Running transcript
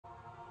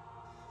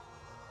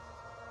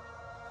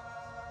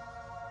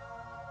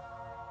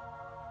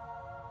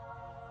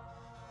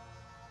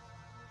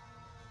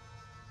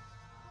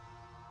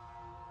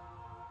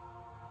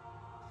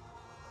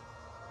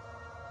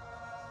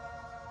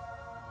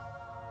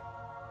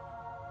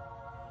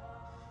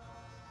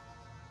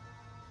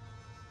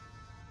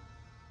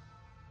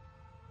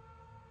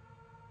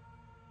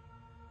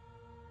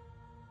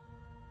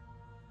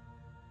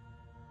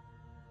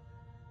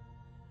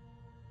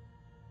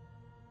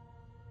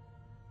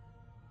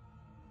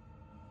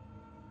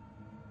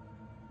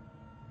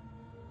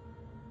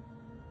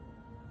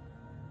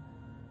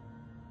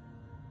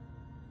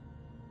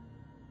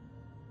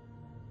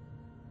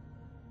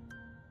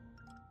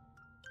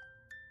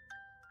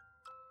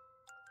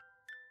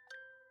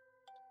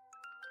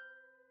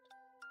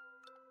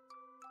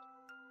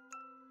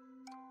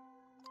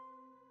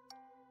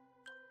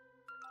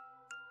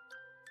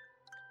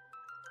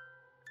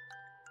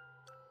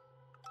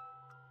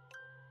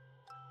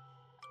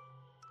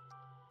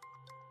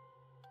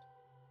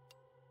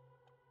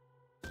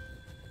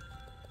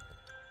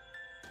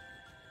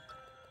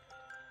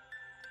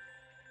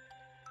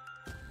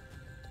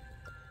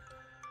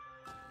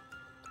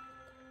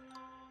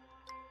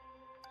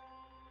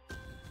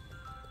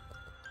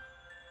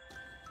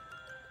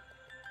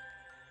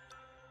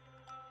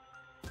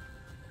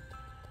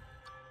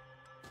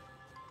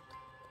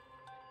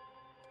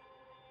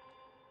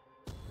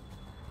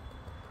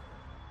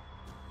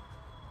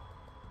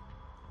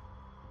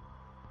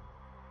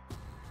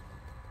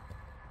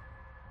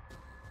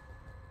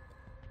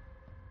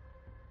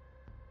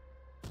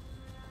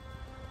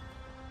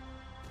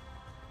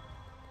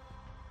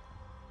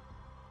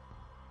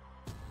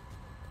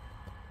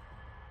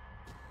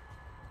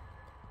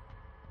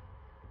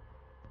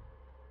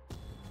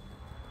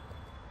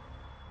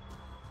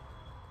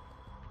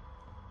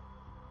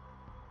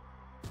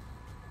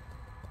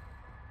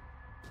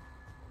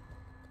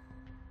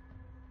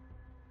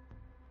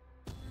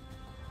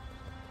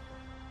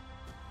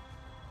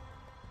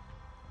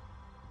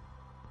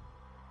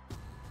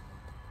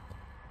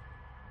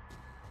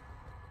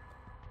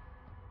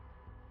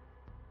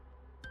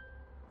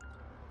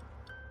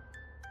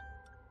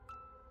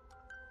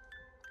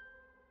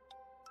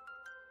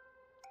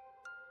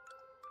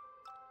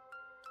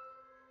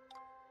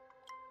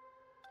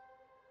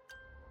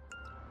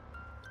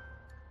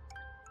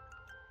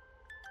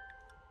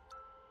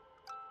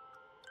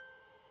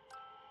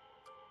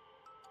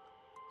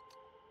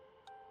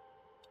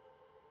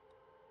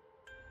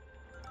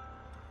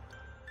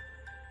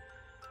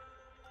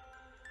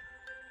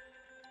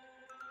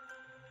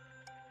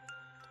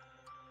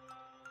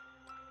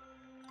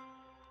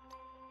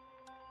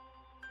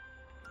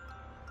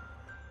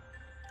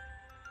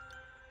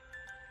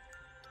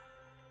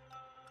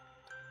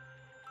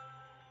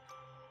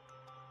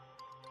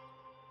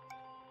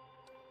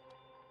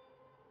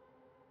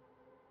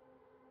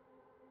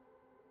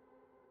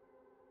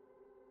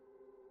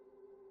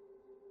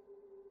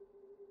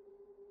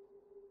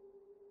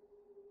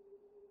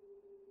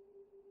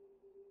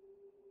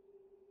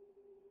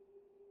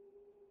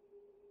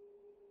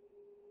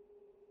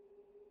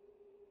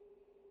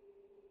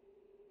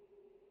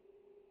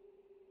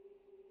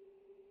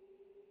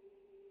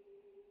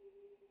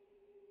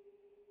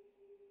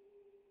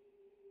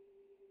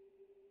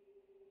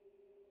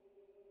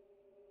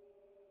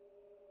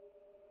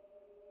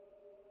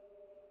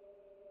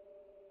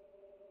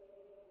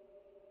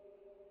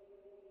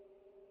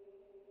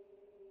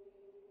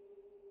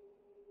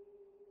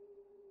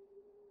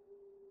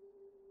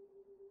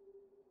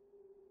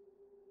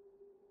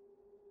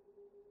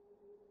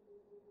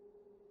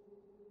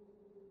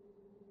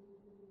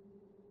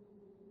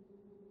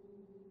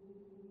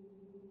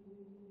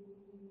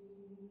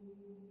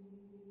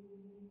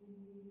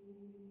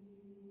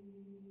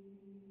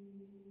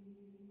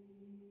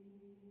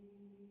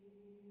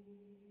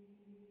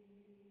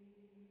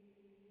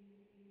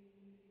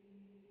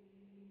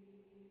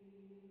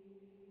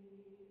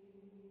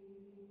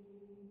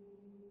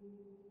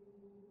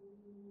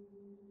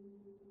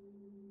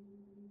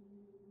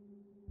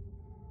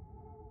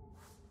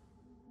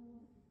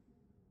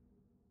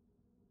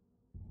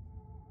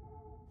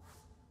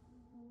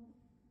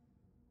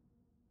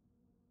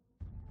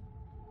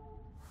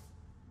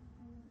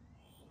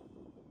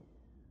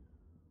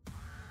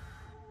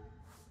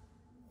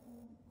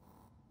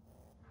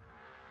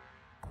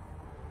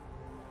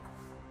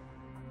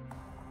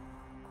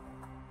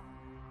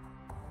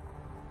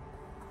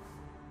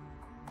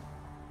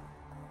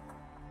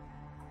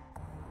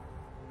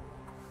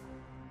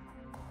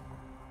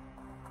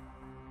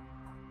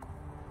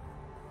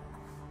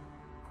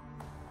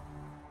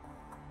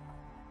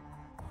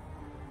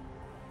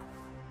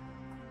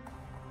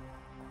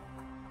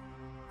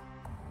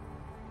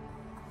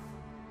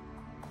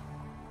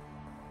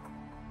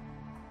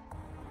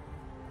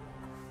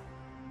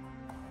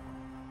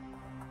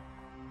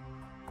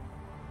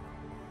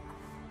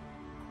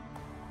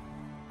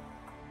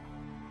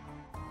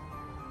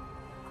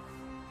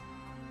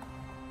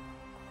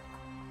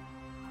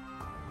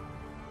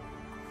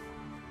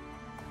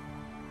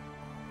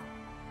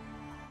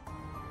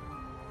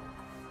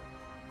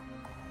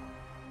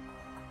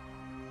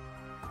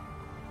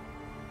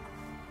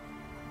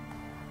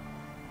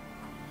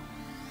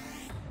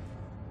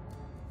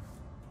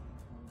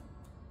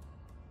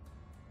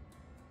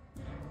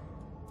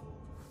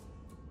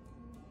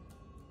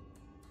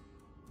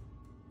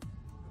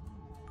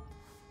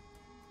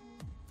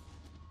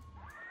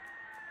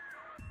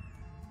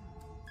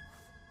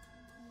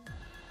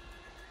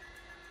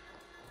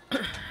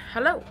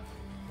Hello.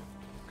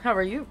 How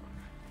are you?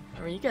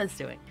 How are you guys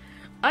doing?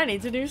 I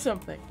need to do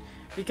something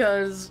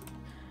because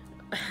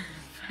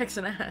Heck's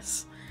an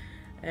ass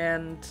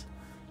and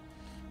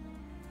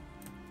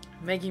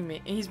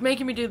he's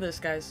making me do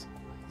this, guys.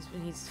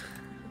 He's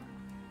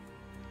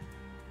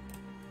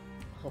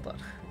hold on.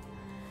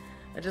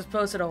 I just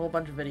posted a whole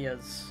bunch of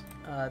videos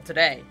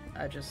today.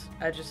 I just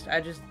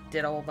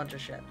did a whole bunch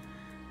of shit,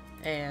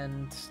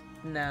 and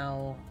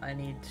now I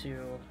need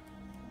to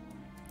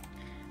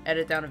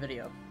edit down a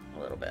video a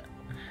little bit.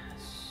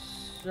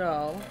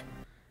 So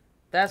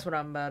that's what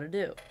I'm about to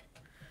do.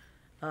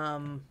 I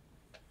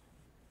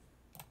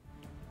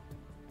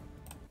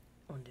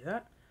want to do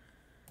that,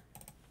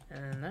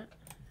 and that,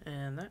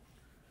 and that,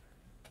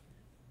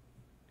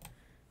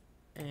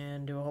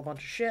 and do a whole bunch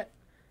of shit.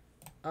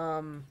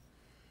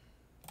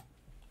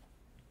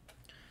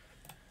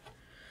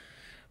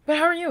 But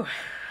how are you?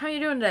 How are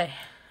you doing today?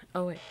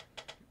 Oh wait,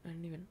 I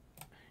didn't even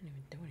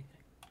do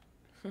anything.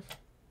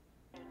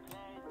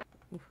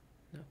 Oof,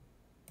 no.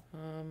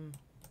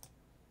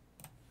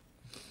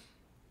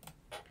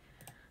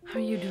 How are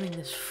you doing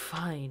this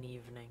fine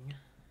evening?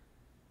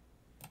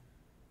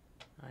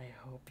 I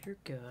hope you're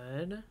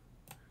good.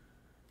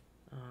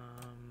 I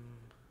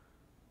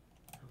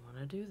want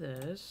to do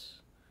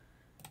this.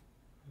 I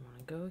want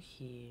to go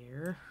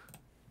here.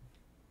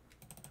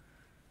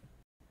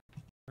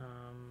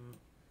 And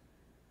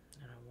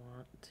I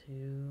want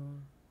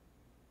to...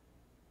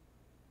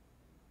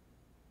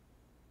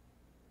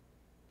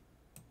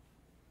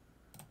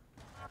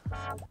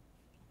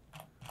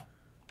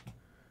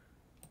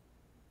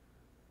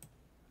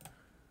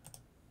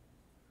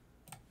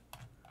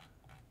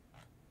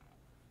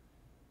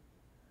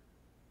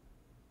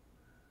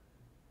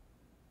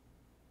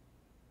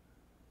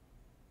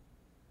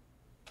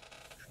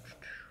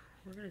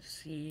 We're gonna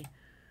see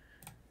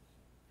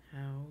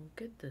how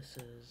good this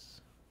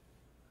is.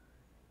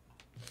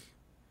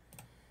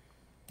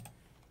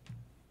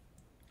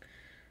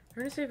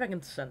 We're gonna see if I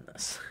can send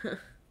this.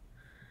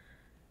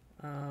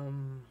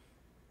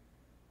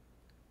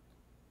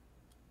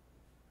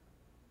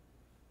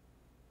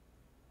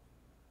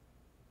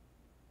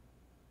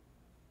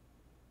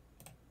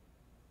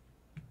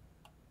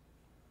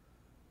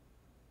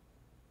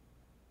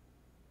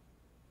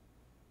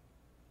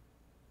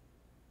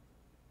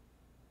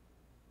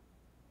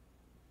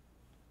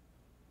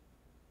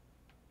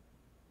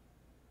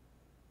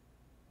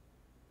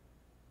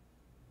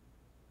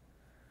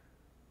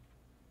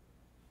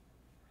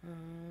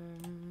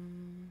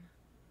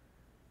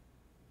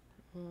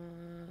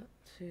 Want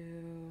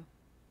to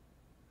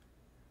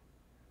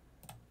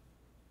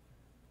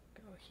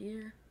go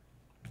here.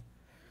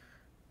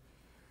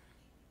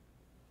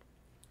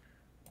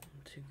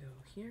 Want to go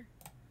here,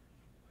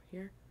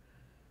 here,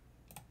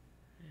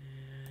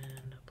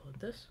 and upload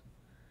this.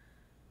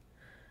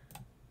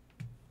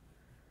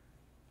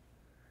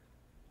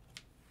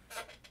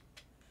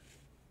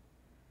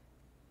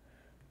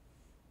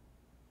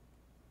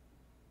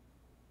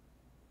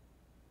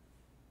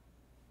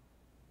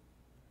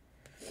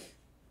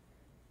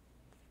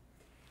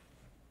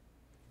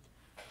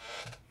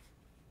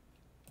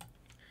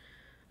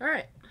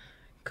 Alright,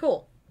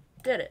 cool.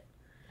 Did it.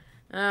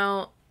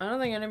 Now, I don't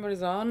think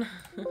anybody's on.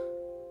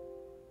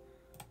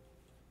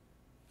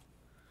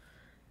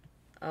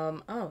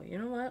 Oh, you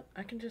know what?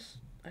 I can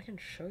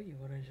show you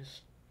what I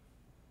just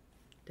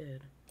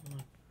did.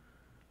 Hold on.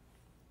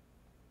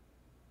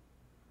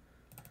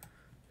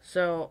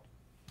 So,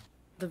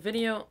 the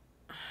video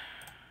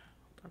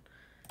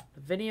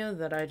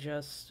that I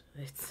just,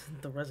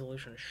 the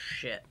resolution is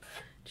shit.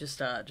 Just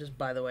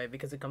by the way,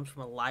 because it comes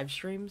from a live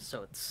stream,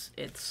 so it's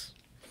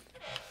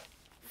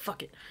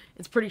fuck it.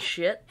 It's pretty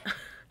shit.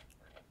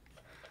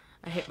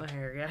 I hate my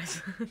hair, guys.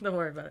 Don't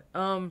worry about it.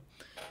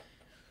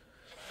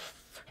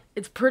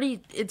 It's pretty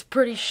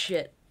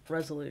shit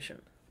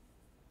resolution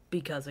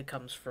because it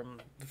comes from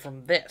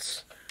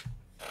this.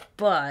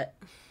 But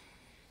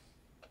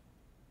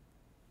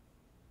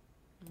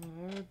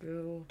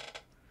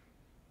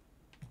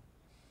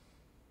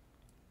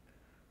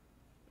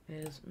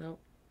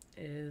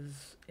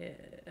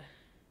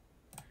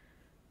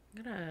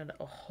I'm gonna add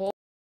a whole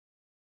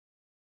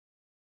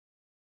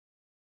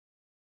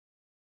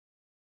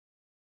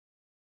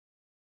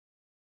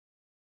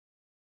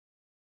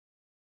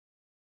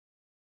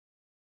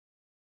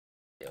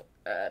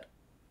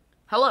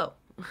hello.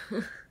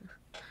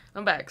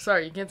 I'm back.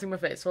 Sorry, you can't see my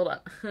face. Hold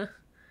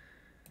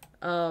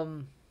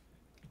on.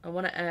 I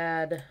want to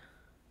add.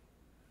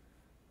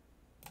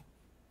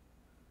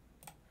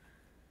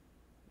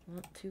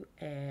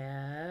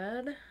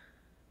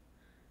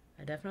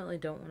 I definitely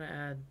don't want to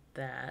add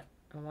that.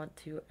 I want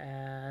to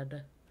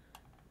add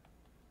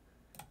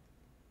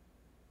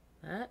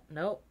that.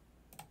 Nope.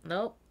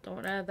 Nope.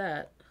 Don't add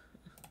that.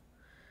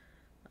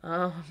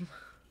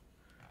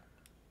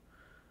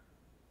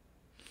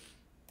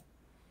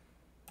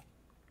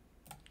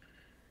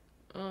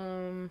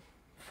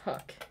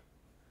 Fuck.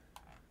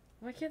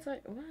 Why can't I,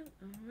 what?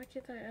 Why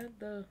can't I add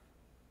the,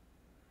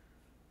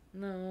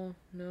 no.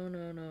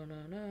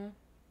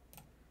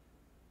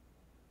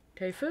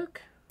 Okay, Fook?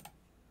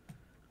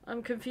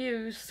 I'm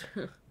confused.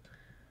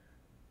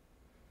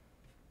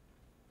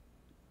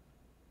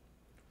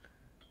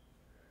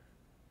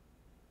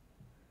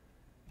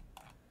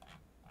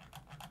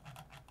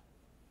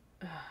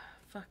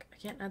 Fuck, I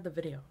can't add the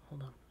video.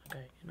 Hold on.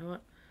 Okay, you know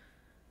what?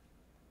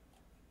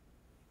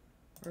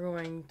 We're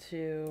going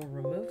to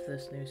remove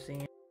this new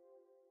scene.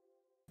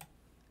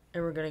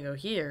 And we're gonna go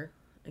here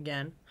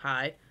again.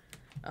 Hi.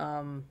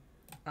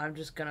 I'm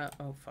just gonna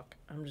oh fuck.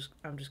 I'm just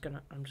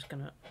gonna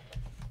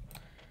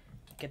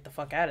get the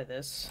fuck out of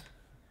this.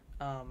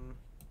 Whoa.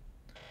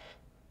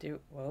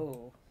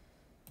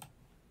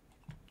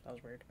 That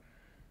was weird.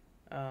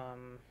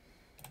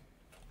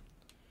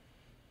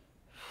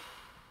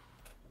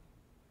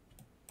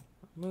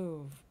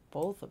 Move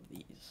both of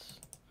these.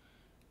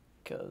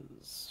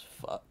 'Cause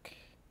fuck.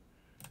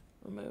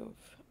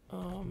 Remove.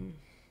 Oh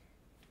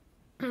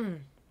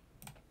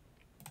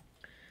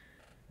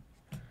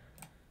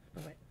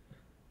wait.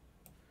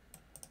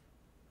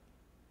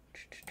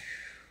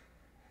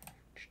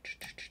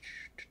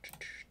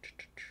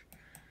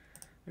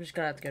 I'm just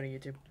gonna have to go to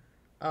YouTube.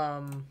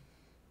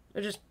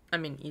 It just, I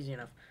mean, easy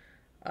enough.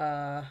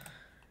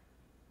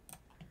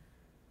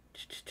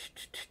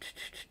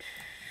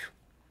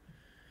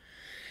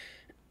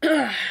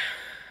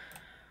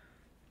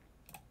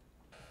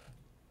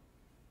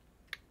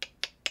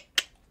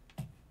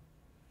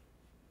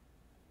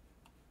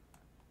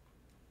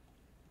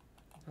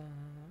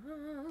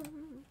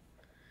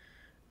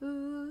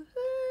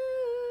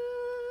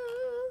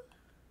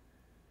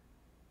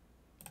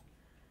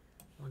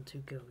 1 to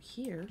go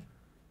here.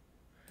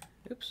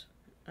 Oops.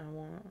 I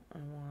wanna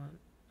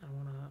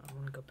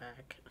go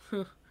back.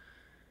 Go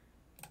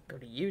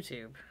to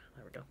YouTube.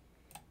 There we go.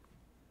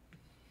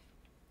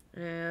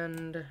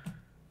 And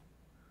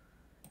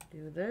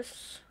do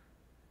this.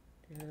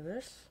 Do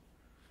this.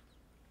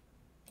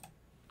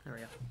 There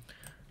we go.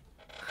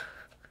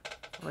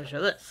 I want to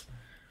show this.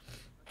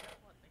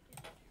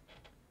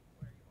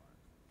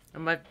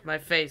 And my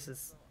face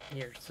is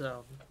here,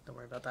 so don't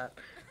worry about that.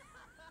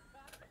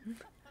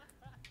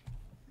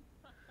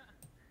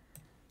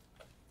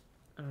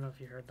 I don't know if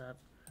you heard that.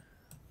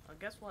 Well,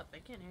 guess what? They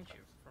can't hit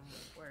you from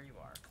where you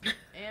are.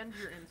 And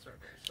you're in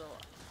circle, so...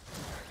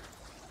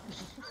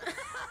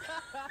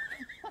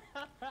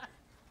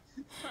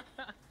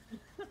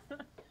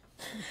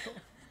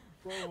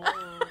 Whoa.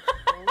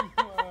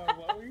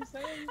 What were you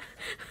saying?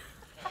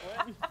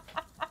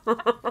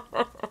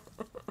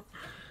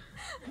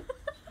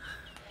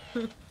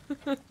 What?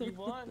 You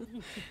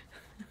won.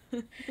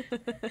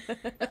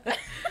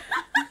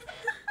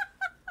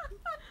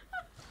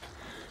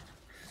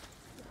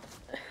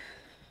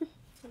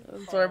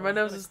 I'm sorry, my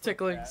nose is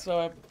tickling,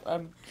 so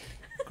I'm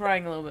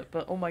crying a little bit,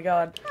 but oh my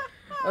god.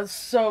 That's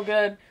so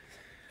good.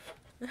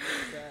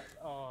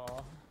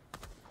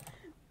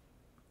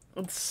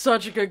 It's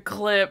such a good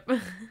clip.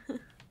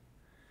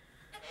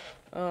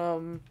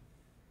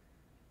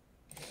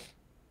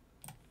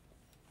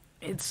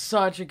 It's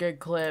such a good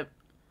clip.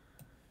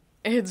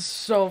 It's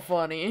so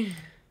funny.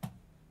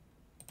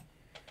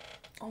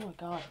 Oh my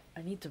god,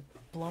 I need to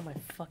blow my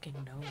fucking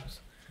nose.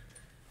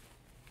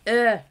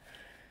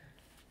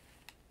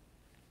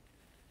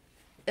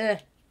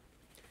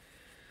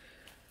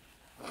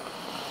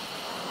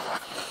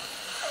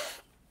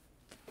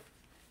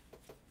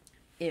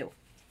 Ew.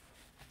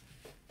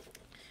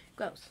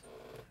 Gross.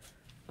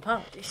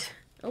 Apologies.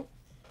 Oh.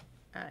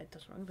 I did the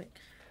wrong thing.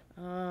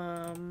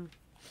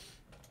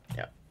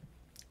 Yeah.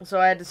 So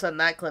I had to send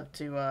that clip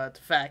to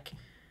Feck.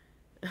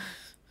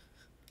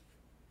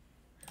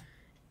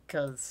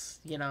 Cause,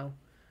 you know.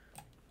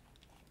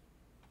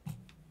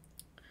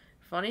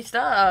 Funny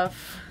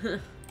stuff.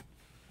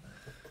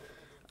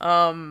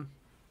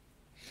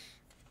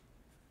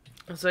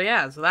 So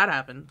yeah, so that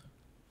happened.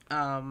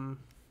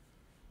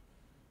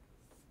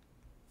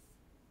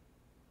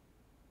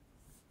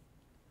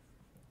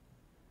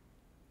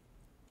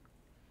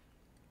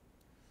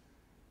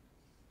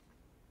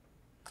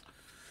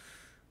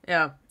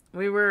 Yeah,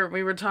 we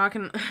were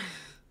talking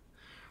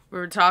we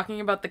were talking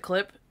about the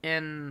clip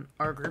in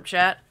our group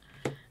chat,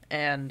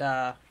 and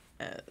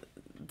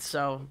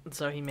so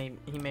he made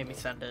me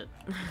send it.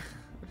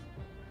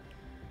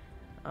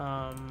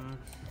 I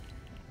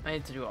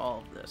need to do all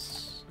of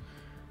this.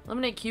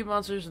 Eliminate cube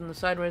monsters in the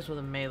sideways with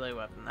a melee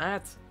weapon.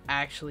 That's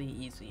actually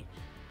easy.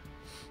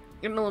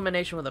 Get an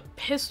elimination with a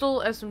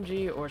pistol,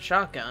 SMG, or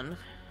shotgun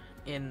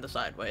in the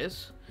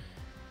sideways.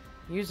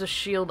 Use a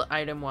shield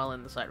item while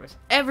in the sideways.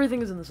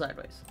 Everything is in the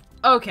sideways.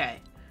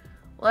 Okay.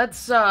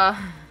 Let's, fuck.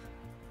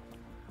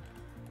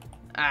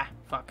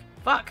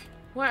 Fuck!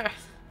 Where?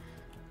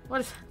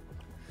 What is...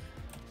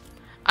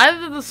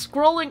 Either the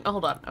scrolling...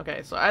 Hold on.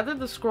 Okay, so either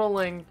the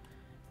scrolling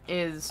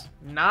is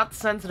not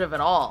sensitive at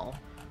all,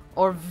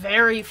 or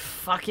very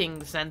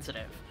fucking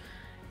sensitive.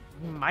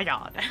 My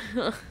god.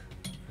 That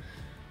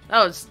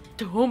was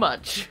too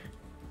much.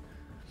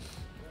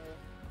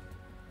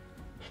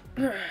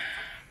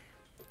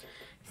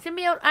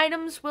 Symbiote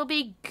items will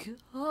be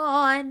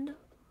gone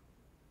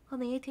on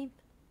the 18th.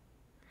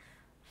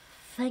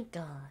 Thank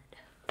God.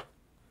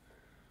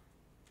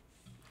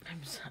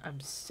 I'm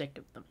sick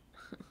of them.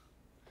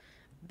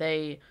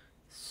 They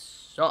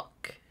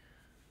suck.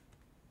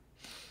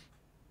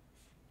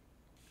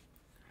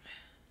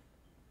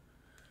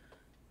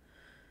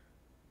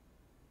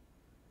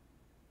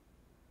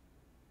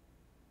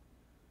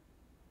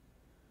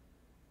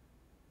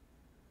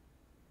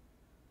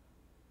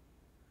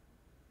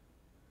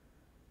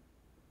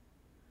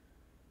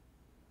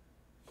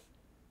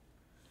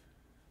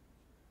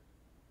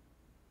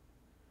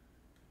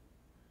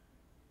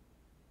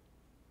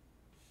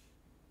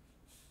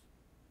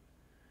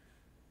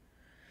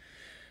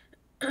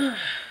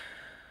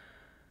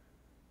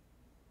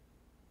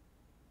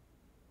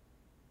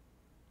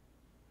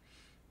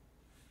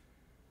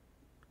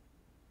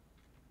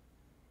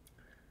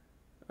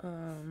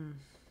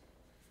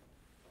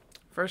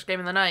 First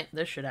game of the night.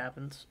 This shit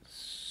happens.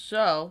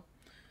 So,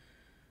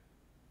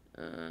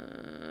 Black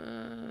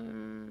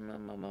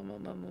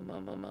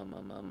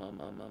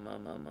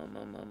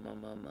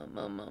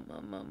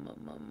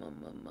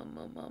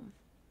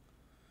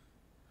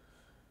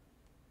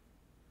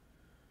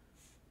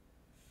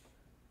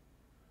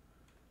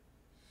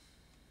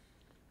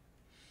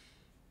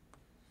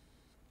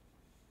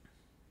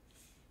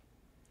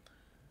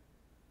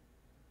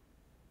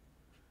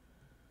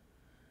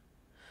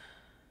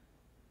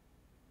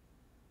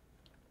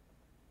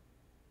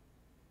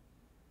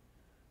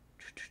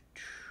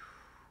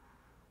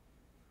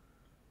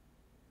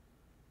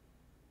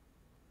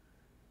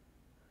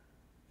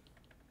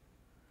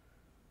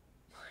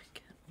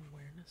Cat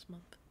Awareness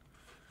Month.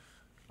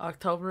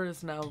 October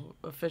is now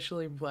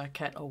officially Black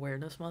Cat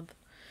Awareness Month.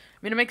 I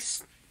mean,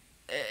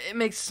 it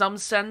makes some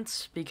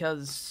sense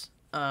because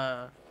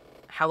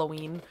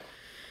Halloween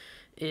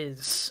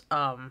is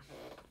a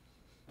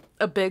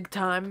big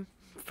time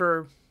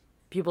for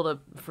people to,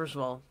 first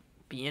of all,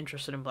 be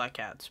interested in black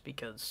cats,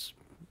 because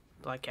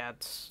black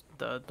cats,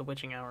 the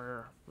witching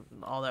hour,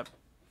 all that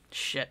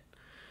shit.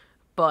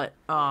 But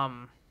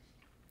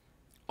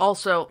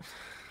also,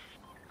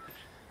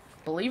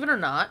 believe it or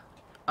not,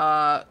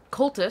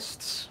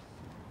 cultists,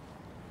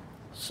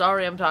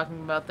 sorry I'm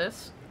talking about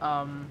this,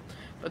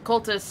 but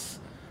cultists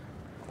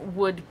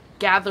would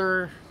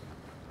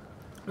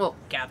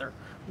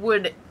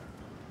would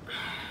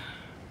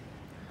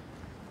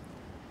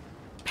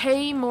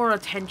pay more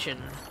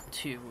attention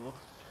to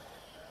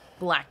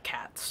black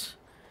cats.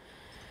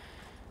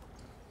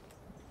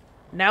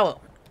 Now,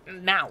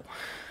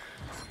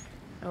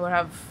 I would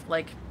have,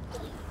 like,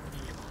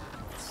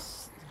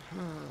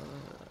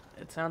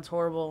 it sounds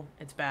horrible,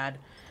 it's bad,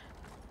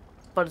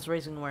 but it's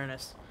raising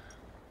awareness.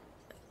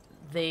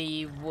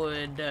 They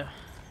would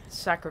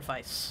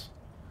sacrifice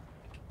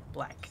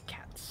black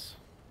cats.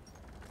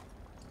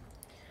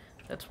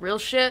 That's real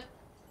shit.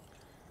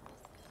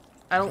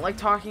 I don't like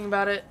talking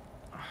about it.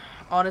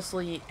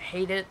 Honestly,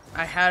 hate it.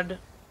 I had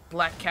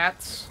black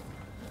cats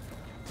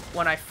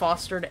when I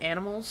fostered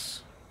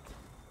animals.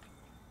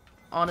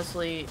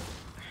 Honestly,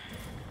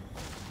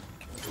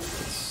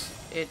 it's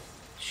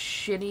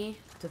shitty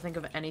to think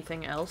of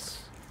anything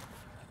else.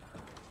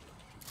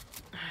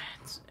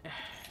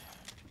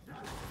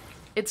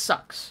 It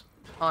sucks,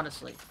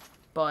 honestly,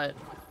 but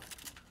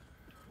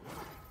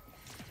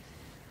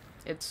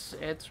it's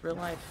real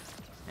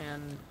life,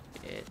 and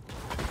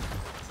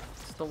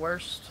it's the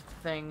worst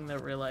thing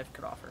that real life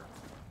could offer.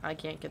 I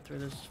can't get through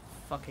this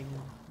fucking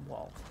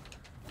wall.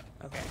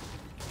 Okay.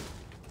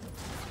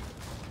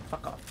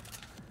 Fuck off.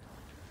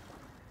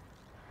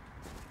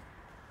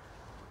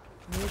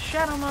 The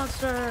shadow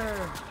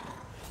monster!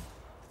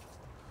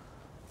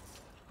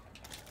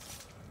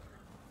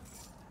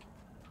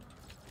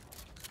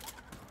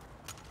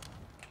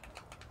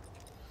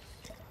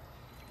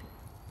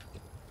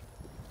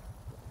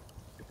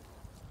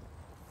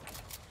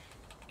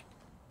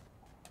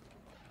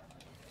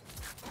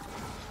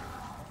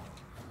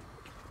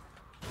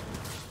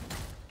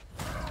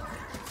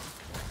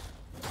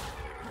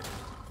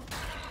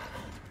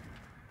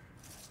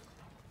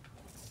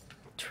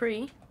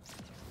 Tree.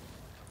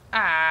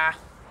 Ah.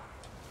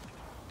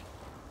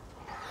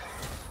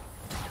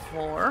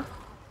 4.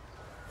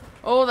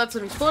 Oh, that's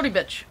an explodey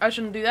bitch. I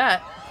shouldn't do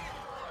that.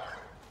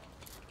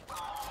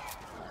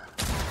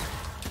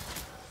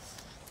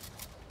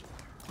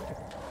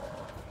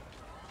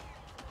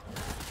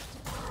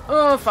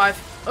 Oh,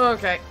 5.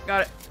 Okay,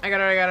 got it. I got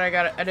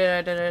it. I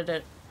did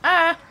it.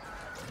 Ah!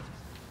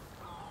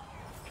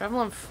 Travel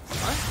on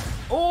what?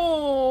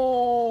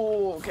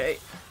 Oh, okay.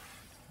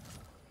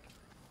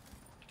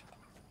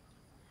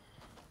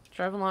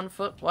 Travel on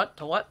foot. What?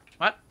 To what?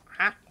 What?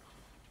 Huh?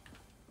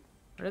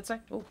 What did it say?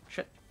 Oh,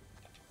 shit.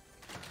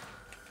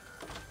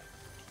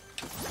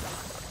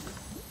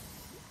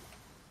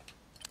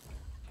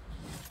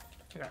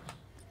 Okay.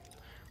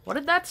 What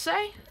did that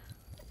say?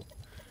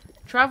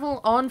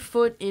 Travel on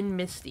foot in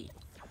Misty.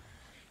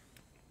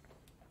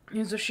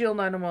 Use a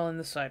shield item while in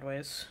the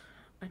sideways.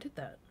 I did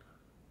that.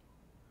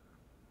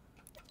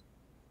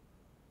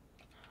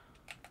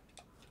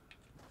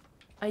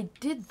 I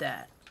did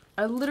that.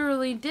 I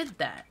literally did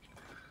that.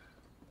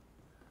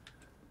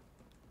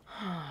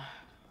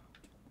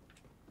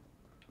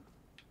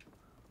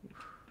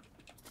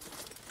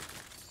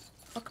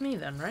 Fuck me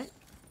then, right?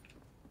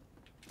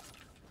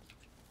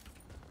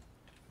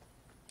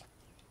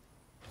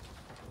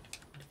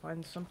 Need to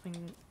find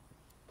something...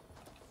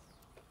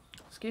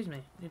 Excuse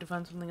me. Need to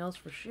find something else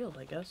for shield,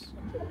 I guess.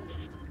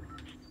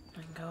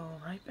 And go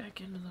right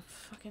back into the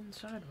fucking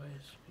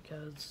sideways,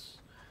 because...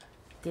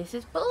 This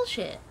is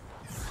bullshit!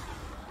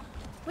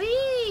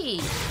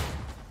 Whee!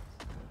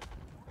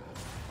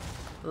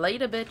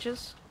 Later,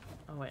 bitches.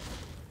 Oh, wait.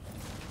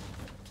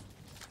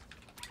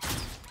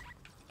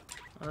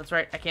 Oh, that's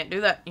right. I can't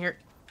do that. Here.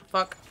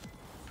 Fuck.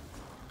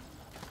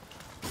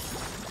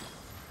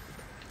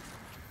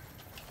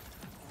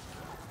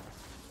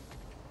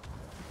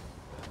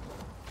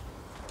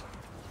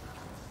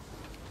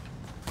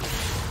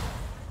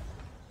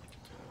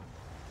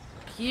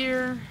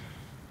 Here.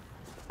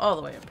 All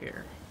the way up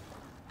here.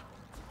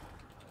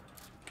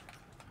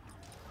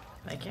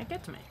 They can't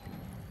get to me.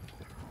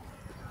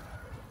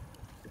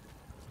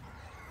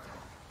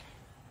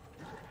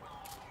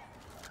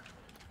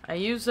 I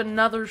used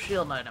another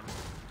shield item.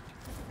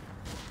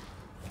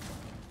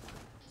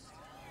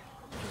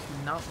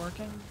 It's not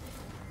working.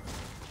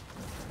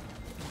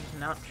 It's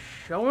not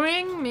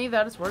showing me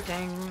that it's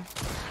working.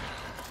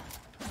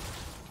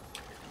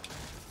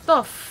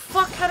 The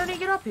fuck? How did he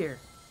get up here?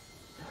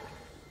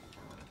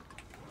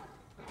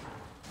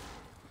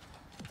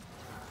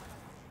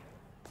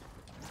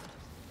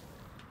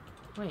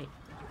 Wait.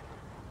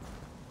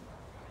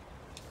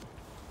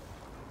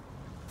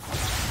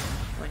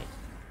 Wait.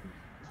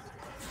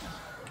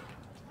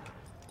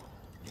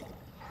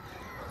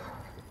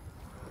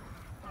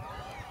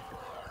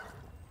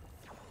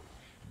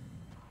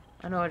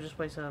 I know I just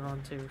wasted it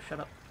on two.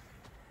 Shut up.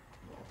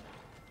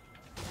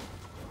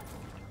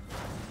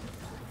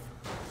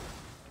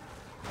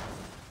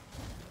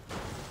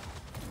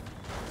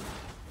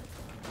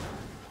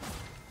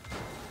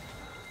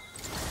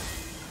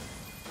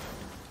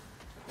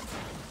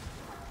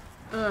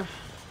 Ugh.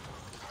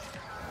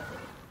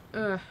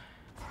 Ugh.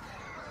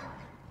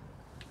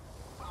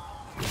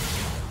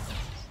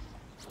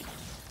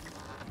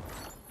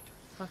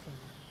 Fucking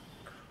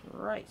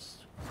Christ.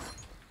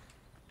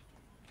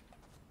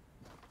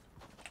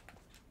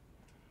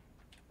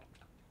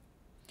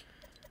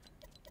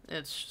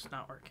 It's just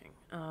not working.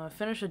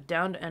 Finish a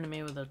downed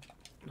enemy with a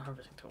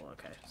harvesting tool.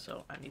 Okay,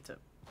 so I need to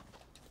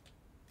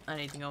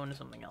go into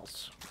something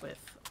else with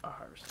a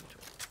harvesting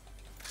tool.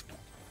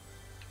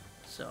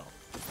 So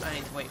I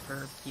need to wait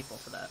for people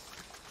for that.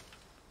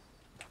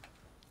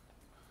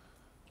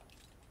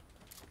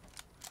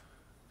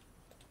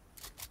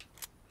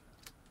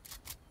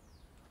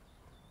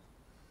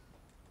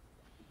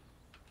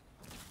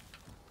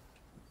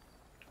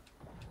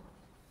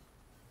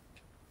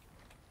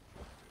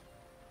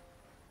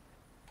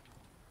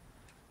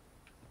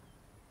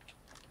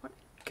 What in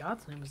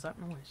God's name is that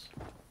noise?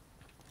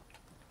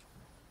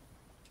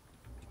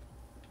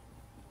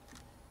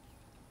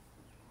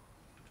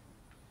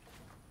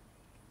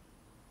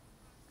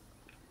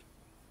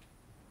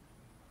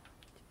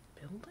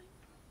 Building?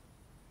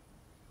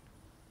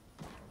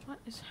 What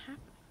is happening?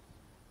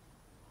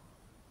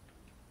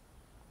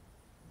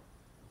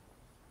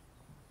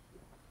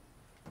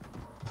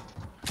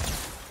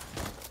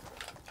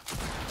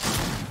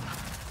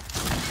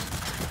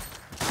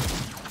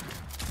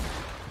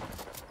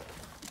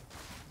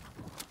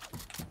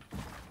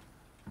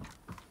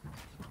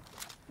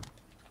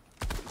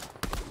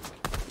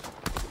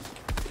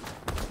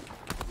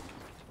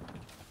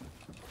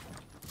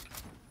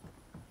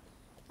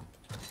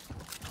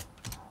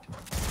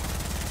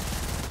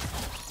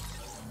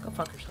 Go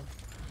fuck yourself.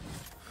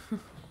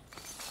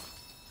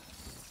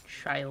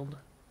 Child.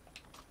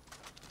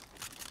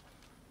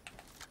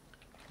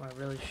 Well, I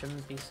really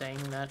shouldn't be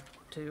saying that,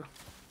 too.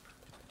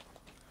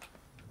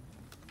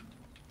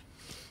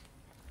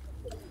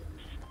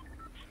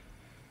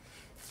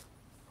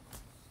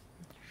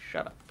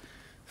 Shut up.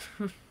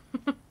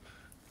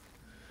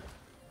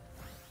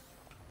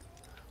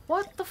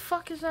 What the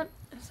fuck is that?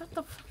 Is that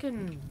the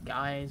fucking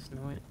guy's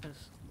noise?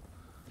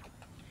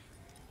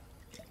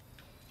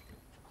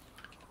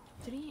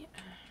 Did he? I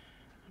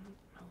don't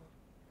know.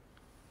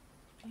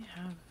 Did he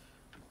have?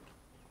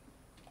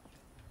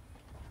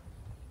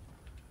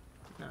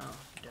 No,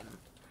 he didn't.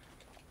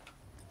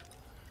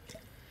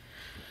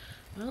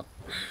 Well,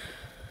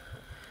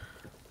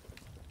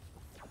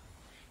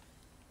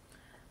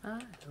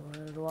 I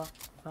would walk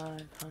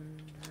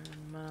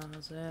 500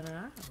 miles and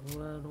I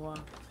would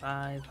walk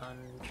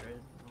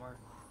 500 more.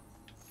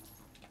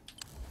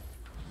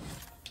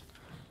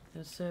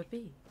 Just to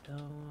be the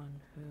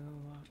one who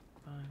walked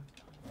 500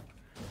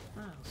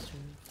 miles to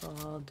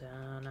fall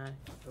down at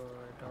your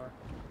door.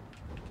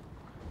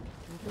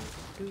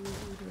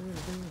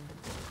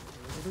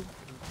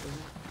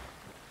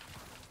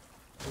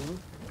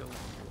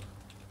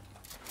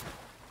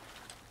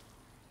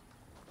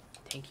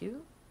 Thank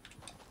you.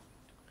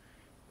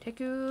 Thank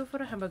you for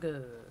the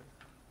hamburger.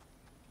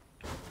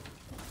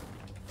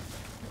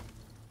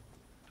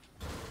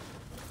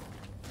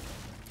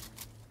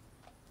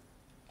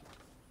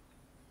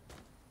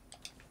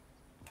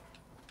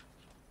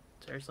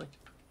 Seriously?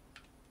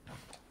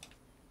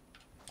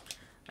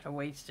 I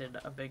wasted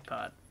a big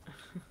pot.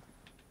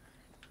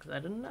 Because I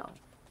didn't know.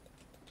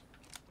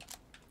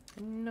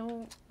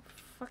 No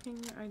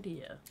fucking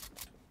idea.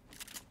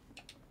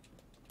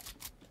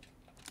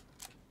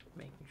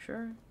 Making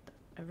sure that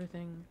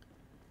everything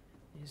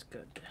is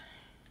good.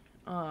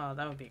 Ah,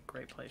 that would be a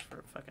great place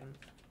for fucking...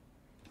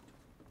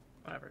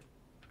 whatever.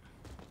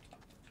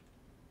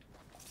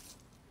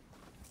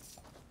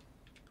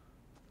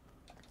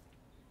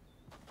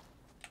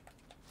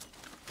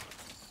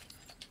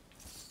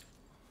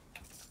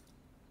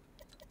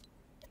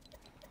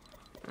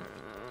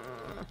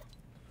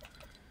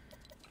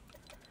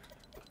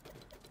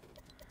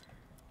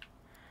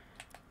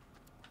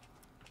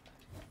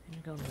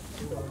 I'm going to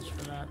duos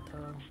for that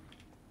though.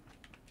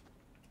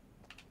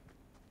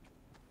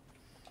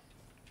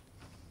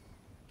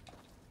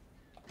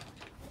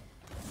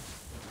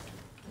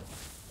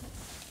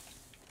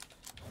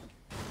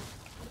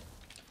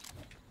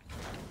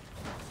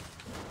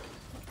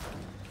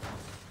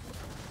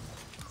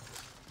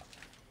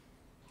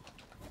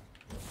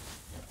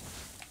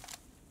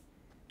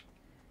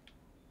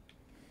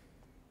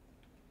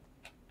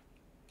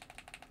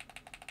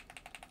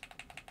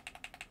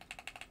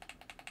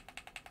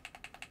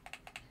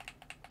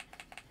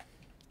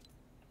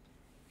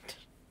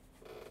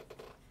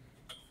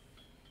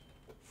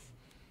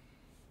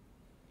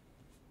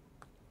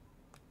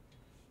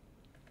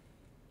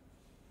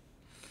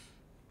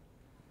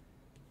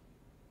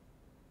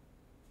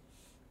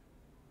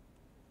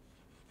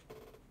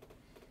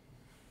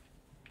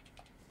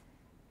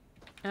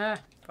 Ah,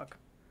 fuck.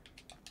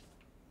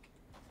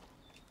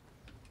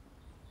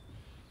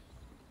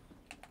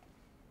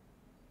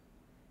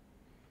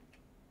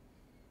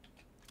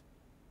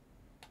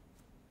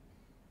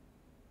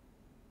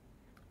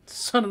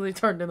 Suddenly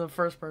turned into the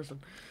first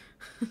person.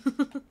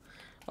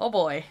 Oh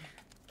boy.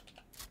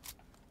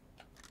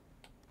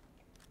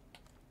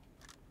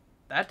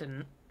 That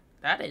didn't.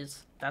 That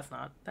is. That's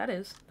not. That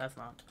is. That's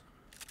not.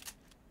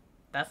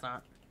 That's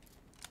not.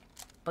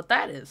 But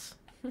that is.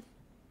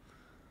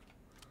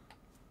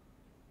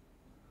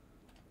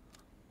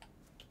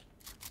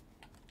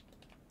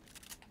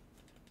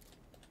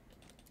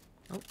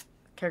 Oh,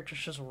 character's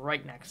just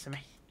right next to me.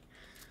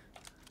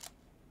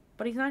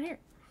 But he's not here.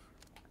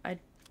 I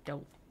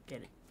don't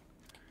get it.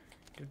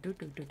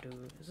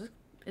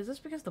 Is this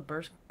because the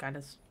burst kind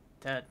of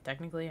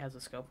technically has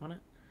a scope on it?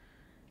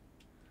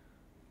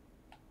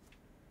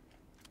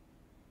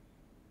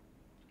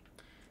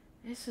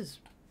 This is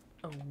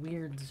a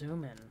weird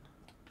zoom in.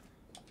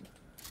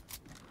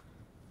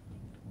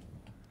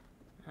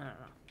 I don't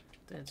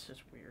know. It's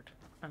just weird.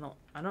 I don't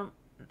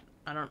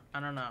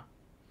know.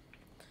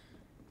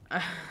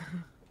 I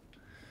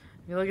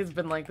feel like it's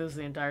been like this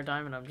the entire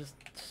time and I'm just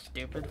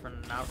stupid for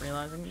not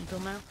realizing it until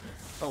now.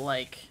 But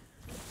like,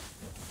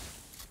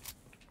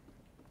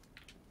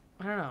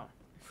 I don't know.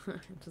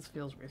 It just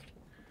feels weird.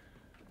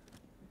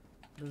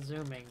 The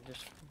zooming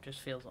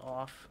just feels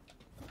off.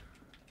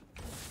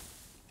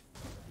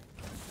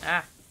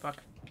 Ah, fuck.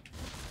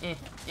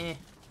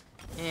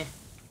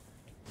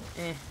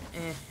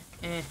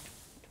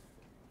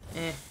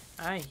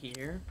 I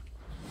hear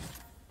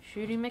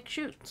Shooty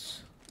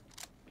McShoots.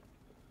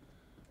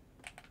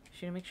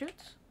 Shooty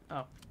McShoots?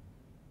 Oh.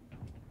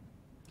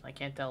 I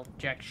can't tell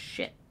jack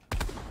shit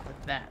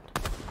with that.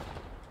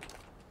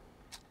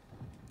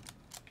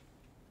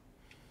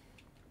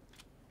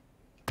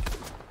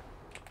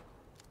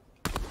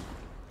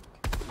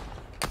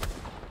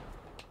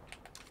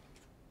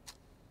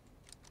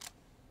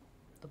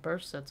 The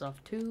burst sets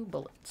off 2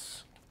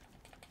 bullets.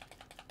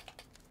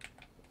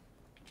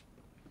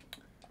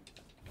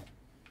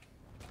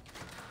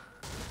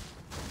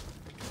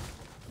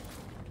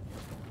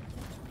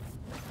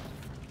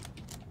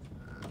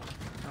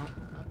 No,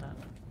 not that.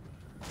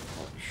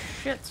 Holy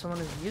shit, someone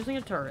is using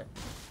a turret.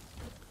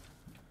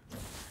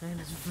 And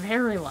it's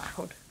very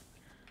loud.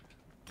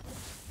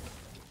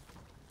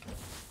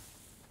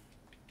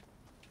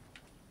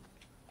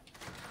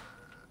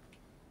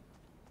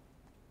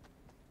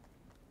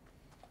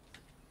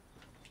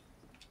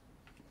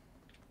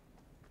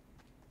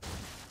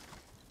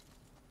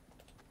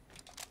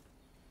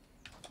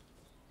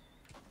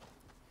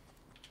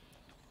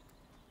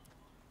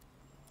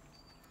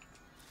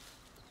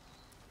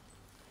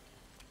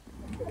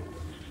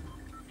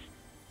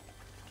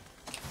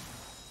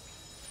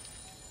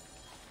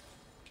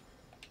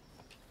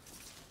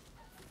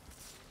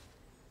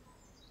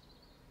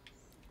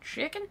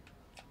 Chicken?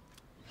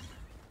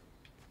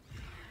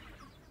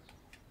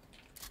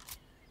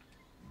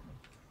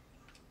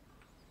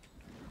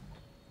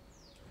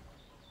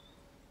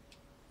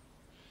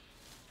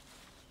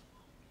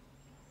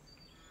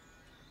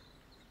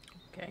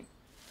 Okay,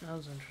 that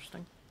was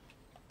interesting.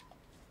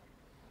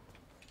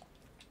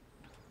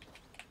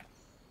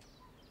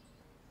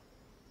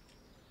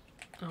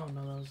 Oh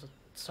no, that was a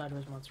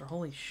sideways monster.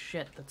 Holy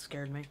shit, that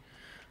scared me.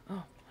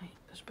 Oh, wait,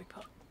 there's a big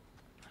pot.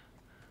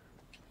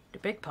 The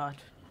big pot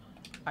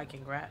I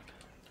can grab.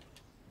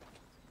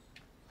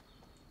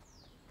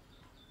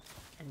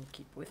 And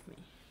keep with me.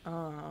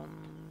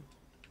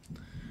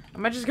 I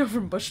might just go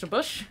from bush to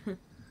bush.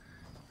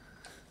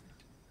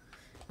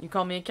 You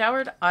call me a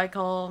coward, I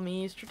call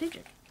me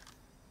strategic.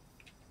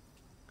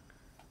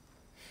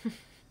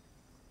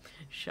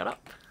 Shut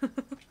up.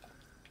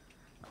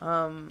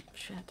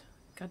 Shit.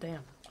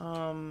 Goddamn.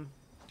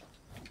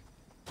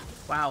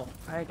 Wow,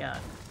 I got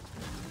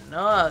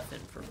nothing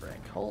for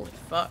brick. Holy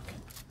fuck.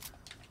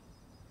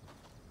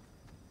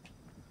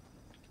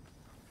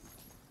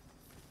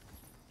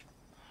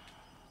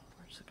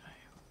 Where's the guy?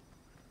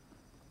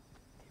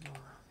 People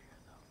around here,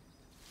 though.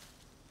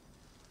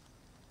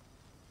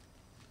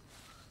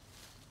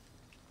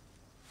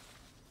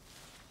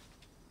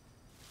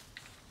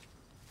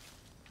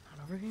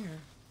 Not over here.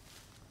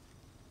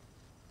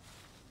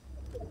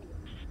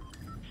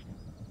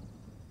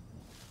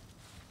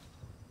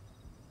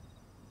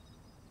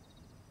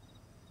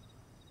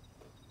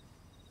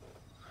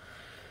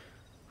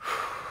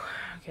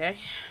 Okay.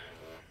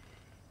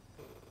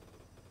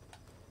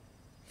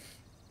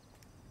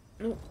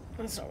 Nope,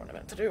 that's not what I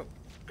meant to do.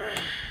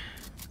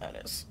 That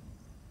is.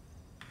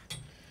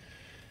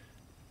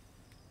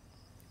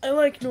 I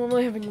like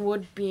normally having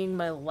wood being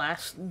the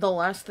last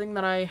thing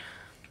that I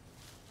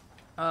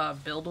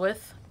build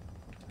with.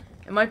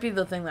 It might be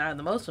the thing that I have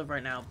the most of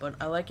right now, but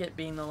I like it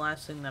being the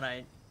last thing that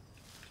I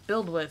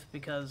build with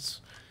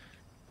because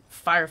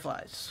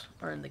fireflies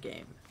are in the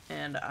game,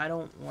 and I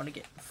don't want to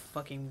get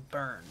fucking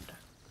burned.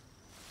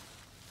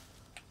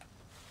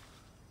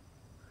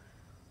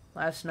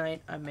 Last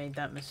night, I made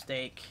that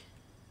mistake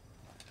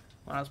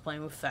when I was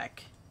playing with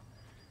Feck,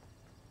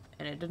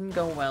 and it didn't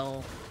go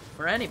well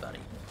for anybody.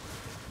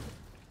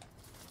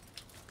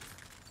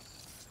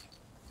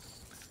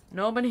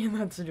 Nobody in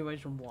that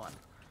situation won.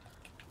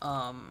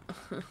 The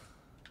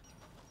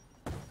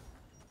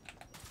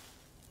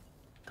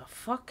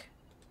fuck?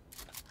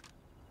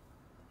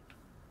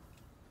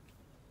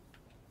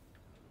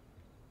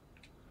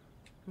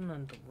 And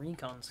then the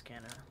recon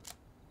scanner.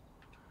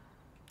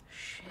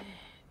 Shit.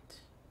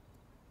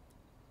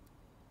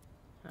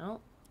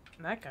 Well,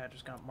 that guy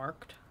just got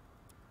marked.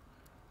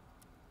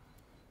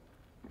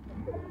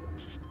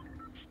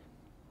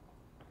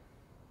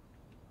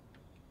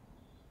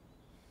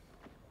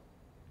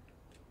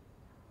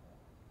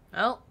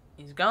 Well,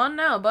 he's gone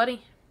now,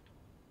 buddy.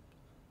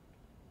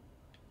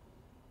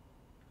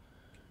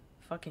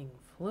 Fucking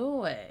flew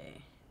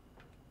away.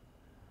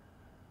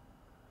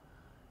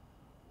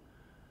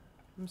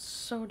 I'm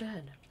so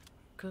dead.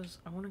 Because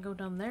I want to go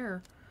down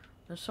there.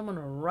 There's someone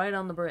right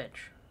on the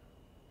bridge.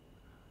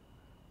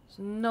 There's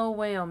no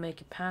way I'll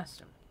make it past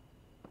him.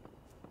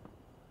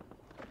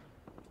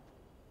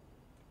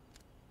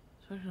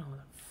 Especially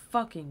with a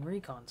fucking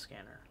recon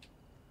scanner.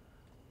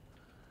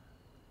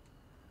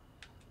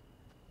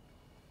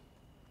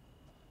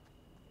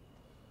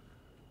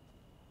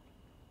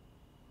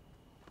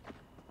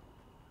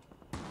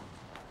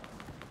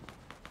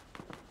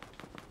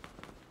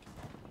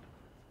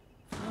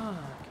 Fucking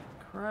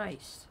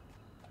Christ.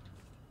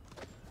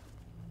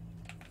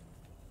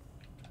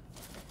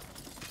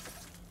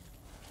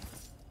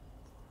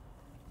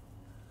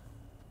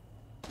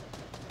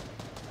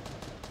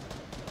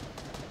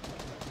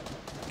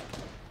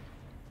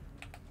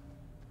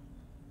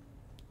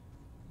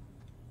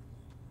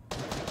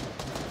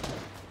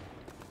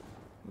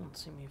 Won't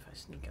see me if I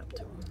sneak up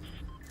to him.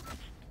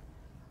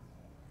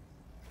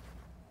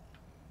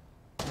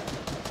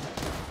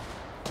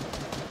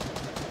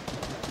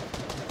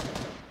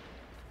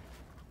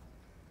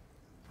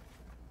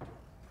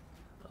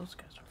 Those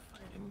guys are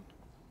fighting.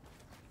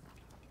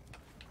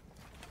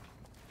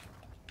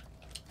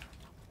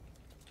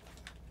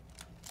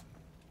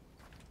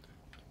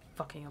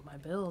 Fucking up my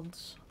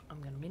builds. I'm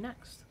gonna be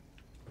next.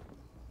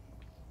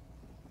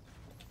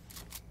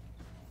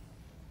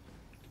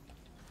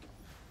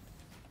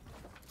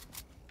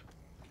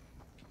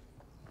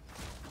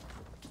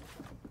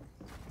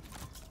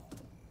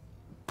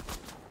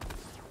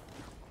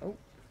 Oh.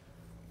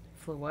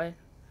 Flew away.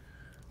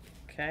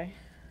 Okay.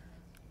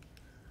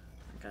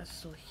 That guy's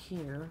still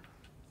here.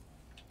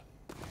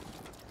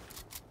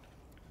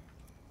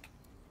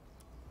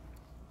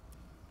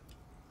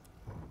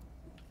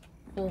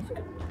 Both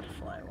gonna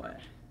fly away.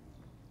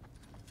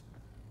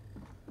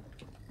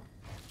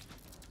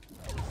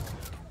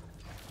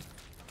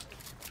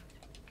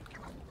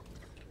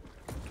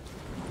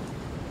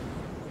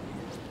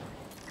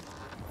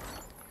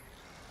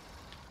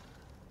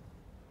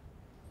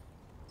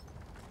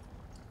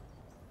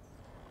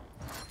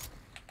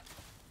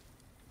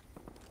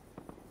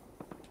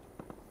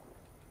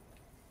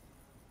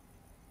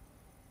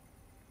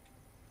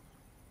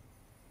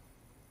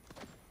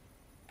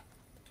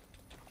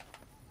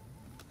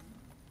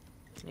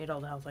 Need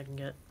all the health I can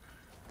get.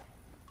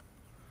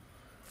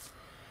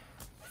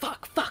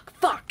 Fuck, fuck,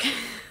 fuck!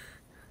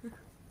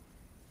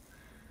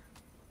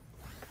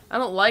 I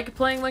don't like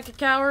playing like a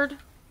coward,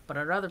 but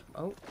I'd rather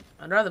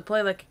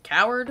play like a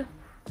coward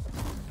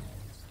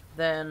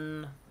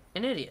than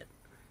an idiot.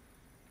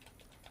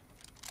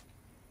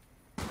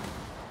 Oh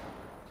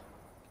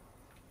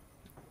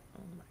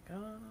my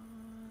god.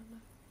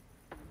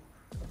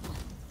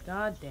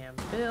 goddamn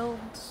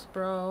builds,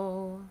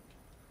 bro.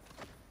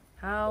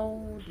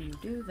 How do you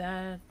do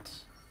that?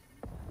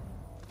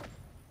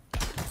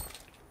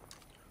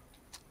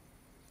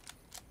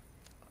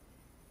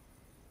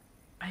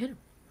 I hit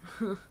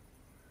him.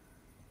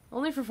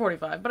 Only for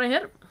 45, but I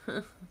hit him.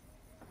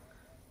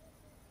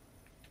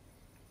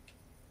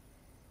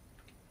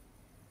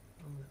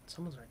 Oh,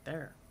 someone's right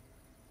there.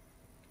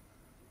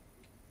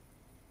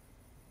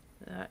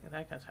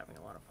 That guy's having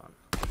a lot of fun.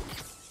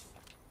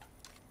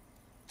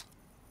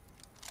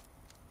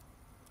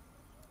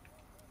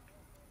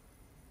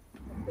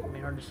 It'd be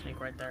hard to sneak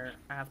right there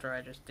after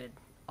I just did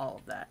all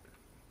of that.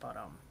 But,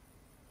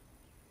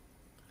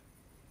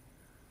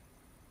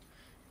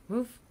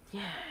 move?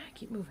 Yeah,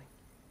 keep moving.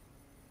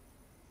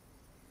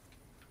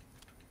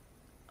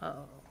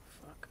 Oh,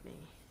 fuck me.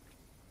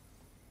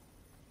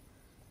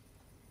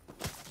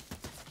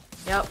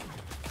 Yep.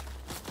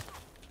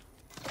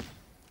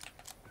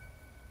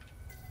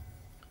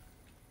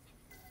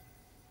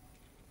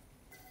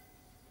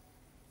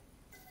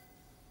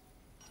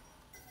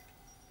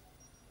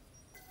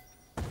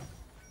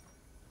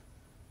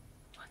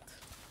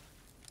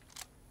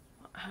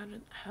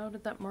 How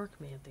did that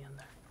mark me at the end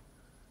there?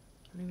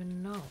 I don't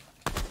even know.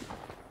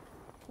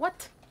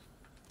 What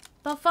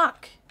the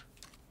fuck?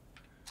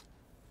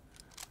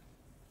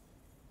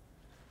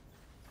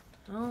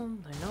 Oh,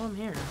 they know I'm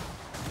here.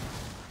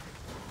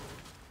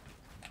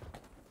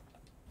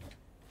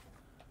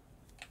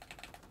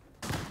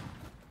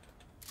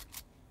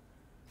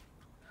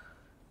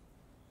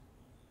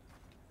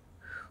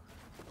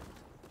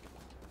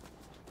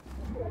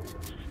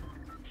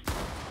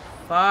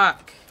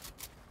 Fuck.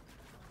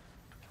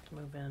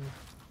 Move in.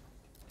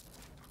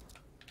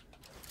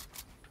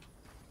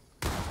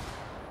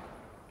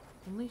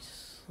 Only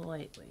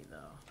slightly,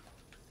 though.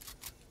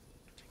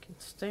 I can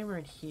stay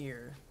right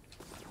here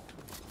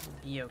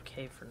and be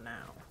okay for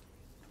now.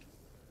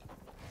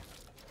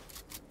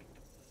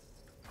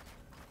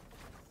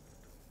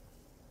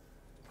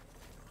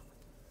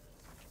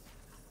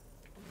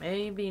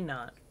 Maybe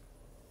not.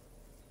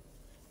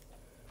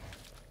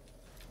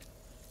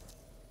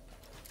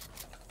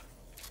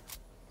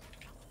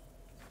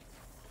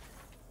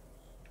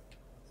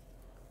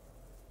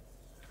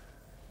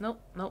 Nope,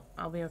 nope,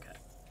 I'll be okay.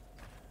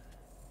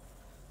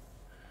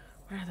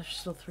 Why are there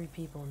still 3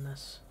 people in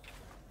this?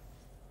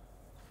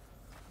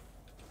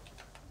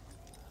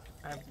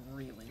 I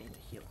really need to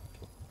heal.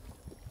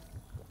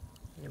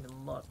 Didn't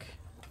even look.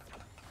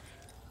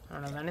 I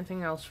don't have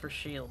anything else for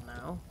shield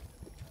now.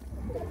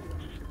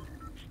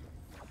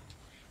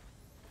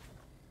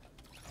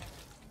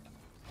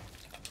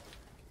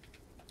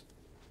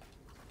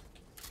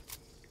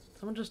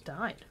 Someone just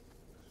died.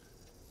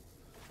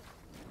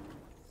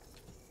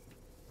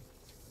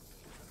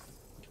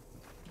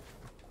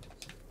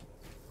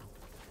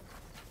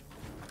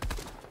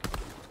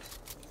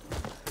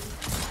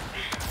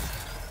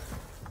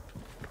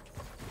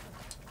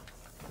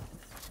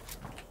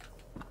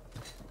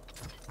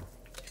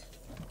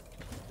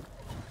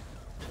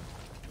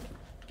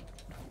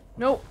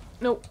 Nope,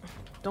 nope.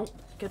 Don't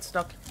get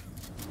stuck.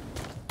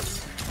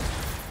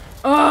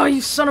 Oh, you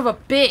son of a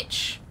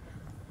bitch!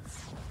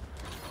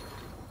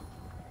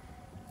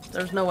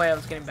 There's no way I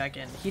was getting back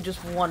in. He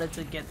just wanted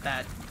to get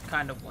that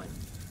kind of win.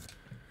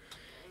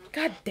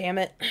 God damn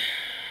it.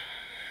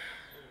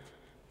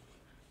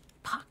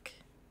 Fuck.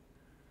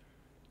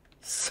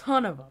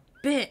 Son of a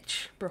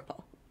bitch, bro.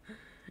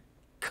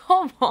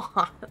 Come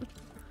on.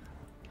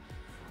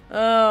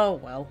 Oh,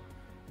 well.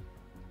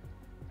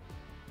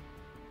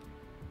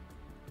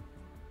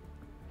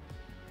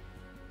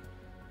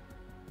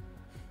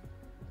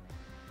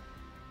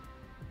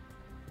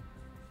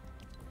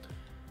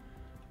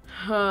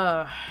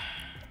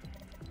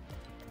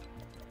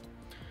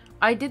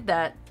 I did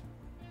that.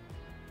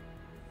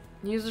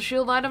 Use a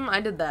shield item? I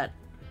did that.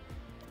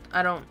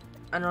 I don't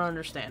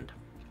understand.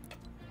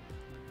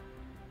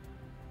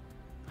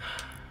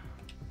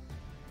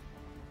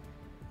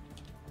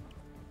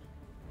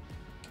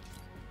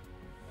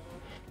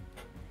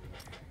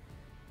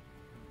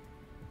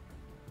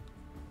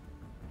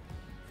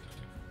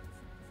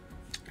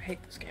 I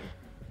hate this game.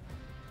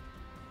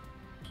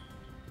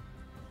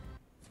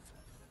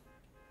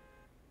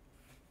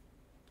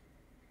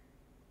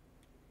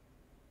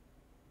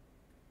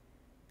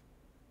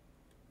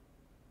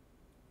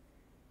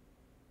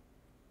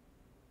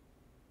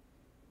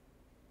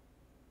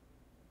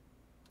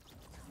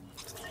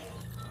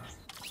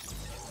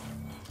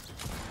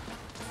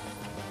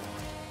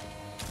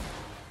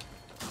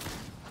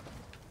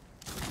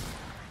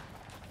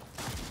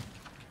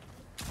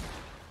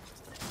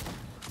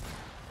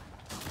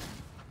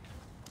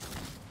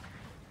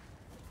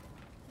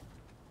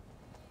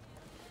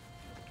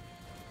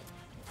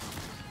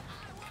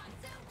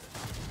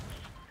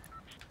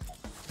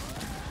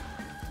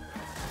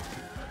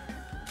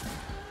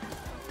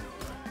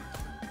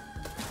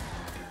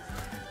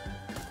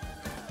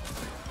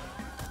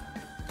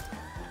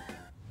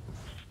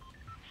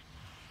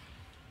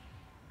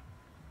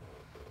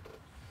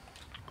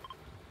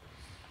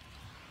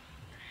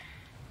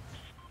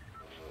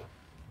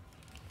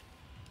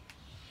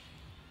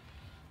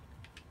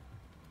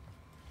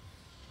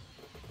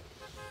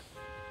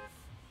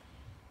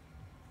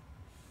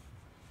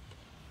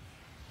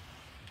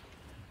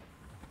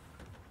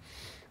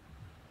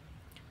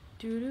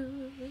 Do do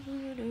do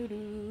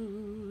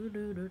do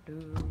do do do.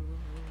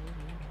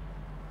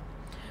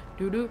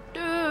 Do do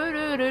do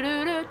do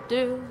do do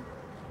do.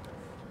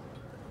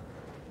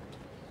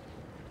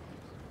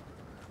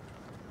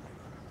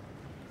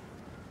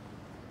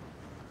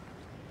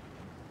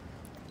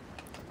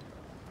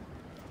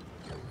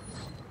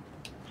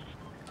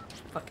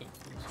 Fucking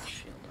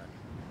shit,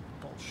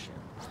 bullshit.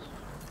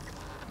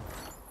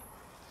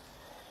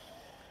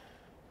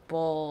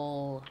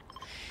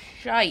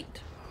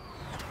 Bullshit.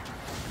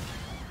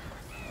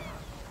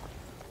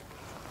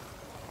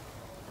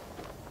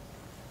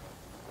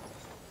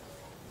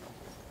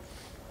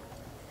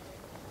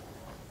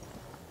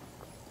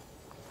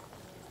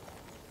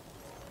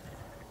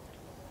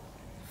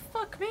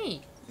 Fuck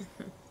me.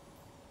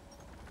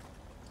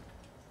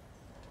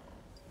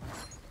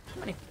 How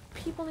many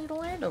people need to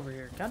land over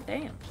here? God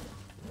damn.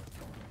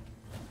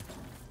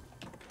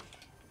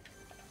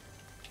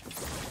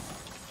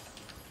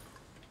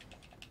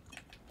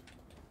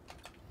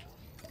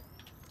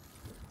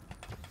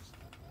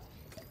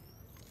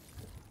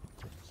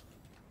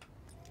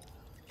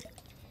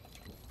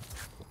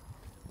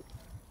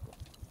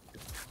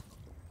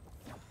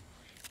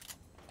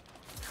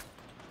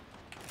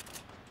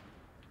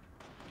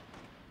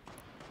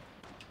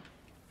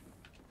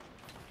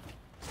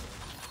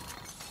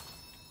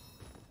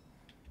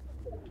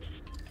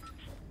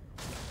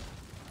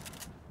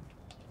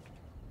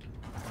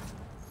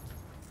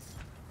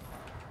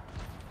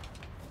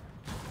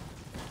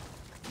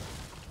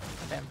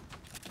 Damn.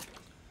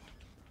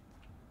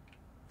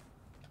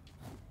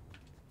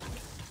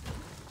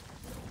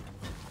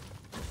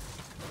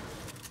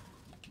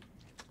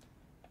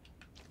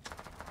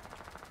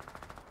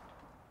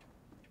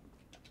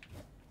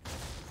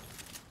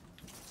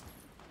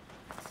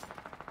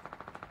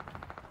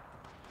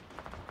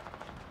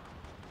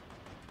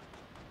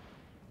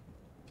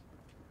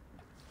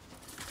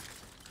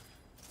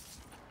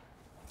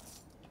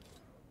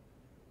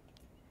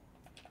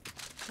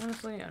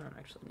 Honestly, I don't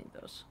actually need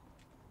those.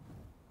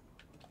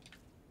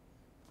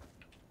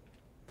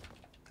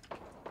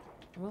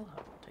 Well,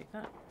 I'll take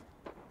that.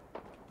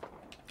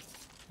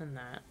 And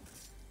that.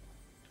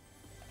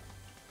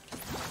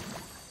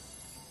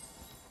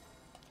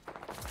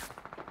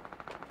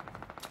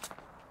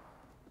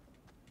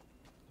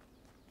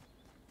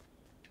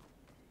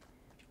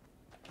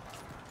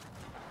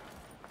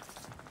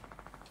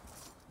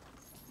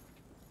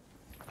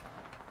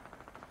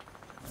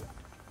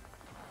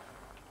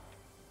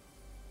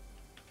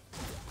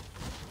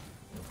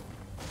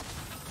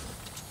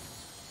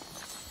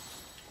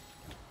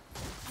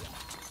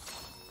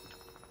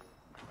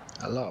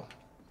 Hello.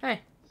 Hey. It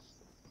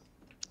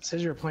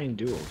says you're playing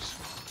duels.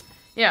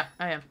 Yeah,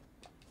 I am.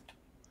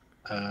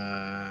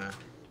 Uh,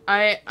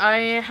 I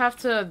have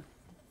to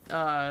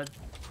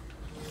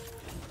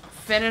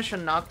finish a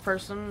knock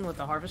person with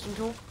the harvesting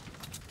tool,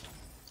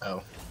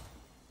 oh.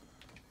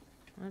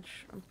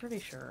 which I'm pretty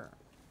sure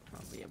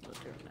I'll be able to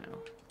do now.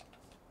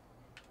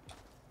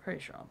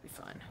 Pretty sure I'll be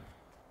fine.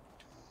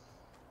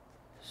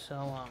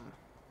 So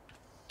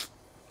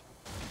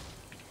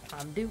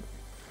I'm due.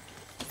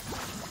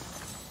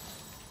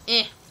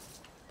 Eh.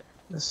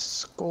 The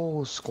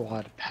Skull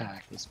Squad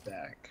pack is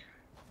back.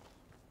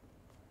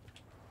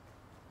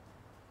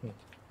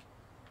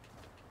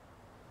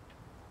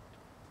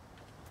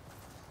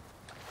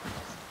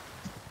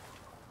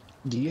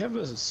 Do you have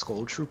a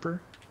Skull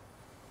Trooper?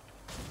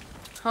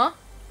 Huh?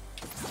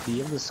 Do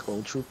you have the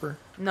Skull Trooper?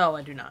 No,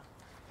 I do not.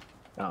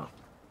 Oh.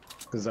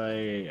 Because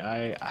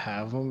I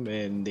have them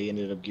and they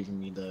ended up giving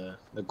me the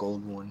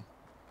gold one.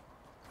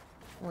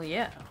 Well,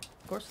 yeah,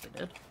 of course they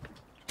did.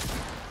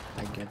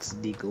 I get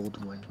the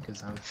gold one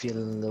because I'm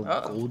feeling a little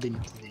Uh-oh. golden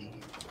today.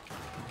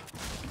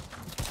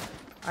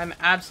 I'm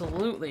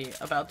absolutely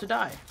about to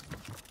die.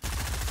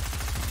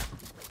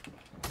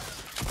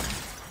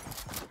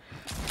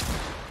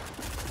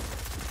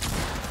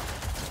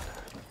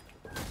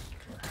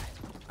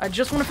 I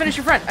just want to finish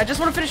your friend. I just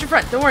want to finish your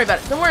friend. Don't worry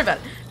about it. Don't worry about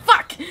it.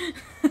 Fuck!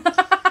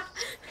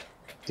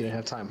 Didn't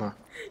have time, huh?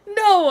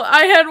 No,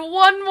 I had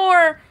one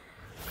more.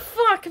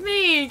 Fuck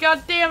me.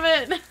 God damn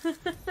it.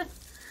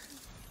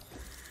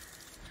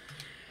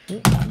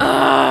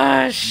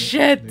 Ah,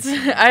 shit.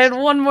 I had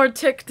one more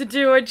tick to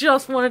do. I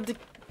just wanted to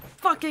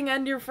fucking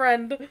end your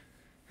friend.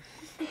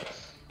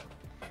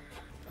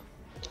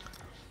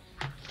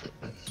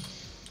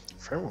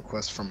 Friend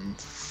request from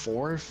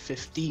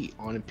 450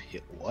 on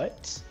pit.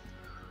 What?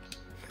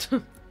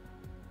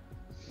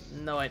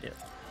 No idea.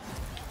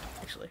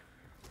 Actually.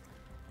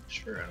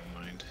 Sure, I don't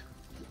mind.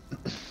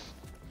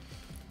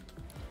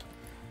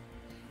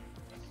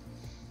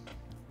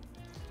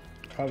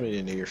 Probably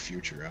in the near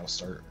future, I'll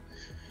start.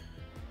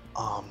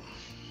 I'll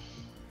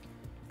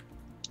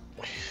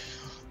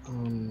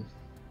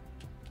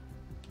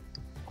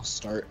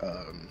start.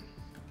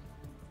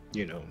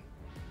 You know.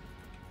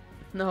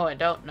 No, I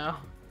don't know.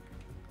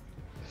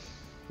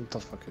 What the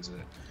fuck is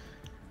it?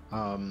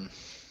 I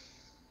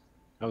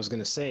was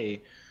gonna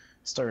say,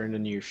 start in the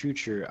near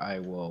future, I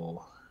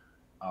will,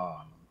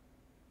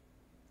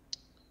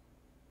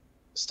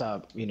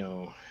 stop, you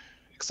know,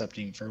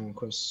 accepting friend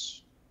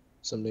requests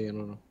someday. I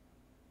don't know.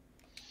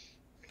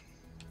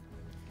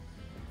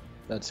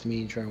 That's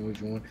me trying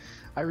 1v1.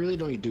 I really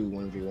don't do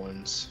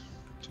 1v1s,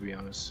 to be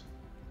honest.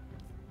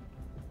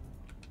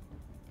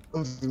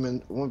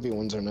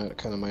 1v1s are not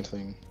kind of my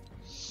thing.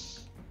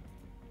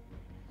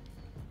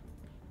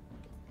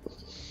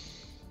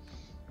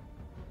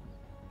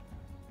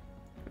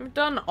 We've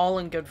done all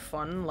in good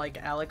fun, like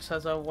Alex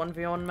has a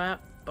 1v1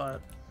 map, but...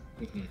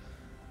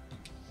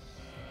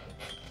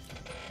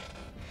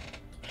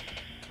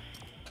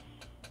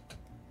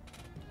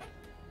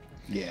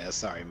 Yeah,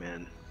 sorry,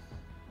 man.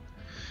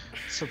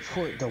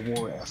 Support the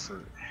war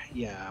effort.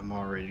 Yeah, I'm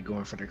already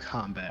going for the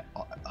combat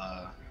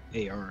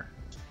AR.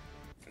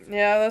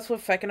 Yeah, that's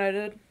what Feck and I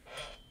did.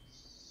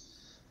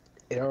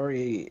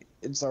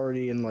 It's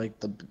already in like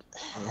it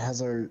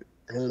has our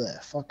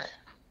fuck.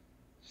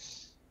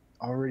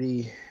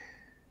 Already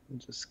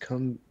just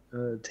come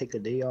take a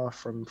day off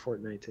from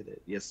Fortnite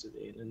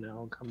yesterday, and then now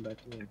I'll come back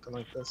and acting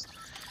like this.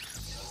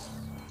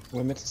 What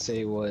I meant to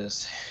say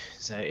was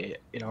that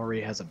it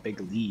already has a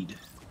big lead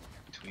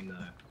between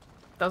the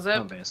Does it?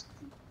 combats.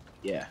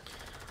 Yeah.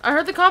 I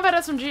heard the combat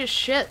SMG is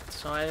shit,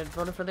 so I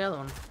voted for the other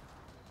one.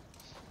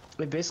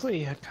 It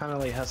basically kind of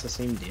like has the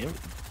same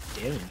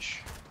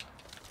damage.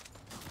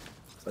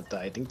 But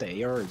I think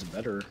the AR is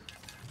better.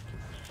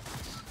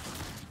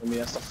 I mean,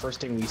 that's the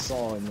first thing we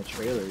saw in the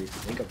trailer, if you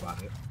think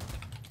about it.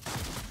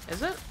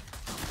 Is it?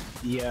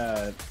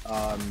 Yeah,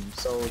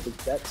 so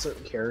that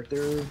certain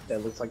character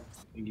that looks like,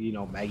 you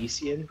know, Maggie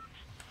Cian,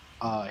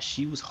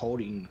 she was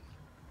holding,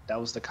 that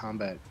was the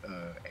combat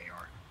AR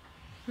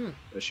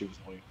that she was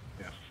holding,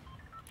 yeah.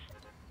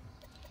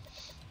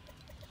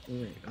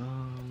 Alright,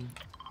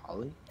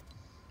 Holly?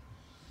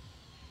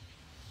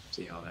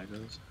 See how that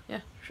goes?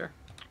 Yeah, sure.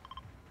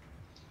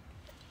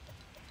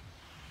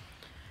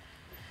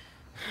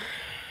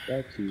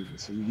 That cube.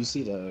 So you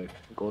see the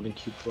golden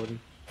cube floating?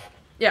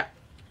 Yeah.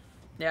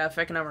 Yeah,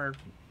 Feck and I were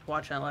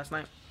watching it last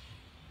night.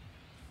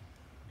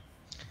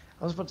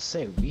 I was about to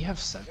say, we have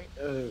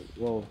 7,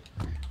 well,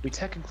 we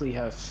technically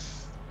have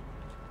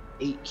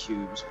 8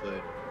 cubes,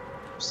 but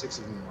 6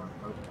 of them are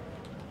purple.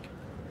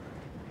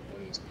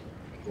 One's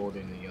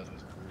golden and the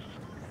other's blue.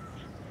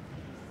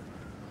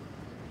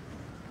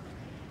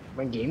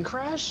 My game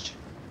crashed?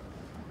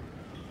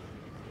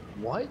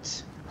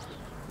 What?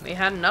 We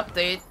had an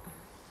update.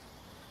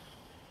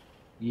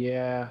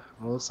 Yeah,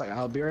 well, looks like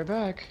I'll be right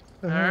back.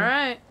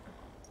 Alright.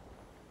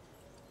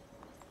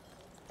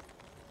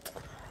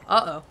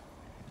 Uh-oh.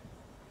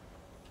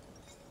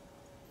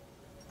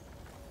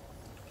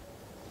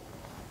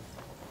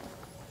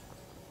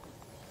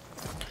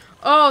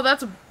 Oh,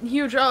 that's a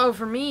huge uh-oh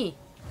for me.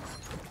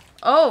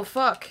 Oh,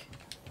 fuck.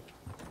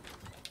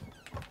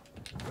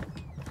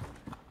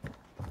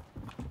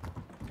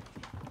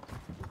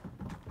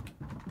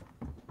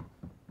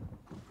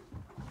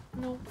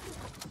 No.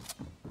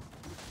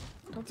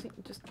 Don't see,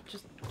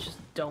 just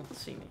don't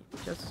see me.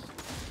 Just...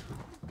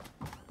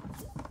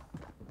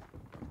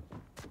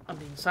 I'm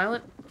being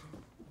silent.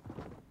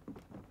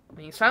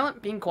 Being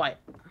silent, being quiet.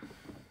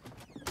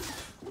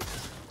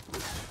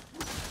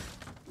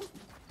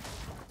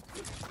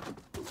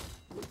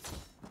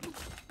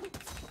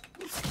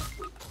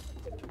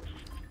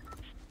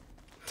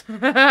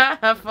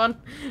 Have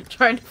fun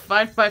trying to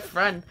find my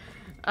friend.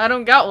 I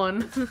don't got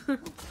one.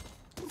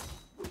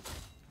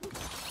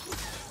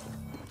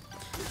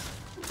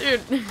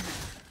 Dude.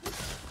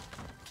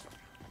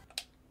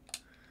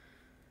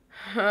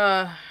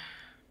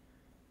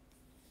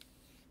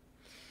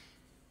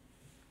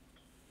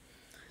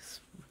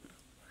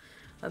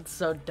 That's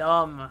so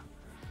dumb.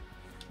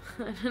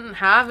 I didn't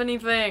have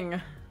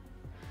anything.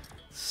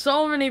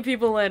 So many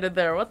people landed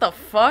there. What the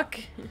fuck?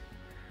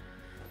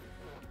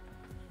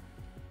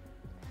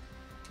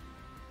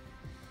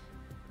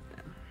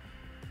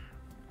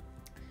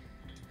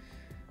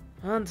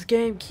 This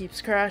game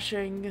keeps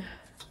crashing.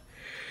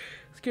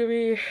 It's gonna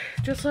be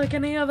just like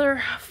any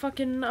other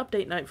fucking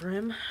update night for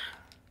him.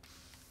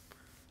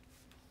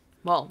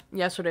 Well,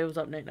 yesterday was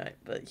update night,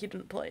 but he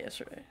didn't play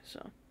yesterday,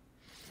 so.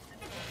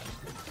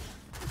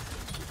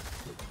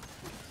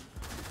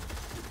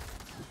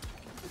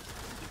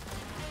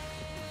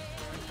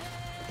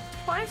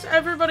 Why is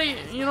everybody,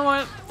 you know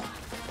what?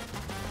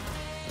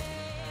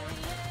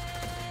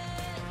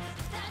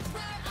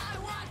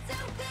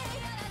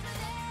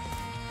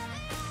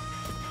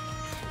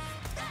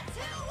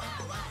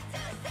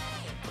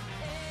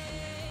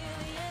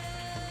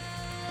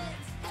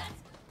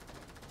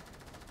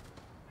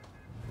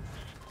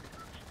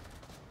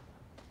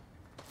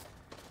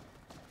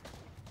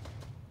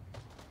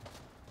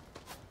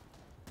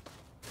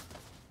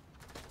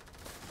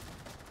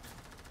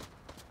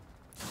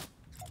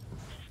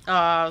 Oh,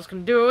 I was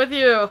gonna do it with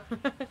you.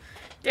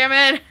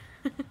 Damn it.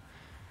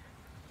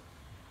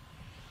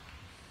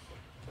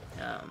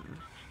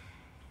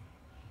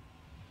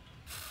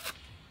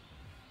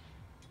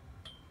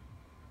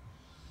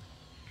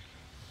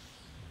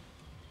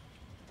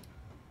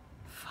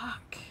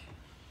 Fuck.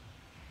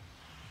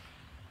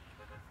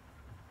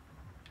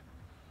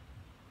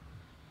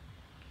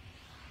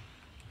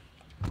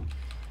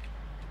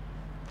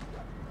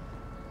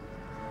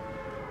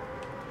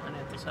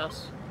 this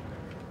house.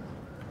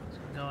 So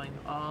I'm going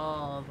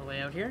all the way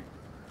out here.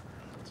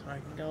 So I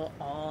can go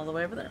all the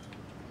way over there.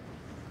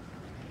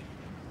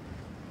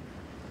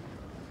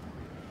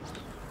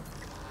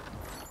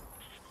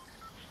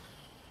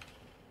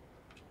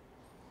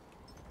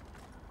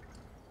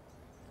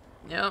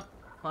 Yep,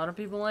 a lot of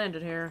people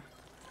landed here.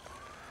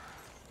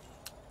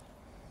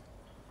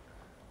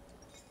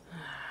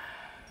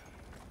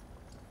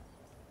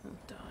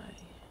 Don't die.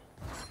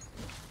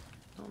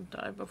 Don't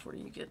die before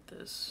you get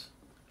this.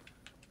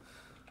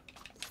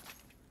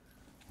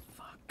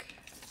 Fuck.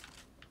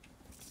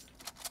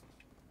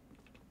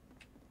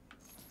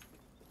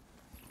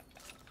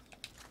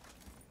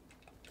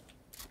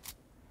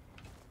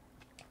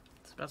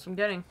 It's about some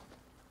getting.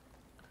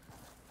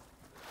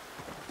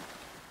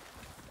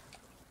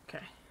 Okay.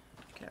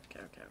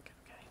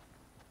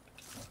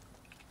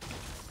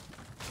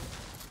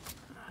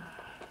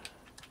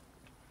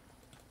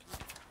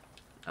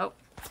 Oh.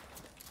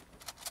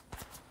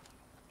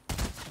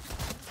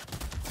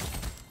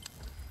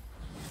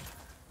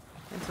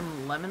 And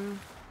some lemon.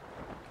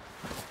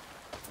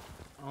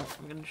 Oh,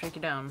 I'm gonna shake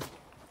you down.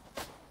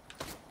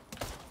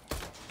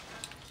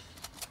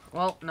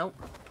 Well, nope.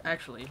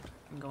 Actually,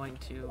 I'm going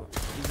to do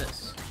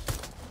this.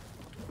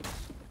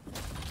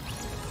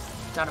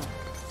 Got him.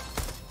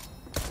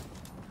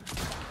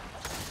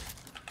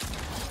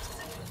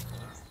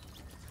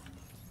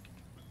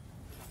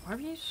 Why are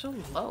you so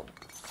low?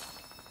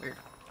 Weird.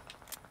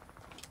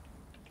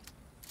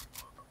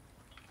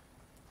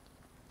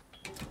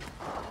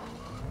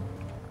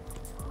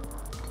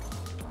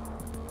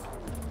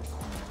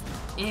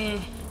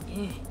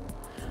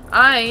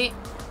 I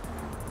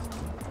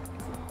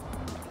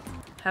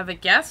have a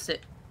gas have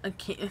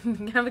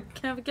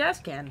a gas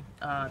can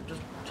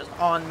just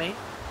on me.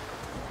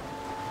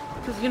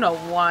 Because, you know,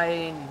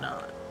 why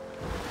not?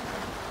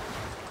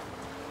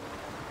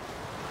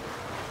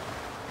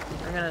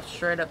 We're gonna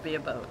straight up be a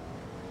boat.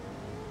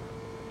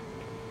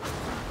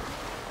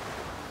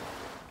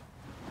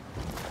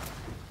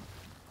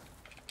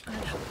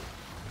 Actually,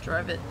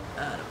 drive it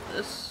out of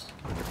this.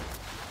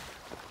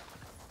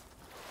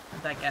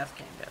 Where'd that gas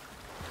can go?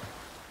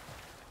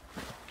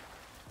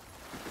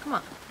 Come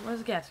on, where's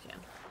the gas can?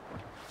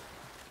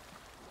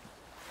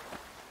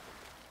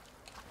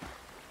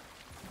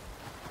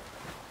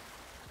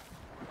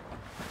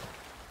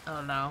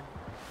 Oh no.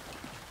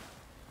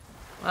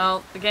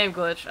 Well, the game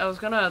glitched. I was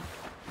gonna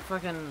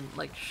fucking,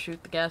 like,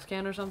 shoot the gas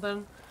can or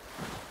something.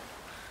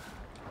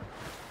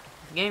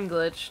 The game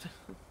glitched.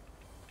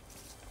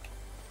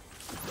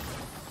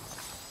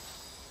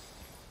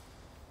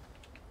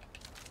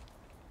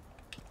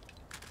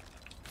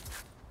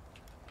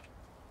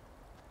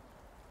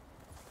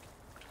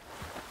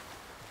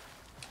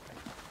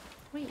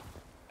 Wait.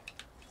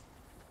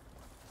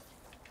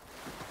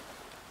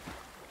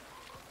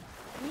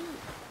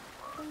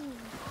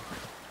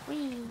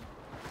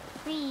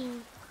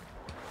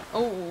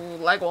 Oh,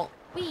 lag wall.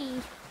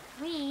 We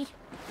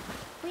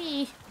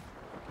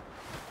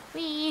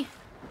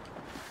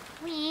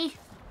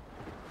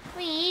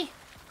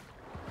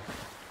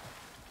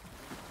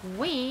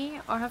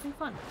are having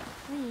fun.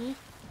 We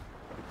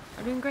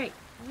are doing great.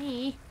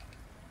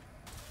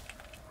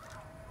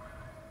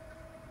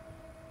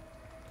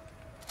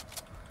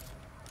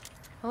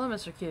 Hello,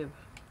 Mr. Cube.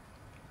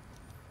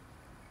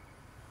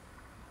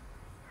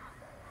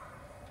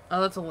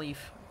 Oh, that's a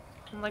leaf.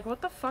 I'm like,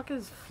 what the fuck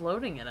is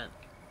floating in it?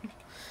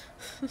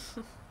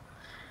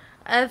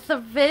 It's the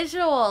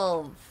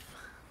visuals.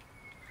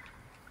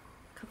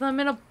 Cause I'm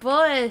in a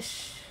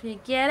bush. You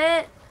get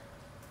it?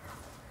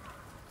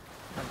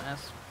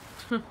 Dumbass.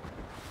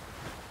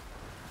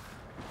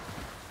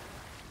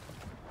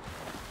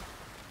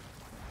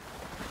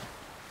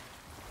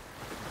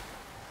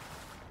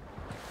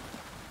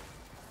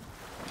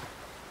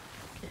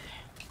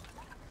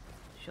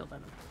 Shield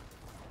venom.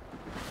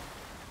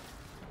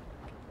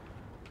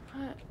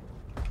 What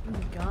in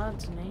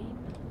God's name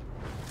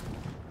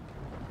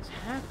is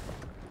happening?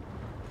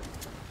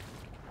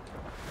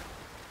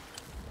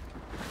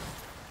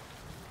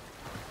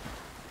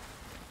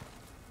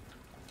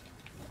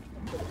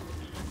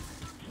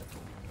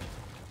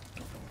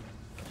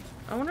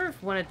 I wonder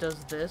if when it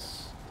does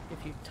this,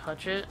 if you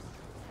touch it,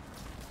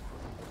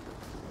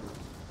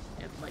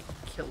 it like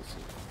kills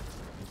you.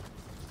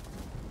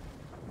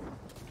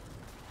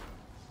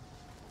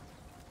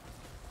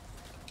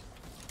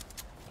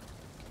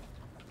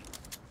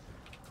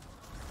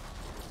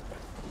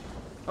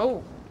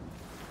 Oh.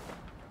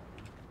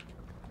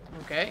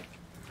 Okay.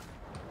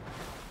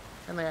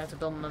 And they have to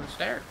build another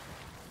stair.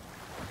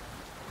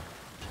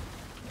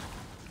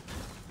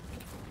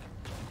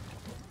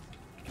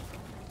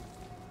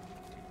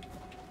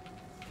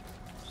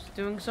 Just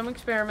doing some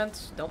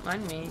experiments. Don't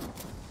mind me.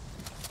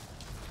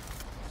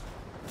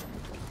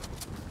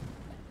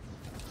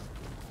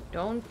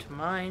 Don't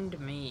mind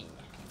me.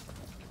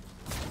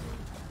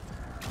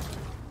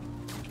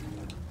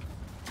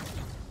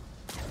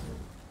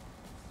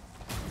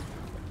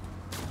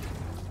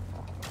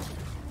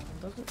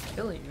 It doesn't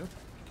kill you.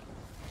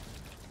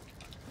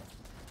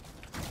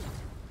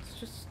 It's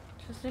just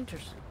Just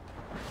interesting.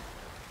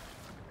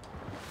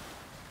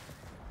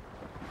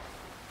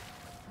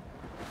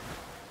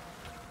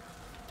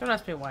 Don't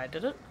ask me why I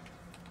did it.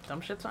 Dumb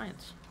shit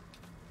science.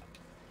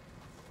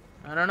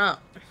 I don't know.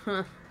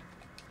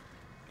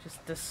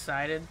 Just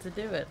decided to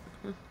do it.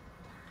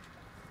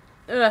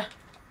 There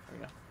we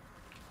go.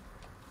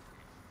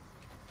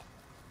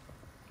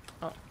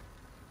 Oh.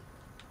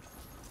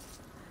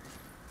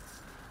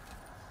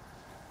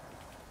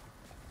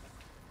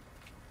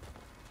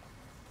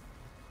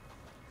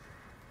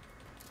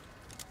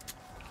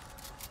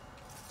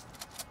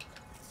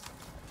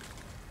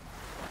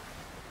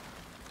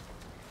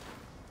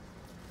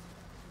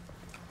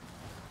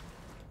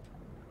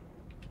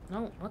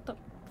 No, what the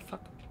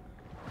fuck?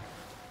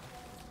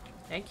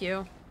 Thank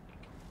you.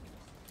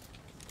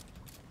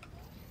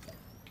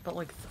 But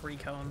like 3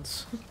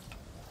 cones.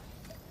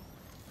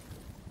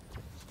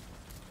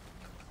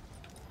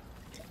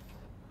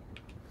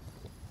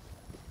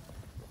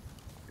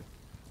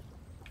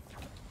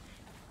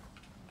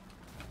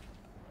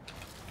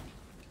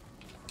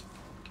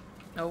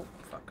 Oh,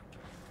 fuck.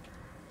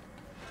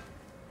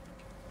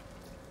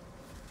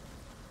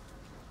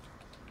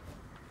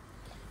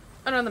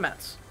 And on the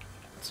mats.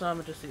 So I'm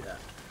gonna just do that.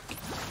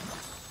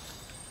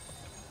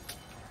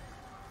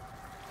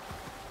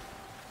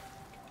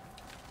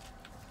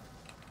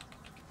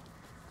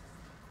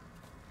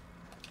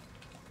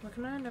 Why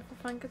can I never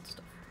find good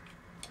stuff?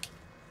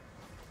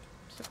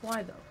 It's like,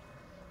 why though?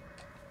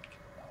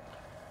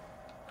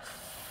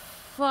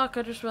 Fuck,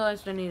 I just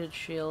realized I needed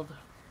shield.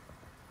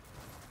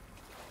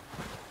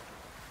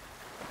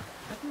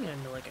 I can get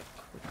into like a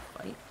quick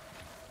fight.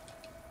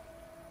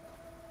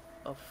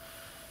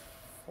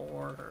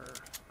 Before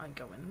I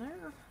go in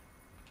there?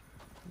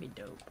 That'd be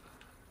dope.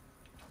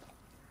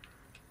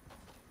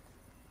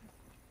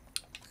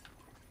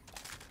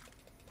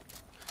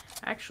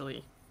 Actually,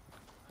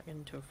 if I get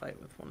into a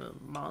fight with one of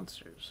the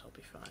monsters, I'll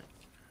be fine.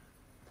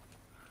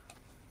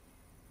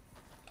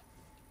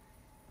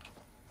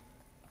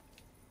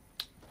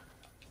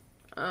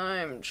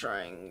 I'm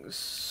trying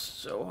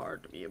so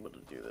hard to be able to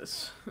do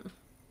this.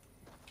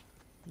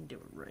 Do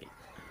it right.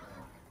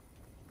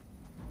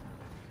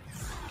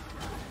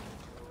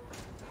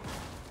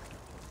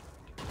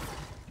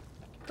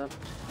 What the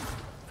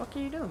fuck are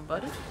you doing,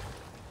 buddy?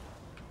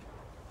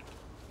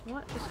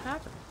 What is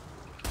happening?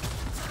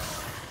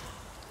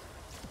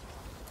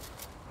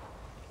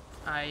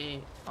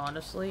 I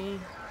honestly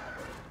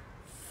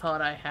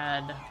thought I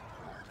had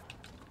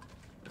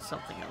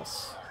something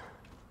else.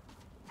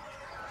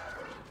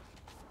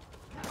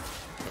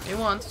 Hit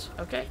me once.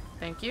 Okay,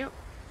 thank you.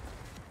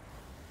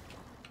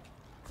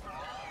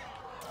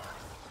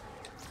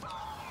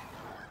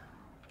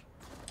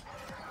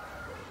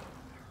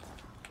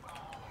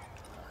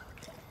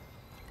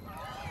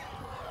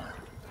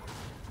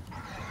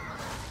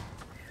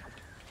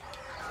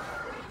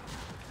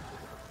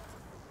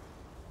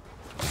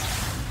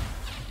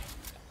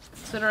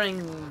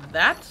 Considering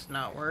that's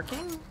not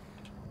working.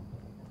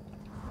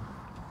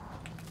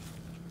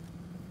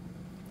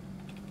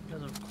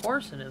 Because of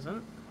course it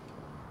isn't.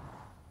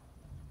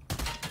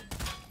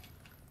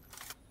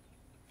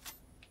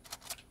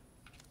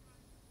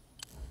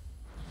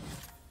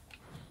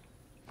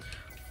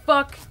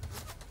 Fuck.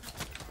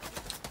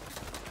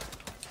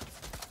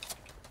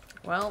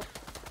 Well,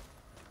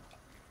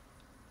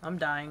 I'm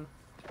dying.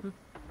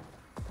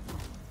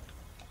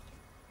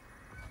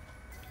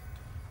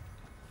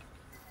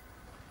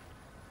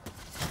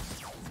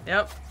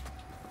 Yep.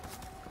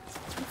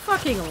 You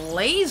fucking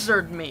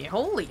lasered me.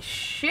 Holy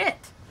shit.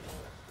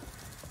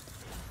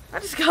 I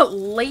just got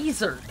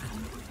lasered.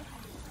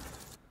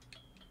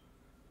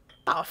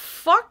 The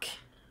fuck?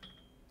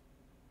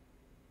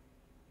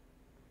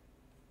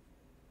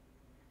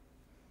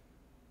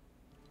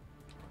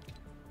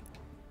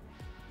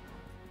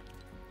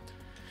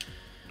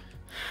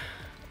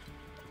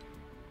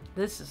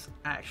 This is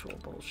actual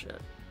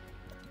bullshit.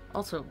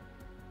 Also,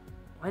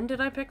 when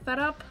did I pick that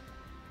up?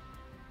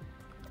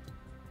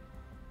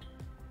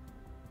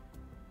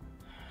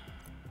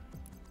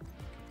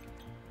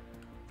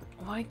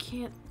 Why?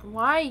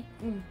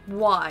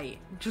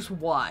 Just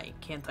why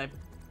can't I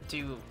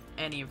do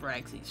any of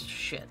Ragsy's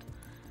shit?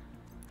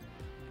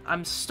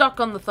 I'm stuck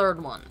on the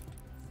third one.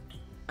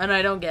 And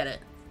I don't get it.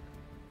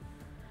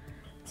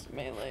 It's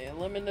melee.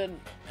 Eliminated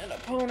an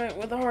opponent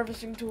with a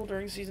harvesting tool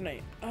during Season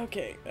 8.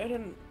 Okay, I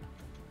didn't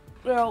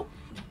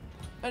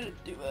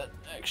do that,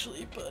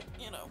 actually, but,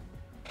 you know.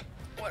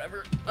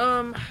 Whatever.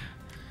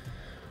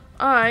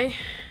 I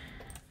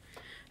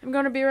am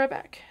gonna be right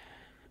back.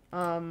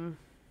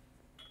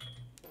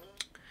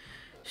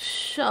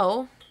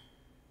 So,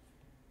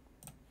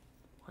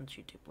 once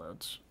YouTube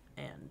loads,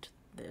 and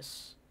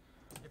this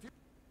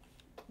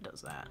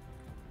does that.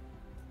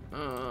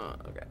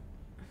 Okay.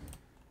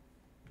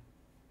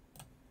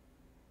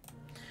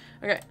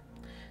 Okay.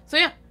 So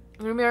yeah,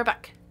 I'm gonna be right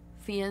back.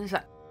 See you in a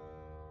sec.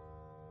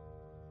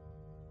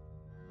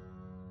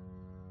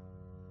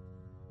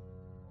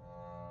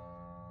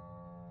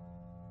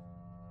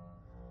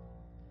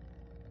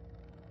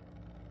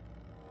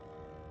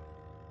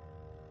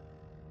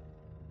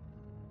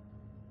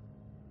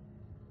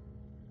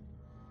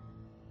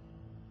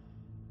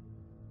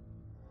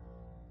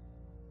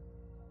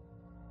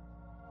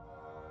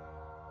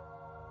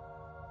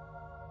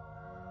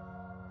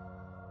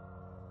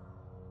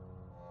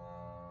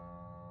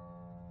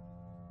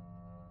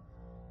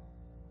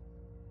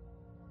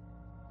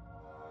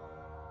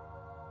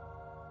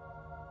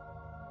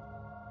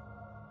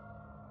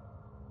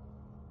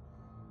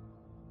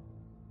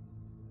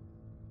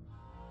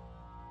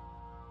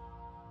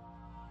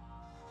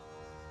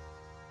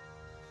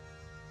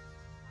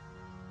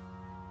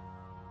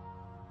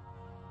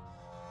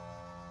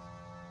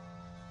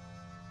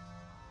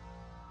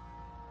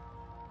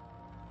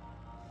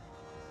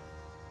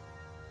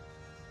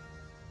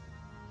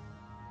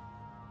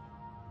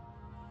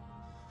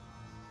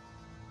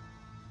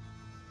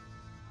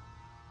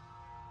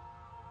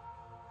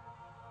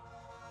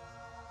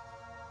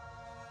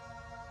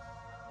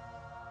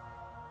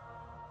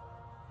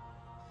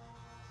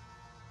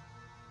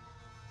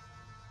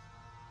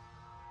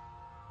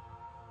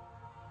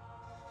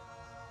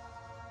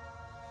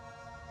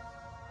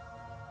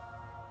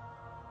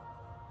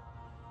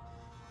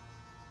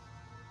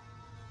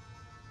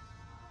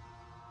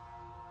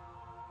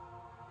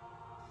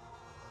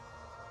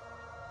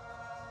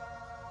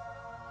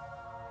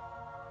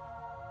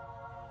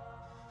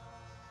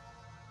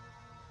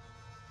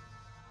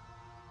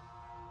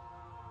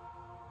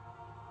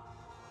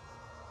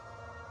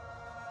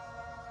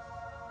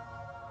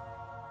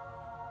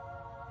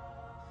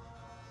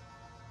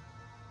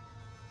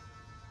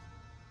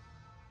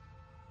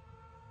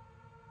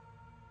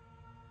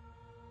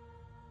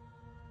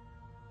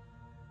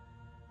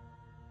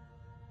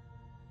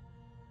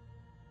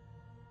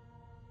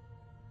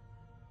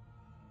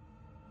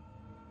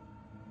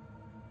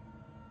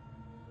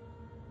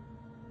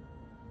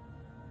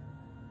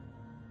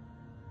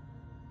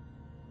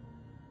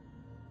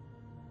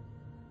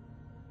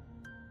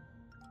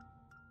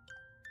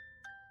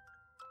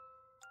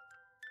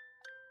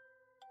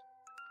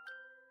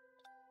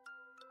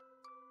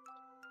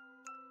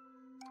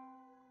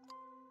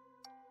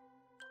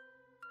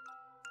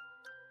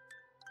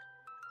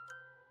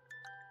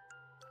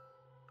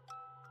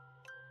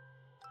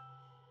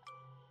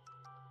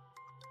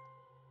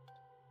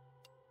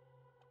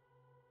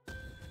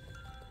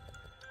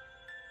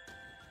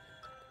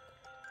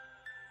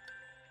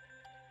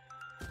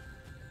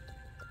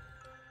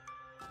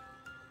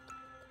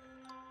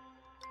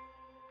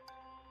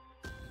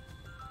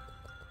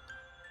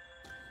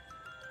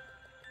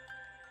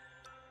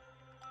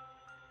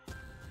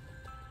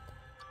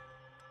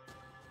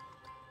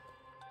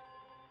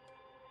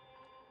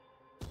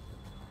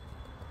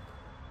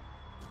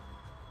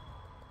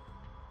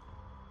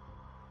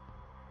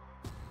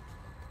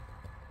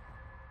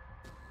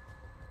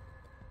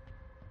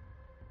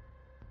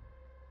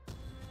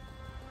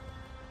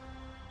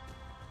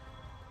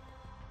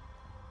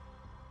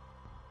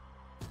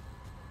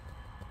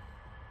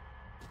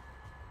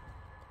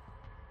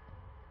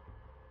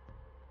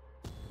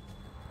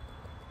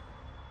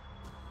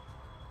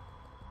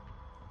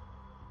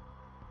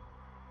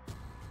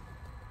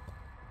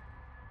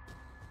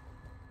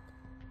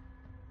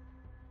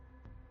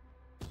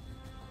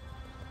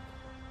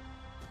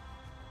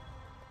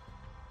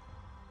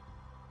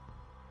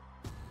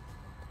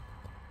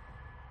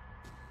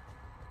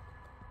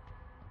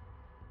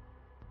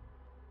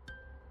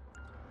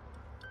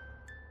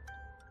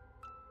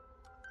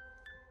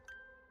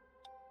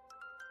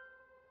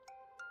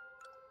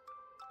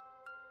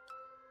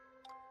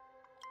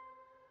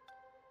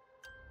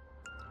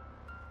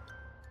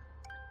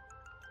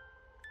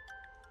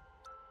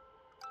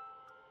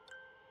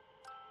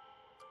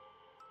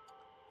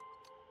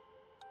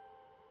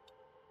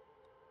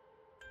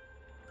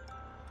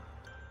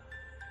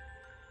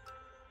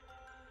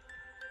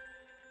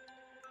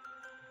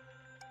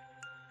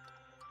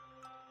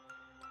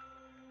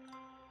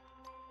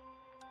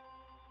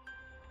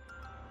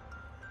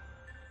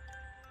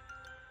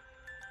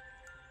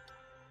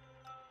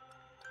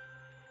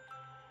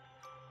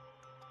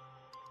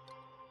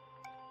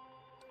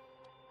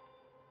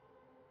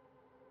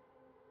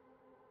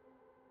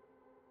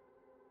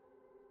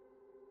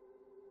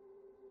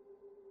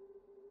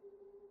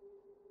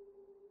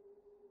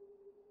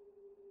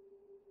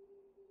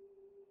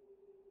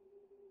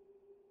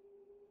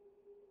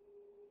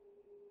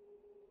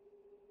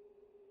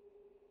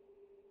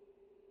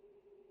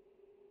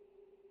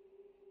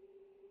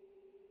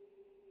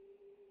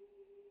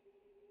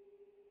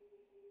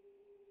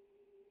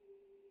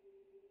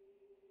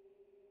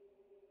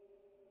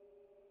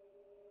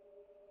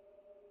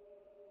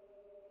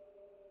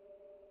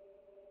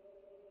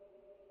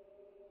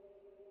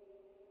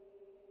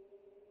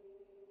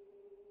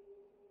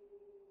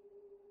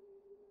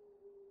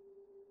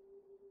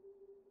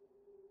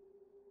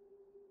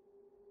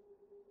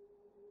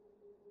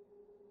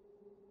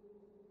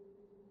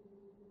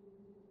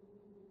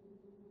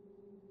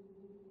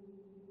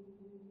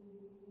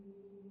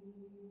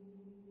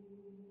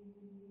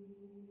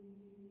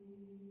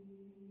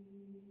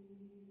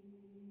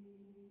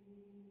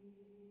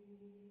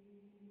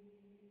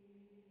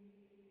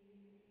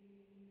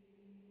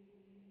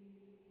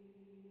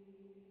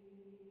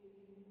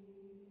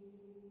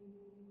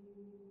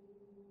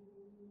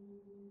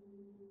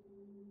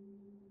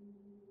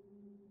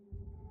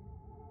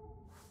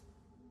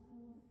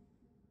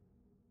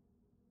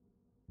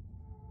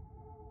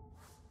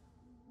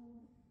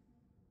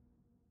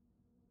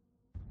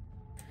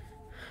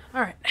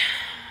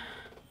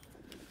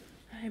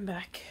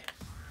 back.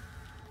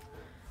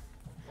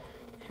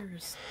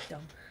 Here's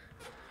dumb.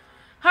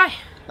 Hi!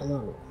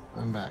 Hello,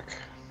 I'm back.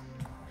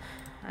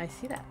 I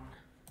see that.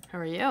 How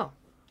are you?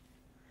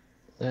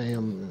 I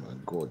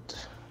am good.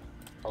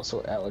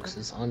 Also, Alex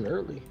is on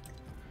early.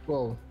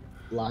 Well,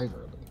 live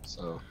early,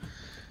 so...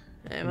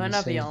 It might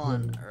not be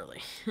on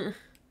early.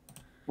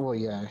 Well,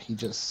 yeah, he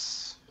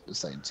just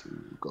decided to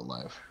go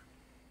live.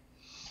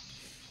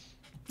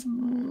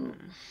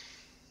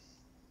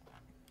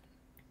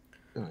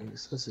 He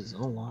says he's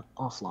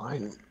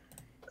offline.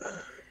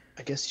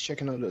 I guess he's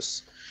checking out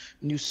this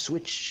new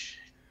Switch.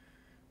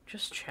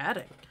 Just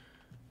chatting.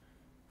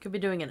 Could be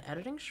doing an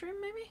editing stream,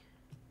 maybe?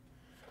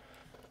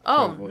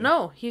 Oh, Probably.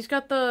 no, he's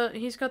got the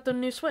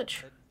new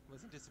Switch.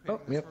 Oh,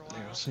 yep,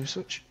 there's a new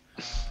Switch.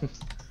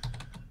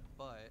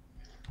 But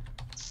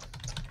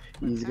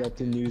He's got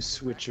the new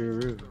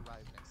switcheroo.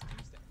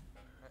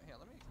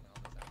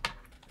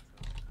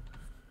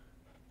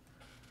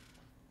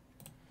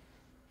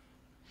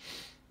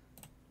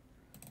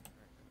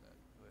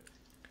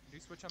 New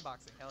Switch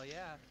unboxing, hell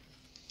yeah!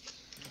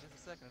 Give me just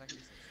a second, and I can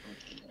do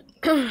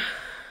some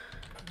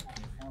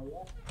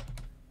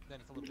Then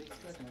it's a little bit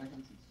easier.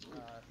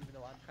 Even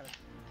though I'm kind of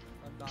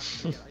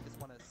unboxing it, I just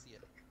want to see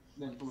it.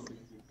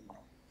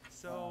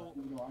 So,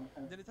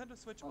 the Nintendo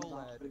Switch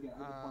OLED,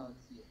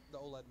 the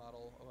OLED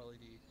model,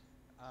 OLED,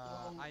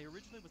 I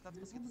originally was not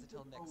supposed to get this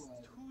until next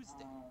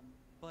Tuesday,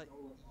 but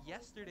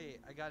yesterday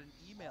I got an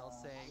email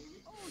saying,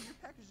 oh, your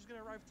package is going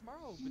to arrive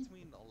tomorrow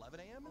between 11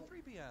 a.m. and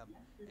 3 p.m.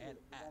 And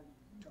at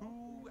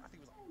I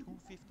think it was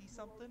like 2:50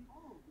 something,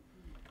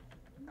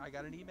 I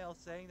got an email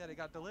saying that it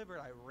got delivered.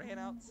 I ran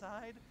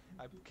outside,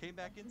 I came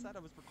back inside, I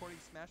was recording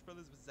Smash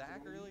Brothers with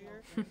Zach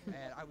earlier,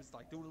 and I was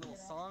like doing a little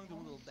song,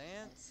 doing a little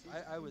dance.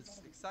 I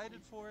was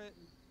excited for it.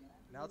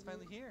 Now it's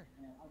finally here.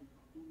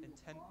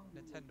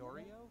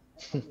 Nintendorio?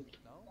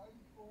 No?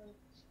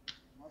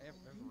 I have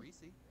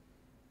warsee.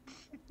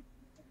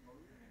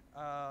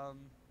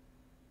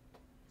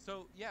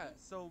 So yeah,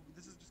 so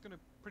this is just gonna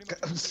pretty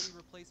much completely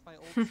replace my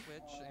old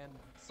Switch, and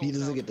He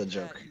doesn't get the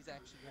joke. he's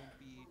actually going to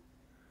be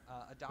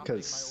adopting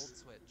my old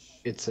Switch.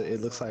 It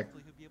looks like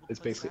it's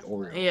basically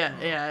Oreo.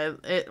 Yeah.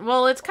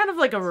 Well, it's kind of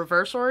like a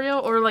reverse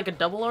Oreo or like a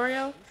double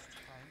Oreo.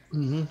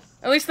 Mm-hmm.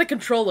 At least the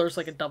controller's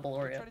like a double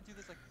I'm Oreo. try to do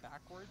this like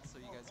backwards so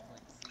you guys can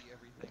like see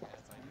everything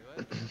as I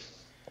do it.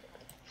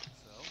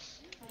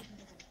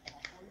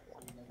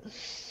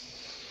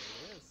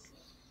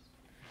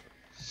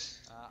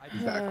 I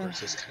just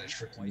Backwards is kind of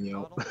tripping me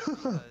out.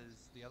 because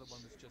the other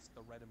one was just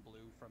the red and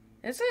blue from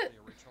Is the it?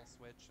 original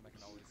Switch, and I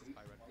can always just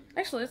buy red and blue.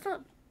 Actually, it's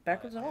not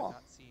backwards at I have all.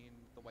 not seen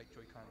the white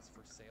Joy-Cons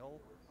for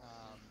sale.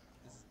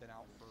 This has been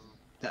out for.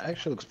 That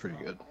actually looks pretty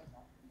good.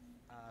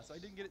 So I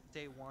didn't get it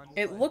day one.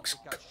 It but looks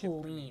got shipped to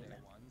me clean.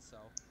 day one, so.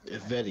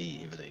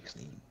 Very, very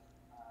clean.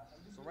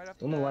 So right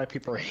after Don't know why that,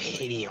 people are the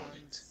hating on Joy-Cons,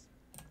 it. Just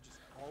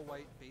all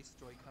white base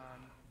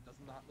Joy-Con. Does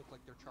not look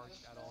like they're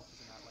charged at all because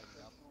they're not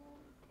lighting up.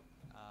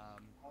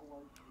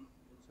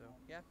 So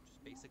yeah,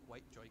 just basic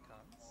white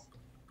Joy-Cons.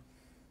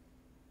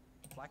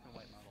 Black and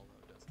white model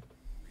though does look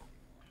really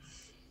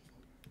nice.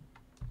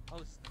 Oh,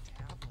 this is the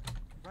tablet,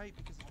 right?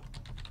 Because of the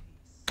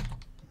base.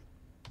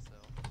 So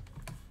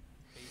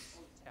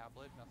base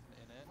tablet, nothing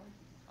in it.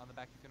 On the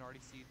back, you can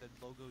already see the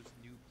logo's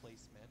new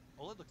placement.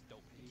 Oh, it looks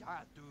dope.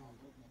 Yeah, dude.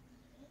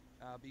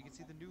 But you can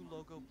see the new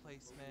logo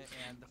placement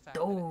and the fact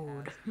that it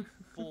has a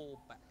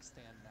full back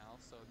stand now,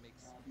 so it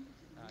makes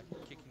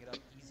kicking it up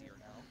easier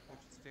now,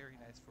 which is very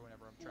nice for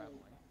whenever I'm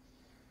traveling.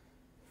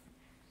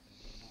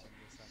 Moving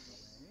this out of the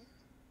way.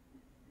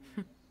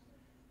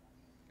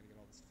 Gonna get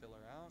all this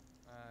filler out.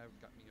 I've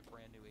got me a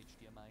brand new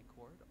HDMI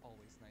cord,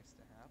 always nice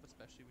to have,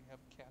 especially when you have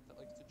a cat that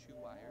likes to chew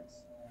wires.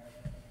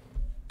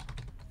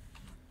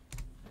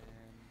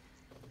 And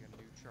we got a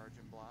new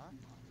charging block.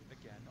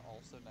 Again,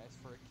 also nice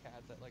for a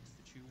cat that likes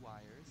to chew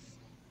wires.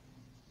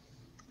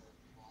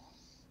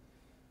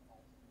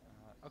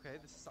 Okay,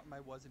 this is something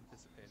I was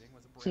anticipating,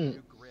 was a brand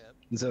new grip.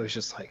 Zoe's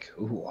just like,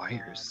 ooh,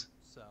 wires.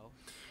 So,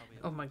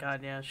 Oh my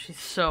god, yeah, she's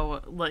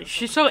so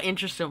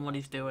interested in what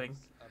he's doing.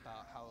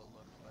 about how it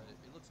looked, but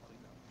it looks clean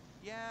though.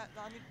 Yeah,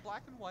 no, I mean,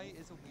 black and white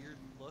is a weird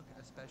look,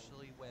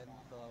 especially when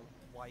the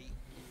white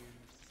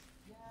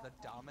is the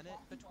dominant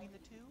between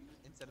the two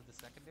instead of the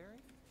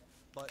secondary.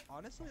 But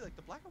honestly, like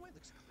the black and white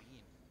looks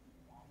clean.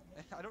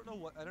 I don't know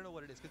what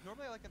it is, because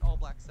normally I like an all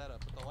black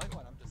setup, but the white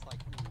one I'm just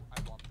like, ooh, I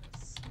want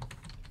this.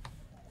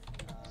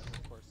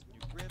 Of course,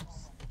 new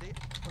grips.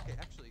 Okay,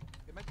 actually,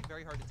 it might be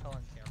very hard to tell on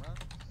camera,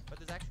 but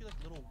there's actually like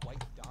little white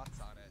dots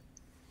on it.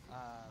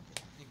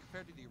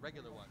 Compared to the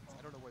regular ones,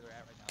 I don't know where they're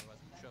at right now, otherwise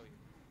I can show you.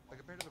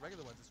 But compared to the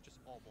regular ones, it's just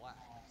all black.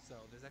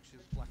 So there's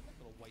actually black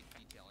little white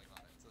detailing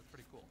on it, so it's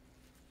pretty cool.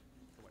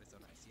 For what is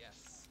so nice,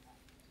 yes.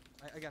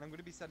 Again, I'm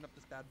going to be setting up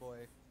this bad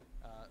boy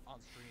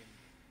on stream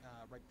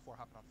right before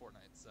hopping on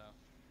Fortnite, so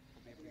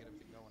we'll be able to get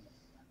everything going.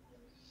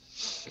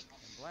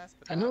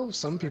 I know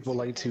some people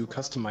like to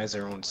customize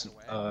their own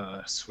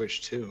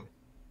Switch too.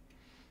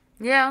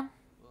 Yeah.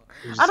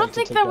 I don't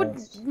think that would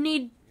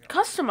need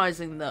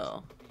customizing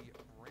though.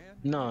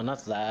 No,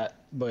 not that.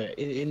 but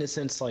in a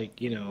sense, like,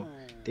 you know,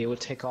 they would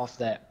take off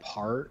that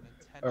part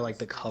or Nintendo like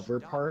the Switch cover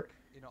dock part,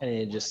 in and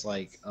all it just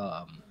like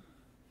and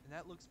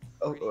that looks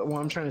oh, pretty what I'm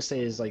cool. trying to say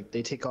is like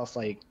they take off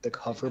like the It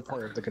cover has, like,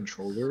 part of the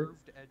controller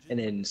curved edges, and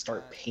like then it's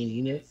start not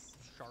painting it. as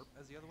sharp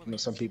as the other one. You know, Like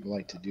some it's people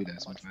like to do that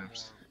much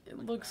sometimes. It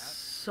like looks that.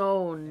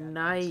 so And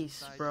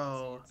nice, inside,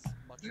 bro. you can see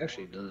it's much It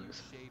actually more of a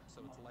does. U shape,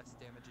 so it's less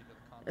damaging to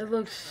the It contacts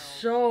looks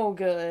themselves. so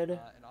good.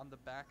 And on the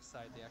back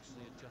side, they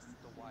actually adjusted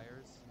the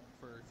wires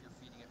for if you're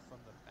feeding it from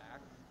the back,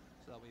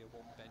 so that way it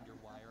won't bend your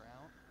wire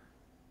out.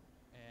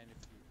 And if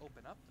you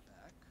open up the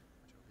back,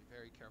 which I'll be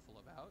very careful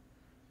about,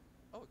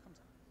 oh, it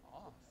comes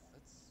off.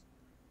 That's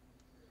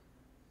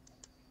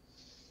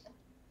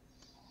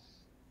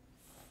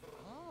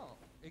oh,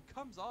 it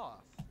comes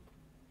off.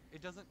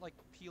 It doesn't like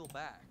peel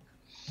back,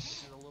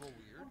 which is a little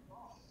weird.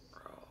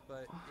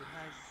 But it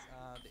has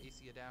the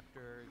AC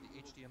adapter, the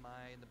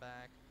HDMI in the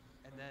back,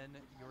 and then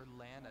your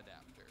LAN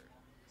adapter.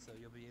 So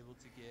you'll be able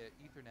to get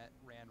Ethernet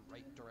ran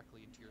right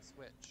directly into your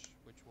Switch,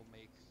 which will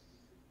make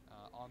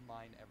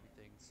online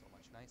everything so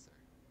much nicer.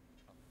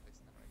 Oh,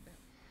 placing that right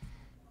there.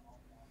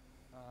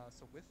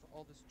 So with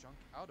all this junk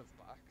out of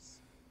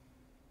box,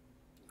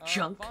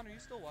 Junk? Vaughn, are you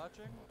still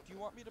watching? Do you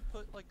want me to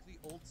put like the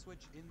old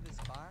Switch in this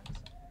box,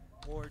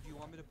 or do you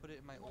want me to put it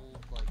in my old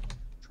like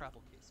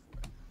travel case for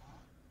it?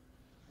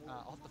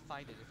 I'll have to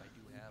find it if I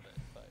do have it,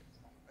 but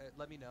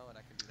let me know and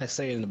I can do that. I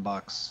say it in the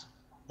box.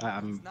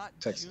 I'm It's not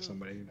texting June.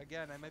 somebody.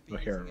 Again, I might be Oh,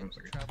 using here, it one to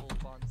second. travel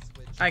on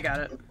Switch. I got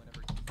it.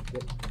 Whenever he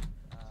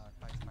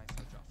buys my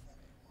Switch off of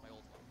me, my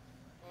old one.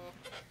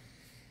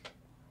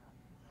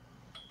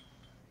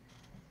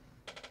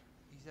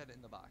 He said it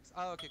in the box.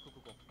 Oh, okay, cool.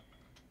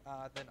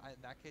 Then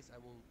in that case, I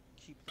will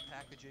keep the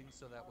packaging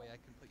so that way I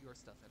can put your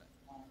stuff in it.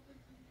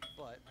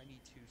 But I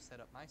need to set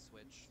up my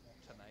Switch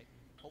tonight.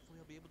 Hopefully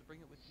I'll be able to bring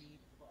it with me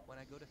when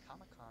I go to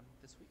Comic-Con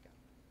this weekend.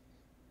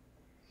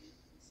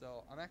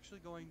 So I'm actually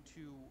going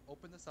to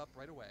open this up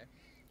right away.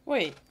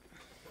 Wait.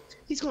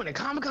 He's going to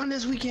Comic-Con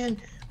this weekend.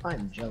 I'm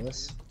Here's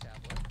jealous. the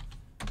tablet.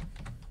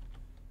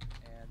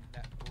 And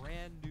that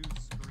brand new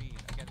screen.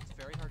 Again, it's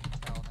very hard to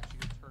tell. I'm actually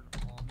going to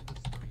turn on the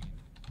screen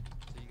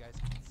so you guys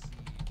can see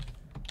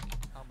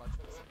how much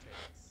this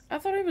takes. I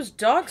thought he was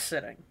dog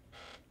sitting.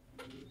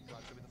 Go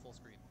on, show me the full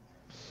screen.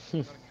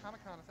 Go to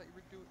Comic-Con. I thought you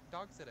were doing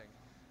dog sitting.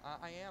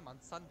 I am on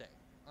Sunday.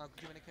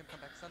 Q&A can come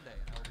back Sunday,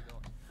 and I will be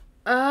going.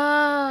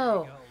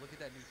 Oh. There you go. Look at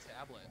that new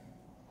tablet.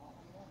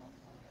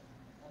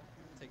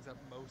 Takes up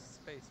most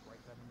space right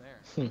then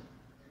and there.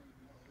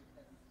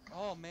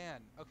 Oh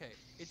man. Okay,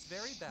 it's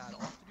very bad. I'll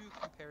have to do a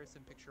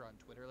comparison picture on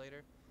Twitter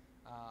later.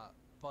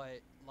 But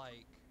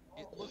like,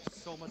 it looks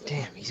so much.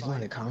 Damn, he's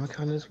going to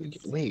Comic-Con this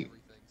weekend. Wait,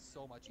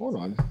 so much hold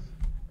easier. on.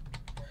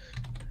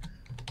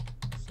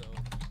 So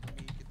let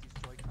me get these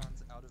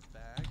Joy-Cons out of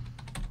bag.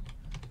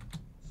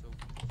 So we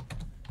can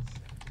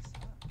set this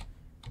up.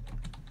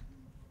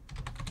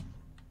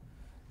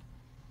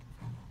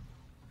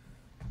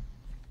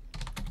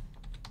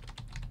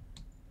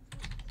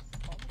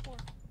 On the floor.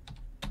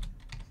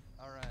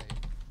 All right.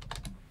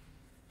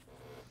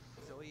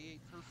 Zoe ate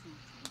her food.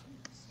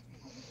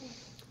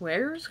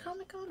 Where's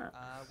Comic-Con?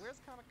 Where's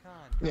Comic-Con?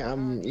 Yeah,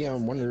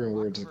 I'm wondering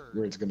where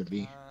it's gonna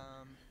be.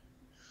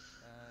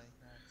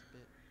 That's a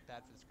bit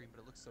bad for the screen,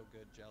 but it looks so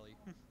good, Jelly.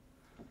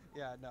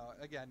 Yeah, no,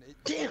 again, it's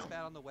Damn.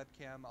 bad on the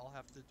webcam. I'll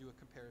have to do a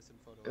comparison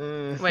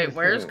photo. Wait,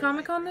 where's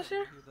Comic-Con this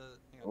year?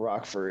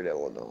 Rockford,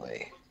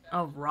 Illinois.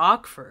 Oh,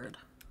 Rockford.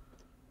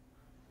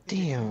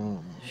 Damn.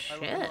 I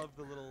Shit. love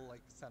the little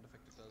like sound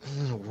effect it does.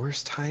 This is the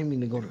worst timing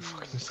to go to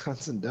fucking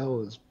Wisconsin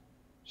Dells.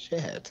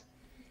 Shit.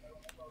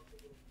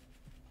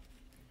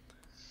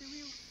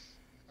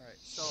 Alright,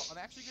 so I'm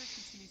actually going to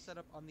continue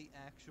setup on the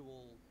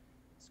actual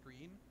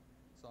screen.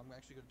 So I'm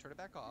actually going to turn it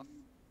back off.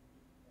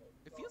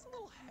 It feels a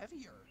little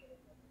heavier.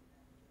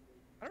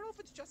 I don't know if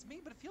it's just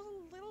me, but it feels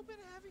a little bit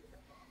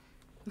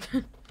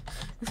heavier.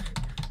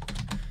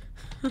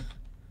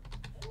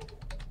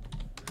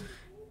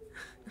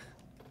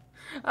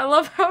 I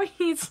love how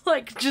he's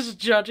like just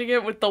judging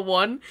it with the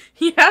one.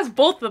 He has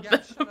both of Yeah,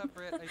 them. shut up,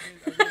 Britt. I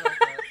really like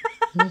that.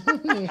 It is a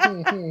little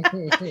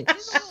heavier.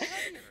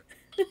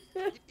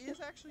 It is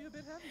actually a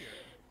bit heavier.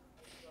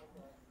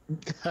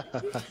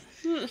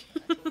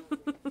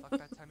 Fuck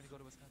that time to go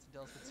to Wisconsin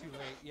Dells, but too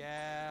late.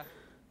 Yeah.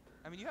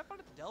 I mean, you have fun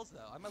at the Dells,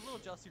 though. I'm a little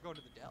jealous you're going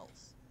to the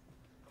Dells.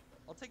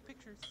 I'll take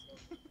pictures.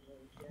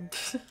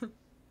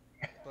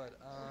 But,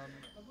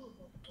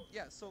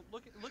 yeah, so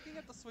looking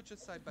at the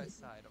Switches side by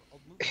side, I'll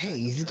move Hey, back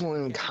he's to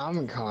going to the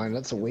Comic-Con.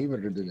 That's way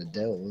better than the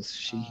Dells.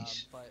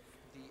 Sheesh. But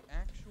the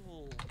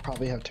actual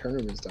Probably have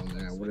tournaments down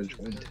there. I would have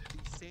Switches, joined.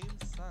 they're the same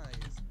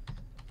size,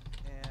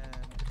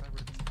 and if I were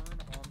to turn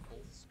on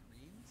both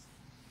screens,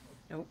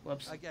 Oh,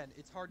 whoops. again,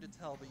 it's hard to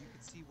tell, but you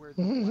can see where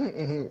the black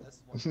is on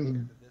this one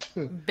compared to this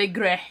one. Big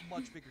gray.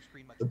 Much bigger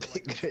screen, much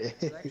Big brighter. gray.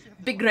 So they actually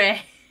have Big the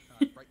gray.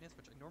 brightness,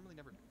 which I normally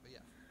never do, but yeah.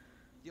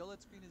 The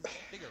OLED screen is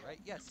bigger, right?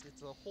 Yes,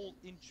 it's a whole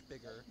inch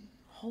bigger.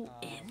 Whole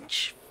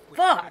inch? Which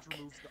pretty much Fuck.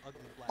 removes the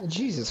ugly black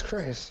Jesus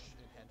border Christ.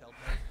 in handheld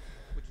mode,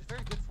 which is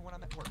very good for when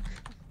I'm at work.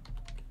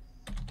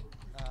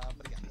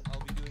 But again, I'll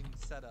be doing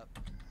setup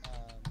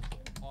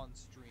on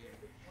stream.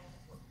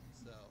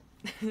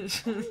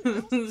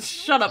 So.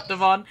 Shut up,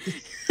 Devon.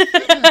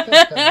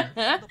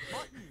 The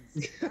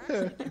buttons, they're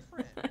actually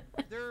different.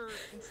 They're,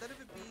 instead of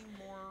it being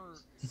more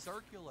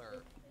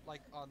circular,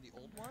 like on the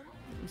old one.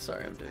 I'm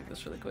sorry, I'm doing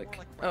this really quick.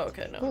 Like Oh,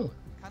 okay, no.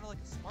 Kind of like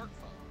a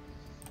smartphone.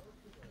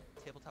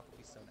 Tabletop would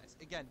be so nice.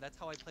 Again, that's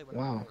how I play when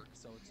I work,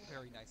 so it's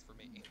very nice for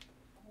me.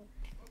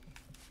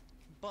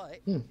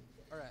 But,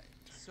 alright,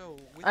 so...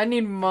 I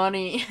need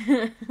money.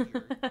 I'm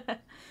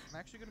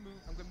actually gonna move...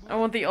 I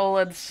want the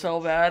OLED so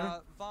bad.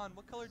 Vaughn,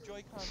 what color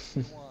Joy-Cons do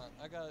you want?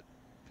 I got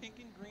pink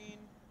and green,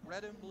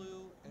 red and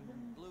blue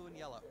and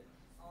yellow.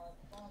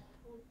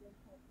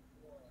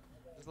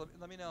 Just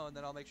let me know, and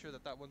then I'll make sure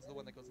that that one's the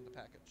one that goes in the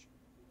package.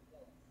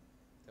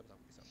 Tabletop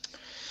would be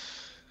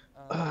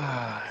so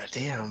nice.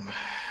 Damn.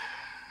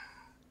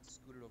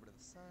 Scoot it over to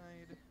the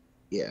side.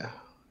 Yeah.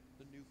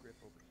 The new grip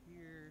over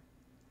here.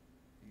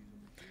 These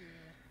over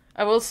here.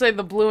 I will say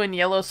the blue and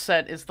yellow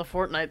set is the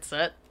Fortnite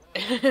set.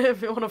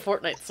 If you want a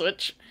Fortnite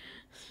Switch.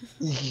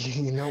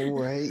 You know,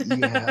 right?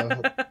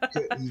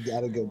 You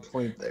got a good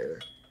point there.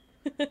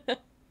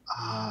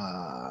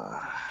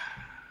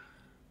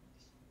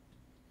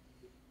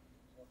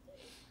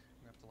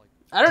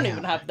 I don't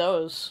even have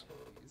those.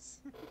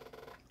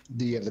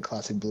 Do you have the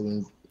classic blue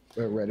and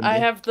red and blue? I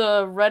have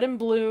the red and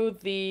blue,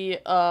 the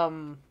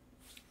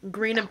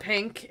green and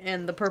pink,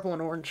 and the purple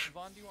and orange.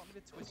 Vaughn, do you want me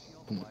to twist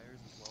all the wires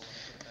as well when I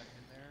put it back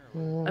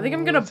in there? Or... I think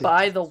I'm gonna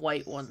buy the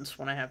white ones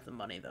when I have the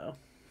money, though.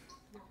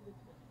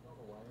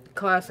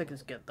 Classic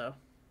is good, though.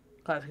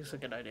 Classic's a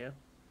good idea.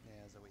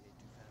 Yeah, is that what you do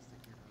fast?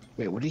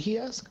 Wait, what did he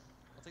ask?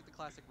 I'll take the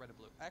classic red and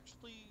blue.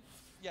 Actually,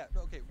 yeah,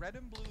 no, okay, red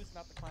and blue is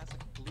not the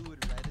classic. Blue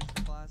and red is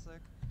the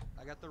classic.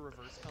 I got the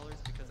reverse colors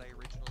because I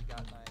originally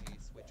got my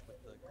Switch with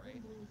the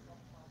gray.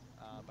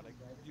 But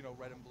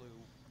red and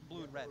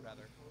blue and red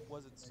rather,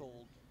 wasn't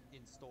sold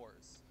in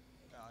stores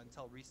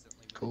until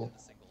recently when we did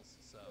the singles.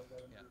 So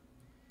yeah.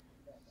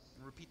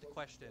 And repeat the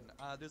question.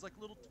 There's like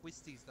little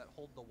twisties that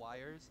hold the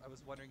wires. I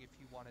was wondering if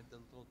you wanted the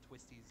little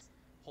twisties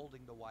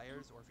holding the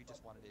wires, or if you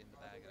just wanted it in the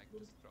bag and I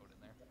could just throw it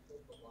in there.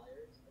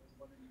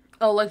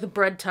 Oh, like the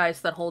bread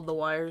ties that hold the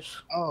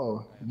wires.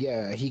 Oh,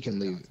 yeah, he can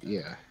leave.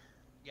 Yeah.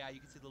 Yeah,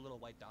 you can see the little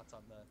white dots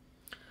on the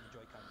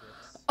Joy-Con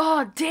grips.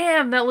 Oh,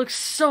 damn, that looks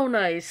so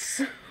nice.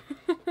 A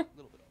little bit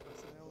of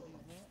personality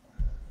in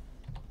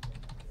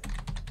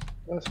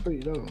there. That's pretty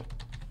dope.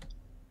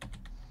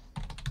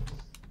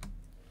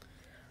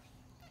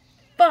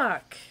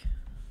 Fuck.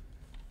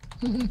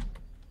 Okay.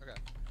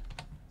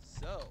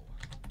 So,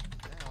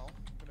 now,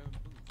 I'm gonna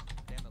move.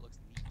 Damn, that looks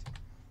neat.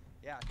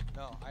 Yeah,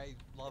 no, I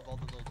love all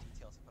the little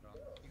details I put on.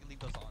 You can leave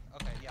those on.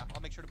 Okay, yeah,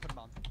 I'll make sure to put them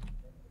on.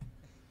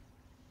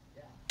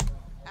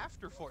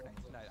 After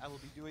Fortnite tonight, I will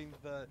be doing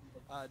the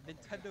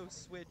Nintendo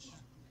Switch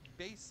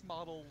base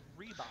model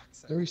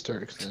reboxing. The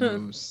restart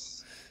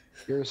extends.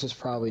 Yours is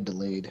probably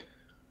delayed.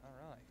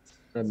 Alright.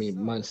 I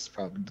mean, mine's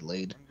probably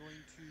delayed I'm going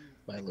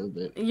to by a little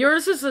bit.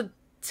 Yours is a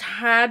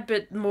tad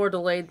bit more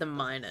delayed than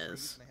mine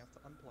is.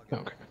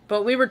 Okay.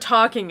 But we were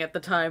talking at the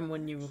time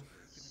when you,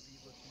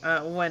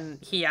 when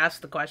he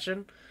asked the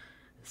question.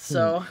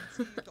 So,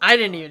 I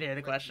didn't even hear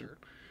the question.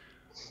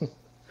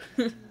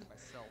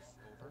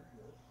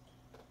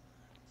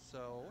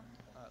 So,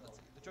 let's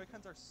see. The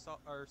Joy-Cons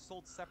are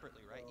sold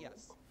separately, right?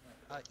 Yes.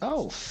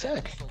 Oh,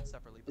 feck.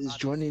 Is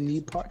joining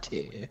the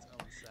party.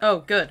 Oh,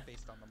 good.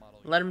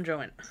 Let him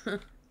join. I'm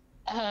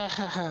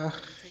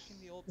taking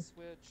the old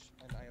Switch,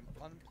 and I am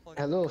unplugging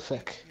Hello, the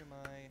feck.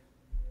 HDMI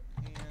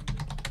and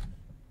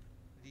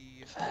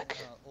the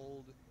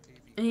old AV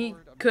He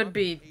cord. I'm could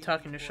be unplugging the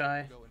talking to AV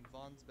Shy. cord go in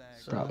Vaughn's bag,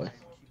 So- Probably. and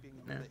keeping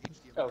Yeah. the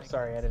HDMI Oh,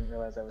 sorry, I didn't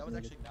realize I That was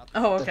was muted. actually not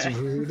Oh, That's okay.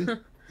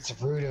 rude. It's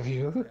rude of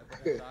you.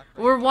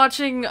 We're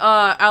watching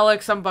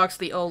Alex unbox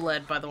the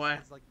OLED, by the way.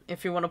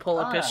 If you want to pull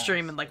up his Ah.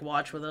 stream and like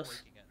watch with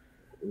us.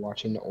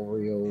 Watching the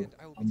Oreo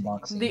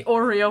unboxing. The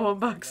Oreo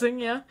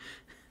unboxing, yeah.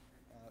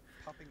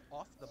 Popping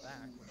off the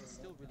back, which is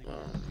still really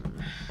cool.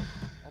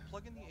 I'll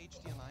plug in the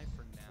HDMI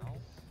for now.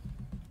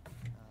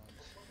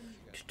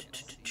 If you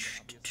guys can't see,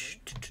 obviously.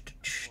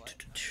 But I will plug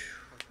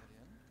that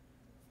in.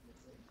 There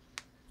we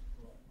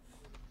go.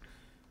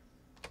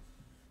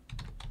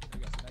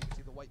 So now you can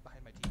see the white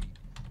behind my TV.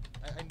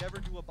 I never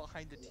do a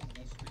behind the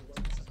TV stream,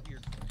 so this is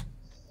weird for me.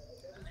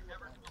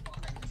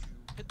 Time to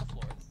hit the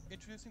floor.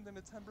 Introducing the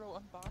Nintendo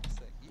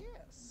unboxing.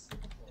 Yes.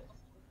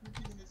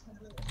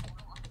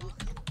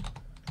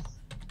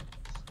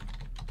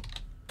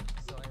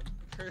 So I'm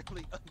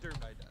currently under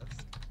my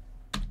desk.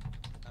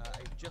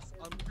 I just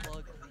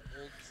unplugged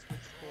the old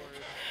Switch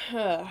cord.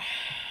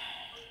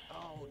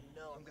 Oh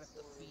no, I'm gonna have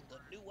to feed the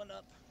new one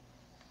up.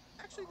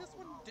 Actually, this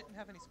one didn't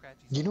have any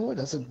scratches. You know what?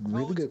 That's a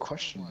really it's good a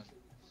question. one.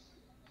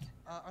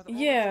 Are the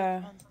Yeah.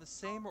 Joy-Cons the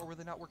same, or will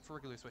they not work for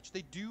regular Switch?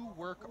 They do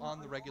work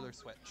on the regular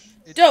Switch.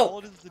 It's Dope. all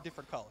it is a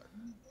different color.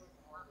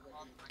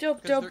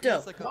 Dope, 'Cause dope, there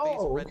is dope. like a base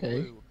Oh, red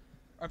okay. blue.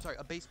 I'm sorry,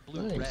 a base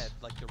blue Nice. red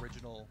like the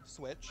original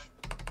Switch.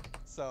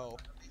 So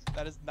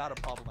that is not a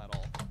problem at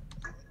all.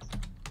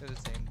 They're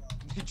the same.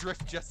 They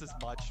drift just as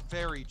much.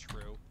 Very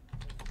true.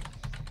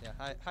 Yeah,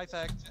 hi,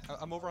 Fag.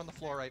 I'm over on the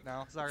floor right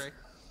now. Sorry.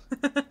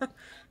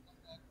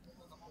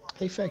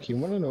 Hey, Feck, you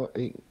want to know?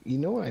 You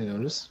know what I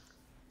noticed?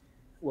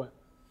 What?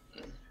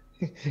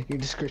 Your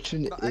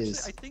description No, actually,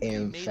 is I think they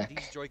made Feck.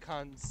 these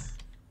Joy-Cons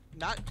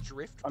not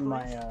drift On proof,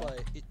 my,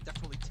 but it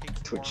definitely takes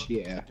Twitch, more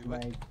yeah. to do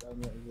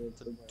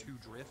it to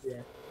drift. Yeah.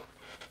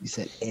 You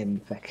said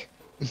Feck.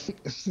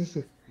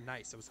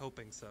 Nice, I was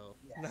hoping so.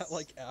 Yes. Not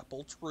like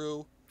Apple,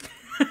 true.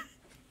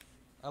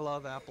 I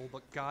love Apple,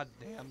 but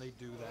goddamn, they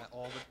do that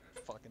all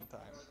the fucking time.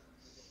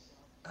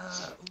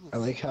 I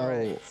like how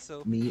alright,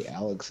 so me,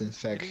 Alex, and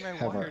Feck getting my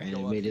have our wire to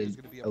go up here is animated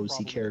gonna be a OC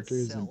problem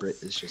characters, itself. and Brit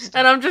is just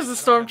And I'm just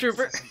a I don't have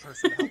stormtrooper. second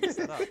person to help me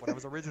set up. When I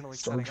was originally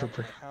setting up Stormtrooper.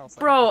 my house, I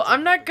Bro, had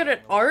I'm not something good at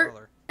in the little art.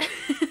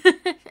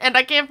 parlor. And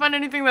I can't find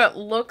anything that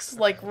looks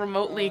like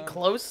remotely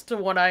close to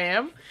what I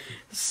am.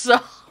 So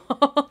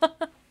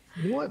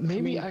You know what?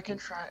 Maybe I can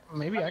try.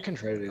 Maybe I can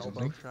try to do Elbow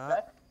something.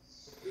 shot.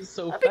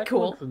 So That'd be Feck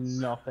cool. looks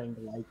nothing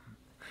like.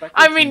 Feck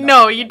I looks mean,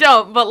 nothing no, you like-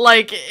 don't, but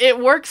like it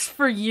works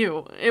for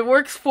you. It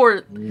works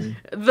for Mm.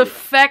 the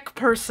Feck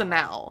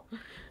personnel.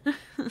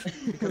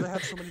 Because I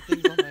have so many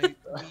things on my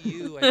Wii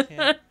U, I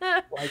can't.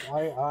 Like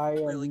I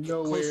am Really get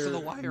close to nowhere the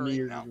wire right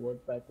near now.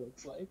 what Feck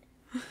looks like.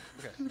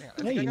 Okay, hang on. I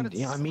Hey, think I got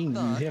it I mean,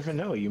 stuck. you never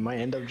know. You might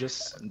end up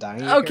just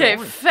dying. Okay,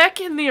 Feck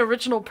and the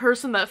original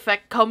person that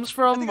Feck comes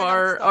from think I got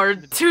it stuck are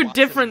and it two blocks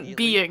it different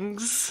immediately.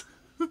 beings.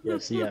 Yeah,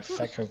 so you have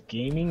Feck of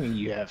gaming, and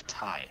you have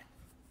Ty,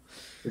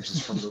 which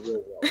is from the real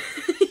world.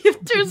 You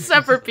have two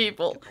separate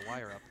people. Get the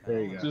wire up now.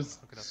 There you go.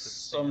 Just Hook it up to the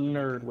some stand.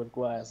 nerd with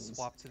glasses,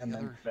 Swap to the and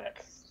then other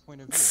Feck.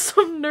 point of view.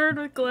 Some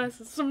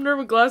nerd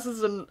with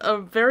glasses and a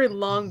very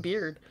long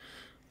beard.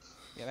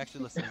 Yeah, I'm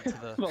actually listening to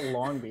With the. a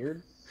long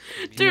beard.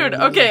 Dude,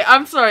 Yeah, okay,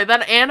 I'm sorry.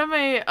 That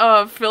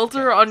anime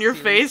filter Okay, on your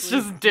face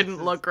seriously? just didn't This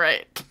is- look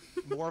right.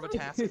 More of a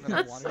task than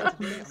I wanted it to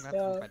be. I'm gonna have to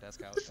move my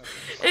desk out.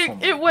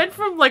 Okay. It went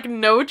from like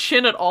no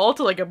chin at all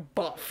to like a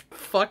buff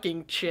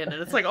fucking chin,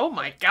 and it's like, oh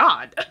my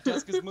god.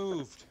 Desk is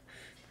moved.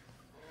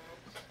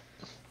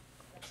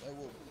 So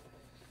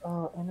I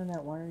will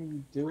Internet, why are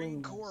you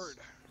bring doing cord.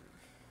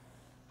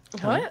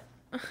 What?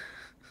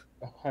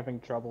 having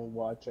trouble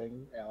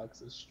watching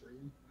Alex's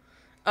stream?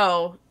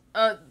 Oh,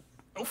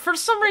 for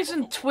some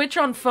reason Twitch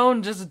on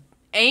phone just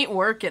ain't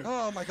working.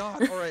 Oh my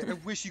god, alright, I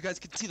wish you guys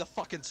could see the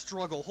fucking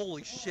struggle,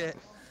 holy shit.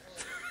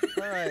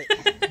 Alright,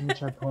 Let me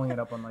try pulling it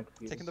up on my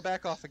computer. taking the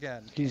back off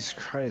again. Jesus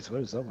Christ,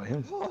 what is up with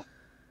him?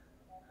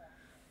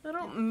 I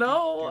don't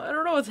know. I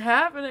don't know what's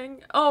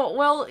happening. Oh,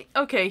 well,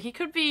 okay, he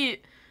could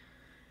be...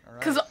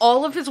 Because Alright,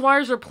 all of his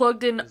wires are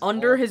plugged in It's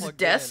under all his plugged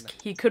desk,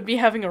 he could be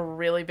having a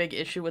really big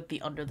issue with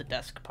the under the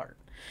desk part.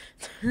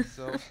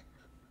 so,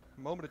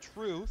 moment of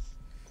truth.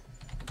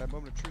 And by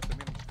moment of truth, I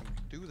mean I'm just gonna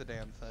do the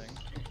damn thing.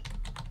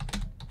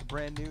 The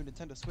brand new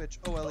Nintendo Switch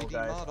OLED Oh,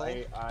 guys,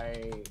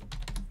 model.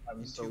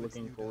 I'm so Into its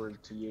looking new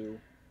forward to you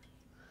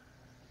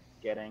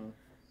getting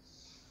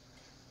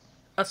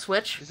A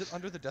Switch? Is it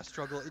under the desk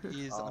struggle? It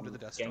is under the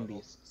desk Gang struggle.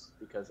 Beasts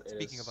because it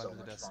Speaking is of so under the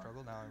much desk fun.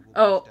 struggle, now I will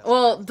Oh, move desk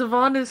well, back.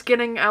 Devon is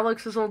getting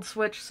Alex's old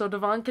Switch, so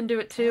Devon can do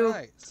it too.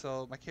 Alright,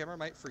 so my camera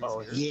might freeze Oh,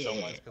 here yeah.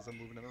 somewhat because I'm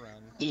moving it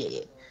around. Yeah.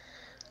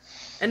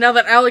 And now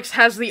that Alex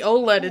has the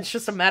OLED, it's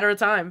just a matter of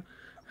time.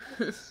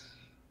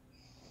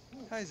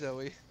 Hi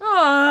Zoe.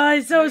 Aw,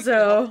 You know you can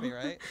help Zozo. me,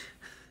 right?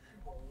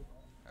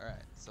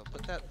 Alright, so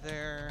put that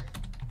there.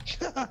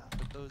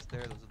 Put those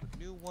there. Those are the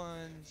new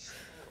ones.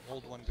 The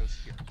old one goes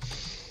here.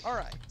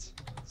 Alright,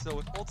 so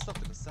with old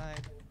stuff to the side,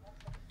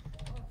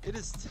 it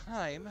is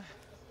time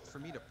for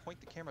me to point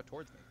the camera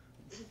towards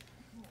me.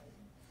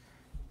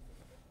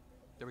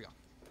 There we go.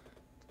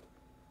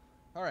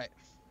 Alright.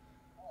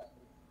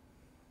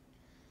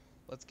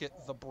 Let's get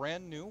the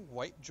brand new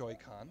white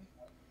Joy-Con.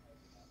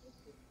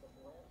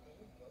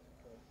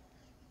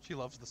 She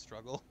loves the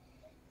struggle.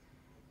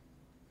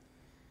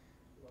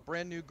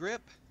 Brand new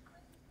grip.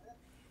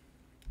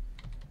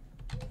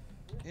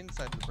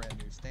 Inside the brand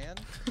new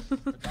stand.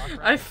 The dock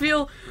I rack,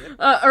 feel, grip,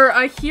 or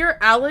I hear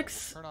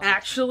Alex Turn on the-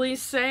 actually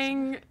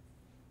saying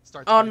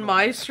starts on turning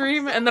my on.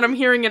 stream, and then I'm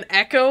hearing an How's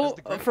echo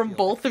the grip from feel?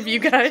 both It of you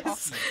feels guys.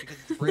 chalky because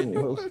it's brand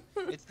new.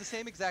 It's the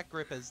same exact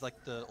grip as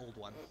like the old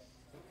one.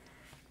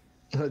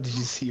 Oh, did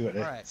you see what I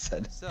Alright,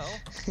 said? so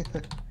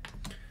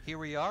here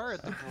we are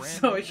at the brand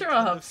So new sure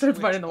I'll have Nintendo start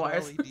Switch finding the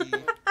wires.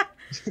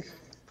 OLED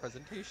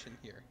presentation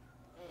here.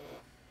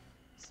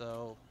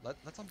 So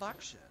let's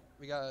unbox shit.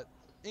 We got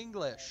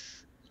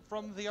English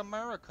from the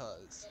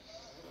Americas.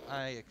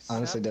 I accept.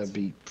 Honestly, that'd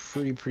be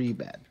pretty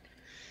bad.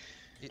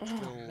 It Oh,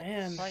 will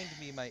man. find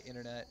me my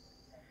internet,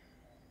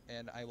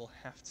 and I will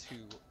have to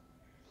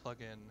plug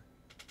in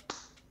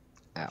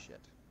Ow. shit.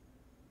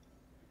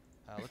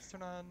 Let's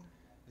turn on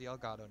the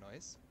Elgato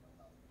noise,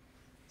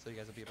 so you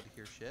guys will be able to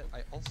hear shit.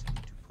 I also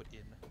need to put in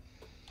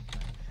my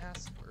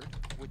password,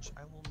 which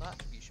I will not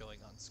be showing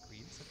on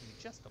screen, so give me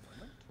just a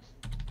moment.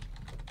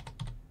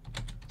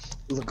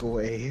 Look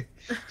away.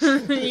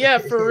 Yeah,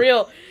 for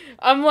real.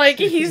 I'm like,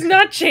 he's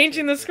not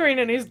changing the screen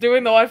and he's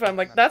doing the Wi-Fi. I'm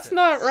like, that's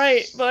not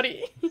right,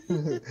 buddy.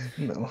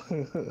 No.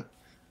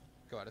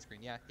 Go out of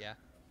screen, yeah.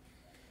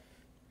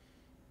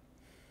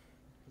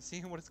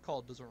 Seeing what it's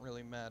called doesn't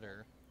really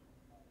matter.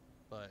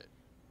 But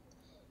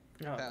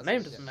No, the password,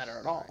 name doesn't yeah, matter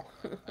at alright, all.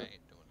 I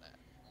ain't doing that.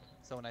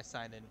 So when I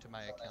sign into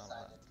my account,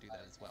 I'll have to do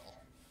that as well.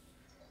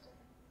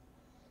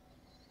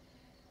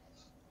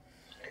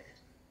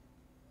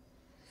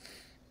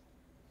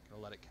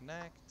 Gonna let it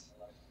connect.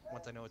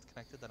 Once I know it's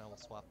connected, then I will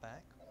swap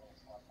back.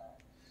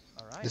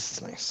 Alright. This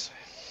is nice.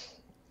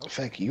 In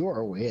Okay. fact, you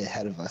are way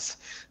ahead of us.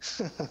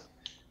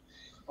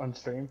 On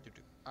stream.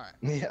 Alright.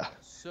 Yeah.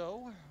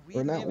 So, we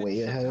We're not live in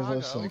way ahead of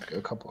us, Chicago. like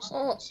a couple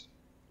Oh. seconds.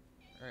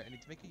 Alright, I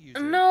need to make a user.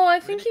 No, I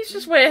We're think gonna he's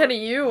just way ahead of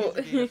import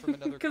you. user data from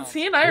another Because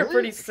he console. and I are Really?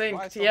 pretty Which is why I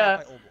synced, still yeah. have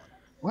my old one.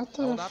 What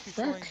I will the not be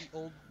showing frick? the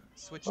old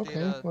Switch Okay,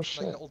 data, well, like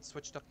shit. the old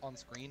Switch stuff on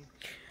screen.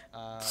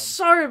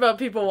 Sorry about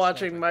people Just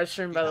watching like, my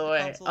stream, you by have the the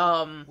way.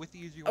 console with the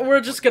user you want to We're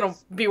import, just gonna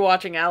yes. be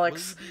watching Will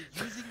Alex. you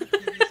be using the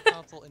previous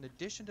console in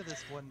addition to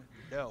this one?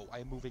 No, I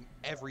am moving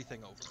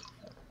everything over.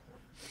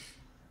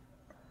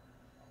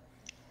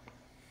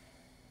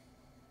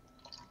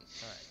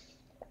 Alright.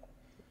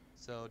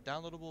 So,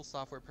 downloadable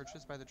software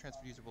purchased by the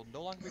transferred user will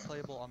no longer be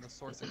playable on the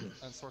source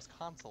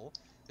console.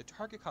 The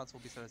target console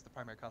will be set as the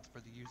primary console for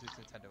the user's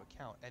Nintendo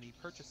account. Any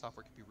purchased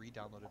software can be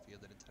re-downloaded via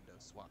the Nintendo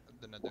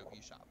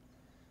eShop.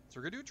 So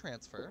we're gonna do a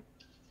transfer.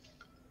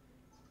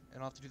 And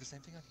I'll have to do the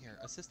same thing on here.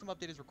 A system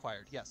update is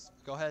required. Yes,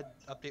 go ahead,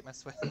 update my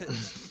Switch.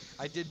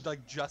 I did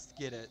like just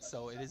get it,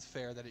 so it is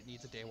fair that it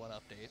needs a day one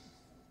update.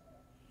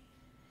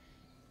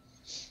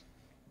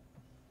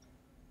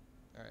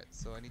 Alright,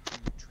 so I need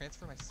to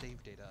transfer my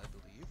save data, I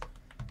believe.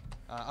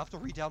 I'll have to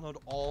re-download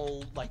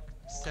all, like,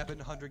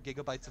 700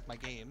 gigabytes of my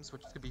games,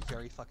 which is gonna be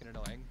very fucking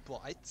annoying,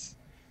 but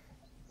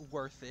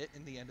worth it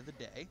in the end of the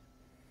day.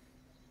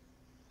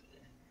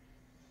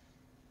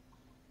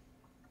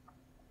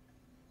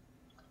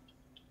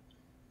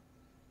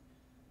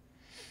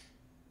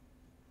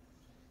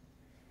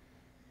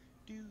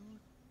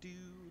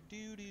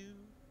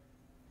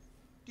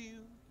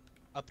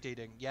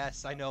 Updating.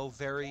 Yes, I know.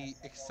 Very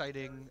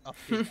exciting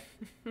update.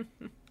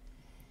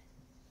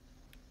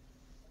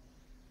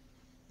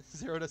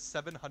 0 to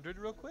 700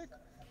 real quick?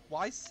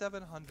 Why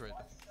 700?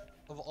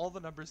 Of all the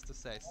numbers to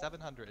say,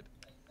 700.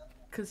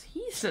 Because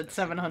he said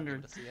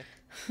 700.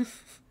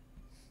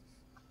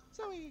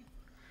 Zoe!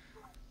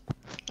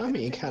 I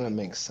mean, it kind of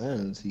makes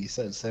sense. He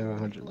said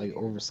 700, like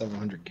over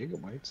 700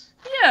 gigabytes.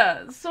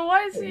 Yeah, so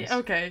why is he... Yes.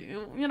 Okay,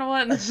 you know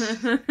what?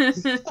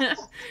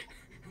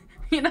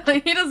 You know,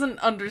 he doesn't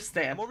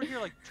understand. I'm over here,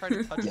 like, trying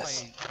to touch my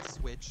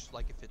Switch,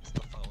 like if it's the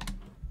phone.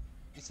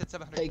 You said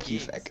 700 Thank you,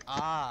 gigs. Feck.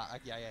 Ah,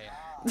 yeah.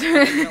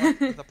 I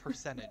like the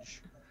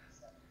percentage.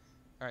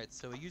 Alright,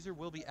 so a user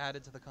will be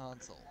added to the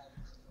console.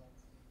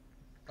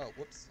 Oh,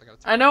 whoops.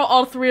 I know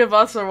all three of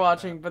us are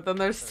watching, but then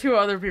there's two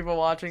other people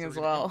watching So as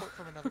we're gonna well. import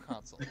from another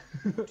console. Do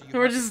you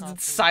We're have the just console?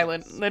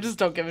 silent. Yes. They just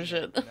don't give a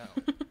shit. No.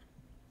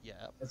 Yeah.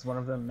 Is one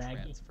of them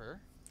Maggie?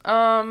 Transfer.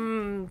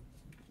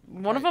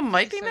 One of them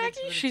might be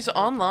Maggie? She's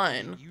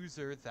online.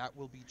 User that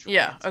will be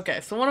Yeah, transferred. okay,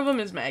 so one of them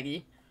is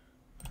Maggie.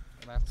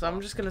 And I have to So go I'm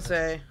off just gonna screen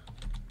for say...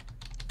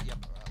 this. Yep,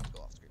 I'll have to go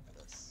off screen for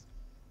this.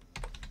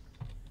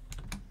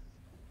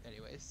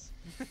 Anyways.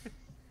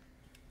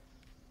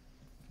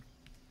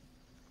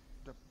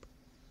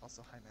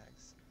 Also, hi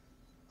Mags.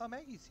 Oh,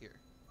 Maggie's here.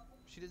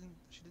 She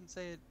didn't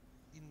say it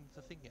in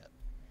the thing yet.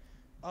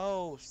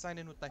 Oh, sign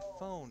in with my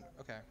phone.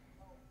 Okay.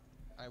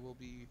 I'm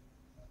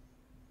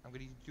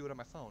gonna do it on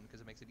my phone because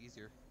it makes it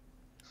easier.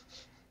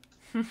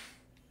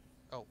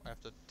 Oh, I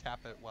have to tap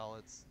it while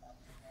it's...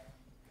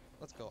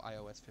 Let's go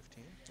iOS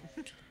 15.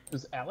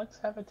 Does Alex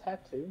have a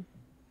tattoo?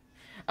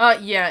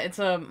 Yeah, it's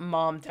a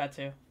mom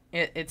tattoo.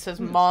 It says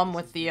mom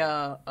with the,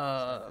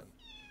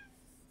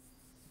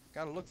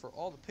 Gotta look for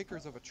all the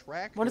pickers of a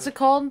tractor. what is it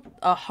called?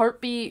 A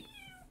heartbeat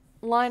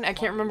line? I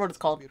can't remember what it's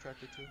called. Be a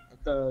tractor too?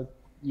 Okay.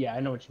 Yeah,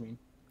 I know what you mean.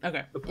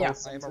 Okay, The yeah.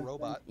 pulse I am a sensor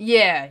robot.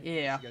 Yeah.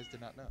 You guys did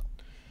not know.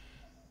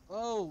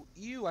 Oh,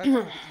 ew, I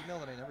have an email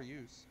that I never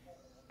use.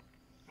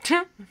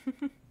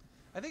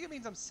 I think it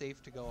means I'm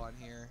safe to go on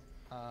here,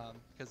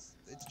 because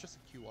it's just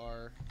a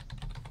QR.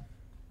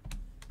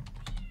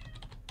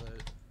 But,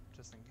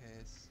 just in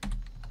case.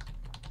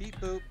 Beep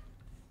boop.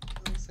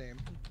 Same.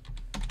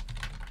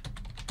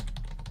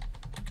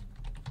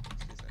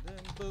 Just in case I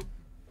didn't.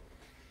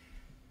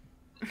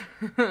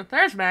 Boop.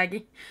 There's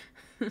Maggie.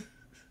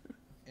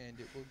 And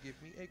it will give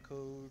me a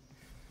code.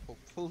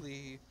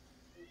 Hopefully.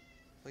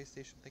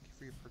 PlayStation, thank you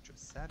for your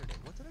purchase. Saturday.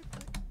 What did I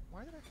play?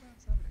 Why did I play on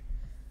Saturday?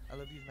 I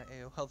love using my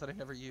AOL that I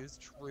never use.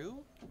 True?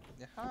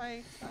 Yeah,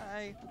 hi.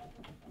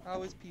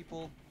 How is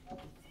people?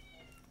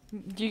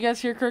 Do you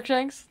guys hear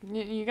Crookshanks?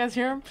 You guys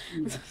hear him?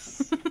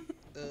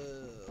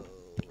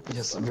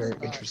 Yes, I'm very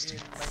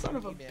interested. Son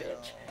of a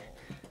bitch.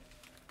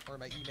 Or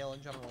my email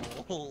in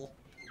general.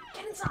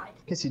 Get inside.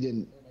 In case you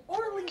didn't,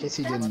 Orally, case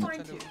he that's didn't-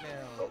 fine too.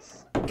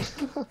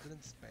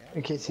 Didn't spam.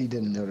 in case you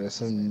didn't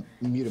notice, I'm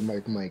muted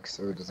my mic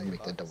so it doesn't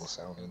make that double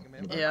sound. In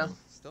the Yeah. background.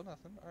 Still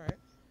nothing. Alright.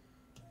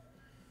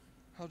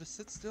 I'll just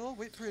sit still,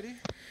 wait pretty.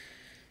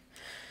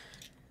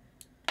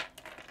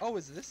 Oh,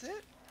 is this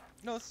it?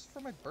 No, this is for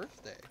my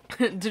birthday.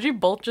 Did you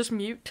both just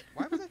mute?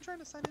 Why was I trying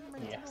to sign into my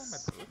Nintendo on my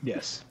Yes. birthday?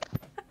 Yes.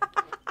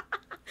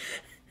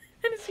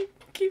 And as you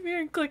keep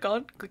hearing click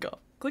on, click off,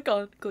 click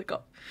on, click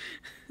off.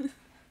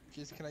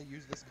 Just, can I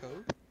use this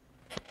code?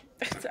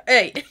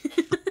 Hey.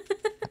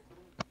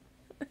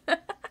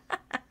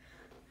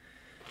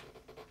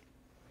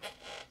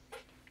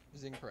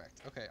 Is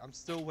incorrect. Okay, I'm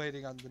still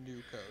waiting on the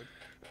new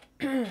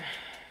code.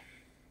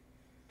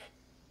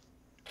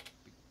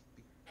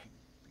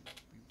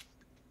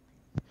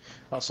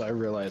 Also, I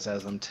realized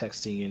as I'm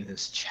texting in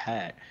his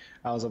chat,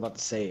 I was about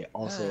to say,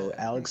 also,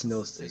 Alex This is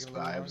knows this, taking a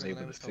but little I was longer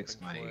than able to fix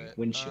hoping my for it.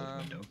 windshield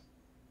window.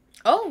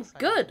 Oh, Sign in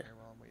good. here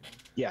while I'm waiting.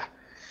 Yeah.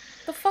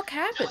 The fuck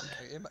happened?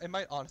 It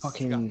might honestly have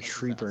Fucking gotten, like,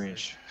 tree faster.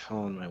 branch fell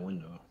on my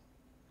window.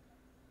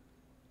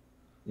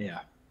 Yeah.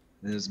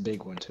 And it's a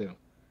big one, too.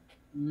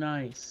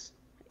 Nice.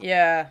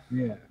 Yeah.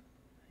 Yeah.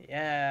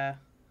 Yeah.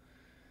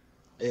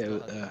 Still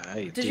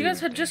Did you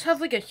guys just have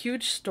like a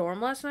huge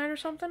storm last night or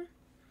something?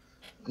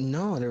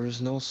 No, there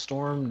was no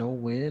storm, no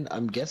wind.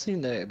 I'm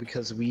guessing that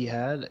because we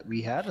had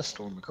a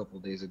storm a couple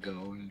days ago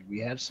and we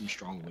had some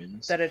strong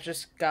winds. That it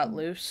just got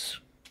loose?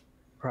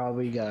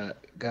 Probably got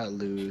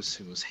loose.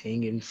 It was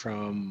hanging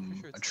from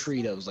Sure a it's this tree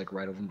one? that was like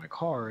right over my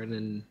car and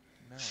then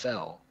No.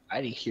 fell.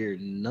 I didn't hear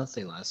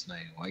nothing last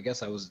night. Well, I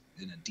guess I was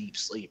in a deep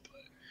sleep.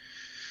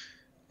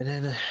 And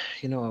then,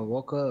 I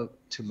woke up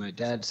to my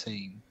dad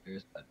saying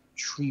there's a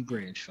tree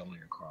branch fell on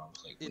your car. I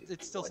was like, wait,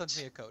 It still sends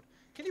what? me a code.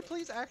 Can you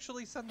please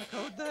actually send the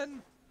code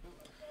then?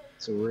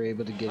 So we're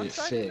able to get I'm it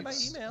signing into my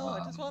fixed email.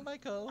 I just want my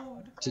code.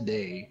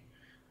 today,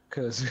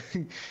 because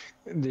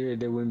there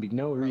wouldn't be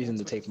no My reason old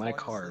to Switch take is my falling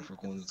car asleep for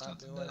 'cause going to it's not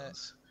Wisconsin doing it.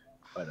 Dells.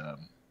 But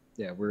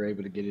yeah, we're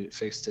able to get it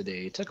fixed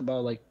today. It took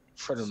about like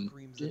for them.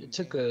 Screams at It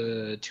took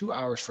me. 2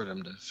 hours for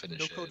them to finish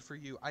No it. code for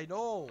you. I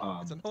know.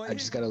 It's annoying. I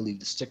just gotta leave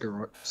the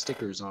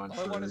stickers on All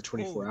I want for is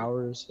 24 code.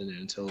 hours, and then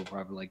until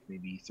probably like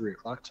maybe 3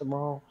 o'clock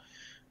tomorrow,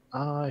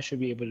 I should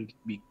be able to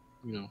be,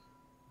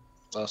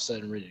 all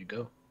set and ready to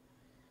go.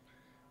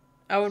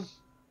 I would.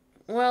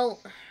 Well.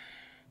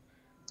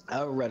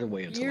 I would rather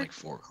wait until You're- like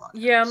 4 o'clock.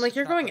 Yeah, I'm like, It's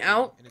you're not going bugging,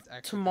 out and it's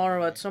actually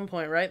tomorrow bugging at me. some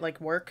point, right?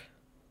 Like work?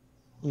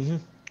 Mm-hmm.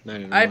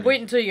 I'd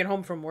wait until you get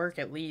home from work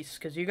at least,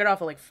 because you get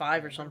off at like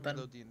 5 or I'm gonna something.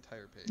 reload the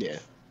entire page. Yeah.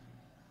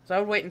 So I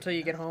would wait until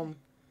you get home.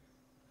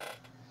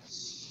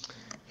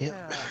 Yep.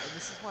 Yeah, and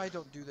this is why I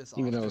don't do this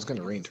Even often. though it's gonna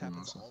because rain this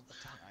happens tomorrow, all the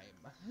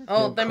time.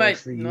 Oh, No they code might.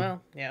 for you.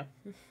 Well, yeah.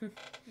 Pew,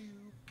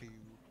 pew,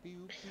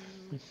 pew, pew,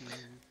 pew,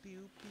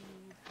 pew,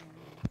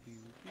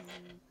 pew,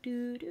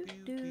 pew, pew,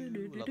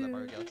 pew. Love that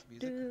Mario Galaxy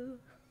music.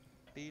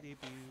 Beady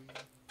pew,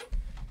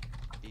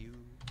 pew,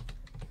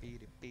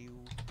 beady pew,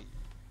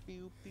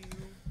 pew,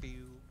 pew,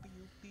 pew,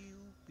 pew, pew,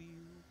 pew,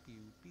 pew,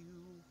 pew.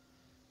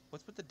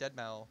 What's with the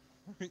Deadmau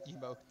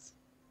emotes?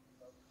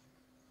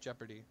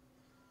 Jeopardy.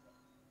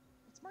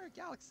 It's Mario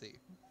Galaxy.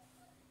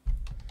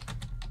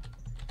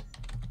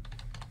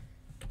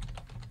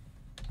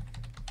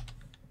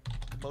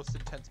 The most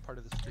intense part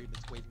of the stream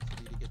is waiting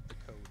for me to get the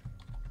code.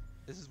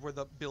 This is where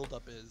the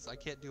build-up is. I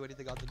can't do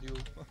anything on the new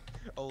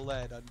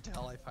OLED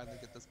until I finally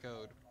get this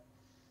code.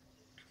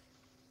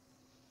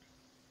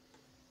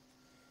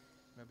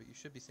 No, but you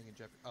should be singing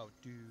Jeopardy. Oh,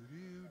 do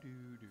do do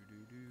do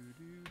do do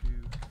do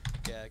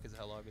do. Yeah, because of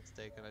how long it's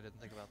taken, I didn't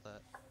think about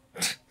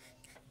that.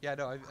 Yeah,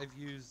 no, I've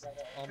used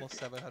almost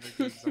 700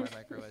 gigs on my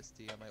micro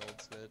SD on my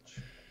old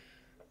Switch.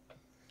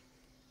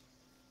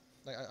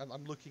 Like,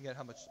 I'm looking at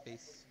how much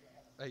space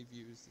I've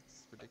used.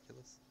 It's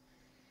ridiculous.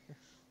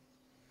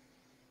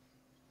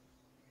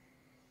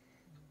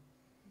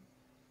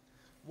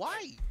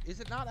 Why is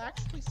it not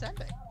actually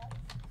sending?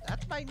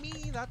 That's my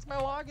that's my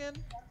login.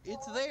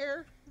 It's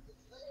there.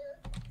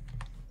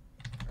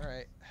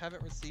 Alright,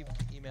 haven't received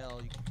the email.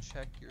 You can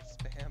check your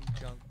spam,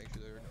 junk, make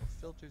sure there are no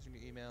filters in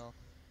your email.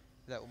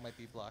 That might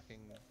be blocking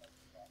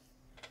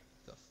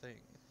the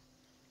thing.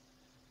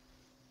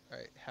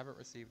 Alright, haven't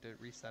received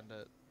it. Resend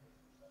it.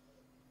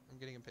 I'm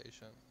getting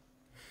impatient.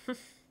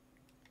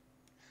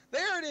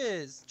 There it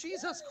is!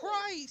 Jesus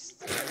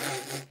Christ!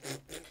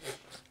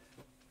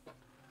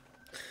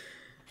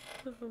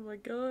 Oh my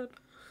god.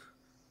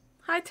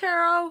 Hi,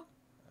 Taro!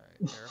 Alright,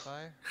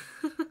 verify.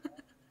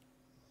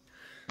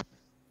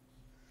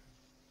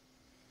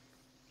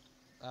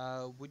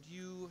 Would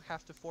you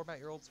have to format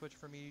your old Switch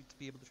for me to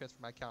be able to transfer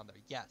my account there?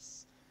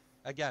 Yes.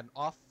 Again,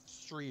 off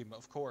stream,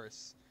 of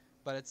course.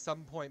 But at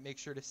some point, make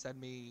sure to send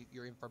me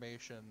your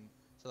information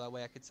so that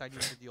way I could sign you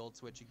into the old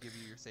Switch and give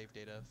you your save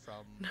data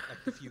from like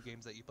the few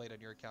games that you played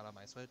on your account on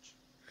my Switch.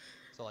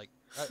 So like,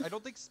 I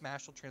don't think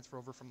Smash will transfer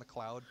over from the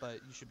cloud, but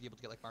you should be able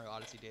to get like Mario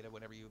Odyssey data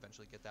whenever you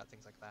eventually get that,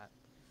 things like that.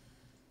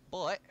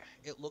 But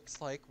it looks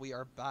like we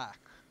are back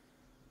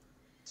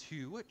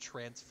to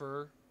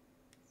transfer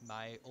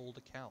my old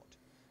account.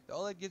 The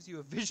OLED gives you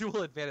a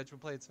visual advantage when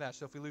playing Smash,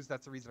 so if we lose,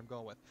 that's the reason I'm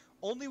going with.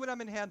 Only when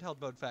I'm in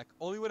handheld mode, Feck.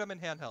 Only when I'm in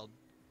handheld.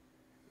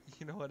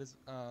 You know what is,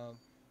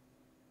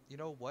 you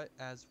know what,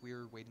 as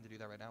we're waiting to do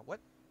that right now? What?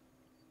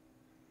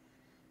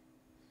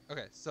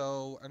 Okay,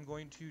 so I'm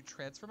going to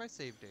transfer my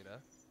save data.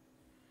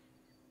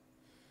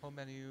 Home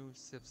menu,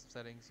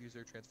 settings,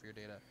 user, transfer your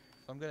data.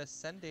 So I'm gonna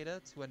send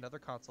data to another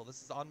console.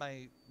 This is on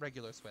my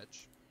regular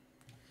Switch.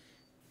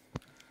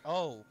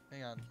 Oh,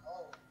 hang on.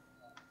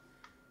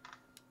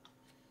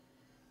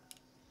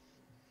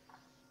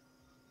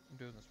 I'm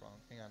doing this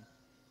wrong. Hang on.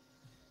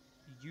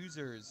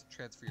 Users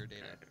transfer your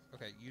data.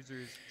 Okay,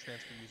 users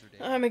transfer user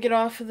data. I'm gonna get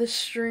off of this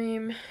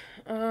stream.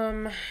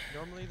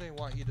 Normally they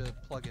want you to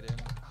plug it in.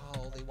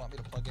 Oh, they want me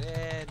to plug it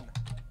in.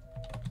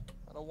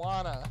 I don't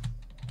wanna.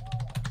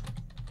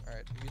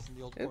 Alright, I'm using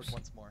the old cord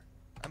once more.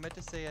 I meant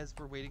to say as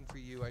we're waiting for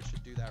you, I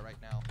should do that right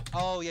now.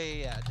 Oh,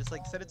 yeah. Just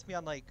like send it to me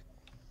on like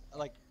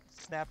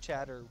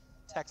Snapchat or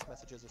text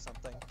messages or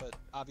something, but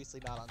obviously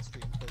not on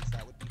stream because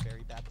that would be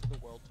very bad for the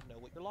world to know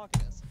what your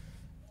login is.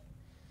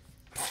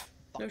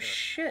 No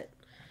shit.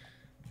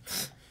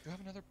 Do I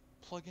have another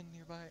plug-in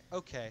nearby?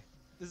 Okay.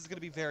 This is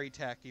gonna be very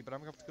tacky, but I'm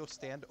gonna have to go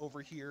stand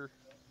over here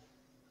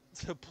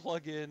to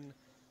plug in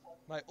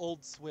my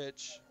old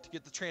Switch to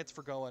get the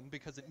transfer going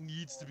because it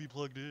needs to be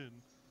plugged in.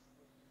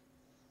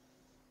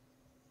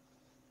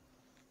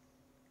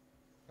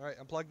 Alright,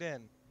 I'm plugged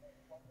in.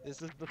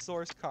 This is the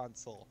source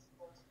console.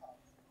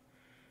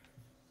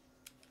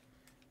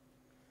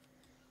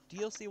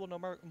 DLC will no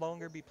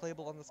longer be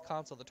playable on this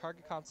console. The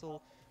target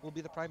console will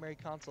be the primary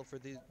console for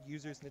the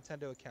user's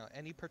Nintendo account.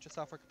 Any purchased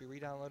software can be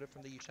re-downloaded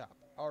from the eShop.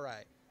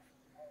 Alright.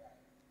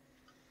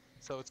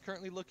 So it's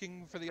currently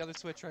looking for the other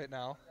Switch right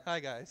now. Hi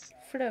guys.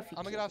 Fluffy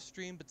I'm gonna get off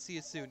stream, but see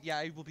you soon. Yeah,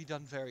 I will be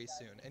done very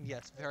soon. And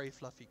yes, very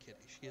fluffy kitty.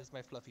 She is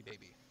my fluffy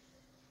baby.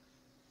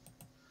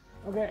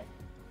 Okay.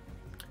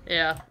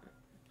 Yeah.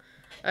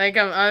 I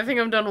think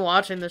I'm done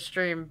watching the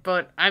stream,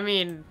 but I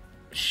mean,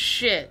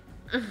 shit.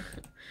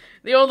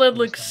 The OLED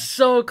looks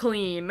so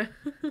clean.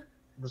 I'm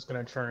just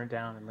gonna turn it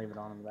down and leave it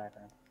on in the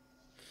background.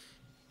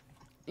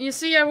 You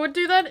see, I would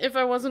do that if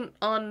I wasn't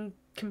on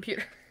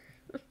computer.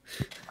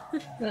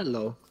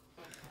 Hello.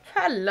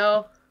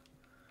 Hello.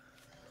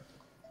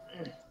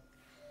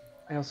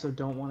 I also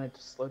don't want it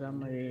to slow down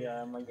my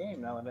my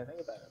game now that I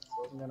think about it.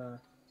 So I'm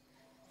gonna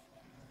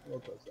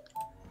close that.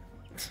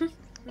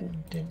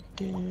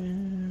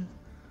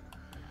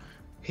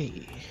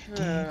 Hey.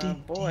 Oh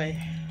boy.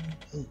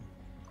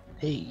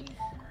 Hey.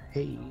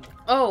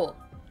 Oh.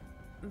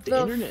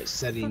 The internet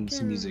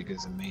settings music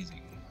is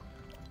amazing.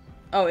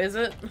 Oh, is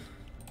it?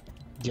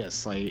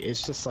 Yes, like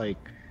it's just like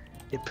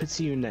it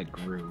puts you in that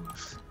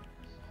groove.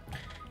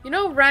 You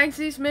know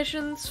Ragsy's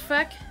missions,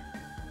 Feck?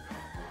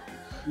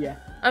 Yeah.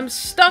 I'm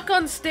stuck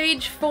on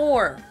stage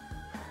 4.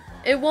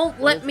 It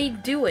won't let me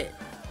do it.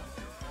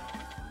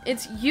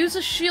 It's use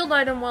a shield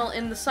item while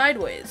in the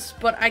sideways,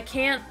 but I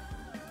can't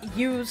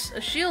use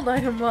a shield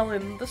item while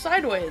in the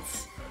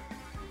sideways.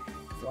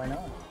 Why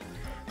not?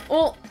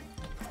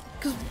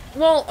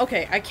 Well,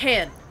 okay, I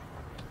can.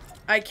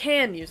 I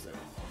can use it,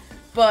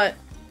 but...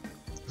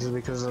 Is it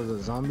because of the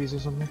zombies or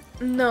something?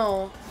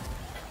 No.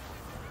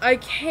 I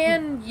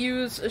can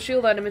use a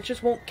shield item, it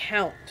just won't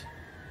count.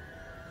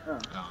 Oh.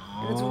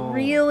 And it's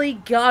really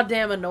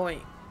goddamn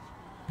annoying.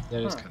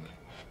 That is kind of...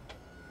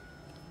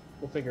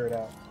 We'll figure it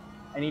out.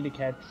 I need to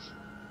catch...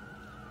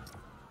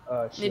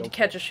 Need to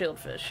catch a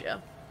shieldfish,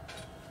 yeah.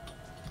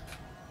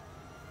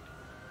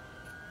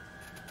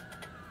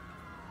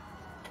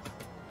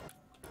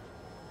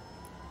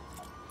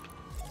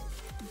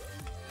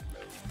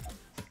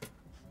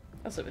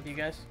 I'll sit with you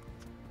guys.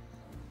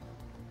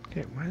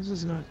 Okay, why is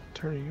this not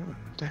turning on?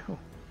 What the hell?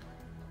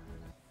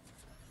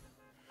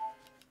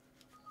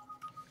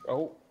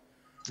 Oh.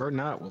 Or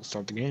not, we'll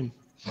start the game.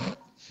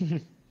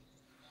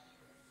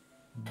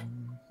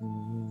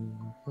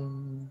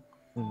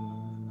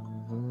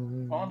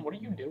 Vaughn, what are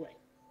you doing?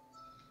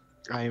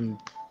 I am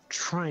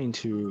trying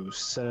to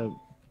set up,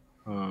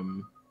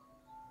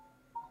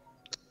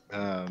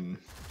 Is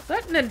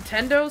that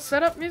Nintendo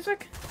setup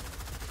music?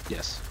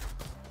 yes.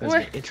 That's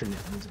What? the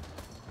internet music.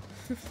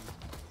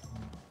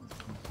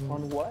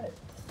 On what?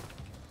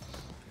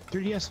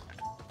 3DS.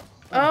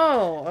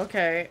 Oh,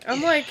 okay.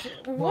 I'm like,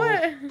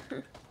 what?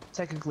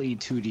 Technically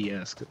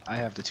 2DS. 'Cause I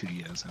have the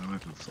 2DS. I don't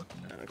have to flip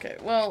it. Okay,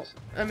 well,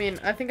 I mean,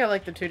 I think I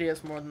like the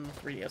 2DS more than the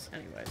 3DS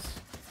anyways.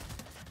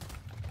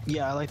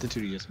 Yeah, I like the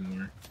 2DS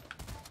more.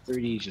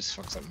 3D just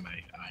fucks up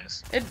my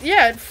eyes.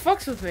 Yeah, it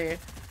fucks with me.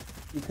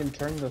 You can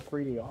turn the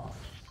 3D off.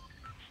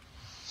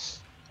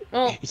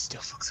 Well, It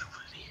still fucks up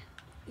with me.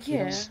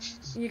 yeah,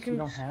 you You can...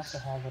 don't have to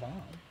have it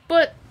on.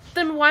 But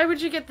then why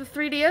would you get the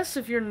 3DS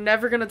if you're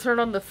never gonna turn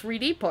on the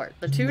 3D part?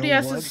 The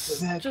 2DS what?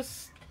 is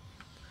just...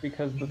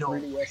 Because the No.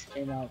 3DS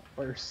came out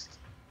first.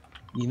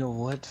 You know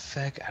what,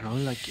 Feck? I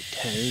don't like your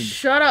tone.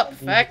 Shut up,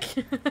 Feck.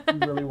 You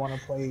really want to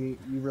play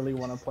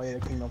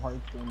the Kingdom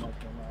Hearts game that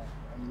came out,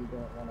 and you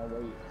don't want to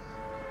wait.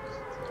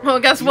 Well,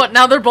 guess what?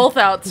 Now they're both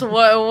out, so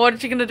what are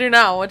you gonna do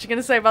now? What you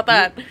gonna say about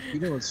that?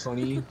 You know what's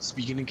funny?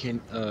 Speaking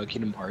of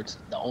Kingdom Hearts,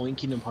 the only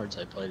Kingdom Hearts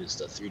I played is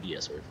the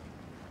 3DS version.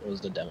 It was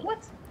the demo.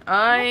 What?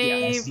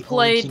 I that's the only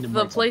played Kingdom the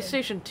Hearts I played.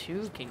 PlayStation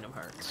 2 Kingdom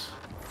Hearts.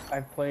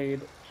 I've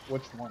played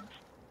which one?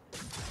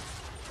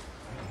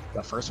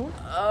 The first one?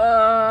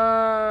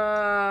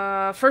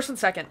 First and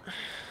second.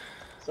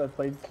 So I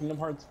played Kingdom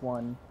Hearts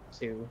 1,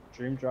 2,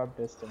 Dream Drop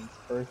Distance,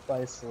 Birth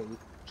by Sleep,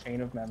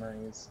 Chain of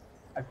Memories.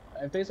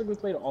 I've basically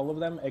played all of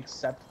them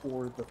except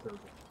for the third one.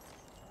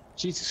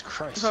 Jesus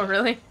Christ. Oh,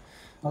 really?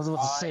 I was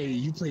about to say,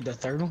 you played the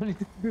third one?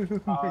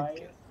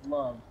 I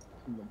love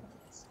Kingdom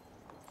Hearts.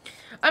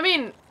 I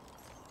mean,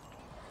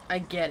 I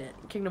get it.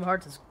 Kingdom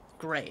Hearts is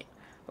great.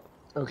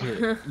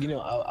 Okay, you know,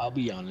 I'll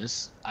be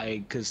honest.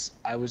 Cause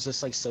I was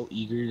just like so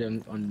eager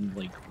on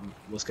like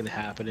what's gonna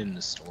happen in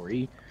the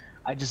story.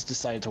 I just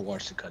decided to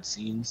watch the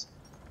cutscenes.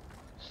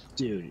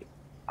 Dude,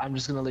 I'm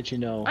just gonna let you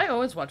know. I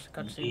always watch the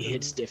It cutscenes.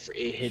 hits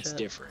different. It hits shit.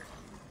 different.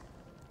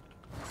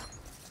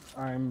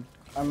 I'm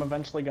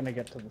eventually gonna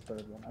get to the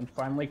third one. I'm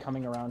finally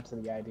coming around to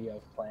the idea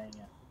of playing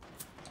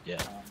it.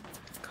 Yeah.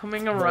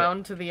 Coming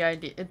around to the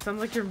idea. It sounds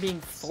like you're being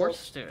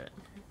forced to it.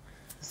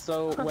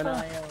 So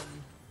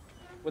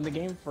when the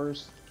game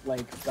first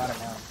like got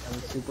announced, I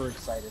was super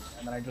excited,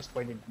 and then I just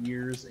waited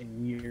years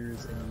and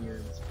years and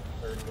years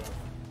for the third one.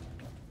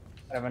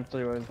 And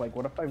eventually I was like,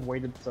 what if I've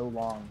waited so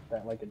long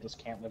that like it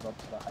just can't live up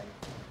to the hype,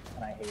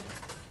 and I hate it.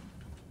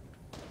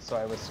 So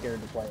I was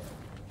scared to play it,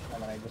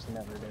 and then I just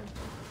never did.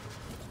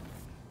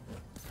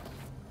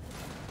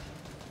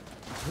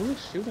 Who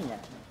is shooting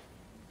at me?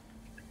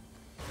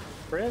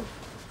 Fred?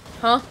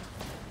 Huh?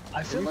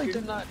 I feel like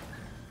they're not.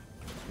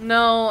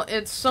 No,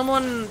 it's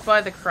someone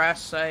by the crash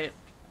site.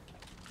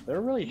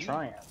 They're really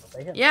trying.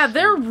 But they Yeah,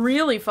 they're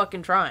really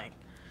fucking trying.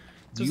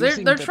 Do Because you they're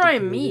think that the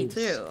trying me,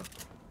 creators- too.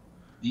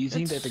 Do you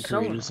think It's that the so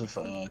creators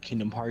of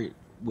Kingdom Hearts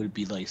would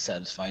be like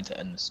satisfied to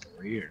end the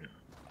story or no?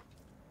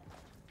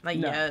 Not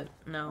No. yet,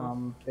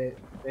 no.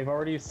 They've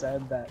already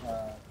said that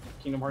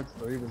Kingdom Hearts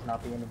 3 was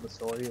not the end of the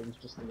story, it was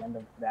just the end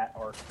of that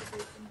arc that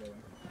they've been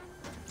doing.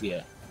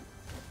 Yeah.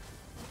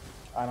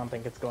 I don't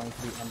think it's going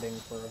to be ending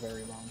for a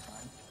very long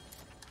time.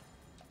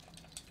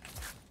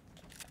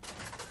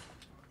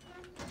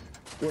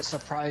 What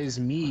surprised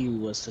me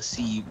was to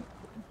see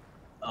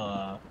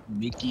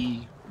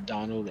Mickey,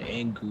 Donald,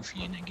 and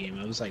Goofy in the game.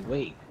 I was like,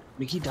 wait,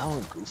 Mickey, Donald,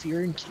 and Goofy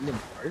are in Kingdom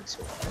Hearts?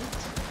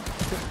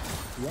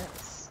 What?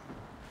 Yes.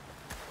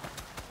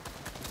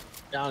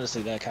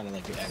 Honestly, that kind of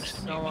like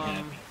actually made So, me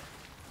happy.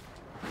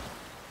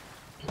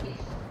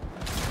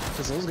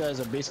 Because those guys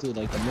are basically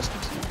like the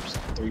Musketeers,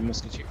 Three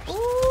Musketeers.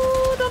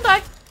 Ooh, don't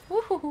die!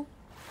 Woohoo!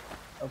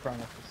 No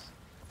promises.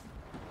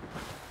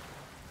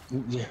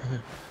 Yeah.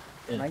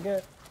 Can I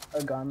get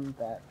a gun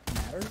that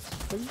matters,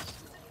 please?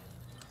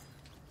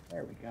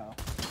 There we go.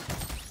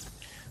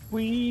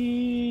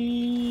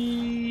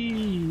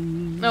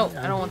 No,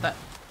 I don't want that.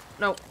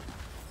 No.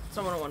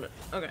 Someone will want it.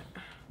 Okay.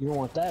 You don't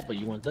want that, but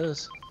you want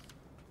this.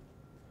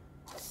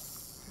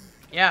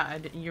 Yeah,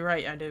 you're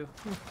right, I do.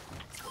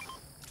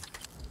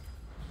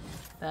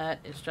 That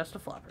is just a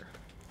flopper.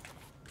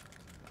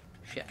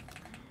 Shit.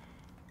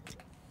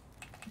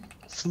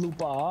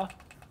 Floopa.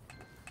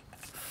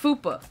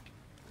 Fupa.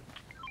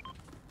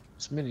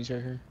 It's minis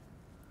right here.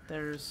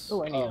 There's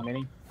Oh, I need a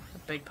mini. a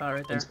big pot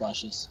right there. And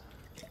splashes.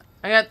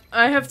 I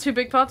have 2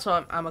 big pots,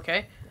 so I'm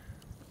okay.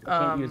 I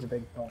can't use a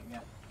big phone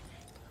yet.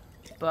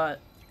 But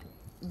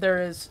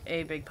there is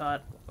a big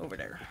pot over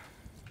there.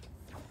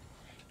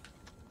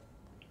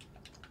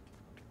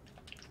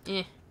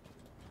 Eh.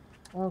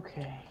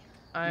 Okay.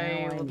 I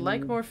Now I would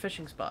like need- more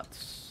fishing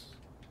spots.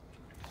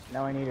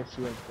 Now I need a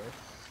shield fish.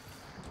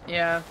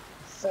 Yeah.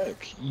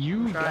 Fuck,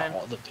 you Trying. got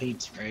all the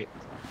paints, right?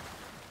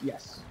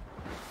 Yes.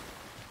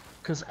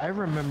 Because I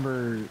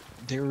remember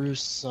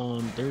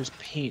there's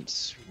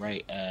paints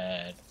right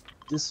at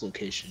this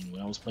location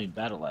when I was playing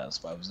Battle Labs,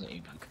 but I wasn't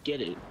able to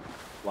get it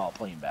while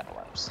playing Battle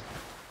Labs.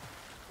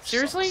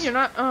 Seriously? Sucks. You're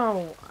not?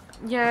 Oh.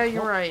 Yeah,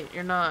 you're Nope. right.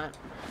 You're not.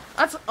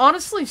 That's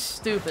honestly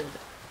stupid.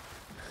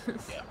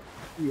 Yeah.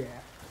 Yeah.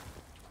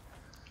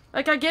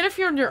 Like, I get if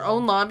you're in your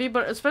own lobby,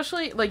 but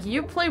especially, like,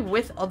 you play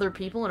with other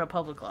people in a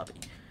public lobby.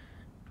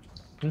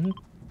 Mhm.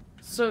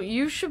 So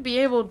you should be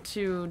able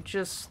to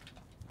just...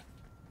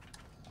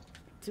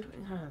 do...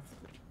 There's a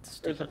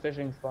stupid.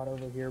 fishing spot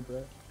over here,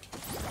 bro.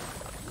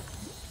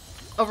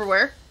 Over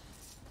where?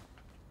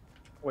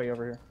 Way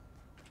over here.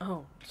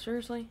 Oh,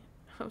 seriously?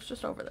 I was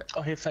just over there.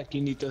 Oh, hey, fuck,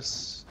 you need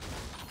this.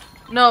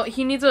 No,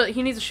 he needs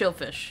a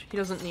shellfish. He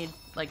doesn't need,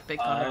 like, big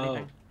pond or Oh.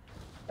 anything.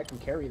 I can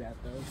carry that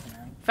though. You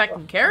know? If I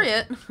can carry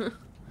it.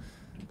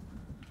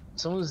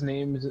 Someone's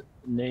name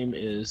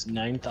is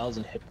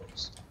 9,000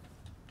 Hippos.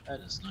 That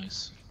is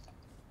nice.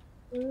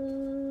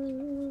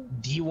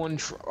 D1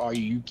 are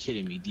you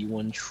kidding me?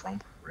 D1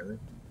 Trump, really?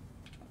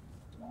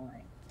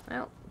 Why?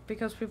 Well,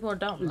 because people are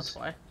dumb, that's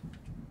why.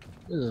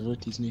 What is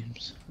with these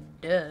names?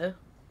 Duh. There's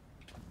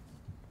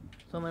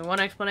only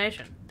one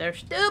explanation. They're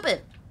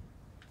stupid!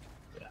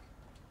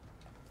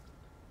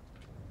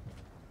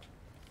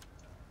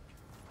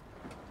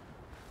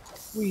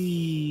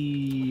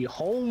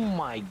 Oh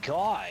my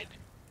god!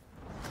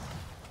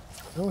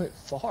 I went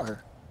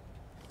far.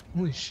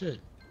 Holy shit.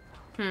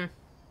 Hmm.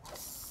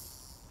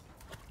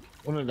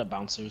 One of the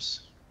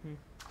bouncers.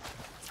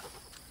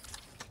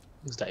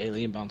 It's the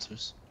alien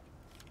bouncers.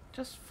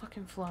 Just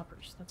fucking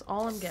floppers. That's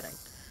all I'm getting.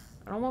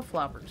 I don't want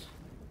floppers.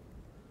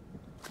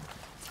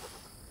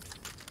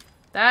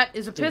 That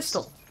is a Dude,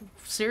 pistol.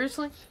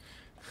 Seriously?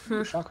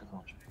 Shotgun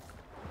launcher.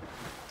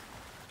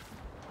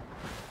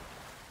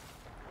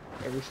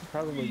 Yeah, we should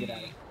probably get out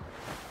of here.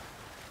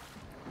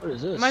 What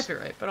is You this? might be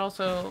right, but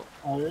also...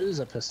 Oh, it is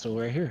a pistol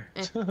right here.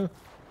 Eh. Oh,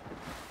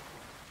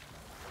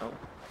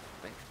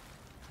 wait.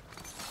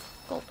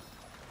 Gold.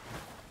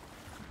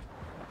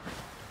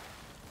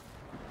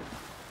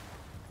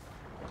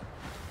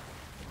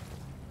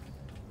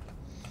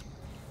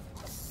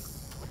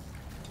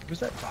 Where's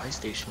that buy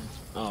station?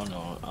 Oh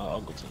no,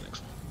 I'll go to the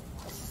next one.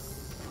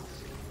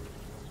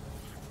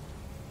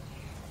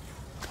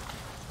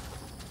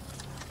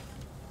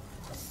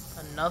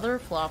 Another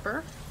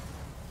flopper.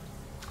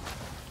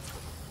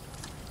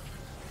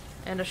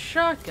 And a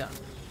shotgun.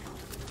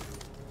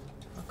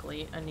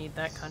 Luckily, I need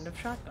that kind of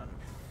shotgun.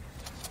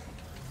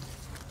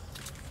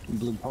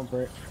 Blue pump,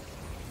 right?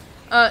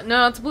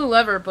 No, it's a blue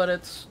lever, but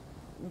it's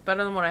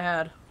better than what I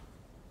had.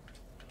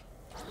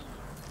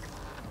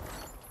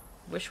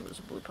 Wish it was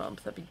a blue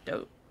pump. That'd be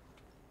dope.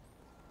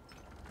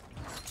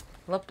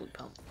 Love blue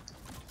pump.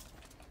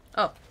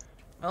 Oh.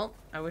 Well,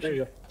 I wish There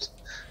you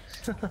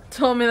you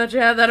told me that you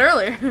had that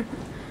earlier.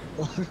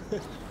 go.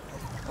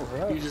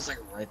 You're just like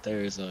right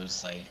there, so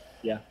it's like,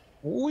 yeah.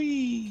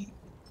 Wee.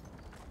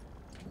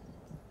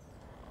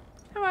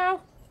 Hello.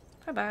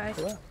 Bye-bye.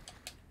 Hello.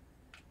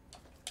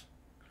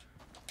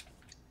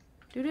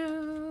 Do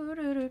do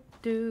do do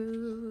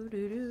do do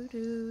do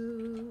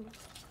do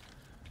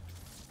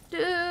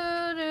do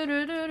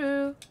do do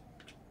do. Is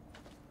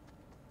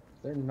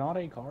there not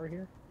a car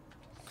here?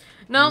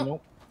 No,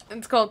 Nope.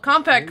 it's called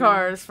compact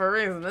cars for a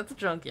reason. It's a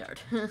junkyard.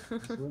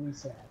 It's really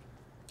sad.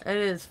 It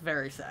is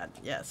very sad.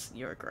 Yes,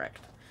 you are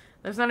correct.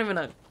 There's not even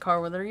a car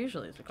where there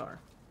usually is a car.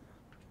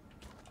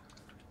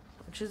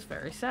 Which is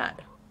very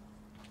sad.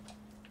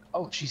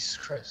 Oh, Jesus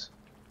Christ.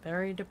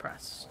 Very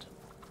depressed.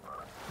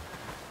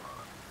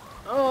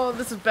 Oh,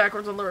 this is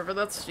backwards on the river.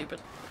 That's stupid.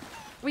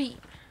 Wee.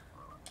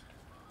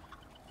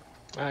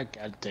 Ah,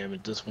 god damn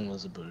it, this one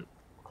was a boot.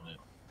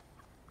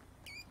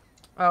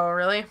 Oh,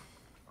 really?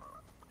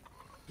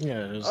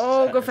 Yeah, it was.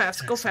 Oh, go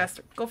fast. Go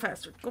faster. Go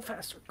faster. Go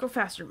faster. Go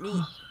faster,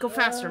 meat. Go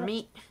faster,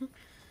 meat.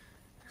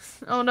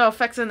 Oh no,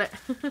 Feck's in there.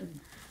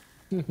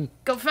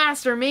 Go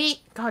faster, meat.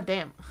 God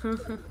damn.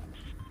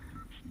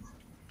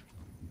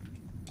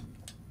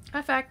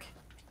 Hi, Feck.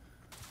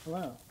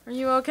 Hello. Are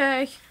you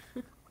okay?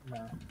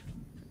 No.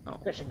 Oh.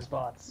 Fishing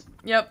spots.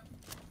 Yep.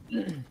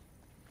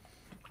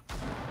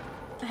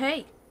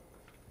 Hey.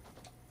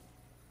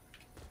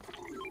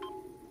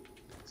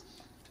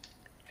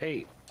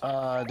 Hey,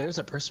 there's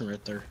a person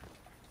right there.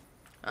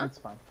 Huh? It's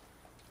fine.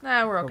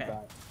 Nah, we're Feel okay.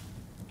 bad.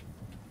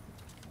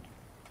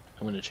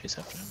 I'm gonna chase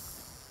after him.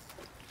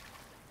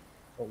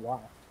 But why?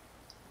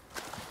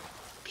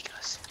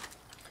 Because.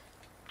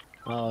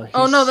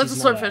 Oh no, that's a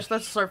swordfish.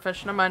 That's a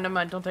swordfish. Never mind, never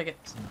mind. Don't take it.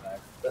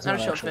 That's Not a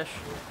actual- shellfish.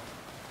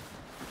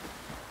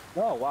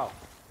 Oh wow,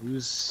 he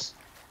was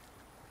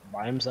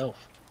by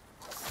himself.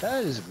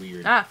 That is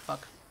weird. Ah,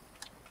 fuck.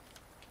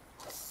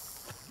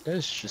 That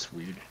is just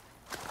weird.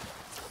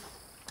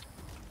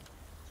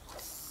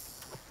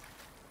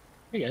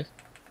 Hey guys.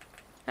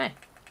 Hey.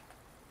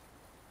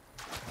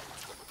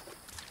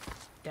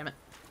 Damn it.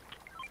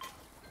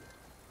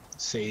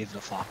 Save the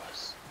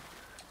floppers.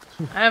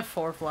 I have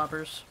 4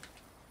 floppers.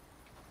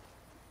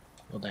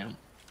 Well, damn.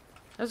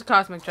 There's a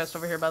cosmic chest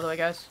over here, by the way,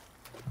 guys.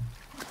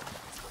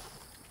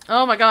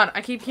 Oh my god,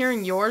 I keep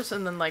hearing yours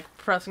and then, like,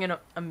 pressing it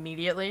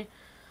immediately.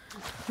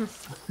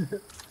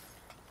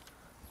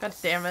 God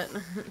damn it.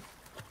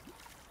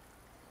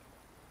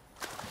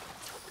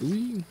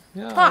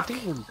 Yeah, I Fuck.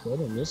 think we're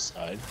good on this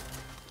side.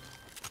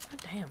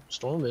 God damn.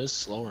 Storm is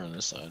slower on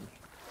this side.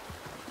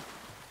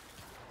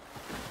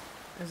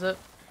 Is it?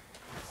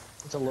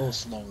 It's a little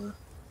slower.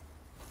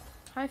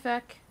 Hi,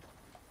 Feck.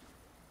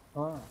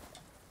 Oh.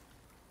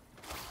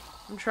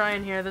 I'm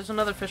trying here. There's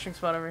another fishing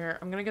spot over here.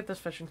 I'm gonna get this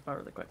fishing spot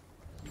really quick.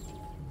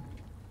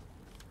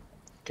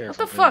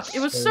 Careful, What the fuck? guys. It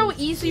was so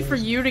easy for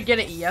you to get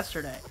it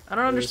yesterday. I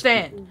don't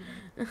understand.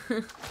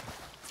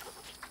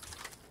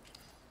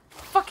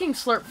 Fucking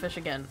slurp fish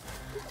again.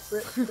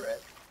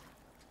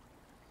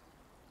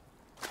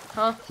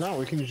 Huh? No,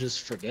 we can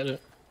just forget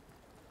it.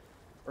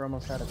 We're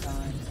almost out of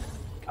time.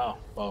 Oh,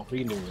 well, we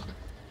can do it.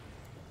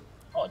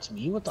 Oh, it's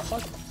me? What the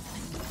fuck?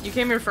 You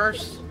came here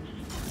first.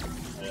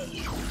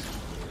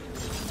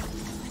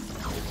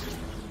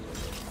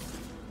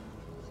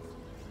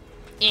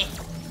 Eh.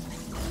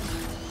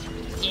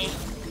 Eh.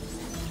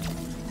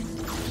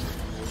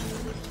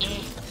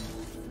 Eh.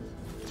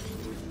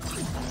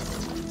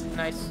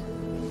 Nice.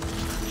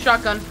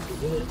 Shotgun.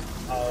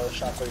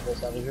 Shockwave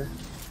goes out of here.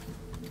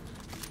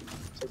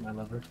 Take my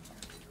lever.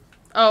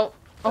 Oh,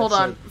 hold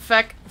That's on. it.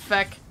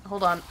 Feck,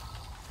 hold on.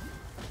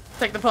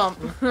 Take the pump.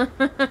 I'm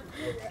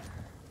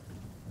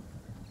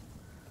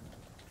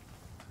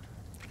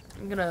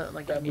gonna,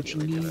 like, Grab what you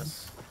immediately do need.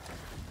 this.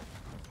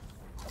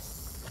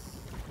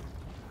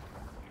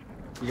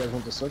 You guys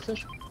want the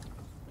swordfish?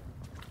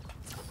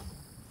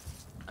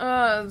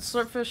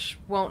 Slurpfish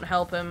won't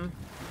help him.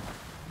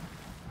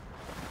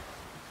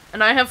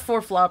 And I have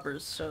 4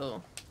 floppers,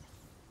 so...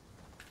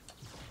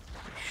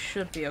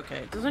 should be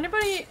okay. Does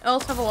anybody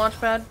else have a launch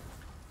pad?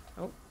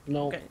 Oh,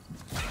 No. okay.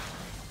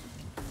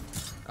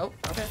 Oh,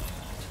 okay.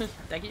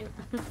 Thank you.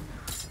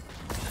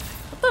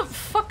 What the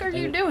fuck are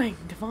you doing,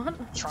 Devon?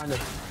 Trying to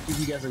give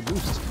you guys a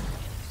boost.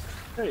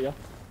 There you go.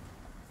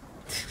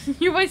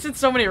 You wasted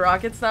so many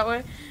rockets that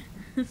way.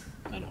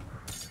 I know.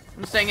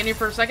 I'm staying in here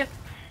for a second.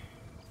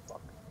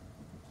 Fuck.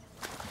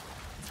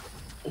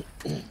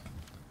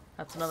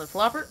 That's another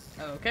flopper.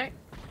 Okay.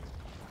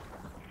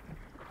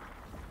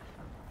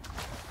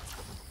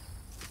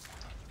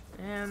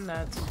 And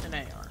that's an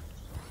AR.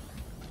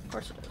 Of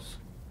course it is.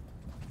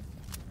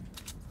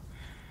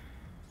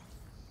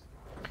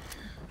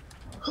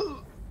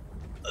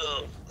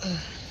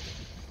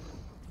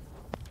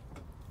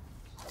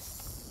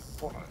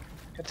 Hold on.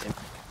 God damn.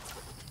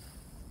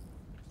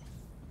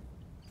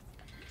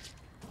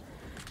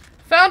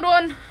 Found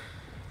one!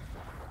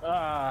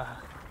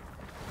 Ah.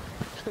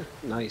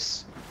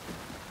 Nice.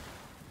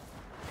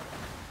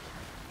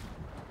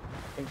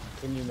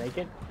 Can you make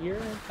it here?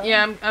 in time?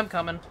 Yeah, I'm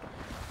coming.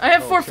 I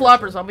have Oh, 4 sure,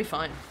 floppers, sure. I'll be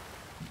fine.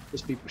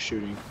 There's people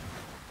shooting.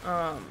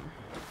 Oh,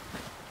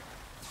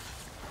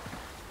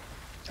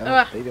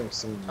 They don't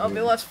seem I'll be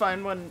good. less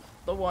fine when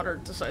the water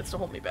decides to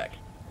hold me back.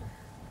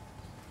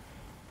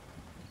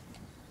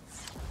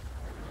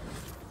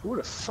 Who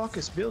the fuck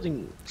is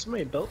building?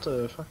 Somebody built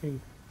a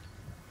fucking.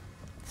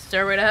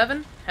 Stairway to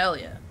heaven? Hell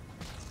yeah.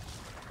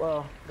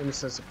 Well, in a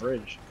sense, a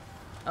bridge.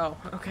 Oh,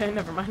 okay,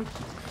 never mind.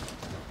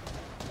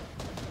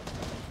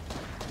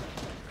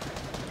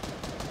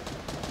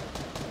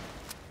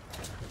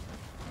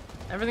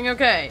 Everything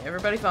okay?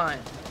 Everybody fine?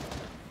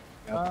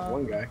 Yeah,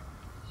 one guy.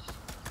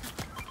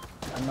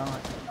 I'm not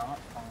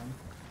fine.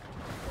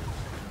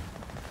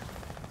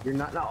 You're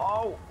not. No.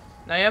 Oh!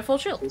 Now you have full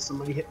shield.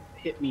 Somebody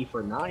hit me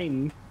for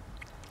 9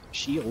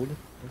 shield.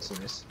 That's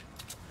nice.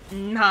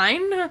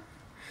 9?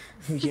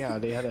 Yeah,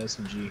 they had a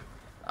SMG.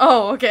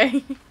 Oh,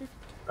 okay.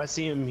 I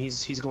see him.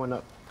 He's going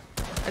up.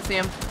 I see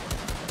him.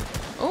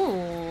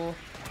 Ooh.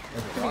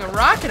 Shooting a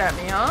rocket at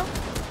me, huh?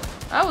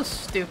 That was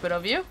stupid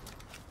of you.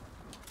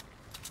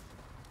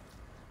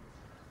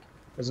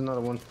 There's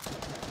another one.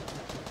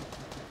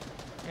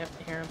 Yep,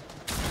 I hear him.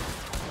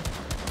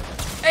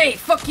 Hey,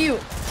 fuck you!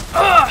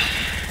 Ugh!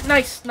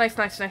 Nice, nice,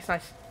 nice, nice,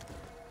 nice.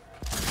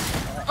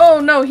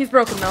 Oh no, he's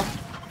broken though.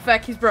 In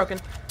fact, he's broken.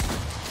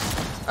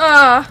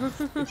 Ah!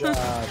 Good job.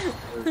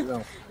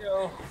 No.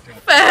 Yo,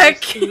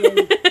 Feck!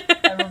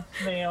 I'm a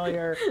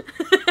failure.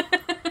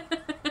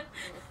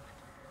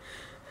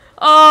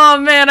 Oh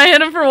man, I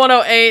hit him for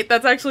 108.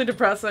 That's actually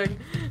depressing.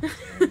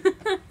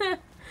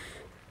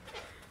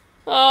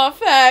 Oh,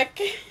 feck.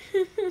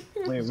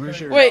 Wait, where's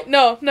your? Wait,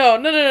 no, no,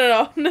 no, no,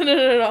 no, no, no, no,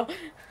 no, no.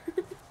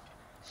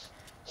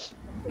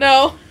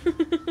 No.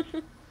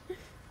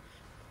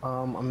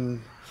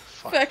 I'm.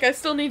 Fuck. Feck, I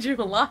still need you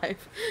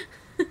alive.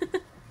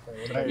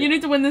 Right. You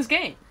need to win this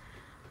game.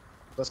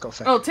 Let's go,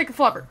 Feck. Oh, take a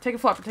flopper. Take a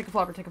flopper. Take a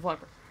flopper. Take a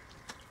flopper.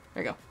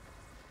 There you go.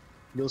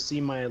 You'll see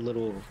my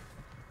little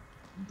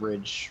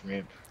bridge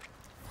ramp.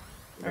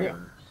 There you go.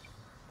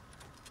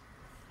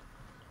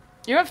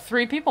 You have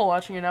 3 people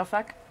watching you now,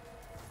 Feck.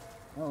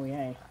 Oh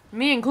yay.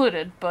 Me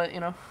included, but,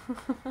 you know.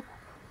 What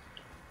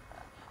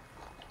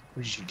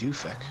did you do,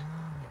 Feck?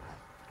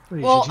 What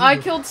did Well, you do? I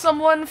killed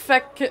someone,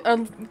 Feck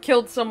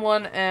killed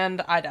someone,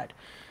 and I died.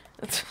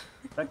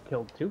 That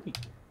killed 2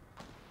 people.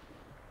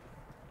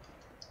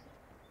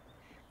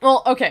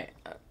 Well, okay.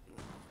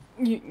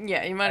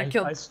 Yeah, you might have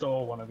killed I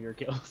stole one of your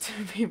kills.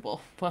 2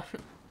 people, but...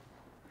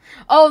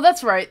 Oh,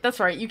 that's right, that's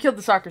right. You killed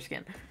the soccer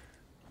skin.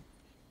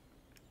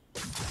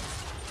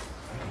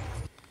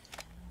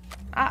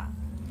 Ah.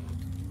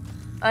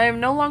 I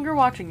am no longer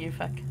watching you,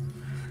 Feck.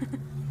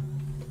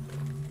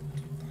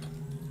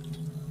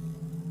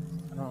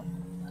 Oh.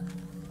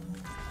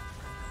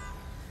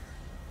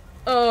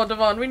 Oh,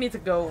 Devon, we need to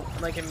go,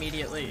 like,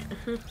 immediately.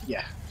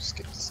 Yeah, just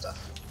get the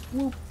stuff.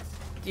 Do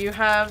you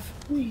have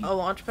a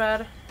launch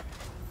pad?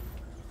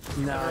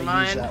 No, Never I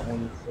mind. use that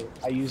one.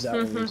 I use that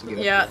one to get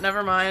up Yeah, there.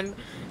 never mind.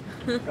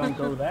 Don't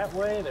go that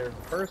way, there's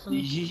a person.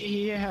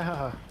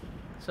 Yeah.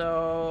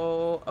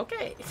 So,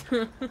 okay.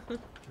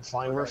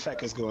 Flying where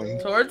Feck is going.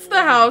 Towards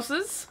the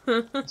houses.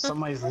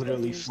 Somebody's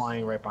literally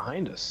flying right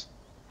behind us.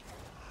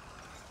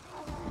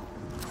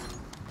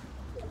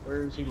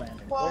 Where is he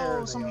landing? Whoa,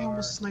 There somebody they are.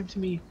 almost sniped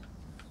me.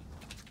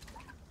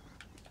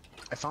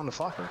 I found a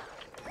flopper.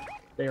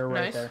 They are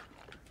right Nice. there.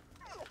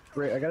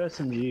 Great, I got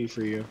SMG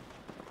for you.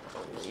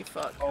 You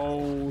fuck.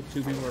 Oh,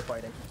 2 people are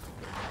fighting.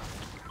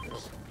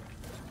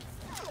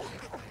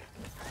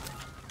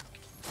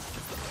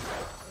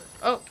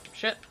 Oh,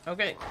 shit.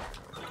 Okay.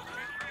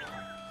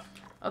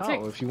 I'll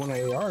take Oh, if you want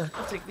an AR.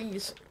 I'll take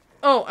these.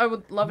 Oh, I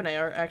would love an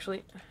AR,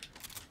 actually.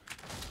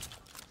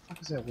 Where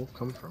does that wolf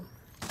come from?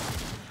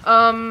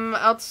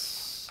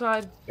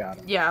 Outside. Got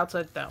him. Yeah,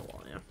 outside that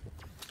wall, yeah.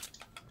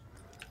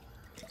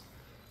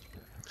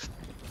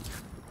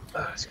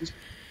 Excuse me.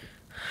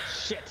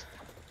 Shit.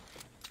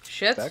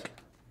 Shit. Feck?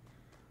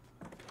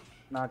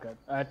 Not good.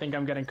 I think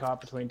I'm getting caught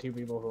between 2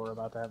 people who are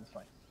about to have a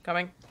fight.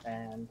 Coming.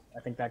 And I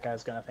think that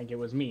guy's gonna think it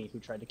was me who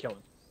tried to kill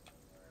him.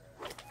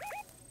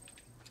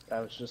 I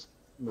was just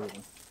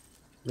moving.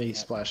 Yeah, he's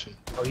splashing.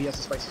 Oh, he has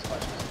a spicy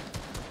splash.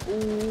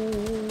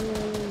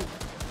 Ooh.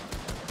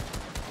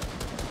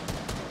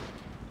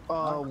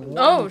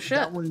 Oh, shit.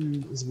 That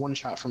one is one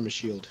shot from a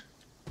shield.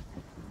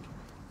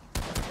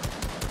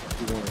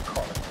 You want to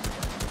call it.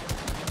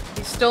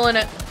 He's still in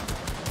it.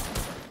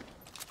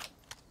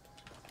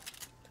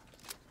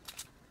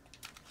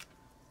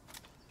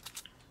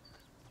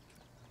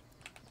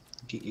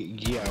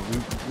 Yeah,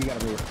 we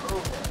gotta move.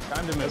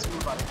 Time to move.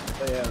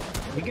 Yeah,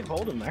 we can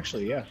hold him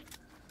actually. Yeah.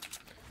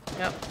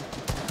 Yep.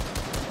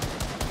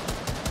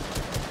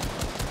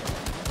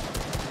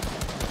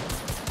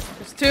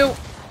 There's two.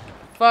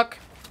 Fuck.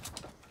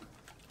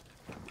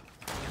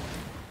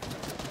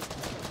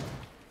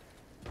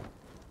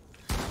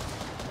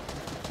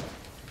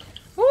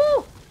 Woo!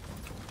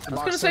 I was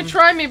gonna say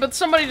try me, but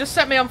somebody just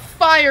set me on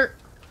fire.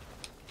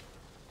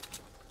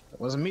 It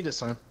wasn't me this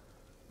time.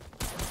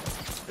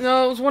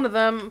 No, it was one of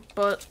them,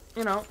 but,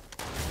 you know.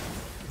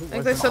 I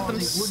think they set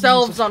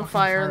themselves on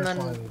fire and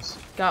then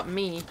got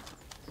me.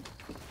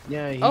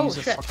 Yeah, he's Oh, a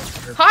shit.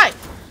 fucking... Hi!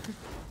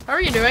 How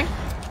are you doing?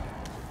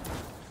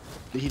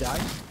 Did he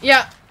die?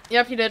 Yeah.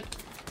 Yep, he did.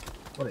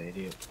 What an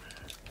idiot.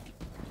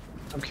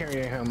 I'm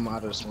carrying him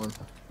out of this one.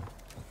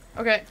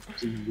 Okay.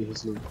 So he can get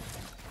his loot.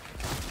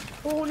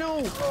 Oh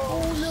no!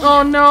 Oh no!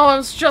 Oh no, I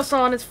was just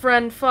on his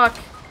friend. Fuck.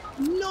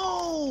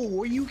 No!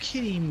 Are you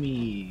kidding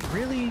me?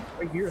 Really?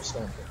 Like, you're a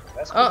storm.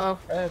 That's cool. Uh-oh.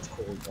 That's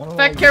cool. I don't know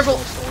Fact, why careful.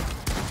 you're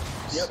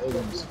so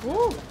storm.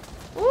 Woo!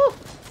 Woo!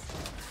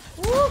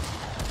 Woo!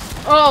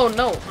 Oh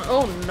no!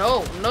 Oh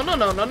no! No! No!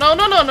 No! No! No!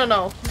 No! No! No!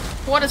 No!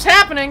 What is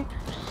happening?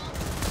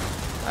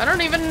 I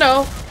don't even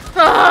know.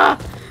 Ah!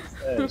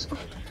 That is cool.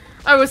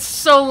 I was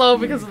so low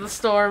because of the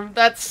storm.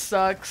 That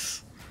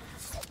sucks.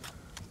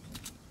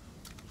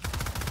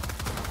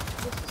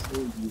 I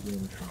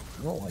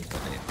don't like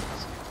that.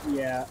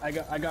 Yeah, I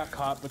got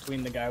caught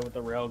between the guy with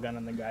the railgun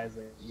and the guys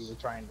that you were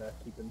trying to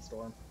keep in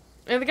storm.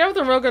 And the guy with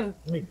the railgun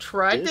Wait,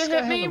 tried to this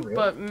hit guy me, have a rail-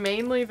 but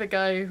mainly the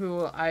guy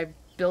who I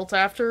built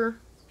after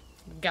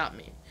got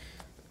me.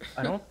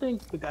 I don't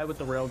think the guy with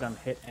the railgun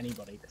hit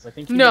anybody, because I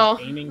think he No.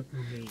 was aiming for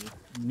me,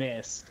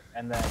 missed,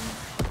 and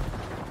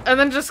And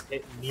then just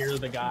hit near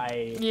the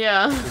guy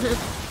yeah. I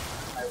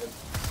was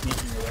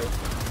sneaking away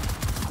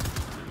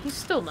from. He's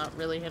still not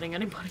really hitting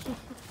anybody.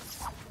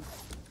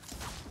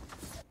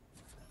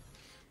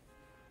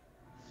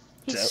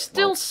 He's Yeah,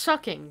 still well.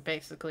 sucking,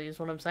 basically, is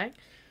what I'm saying.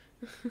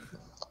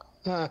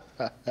 What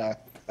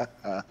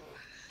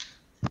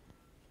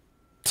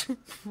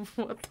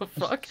the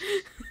fuck?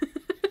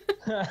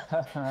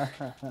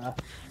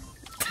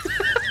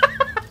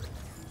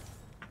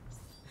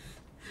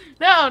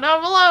 No, no,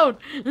 I'm alone!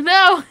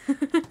 No!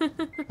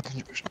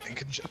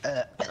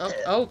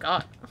 Oh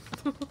god.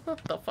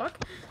 What the fuck?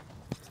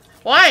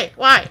 Why?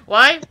 Why?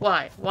 Why?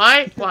 Why?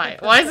 Why? Why?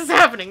 Why is this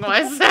happening?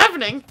 Why is this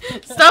happening?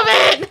 Stop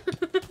it!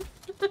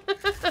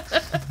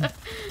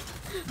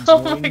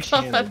 Oh my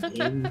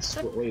god.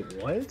 Wait,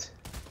 what?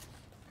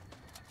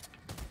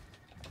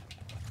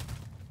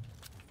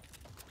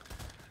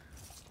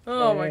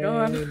 Oh my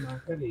god.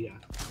 Yeah.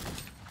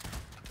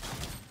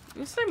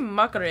 You say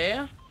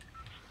Macarena?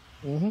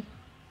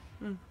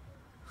 Mm-hmm.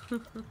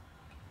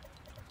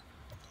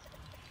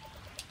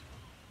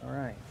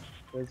 Alright,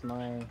 here's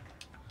my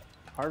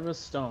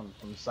Harvest Stone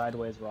from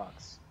Sideways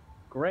Rocks.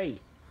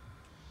 Great!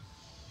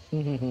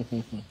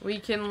 We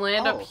can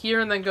land up here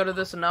and then go to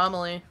this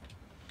anomaly.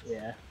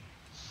 Yeah.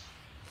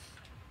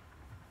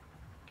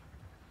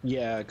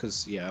 Yeah,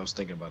 because, yeah, I was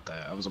thinking about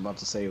that. I was about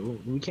to say,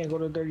 ooh, we can't go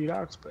to Dirty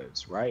Docks, but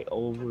it's right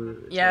over...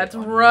 Yeah, it's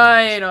under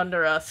right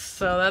under us,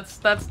 so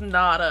that's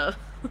not a...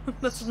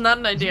 that's not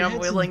an idea I'm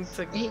That's willing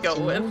to go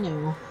with.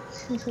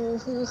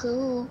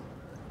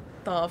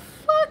 The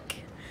fuck?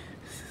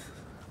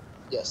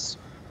 Yes.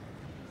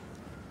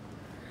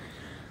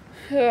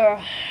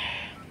 Ugh.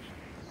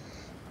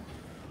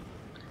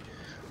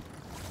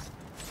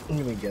 I'm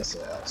gonna guess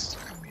that's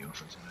not gonna be on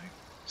for tonight,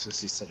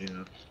 since he's setting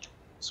up.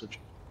 Switch.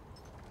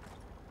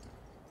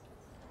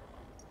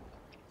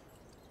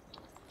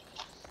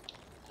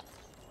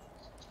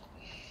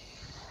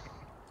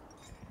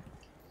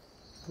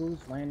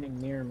 Who's landing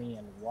near me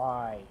and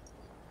why?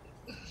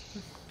 I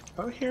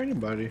don't hear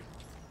anybody.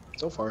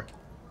 So far.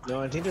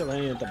 No, I think they're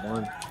landing at the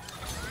barn.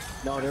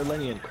 No, they're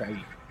landing at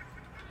Craggy.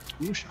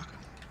 Ooh, shotgun.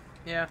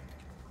 Yeah.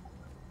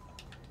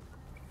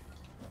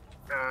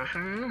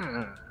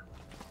 Uh-huh.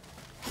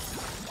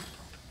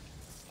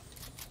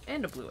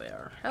 And a blue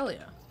AR. Hell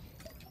yeah.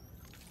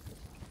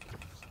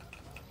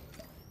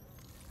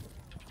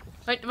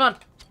 Hey, Devon!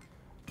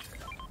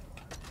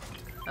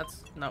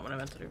 That's not what I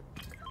meant to do.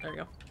 There you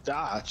go.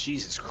 Ah,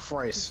 Jesus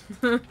Christ.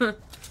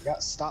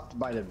 Got stopped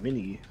by the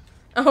mini.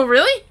 Oh,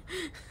 really?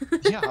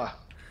 Yeah.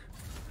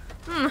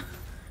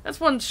 That's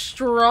one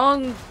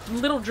strong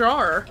little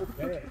jar.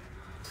 Okay.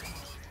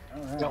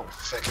 Alright. No,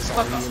 fuck, it's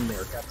already in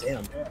there. God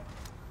damn. Yeah.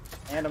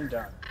 And I'm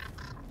done.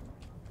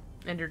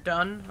 And you're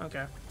done?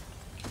 Okay.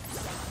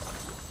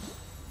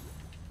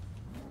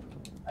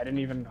 I didn't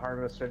even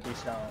harvest 50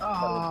 stone.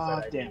 Aw,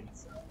 but it said I damn. did,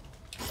 so.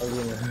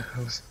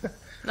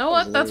 No,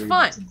 what? That's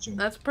fine.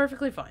 That's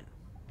perfectly fine.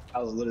 I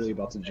was literally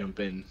about to jump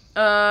in.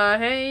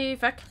 Hey,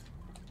 Feck.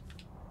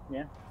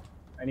 Yeah.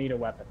 I need a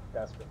weapon,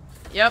 desperate.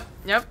 Yep,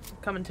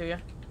 coming to you.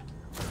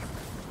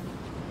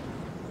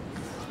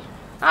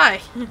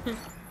 Hi.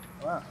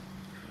 Wow.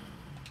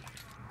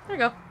 There you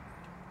go.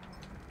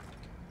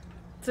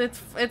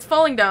 It's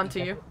falling down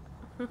to you.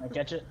 I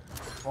catch it.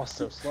 Oh,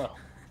 so slow.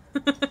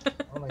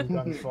 Only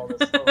guns fall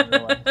this slow in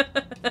real life.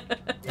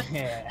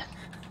 Yeah.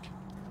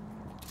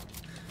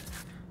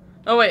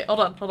 Oh wait, hold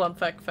on,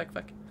 Feck.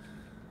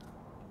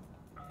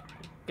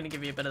 Gonna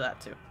give you a bit of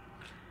that too.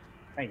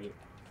 Thank you.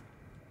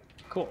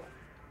 Cool.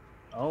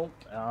 Oh,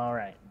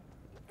 alright.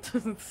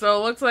 So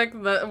it looks like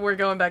we're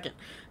going back in.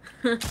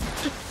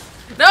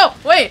 No,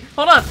 wait,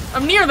 hold on.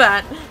 I'm near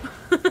that.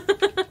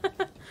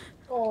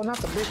 Oh, not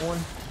the big one.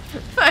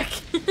 Feck.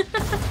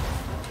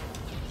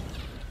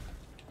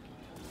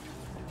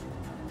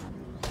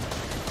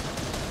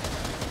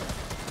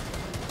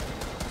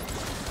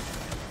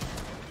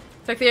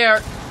 Take the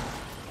air.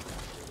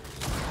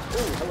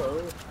 Oh,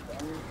 hello.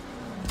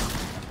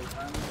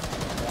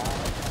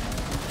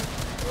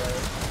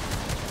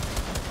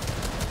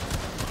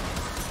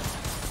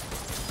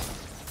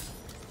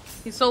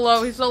 He's so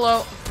low,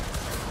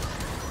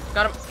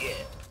 Got him. Yeah,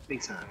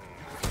 big time.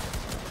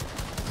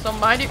 So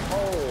behind you.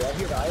 Oh, I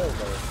hear the IO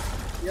though.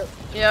 Yep.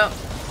 Yeah.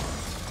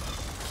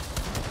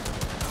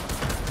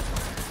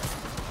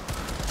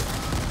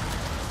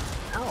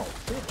 Ow,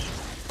 bitch.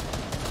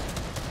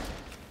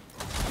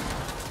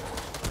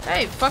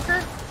 Hey,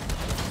 fucker.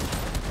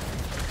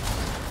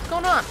 What's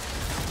going on?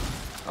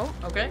 Oh,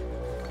 okay.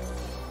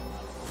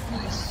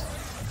 Nice.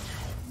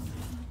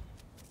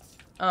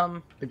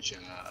 Good job.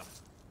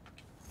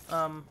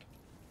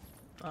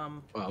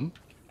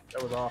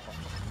 That was awful.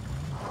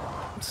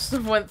 Just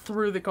went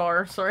through the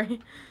car, sorry.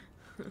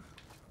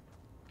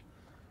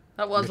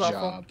 That was Good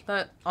awful. job.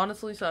 That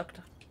honestly sucked.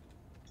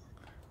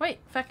 Wait,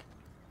 Feck.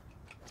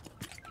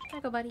 There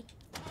you go, buddy.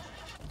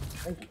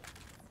 Thank you.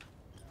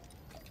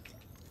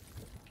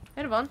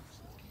 Hey, Devon.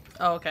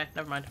 Oh, okay,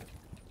 never mind.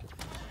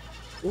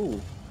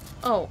 Ooh.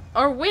 Oh,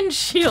 our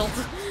windshield!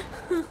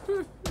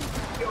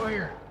 Get over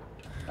here.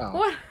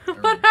 Oh.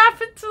 What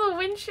happened to the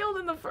windshield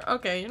in the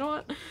okay, you know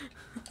what?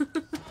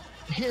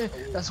 Yeah,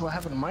 that's what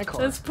happened to my car.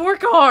 This poor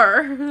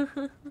car!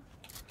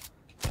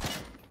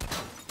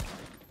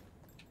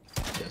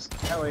 Yes.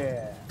 Hell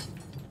yeah.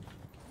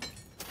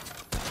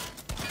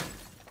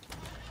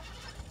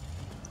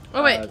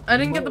 Oh wait, I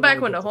didn't you get the might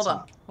back wanna window. get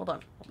the Hold on.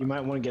 top. You might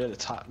want to get at the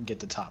top. Get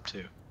the top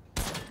too.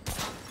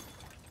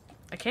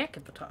 I can't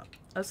get the top.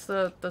 That's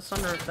the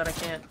sunroof that I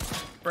can't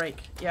break.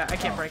 Yeah, I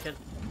can't break it.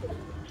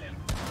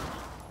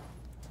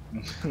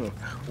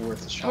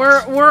 Worth a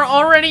shot. We're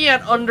already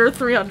at under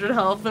 300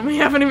 health and we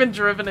haven't even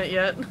driven it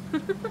yet.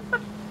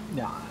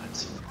 Nah,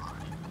 it's fine.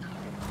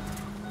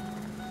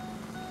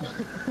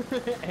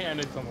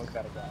 And it's almost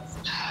out of gas.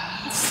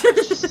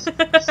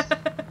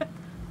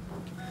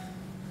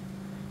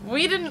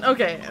 We didn't.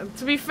 Okay,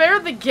 to be fair,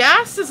 the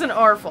gas isn't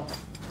our fault.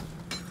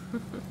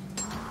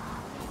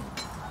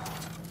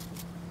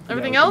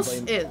 Everything else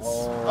is.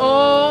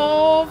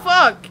 Oh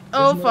fuck!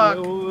 Oh fuck!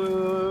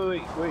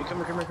 Wait,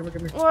 come here.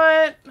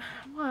 What?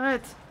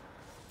 What?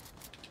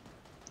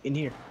 In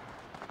here.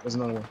 There's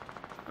another one.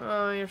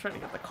 Oh, you're trying to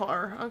get the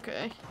car.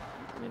 Okay.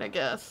 I mean, I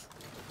guess.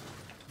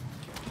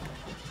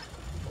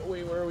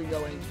 Wait, where are we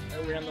going? I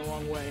ran the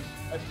wrong way.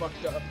 I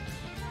fucked up.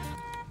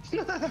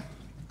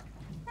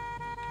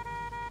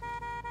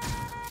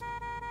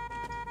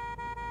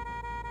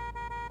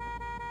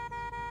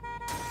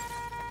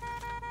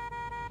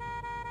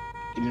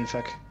 Get in,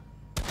 Feck.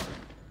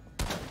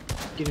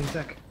 Get in,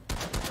 Feck.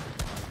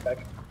 Feck.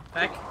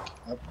 Back.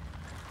 Up.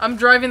 I'm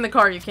driving the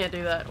car. You can't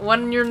do that.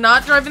 When you're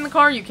not driving the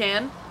car, you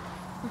can.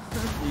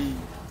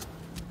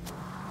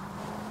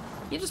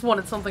 You just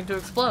wanted something to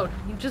explode.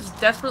 You just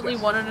desperately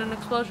wanted an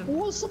explosion.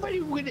 Well,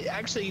 somebody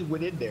actually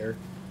went in there.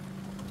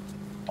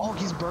 Oh,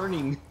 he's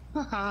burning.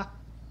 Yeah,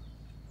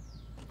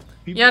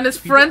 and his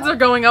friends are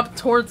going up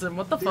towards him.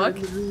 What the They're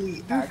fuck?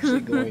 literally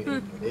actually going in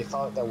there. They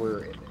thought that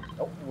we're in there.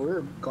 Oh,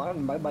 we're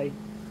gone. Bye-bye.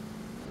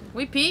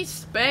 We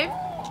peace, babe.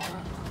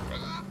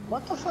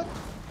 What the fuck?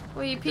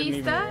 We Didn't peace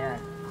even that.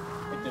 react.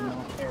 It did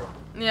not care.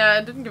 Yeah,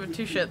 it didn't give it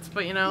two shits,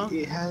 but you know.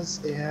 It has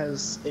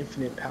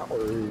infinite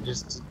power. It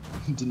just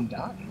didn't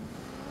die.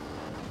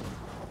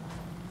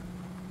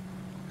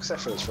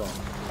 Except for this frog.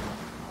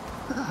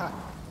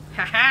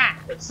 Haha!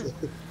 That's-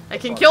 I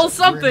can frog's kill like,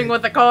 something "We're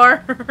with a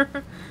car.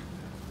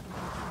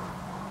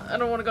 I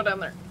don't want to go down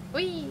there.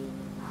 Whee!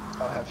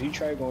 Oh, have you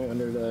tried going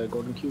under the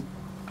golden cube?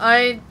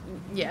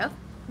 Yeah.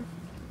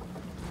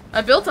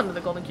 I built under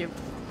the golden cube.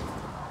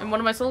 In one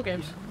of my soul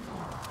games.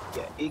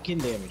 Yeah, it can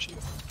damage you.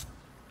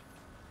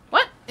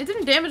 What? It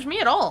didn't damage me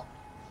at all.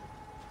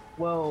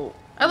 Well,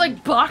 I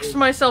like boxed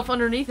myself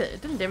underneath it.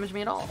 It didn't damage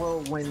me at all.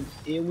 well, when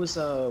it was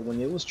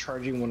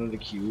charging one of the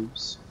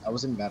cubes, I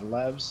was in Battle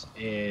Labs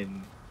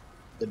and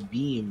the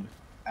beam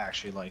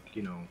actually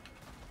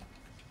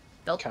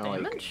Dealt kind of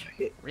damage?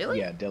 hit. Really?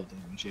 Yeah, dealt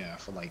damage. Yeah,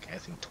 for like I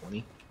think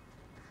 20.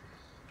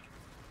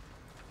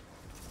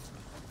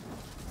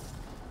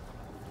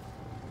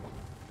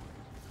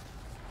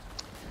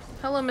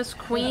 Hello, Miss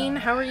Queen.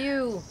 How are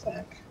you?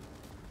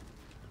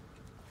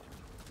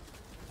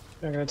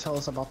 You're gonna tell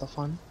us about the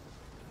fun?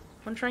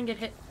 I'm trying to get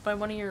hit by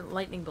one of your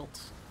lightning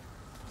bolts.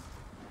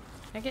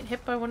 Can I get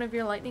hit by one of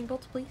your lightning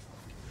bolts, please?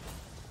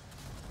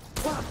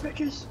 What,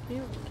 bitches?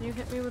 Can you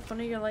hit me with one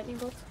of your lightning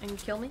bolts and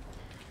kill me?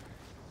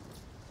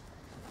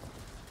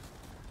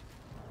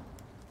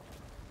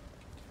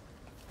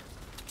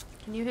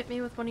 Can you hit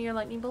me with one of your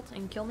lightning bolts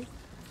and kill me?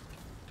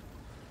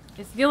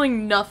 It's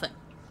dealing nothing.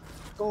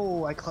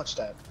 Oh, I clutched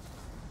that.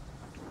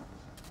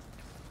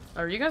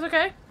 Are you guys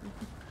okay?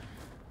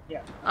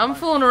 Yeah. I'm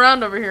fooling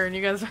around over here and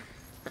you guys are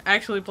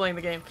actually playing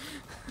the game.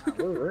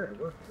 We're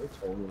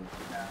totally.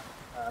 Yeah.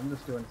 I'm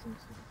just doing some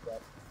stupid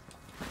stuff.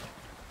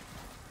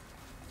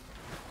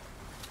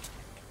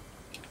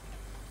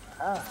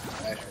 Ah,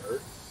 That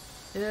hurt.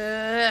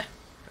 There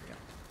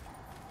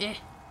we go.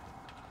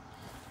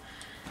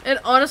 It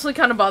honestly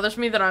kind of bothers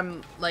me that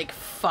I'm like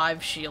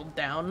 5 shield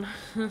down.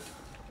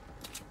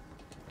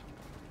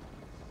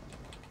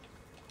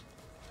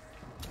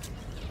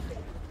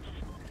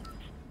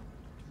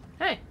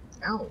 Hey.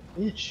 Ow,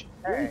 bitch.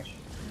 Hey.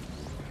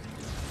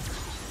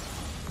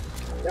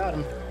 Got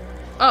him.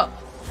 Oh.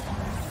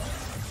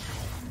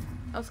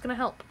 I was gonna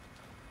help.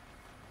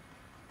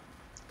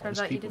 Turns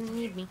Those out you people- didn't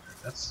need me.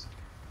 That's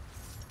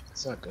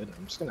not good.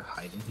 I'm just gonna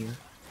hide in here.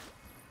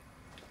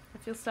 I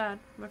feel sad.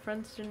 My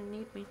friends didn't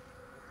need me.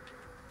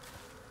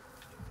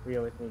 We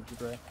always need you,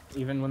 Gray.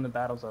 Even when the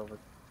battle's over.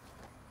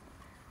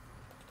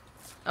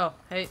 Oh,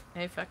 hey,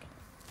 Feck.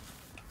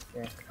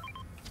 Yeah.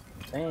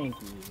 Thank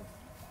you.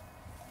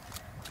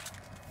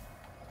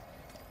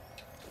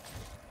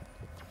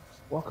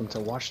 Welcome to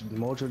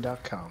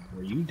WatchMojo.com,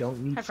 where you don't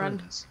need Hi, friend.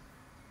 friends.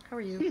 How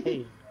are you?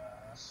 Hey,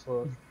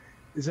 so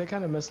Is that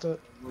kind of messed up?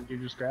 what did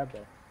you just grab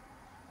there?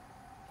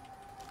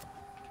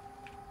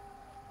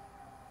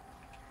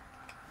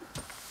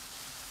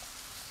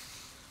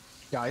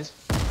 Guys?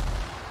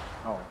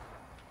 Oh,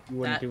 you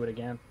wouldn't That- do it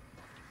again.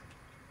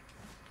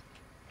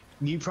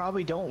 You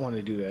probably don't want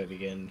to do that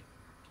again.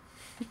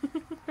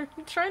 Are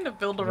you trying to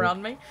build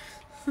around me?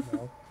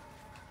 No.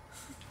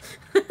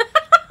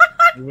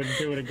 You wouldn't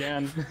do it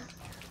again.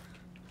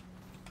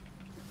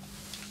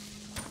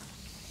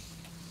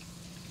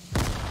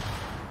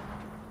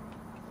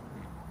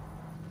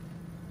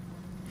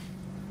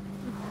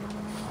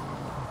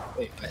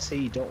 Wait, I say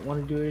you don't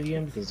want to do it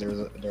again because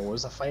there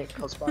was a fight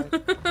close by?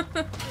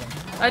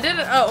 I did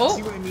it. Oh,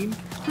 See what I mean?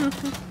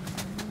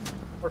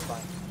 We're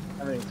fine.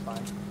 Everything's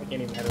fine. I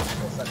can't even hit a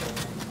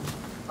second.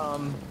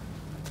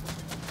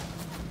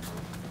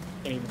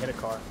 Can't even hit a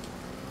car.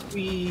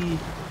 We.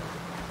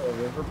 Oh,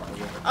 river by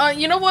river.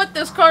 You know what?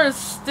 This car is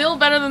still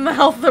better than the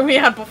health that we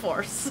had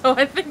before, so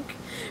I think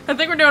we're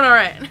doing all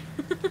right.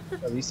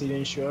 At least he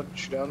didn't shoot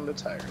down the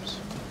tires.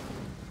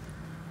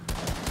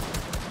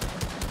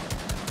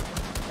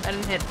 I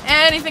didn't hit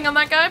anything on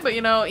that guy, but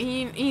you know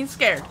he's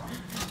scared.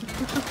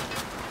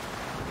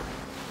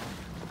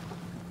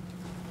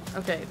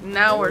 Okay,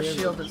 now our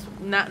shield is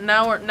now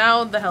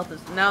the health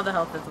isn't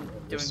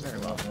doing very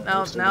well.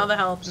 Now the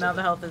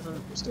health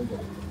isn't. We're still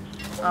going.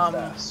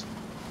 Fast.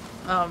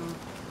 We're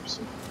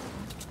still-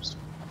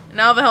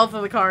 Now the health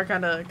of the car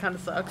kind of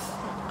sucks.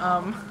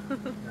 Yeah,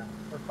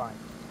 we're fine.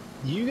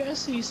 Do you guys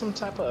see some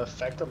type of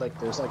effect of like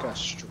there's like a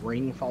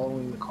string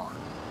following the car?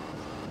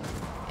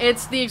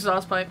 It's the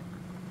exhaust pipe.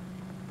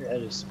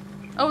 That is.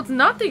 Oh, it's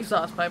not the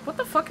exhaust pipe. What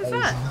the fuck is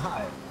that?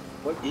 Not.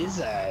 What is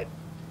that?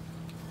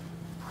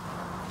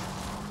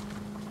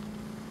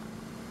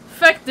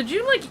 Feck, did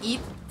you like eat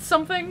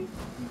something?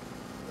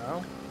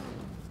 No?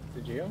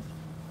 Did you?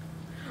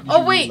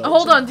 Oh wait,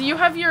 hold on. Do you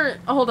have your?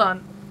 Hold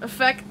on.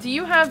 Feck, do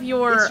you have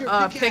your, It's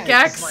your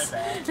pickaxe? My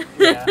bad.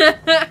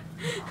 Yeah.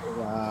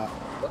 Wow.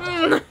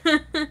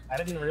 I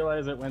didn't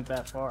realize it went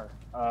that far.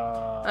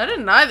 I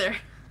didn't either.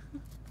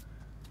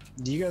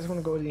 Do you guys want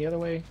to go the other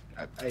way?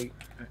 I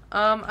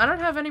I don't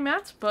have any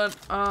mats, but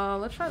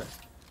let's try this.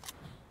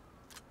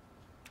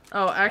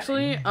 Oh,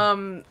 actually,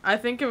 I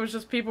think it was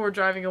just people were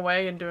driving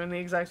away and doing the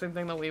exact same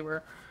thing that we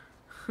were.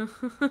 Now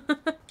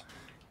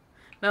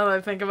that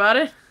I think about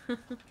it.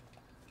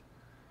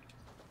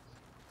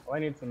 Well, I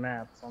need some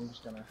maps, so I'm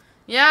just gonna...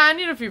 Yeah, I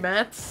need a few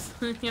mats,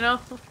 you know?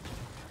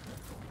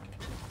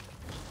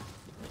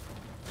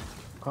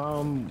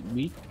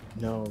 we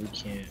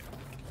can't.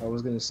 I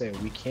was gonna say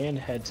we can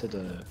head to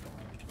the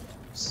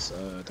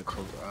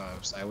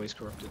sideways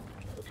corrupted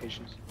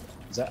locations.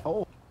 Is that?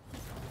 Oh,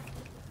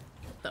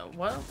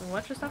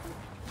 What just happened?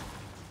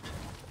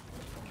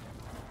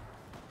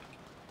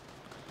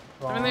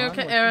 Ron, Everything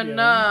okay? what you doing?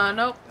 Nah,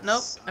 nope.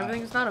 Yes,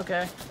 Everything's not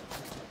okay.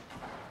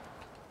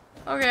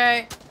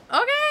 Okay.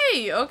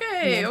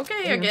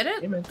 I get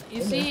it.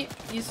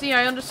 You see,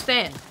 I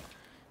understand.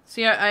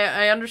 See,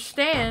 I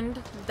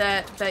understand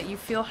that you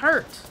feel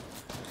hurt.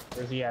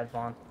 Where's he at,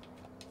 Vaughn?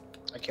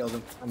 I killed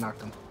him. I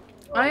knocked him.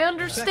 I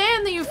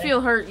understand that you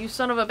feel hurt, you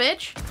son of a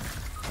bitch.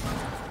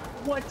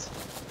 What?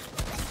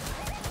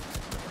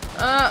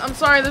 I'm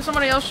sorry, there's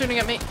somebody else shooting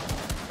at me.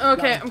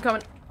 Okay, I'm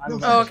coming. I'm Oh,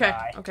 gonna okay.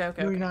 die. Okay.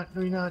 No, you're not.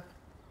 No, you're not.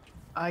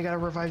 I gotta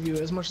revive you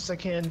as much as I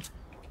can.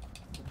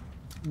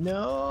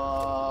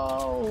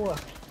 No!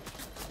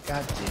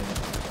 God damn it.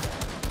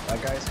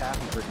 That guy's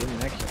happy for getting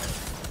that kill.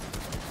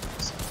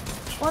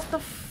 What the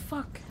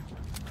fuck?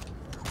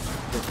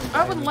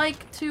 I would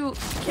like to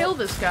kill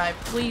this guy,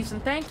 please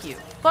and thank you.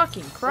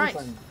 Fucking Christ.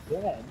 Since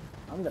I'm dead,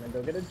 I'm gonna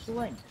go get a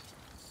drink.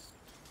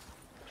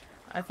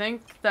 I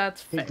think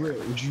that's Hey, fair.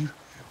 Britt,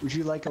 would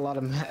you like a lot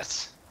of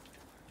meth?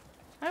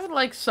 I would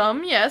like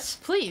some, yes,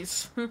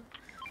 please.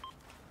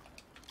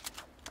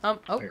 Oh.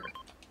 Here.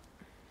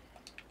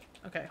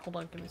 Okay, hold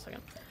on, give me a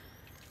second.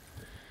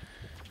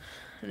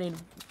 I need a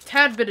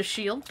tad bit of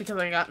shield, because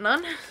I got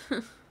none.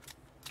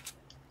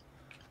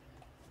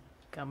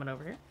 Coming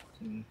over here.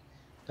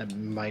 That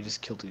might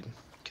just killed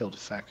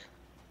Feck.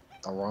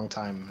 The wrong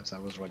time, as I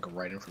was like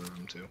right in front of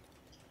him too.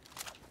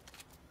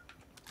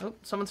 Oh,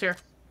 someone's here.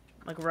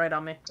 Like right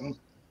on me.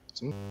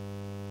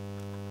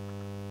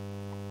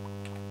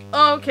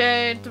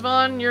 Okay,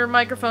 Devon, your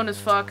microphone is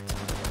fucked.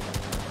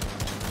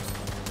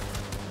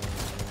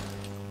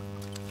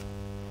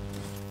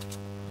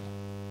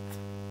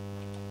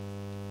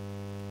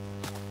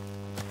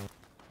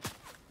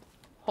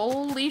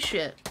 Holy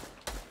shit.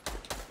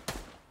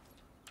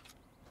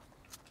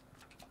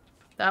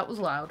 That was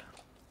loud.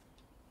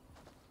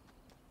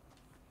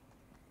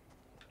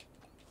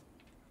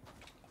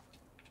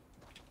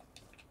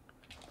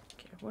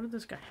 Okay, what did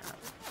this guy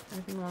have?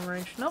 Anything long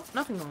range? Nope,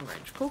 nothing long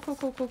range. Cool, cool,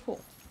 cool, cool,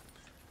 cool.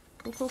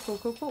 Cool, cool, cool,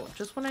 cool, cool.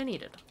 Just what I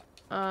needed.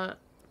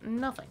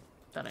 Nothing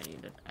that I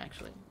needed,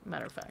 actually.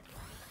 Matter of fact.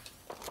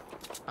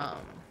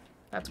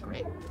 That's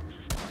great.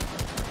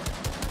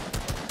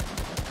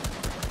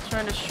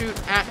 Trying to shoot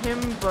at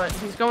him, but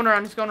he's going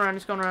around, he's going around,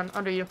 he's going around.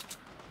 Under you.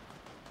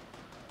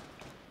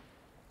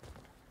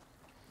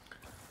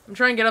 I'm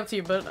trying to get up to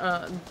you, but,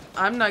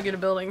 I'm not good at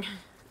building.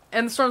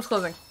 And the storm's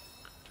closing.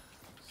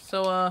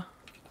 So,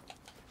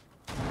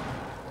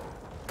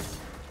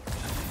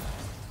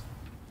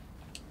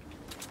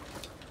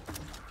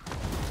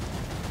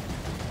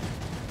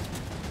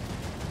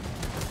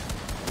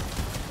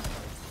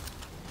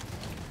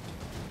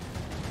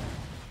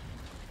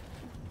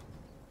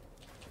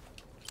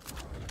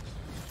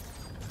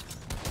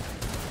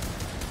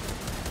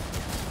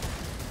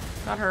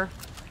 got her.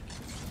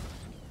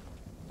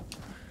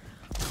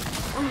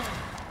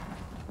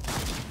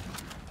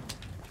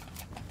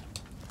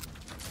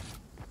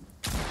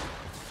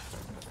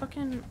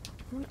 Fucking,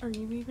 what are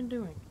you even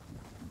doing?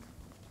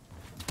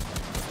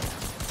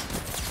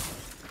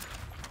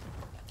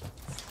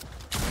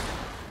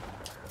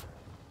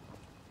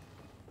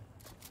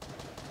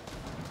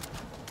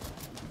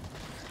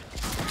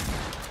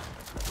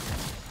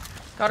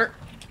 Got her.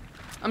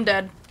 I'm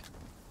dead.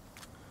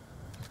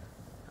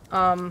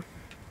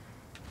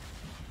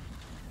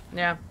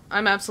 Yeah,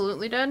 I'm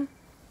absolutely dead.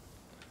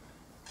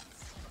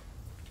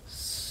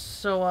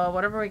 So,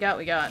 whatever we got,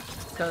 we got.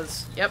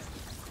 Because, yep.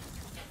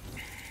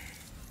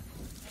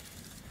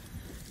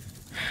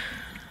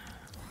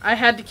 I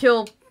had to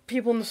kill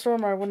people in the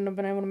storm or I wouldn't have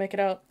been able to make it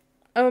out.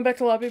 I went back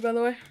to lobby, by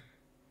the way.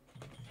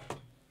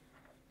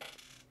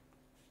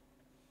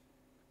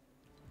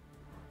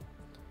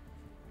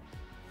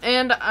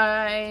 And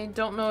I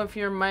don't know if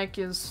your mic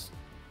is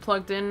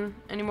plugged in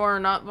anymore or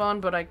not,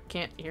 Vaughn, but I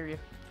can't hear you.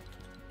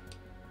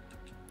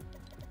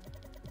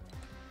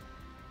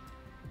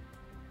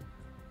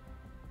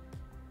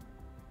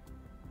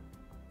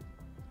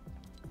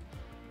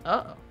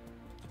 Uh-oh.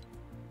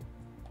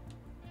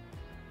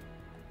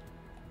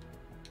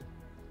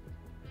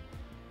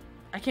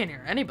 I can't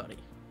hear anybody.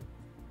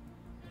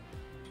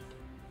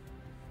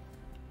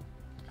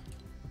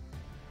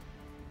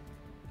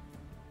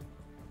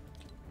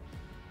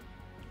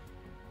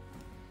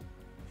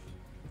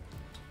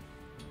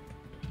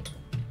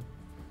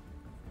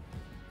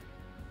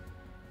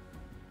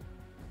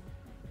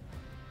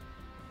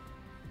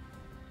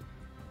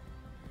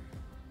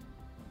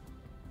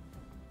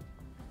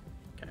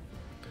 Okay.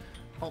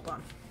 Hold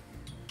on.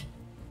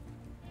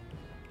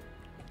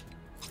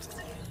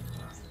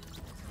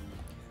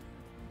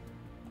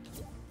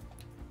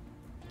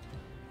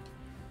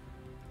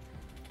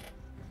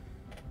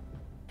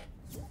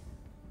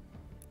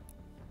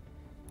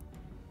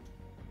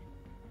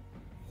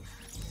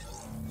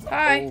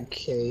 Hi.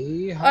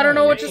 Okay. I don't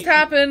know what just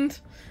happened.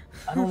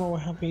 I don't know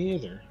what happened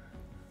either.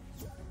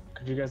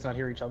 Could you guys not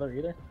hear each other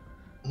either?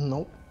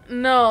 Nope.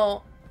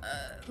 No.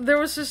 There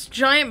was this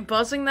giant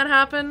buzzing that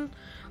happened.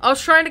 I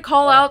was trying to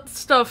call out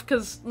stuff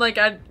because, like,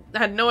 I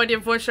had no idea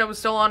if voice chat was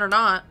still on or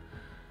not.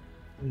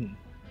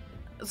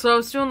 So I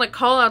was doing, like,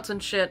 call-outs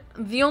and shit.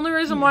 The only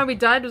reason why we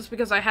died was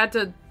because I had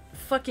to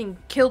fucking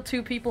kill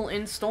 2 people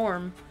in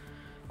Storm.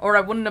 Or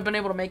I wouldn't have been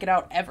able to make it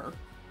out ever.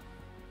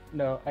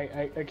 No,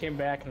 I came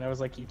back and I was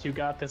like, you two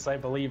got this, I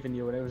believe in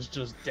you, and it was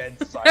just dead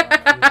silent.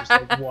 I was just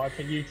like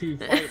watching you two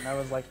fight, and I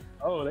was like,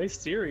 oh, they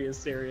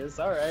serious,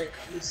 alright.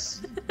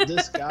 This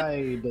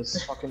guy,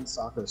 this fucking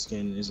soccer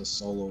skin is a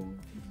solo.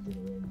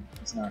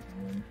 It's not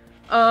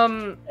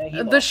gonna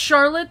win. The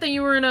Charlotte that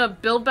you were in a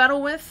build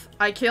battle with,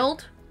 I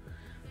killed.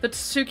 The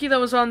Tsuki that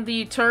was on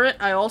the turret,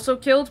 I also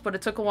killed, but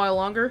it took a while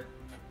longer.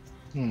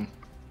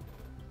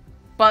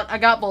 But But I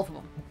got both of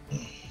them.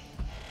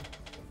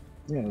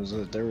 Yeah,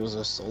 there was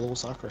a solo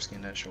soccer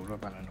skin that showed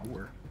up out of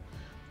nowhere.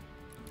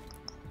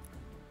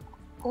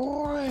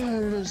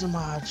 Where is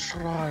my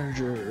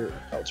treasure?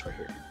 Oh, it's right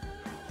here.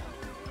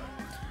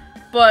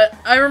 But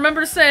I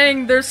remember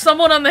saying, there's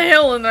someone on the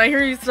hill, and I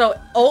hear you so,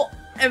 oh,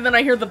 and then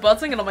I hear the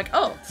buzzing, and I'm like,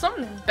 oh,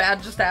 something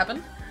bad just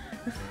happened.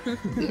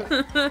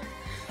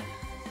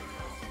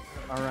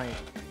 Alright.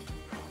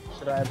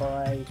 Should I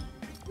buy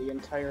the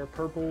entire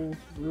purple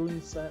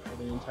rune set or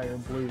the entire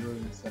blue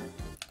rune set?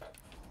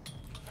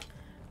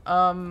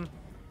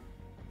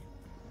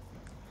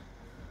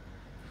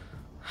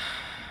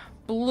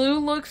 Blue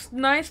looks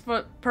nice,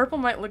 but purple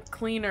might look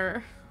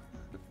cleaner,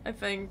 I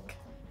think.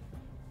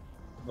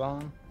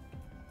 Vaughn?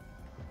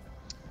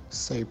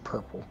 Say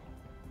purple.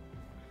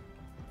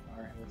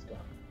 Alright, let's go.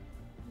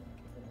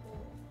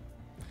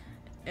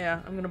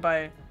 Yeah, I'm gonna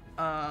buy,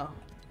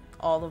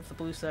 all of the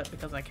blue set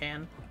because I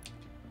can.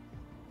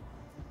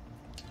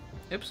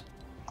 Oops.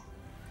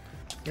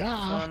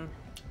 Yeah. One.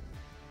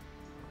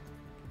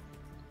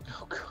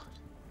 Oh god.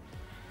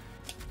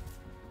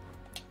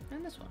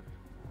 And this one.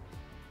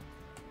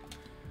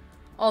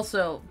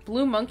 Also,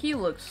 Blue Monkey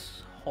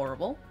looks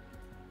horrible.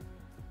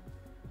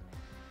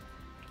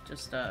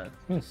 Just so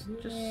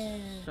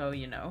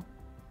you know.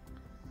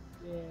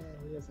 Yeah,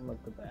 he doesn't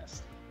look the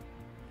best.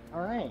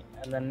 Alright,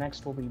 and then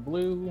next will be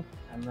blue,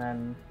 and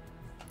then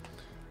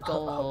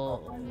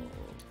Gold.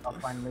 I'll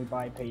finally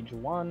buy page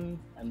 1,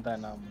 and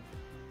then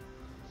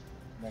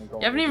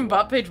gold. You haven't even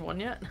bought page 1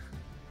 yet?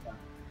 Yeah.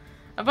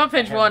 I bought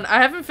page 1.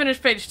 I haven't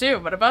finished page 2,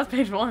 but I bought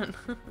page 1.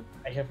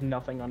 I have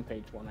nothing on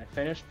page 1. I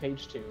finished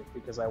page 2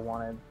 because I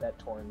wanted that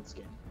Tauren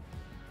skin.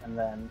 And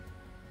then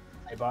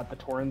I bought the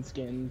Tauren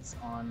skins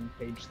on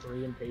page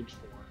 3 and page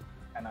 4.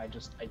 And I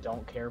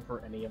don't care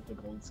for any of the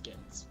gold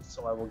skins.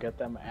 So I will get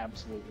them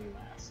absolutely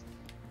last.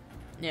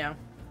 Yeah.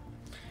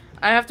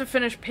 I have to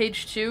finish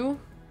page 2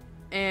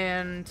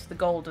 and the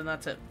gold, and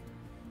that's it.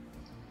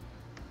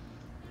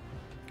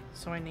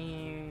 So I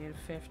need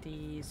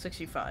 50,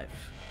 65.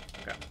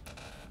 Okay.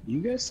 You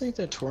guys think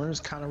that Tauren is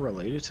kind of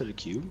related to the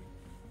cube?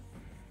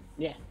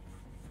 Yeah.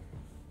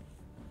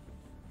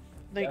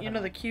 You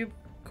know the cube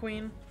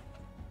queen?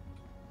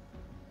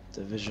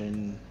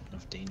 Division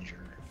of danger.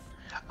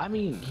 I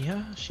mean,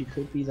 yeah, she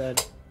could be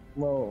that.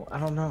 Well, I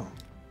don't know.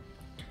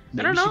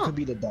 Maybe I don't know. She could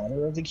be the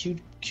daughter of the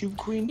cube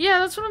queen. Yeah,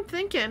 that's what I'm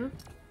thinking.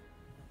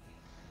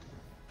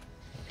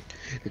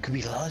 There could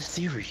be a lot of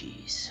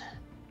theories.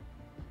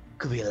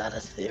 Could be a lot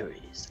of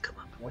theories to come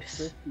up What's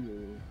with. with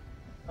you?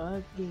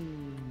 A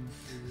game.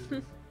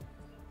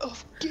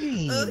 Of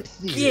game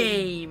theory.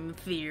 Game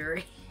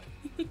theory.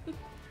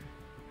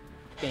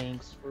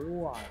 Thanks for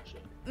watching.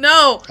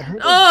 No! I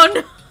heard Oh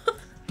no!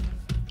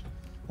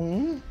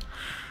 Hmm?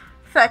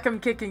 Feck, I'm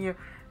kicking you.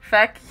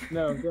 Feck.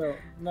 No, go.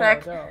 No,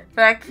 Feck. no.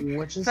 Feck.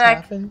 What just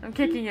Feck. happened? I'm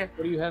kicking you.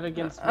 What do you have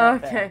against me?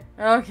 Okay.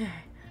 Okay.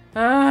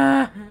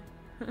 Ah.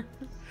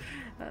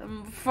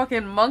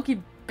 Fucking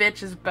monkey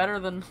bitch is better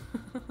than.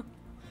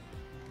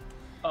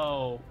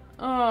 Oh.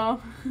 Oh.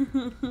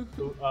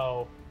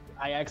 Oh.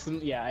 I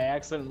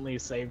accidentally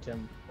saved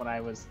him when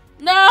I was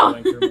No!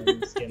 going through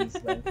my skins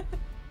thing.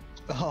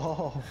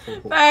 Oh.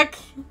 Feck.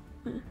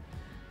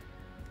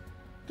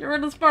 Get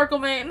rid of Sparkle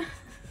Mane.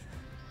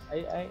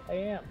 I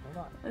am.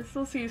 Hold on. I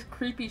still see his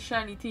creepy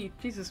shiny teeth.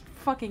 Jesus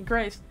fucking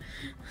Christ.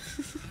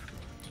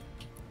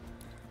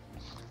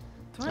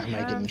 Do I might get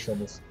in have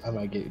trouble. I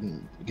might get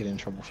in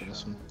trouble for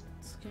this one.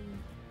 skin?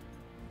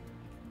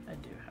 I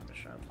do have a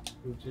shop.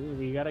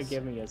 You gotta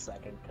give me a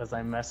second, because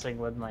I'm messing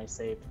with my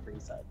saved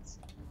presets.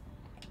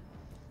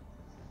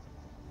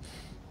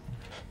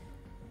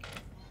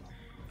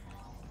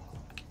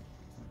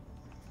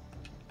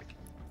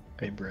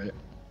 Hey, Brett.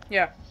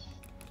 Yeah.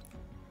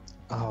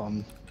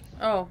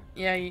 Oh,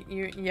 yeah,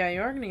 you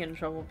are gonna get in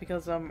trouble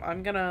because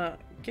I'm gonna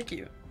kick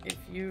you if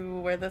you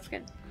wear that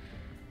skin.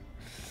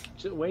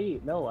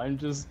 Wait, no, I'm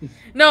just...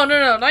 No,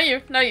 not you,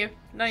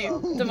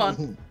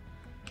 Devon.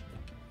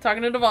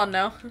 Talking to Devon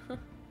now.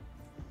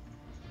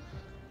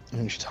 What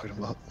are you talking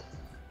about?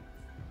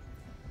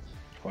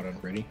 Hold on,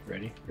 ready?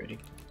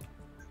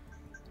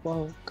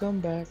 Welcome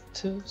back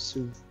to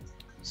Super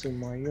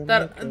Mario.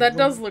 That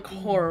does look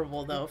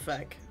horrible though,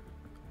 Feck.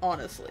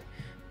 Honestly.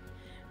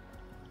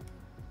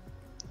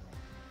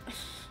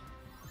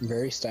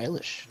 Very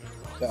stylish.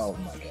 Oh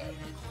my god.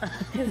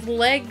 His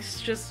legs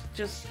just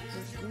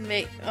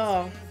make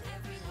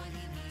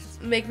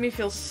me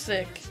feel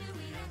sick.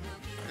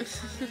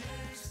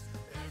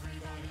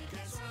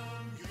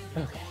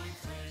 Okay.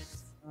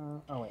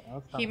 Oh wait,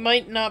 let's He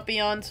might not be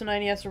on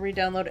tonight. He has to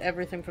re-download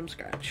everything from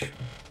scratch.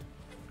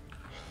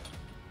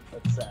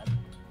 That's sad.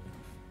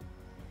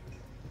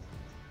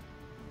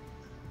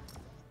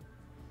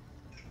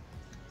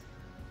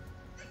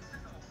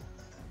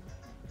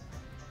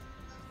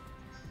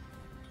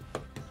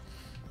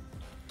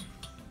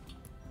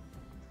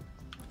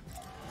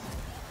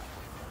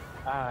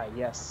 Ah,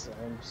 yes,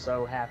 I'm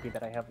so happy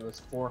that I have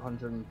those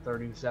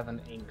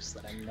 437 inks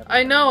that I'm never...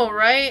 I know,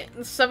 right?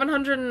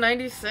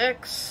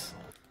 796.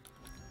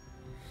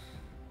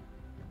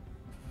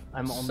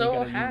 I'm only so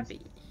gonna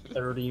happy. use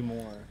 30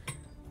 more.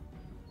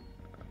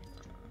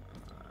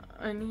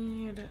 I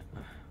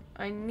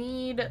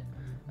need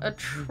a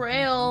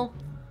trail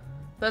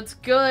that's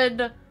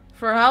good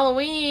for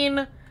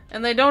Halloween,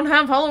 and they don't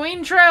have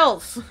Halloween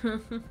trails.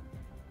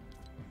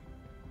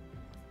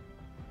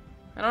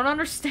 I don't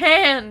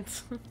understand.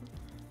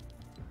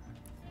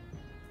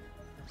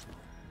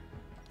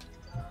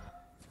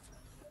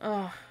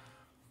 Oh,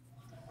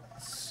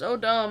 so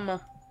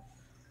dumb.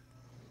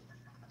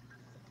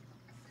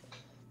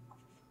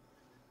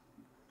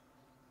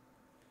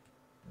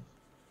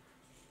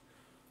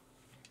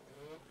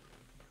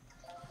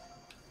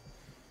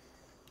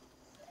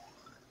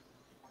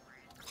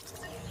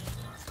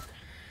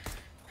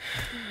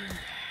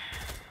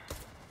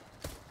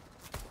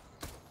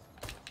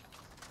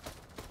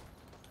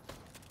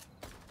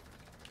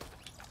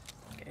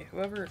 Okay,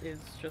 whoever is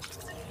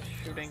just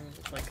shooting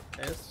like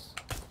this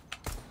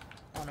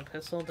on a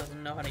pistol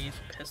doesn't know how to use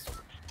a pistol.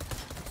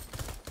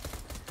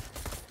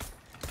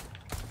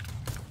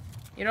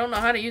 You don't know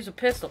how to use a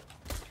pistol.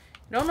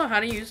 You don't know how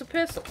to use a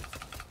pistol.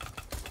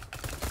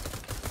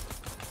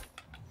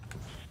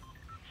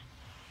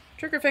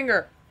 Trigger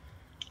finger.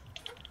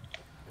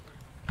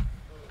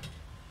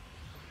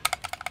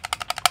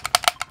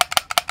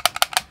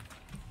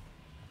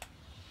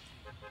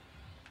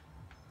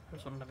 I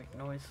just wanted to make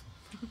noise.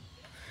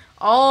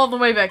 All the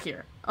way back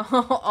here.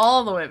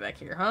 All the way back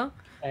here, huh?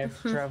 I have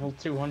traveled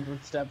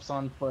 200 steps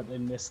on foot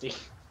in Misty.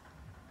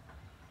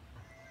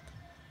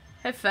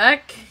 Hey,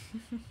 Feck.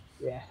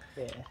 Yeah.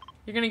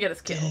 You're gonna get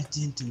us killed. Okay.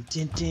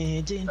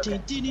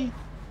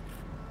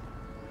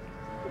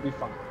 We'll be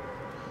fine.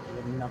 We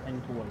have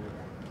nothing to worry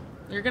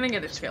about. You're gonna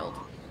get us killed.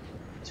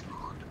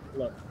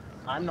 Look,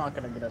 I'm not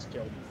gonna get us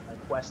killed. My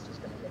quest is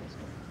gonna get us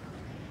killed.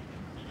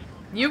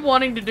 You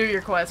wanting to do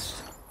your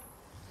quest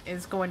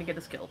is going to get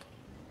us killed.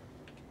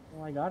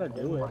 Well, I gotta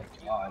do it. Oh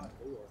my god.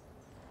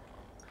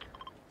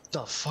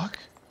 The fuck?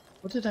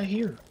 What did I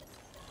hear?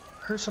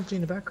 I heard something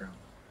in the background.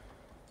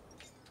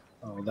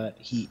 Oh, that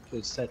heat.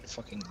 It's that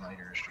fucking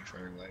glider, Street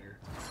Fighter glider.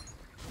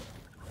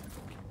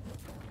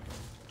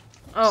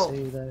 Oh,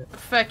 Say that.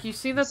 Feck, you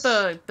see that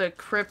the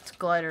crypt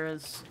glider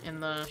is in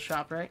the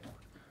shop, right?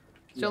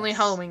 It's the only Yes.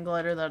 Halloween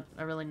glider that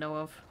I really know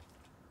of.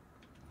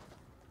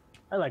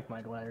 I like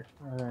my glider.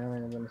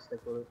 I'm gonna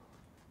stick with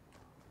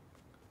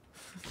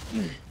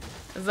it.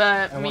 Does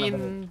that I wanna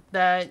mean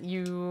that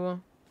you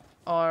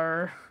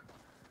are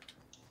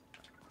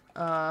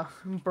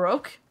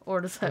broke,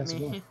 or does that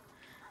Possible. mean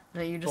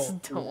that you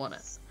just Both, don't want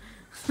it?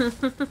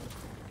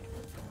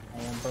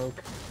 I am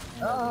broke.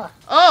 Oh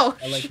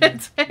I like shit!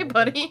 my- Hey, my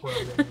buddy.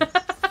 clothing.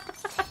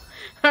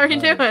 How are you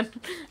doing?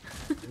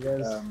 You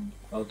guys,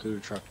 I'll do a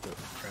trap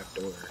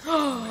door.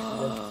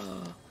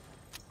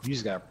 You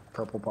just got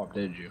purple pop,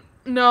 did you?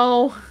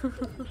 No.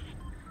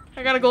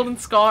 I got a golden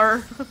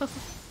scar. God.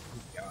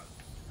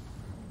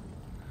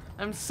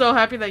 I'm so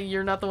happy that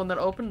you're not the one that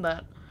opened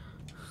that.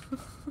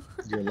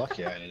 You're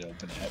lucky I didn't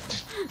open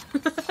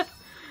it.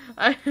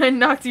 I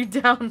knocked you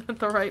down at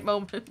the right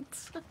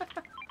moment.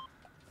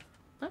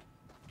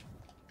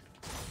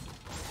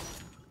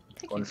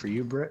 One for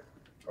you, Britt?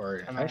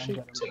 Or I'm actually,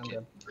 good, I'm take good.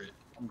 it, Britt.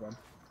 I'm good.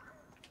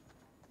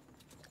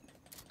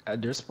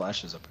 There's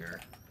splashes up here.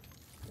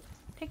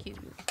 Thank you.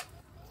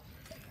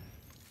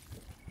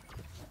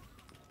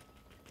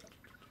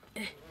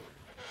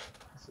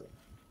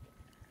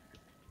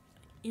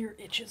 Ear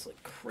itches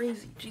like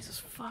crazy. Jesus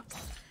fuck.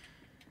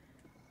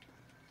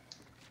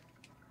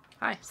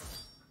 Hi.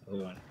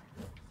 Other one.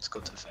 Let's go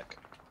to the FEC.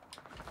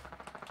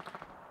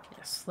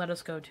 Yes, let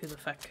us go to the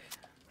FEC.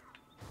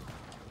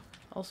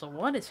 Also,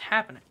 what is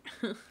happening?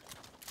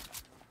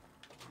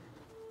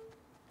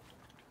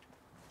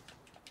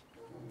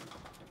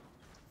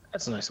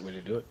 That's a nice way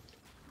to do it.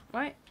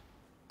 Why?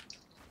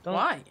 Don't-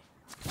 Why?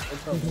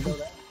 Let's go, we'll go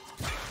there.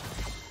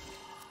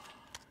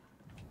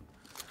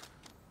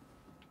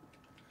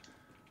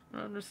 I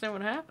don't understand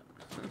what happened.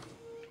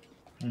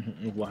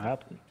 What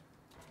happened?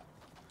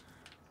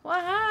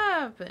 What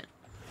happened?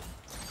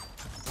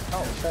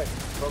 Oh, check.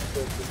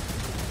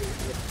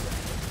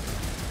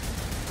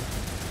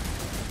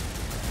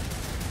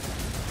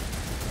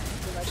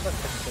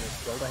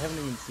 I haven't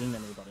even seen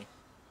anybody.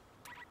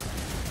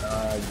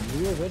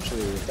 You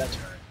eventually with that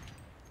turn.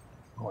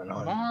 Going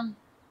on. Vaughn?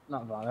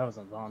 Not Vaughn, that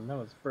wasn't Vaughn, that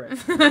was Britt.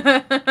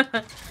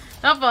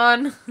 Not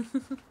fun.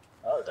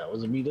 Oh, that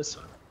wasn't me this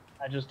time.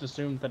 I just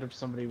assumed that if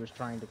somebody was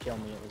trying to kill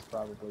me, it was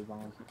probably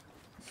Vaughn.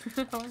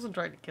 I wasn't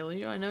trying to kill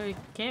you. I know he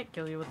can't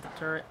kill you with the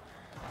turret.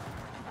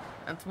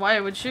 That's why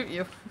I would shoot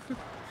you.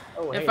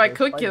 Oh, If hey, I there's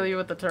could fighting. kill you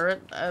with the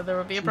turret, there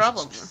would be a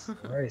problem.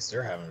 Christ,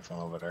 they're having fun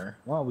over there.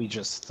 Why don't we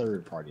just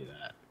third party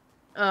that?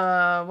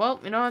 Well,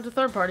 you don't have to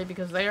third party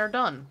because they are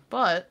done.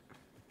 But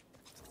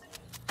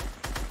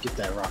Get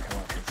that rocket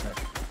launcher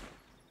thing.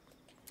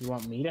 You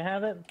want me to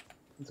have it?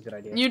 That's a good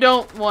idea. you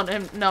don't want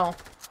him. No,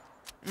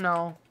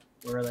 no.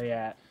 Where are they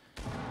at?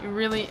 You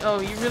really. Oh,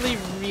 you really,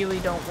 really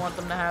don't want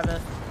them to have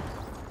it.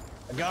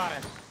 I got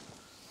it.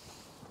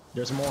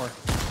 There's more.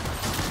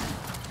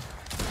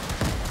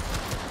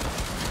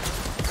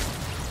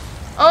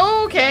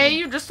 Okay,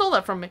 you just stole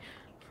that from me.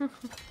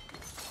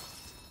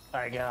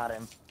 I got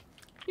him.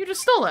 You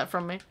just stole that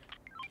from me.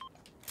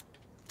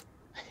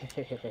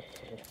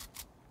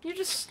 You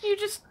just.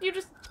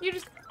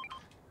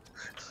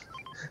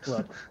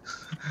 Look.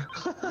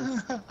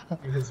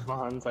 It was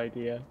Vaughn's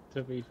idea,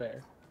 to be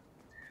fair.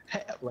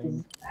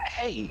 Blame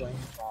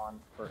Vaughn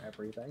for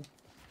everything.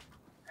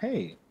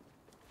 Hey.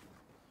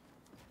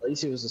 At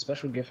least it was a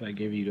special gift I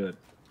gave you to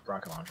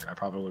rocket launcher. I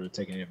probably would have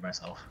taken it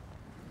myself.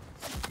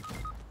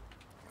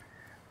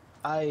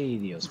 Ay,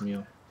 Dios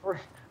mío.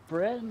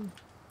 Brett?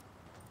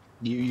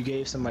 You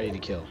gave somebody to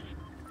kill.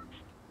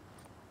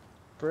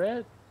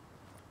 Brett?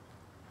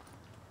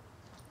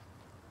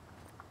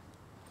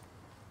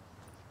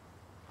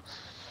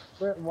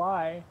 Brett,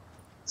 why?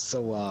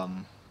 So,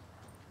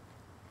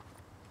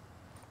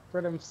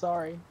 Brett, I'm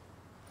sorry.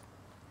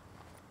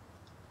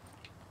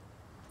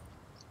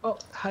 Oh,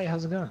 hi,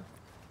 how's it going?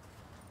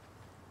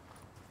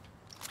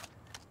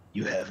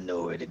 You have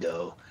nowhere to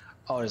go.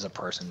 Oh, there's a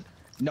person.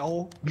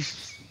 No!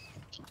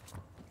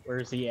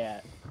 Where's he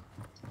at?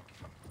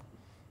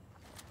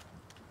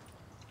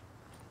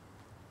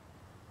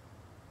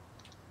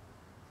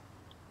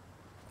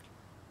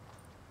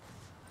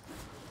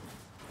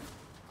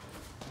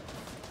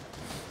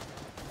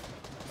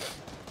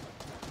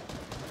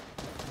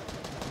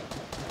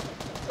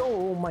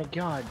 Oh my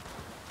god.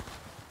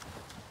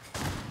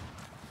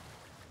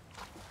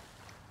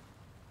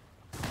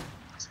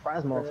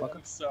 Surprise, motherfucker.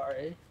 I'm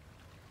sorry.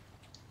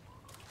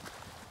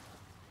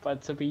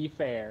 But to be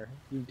fair,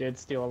 you did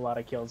steal a lot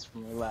of kills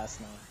from me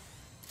last night.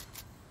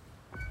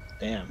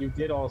 Damn. You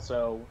did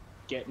also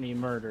get me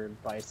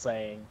murdered by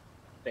saying,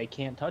 they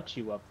can't touch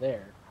you up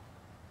there.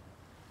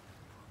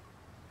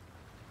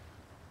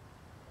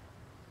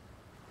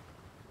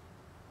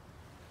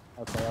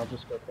 Okay, I'll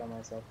just go kill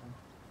myself then.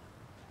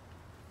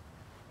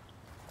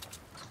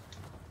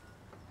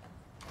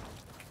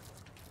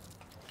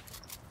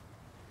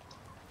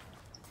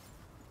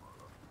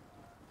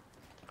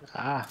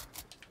 Ah.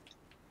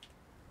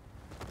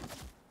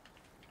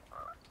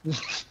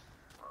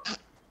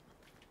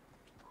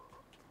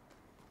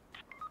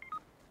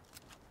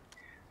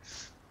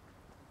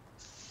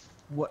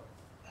 What?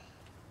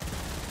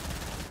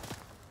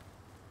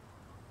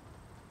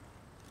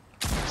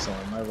 So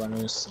am I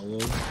running this solo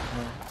now?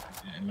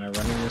 Am I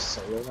running this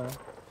solo now?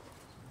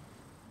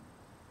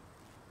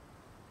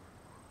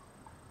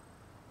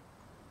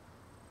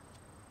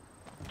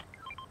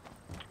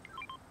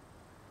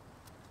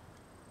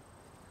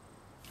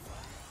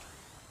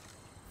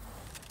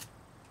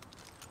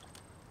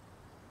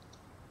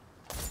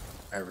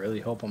 I really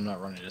hope I'm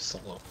not running this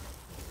solo.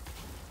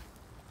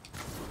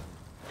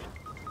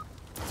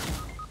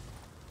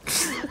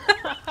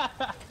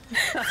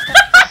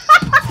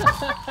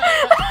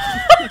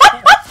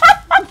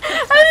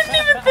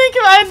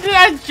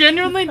 I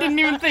genuinely didn't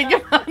even think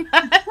about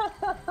that.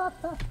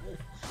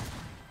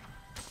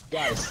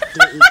 Guys,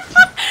 dude,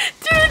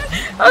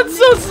 that's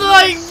so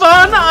like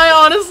fun.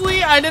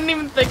 I didn't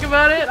even think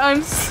about it.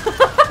 I'm so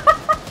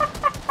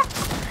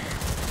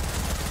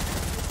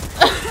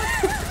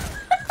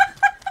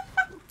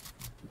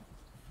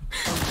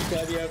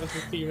glad you have us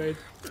as teammates.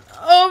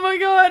 Oh my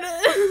god.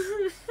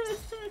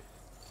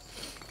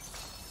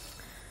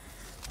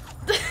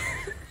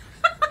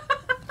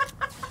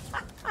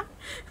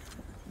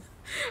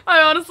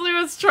 I honestly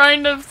was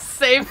trying to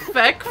save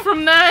Feck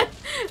from that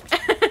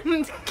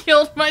and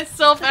killed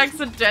myself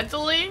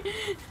accidentally.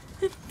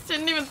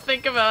 Didn't even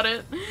think about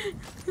it.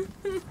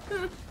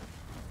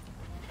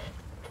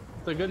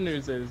 The good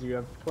news is you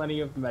have plenty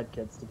of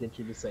medkits to get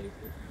you to safety.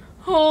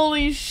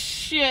 Holy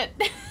shit.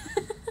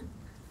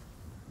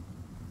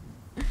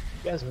 you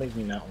guys make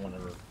me not want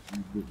to.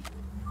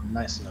 I'm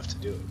nice enough to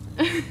do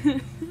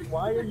it.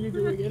 Why are you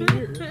doing it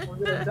here? We're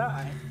gonna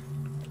die.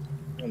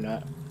 I'm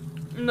not.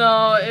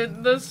 No,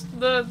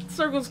 the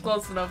circle's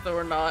close enough that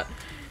we're not.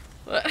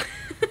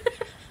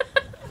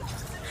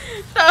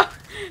 that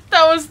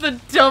was the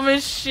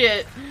dumbest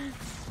shit.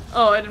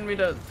 Oh, I didn't mean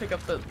to pick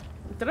up the...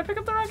 Did I pick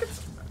up the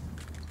rockets?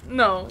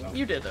 No,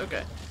 you did,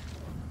 okay.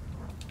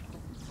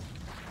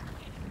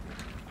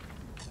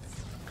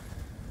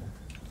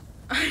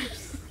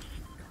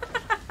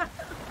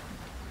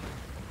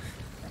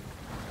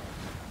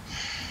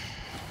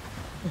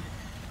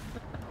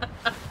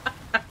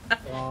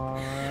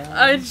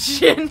 I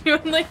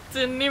genuinely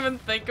didn't even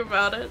think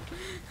about it.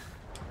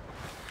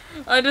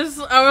 I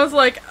was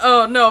like,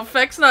 oh no,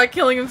 Feck's not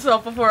killing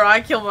himself before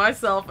I kill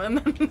myself, and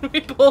then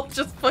we both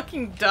just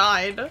fucking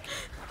died.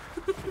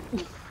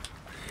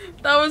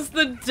 That was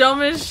the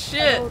dumbest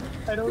shit.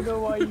 I don't know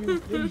why you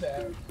did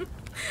that.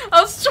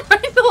 I was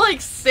trying to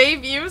like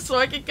save you so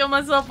I could kill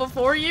myself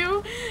before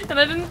you, and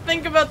I didn't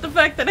think about the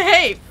fact that,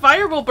 hey,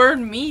 fire will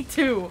burn me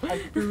too. I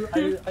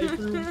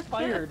threw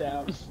fire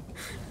down.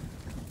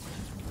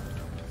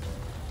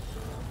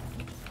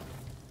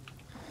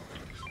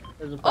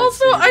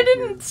 Also, I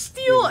didn't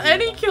steal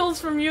any kills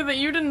from you that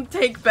you didn't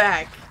take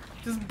back.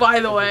 Just by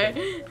the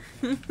way.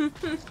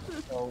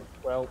 Oh,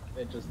 well,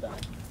 it just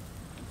died.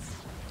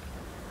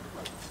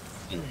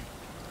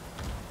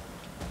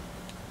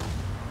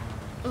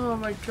 Oh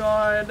my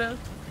god.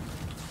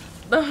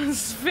 That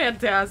was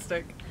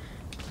fantastic.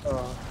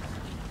 Vaughn,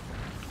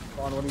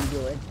 what are you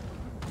doing?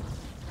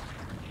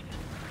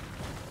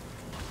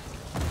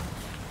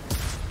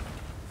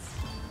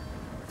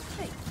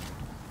 Hey.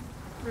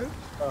 Rude.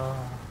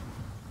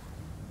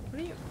 What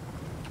are you?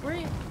 Where are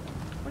you?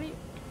 What are you?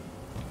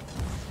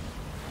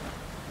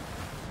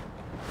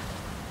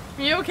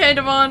 Are you okay,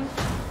 Devon?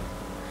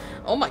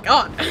 Oh my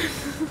god.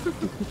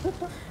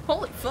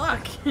 Holy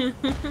fuck.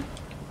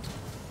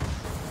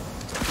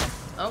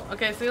 Oh,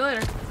 okay, see you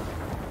later.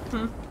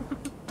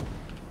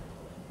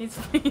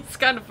 He's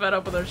kind of fed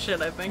up with our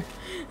shit, I think.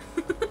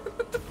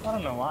 I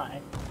don't know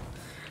why.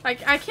 I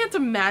can't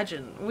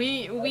imagine.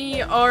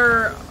 We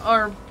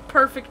are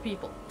perfect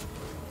people.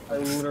 I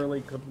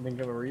literally couldn't think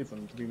of a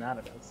reason to be mad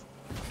at us.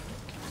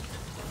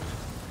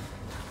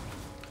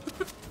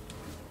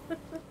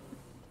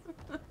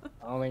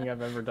 I don't think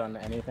I've ever done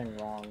anything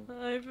wrong.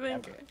 I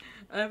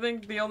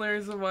think the only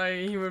reason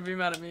why he would be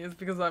mad at me is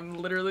because I'm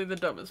literally the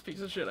dumbest piece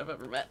of shit I've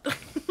ever met.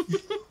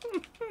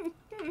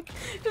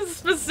 Just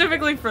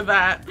specifically for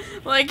that.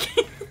 Like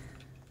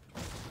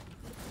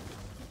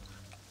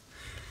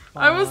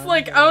I was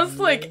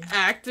like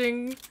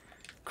acting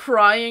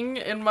crying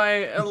in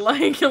my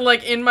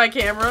like in my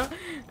camera.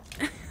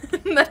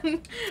 And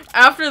then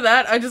after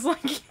that I just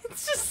like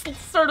just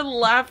started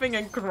laughing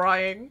and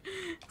crying.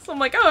 So I'm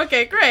like, oh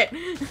okay, great.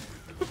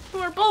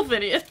 We're both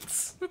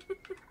idiots.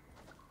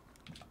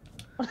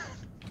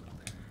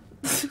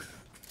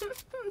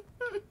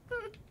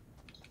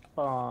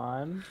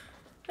 Vaughn,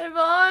 Hey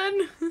Vaughn.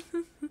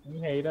 you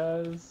hate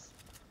us.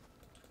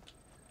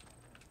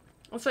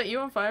 I'll set you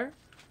on fire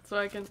so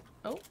I can.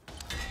 Oh.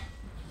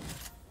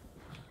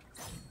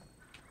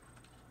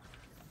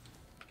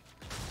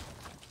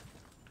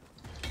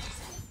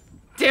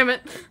 Damn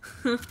it.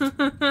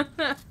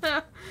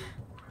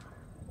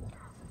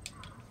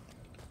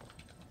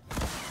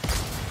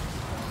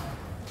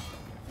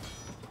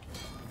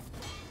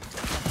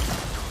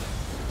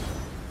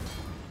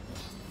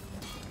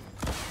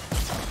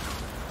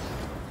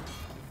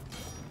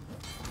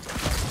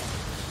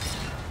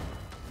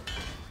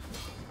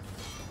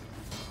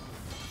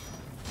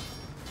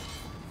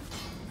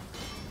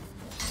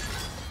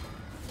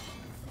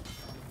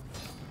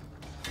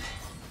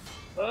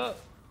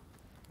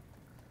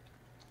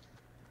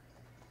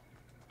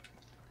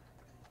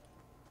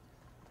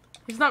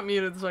 He's not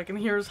muted, so I can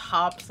hear his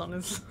hops on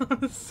his,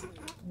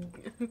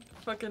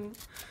 fucking.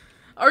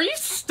 Are you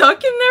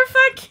stuck in there,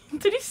 Feck?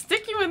 Did he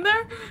stick you in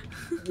there?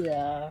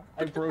 Yeah,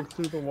 I broke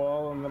through the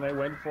wall and then I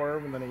went for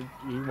him and then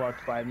he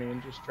walked by me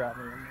and just trapped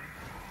me in there.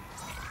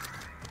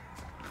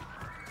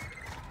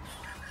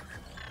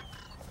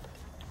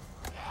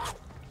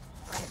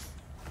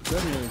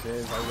 Good news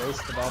is I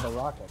wasted all the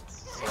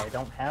rockets, so I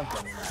don't have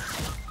them now.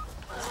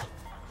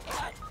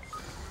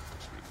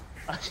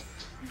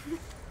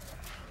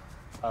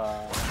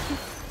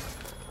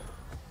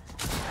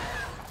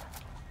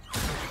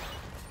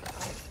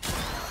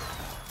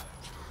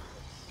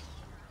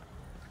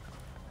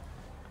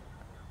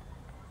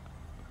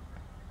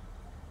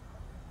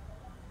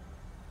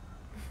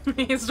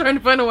 He's trying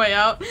to find a way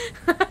out.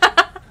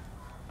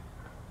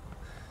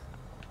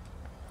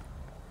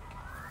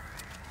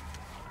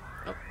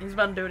 Oh, he's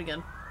about to do it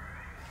again.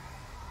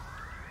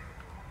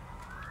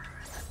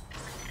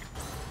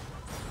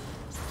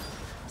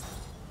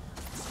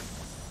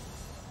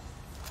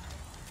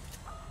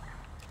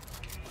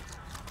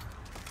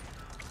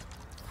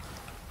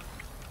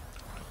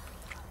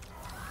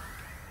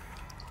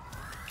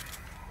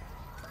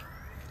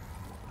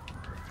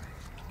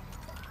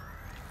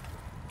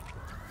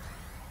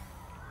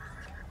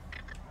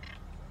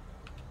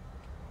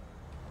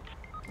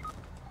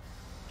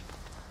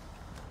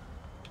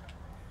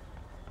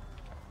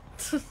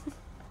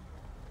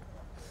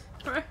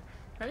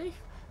 Ready?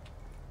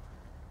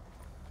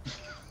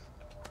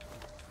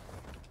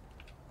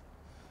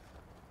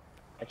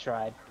 I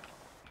tried.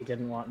 He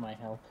didn't want my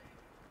help.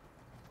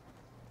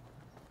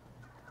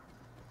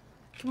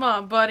 Come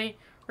on, buddy.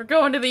 We're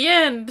going to the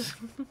end.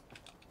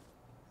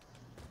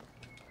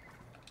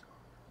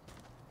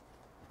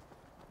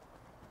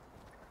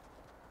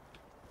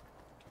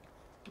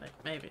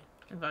 Maybe.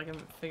 If I can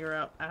figure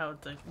out how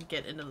to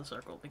get into the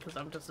circle, because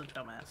I'm just a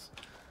dumbass.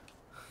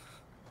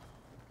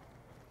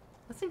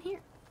 What's in here?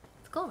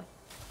 It's glowing.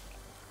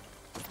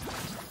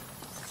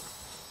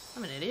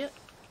 I'm an idiot.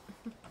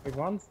 His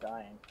one's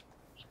dying.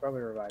 Should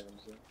probably revive him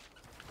soon.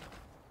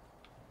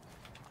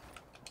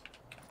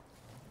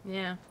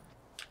 Yeah.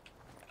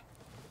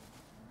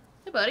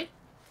 Hey, buddy.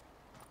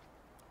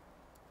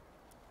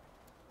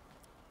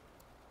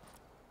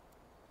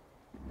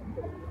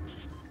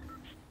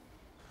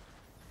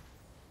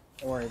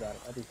 Don't worry about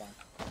it. I'll be fine.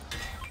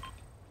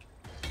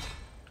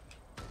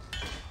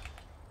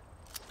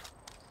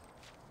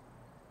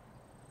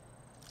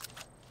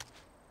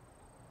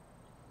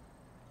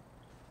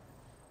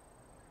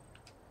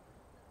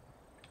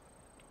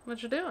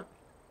 What you doing?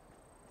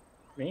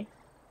 Me?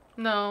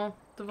 No,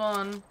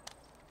 Devon.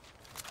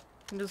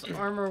 You just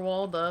armor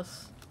walled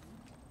us.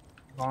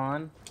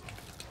 Vaughn?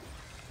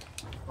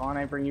 Vaughn,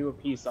 I bring you a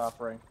peace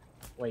offering.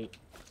 Wait.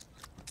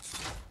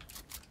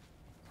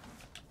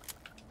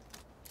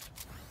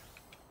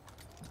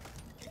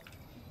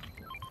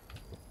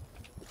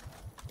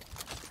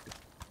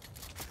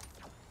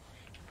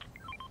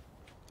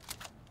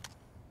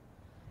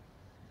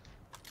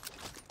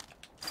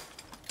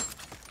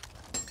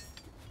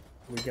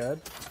 We good?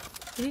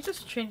 Can you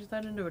just change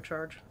that into a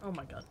charge? Oh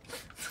my god.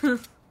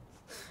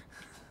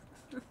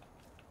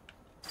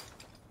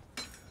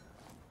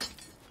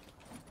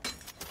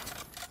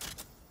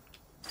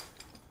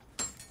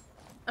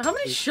 How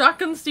many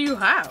shotguns do you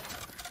have?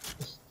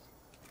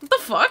 What the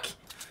fuck?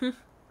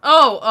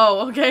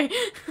 Oh, okay.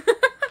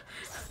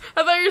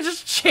 I thought you were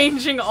just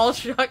changing all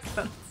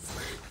shotguns.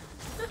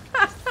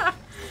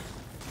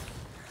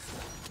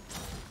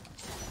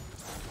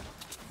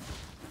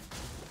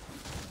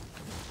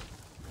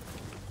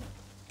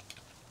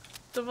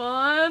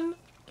 Devon,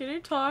 can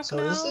you talk So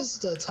now? this is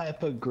the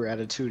type of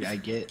gratitude I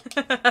get.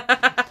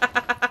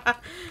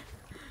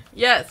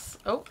 Yes.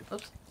 Oh,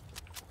 oops.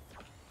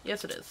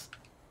 Yes, it is.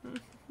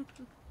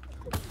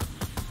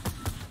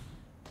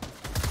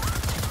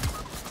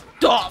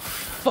 The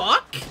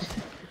fuck?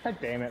 God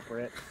damn it,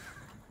 Britt.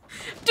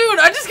 Dude,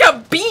 I just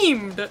got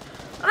beamed!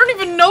 I don't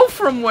even know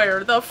from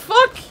where. The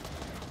fuck?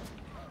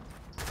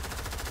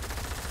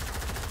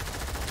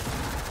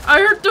 I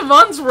heard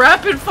Devon's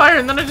rapid fire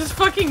and then I just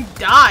fucking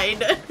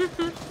died.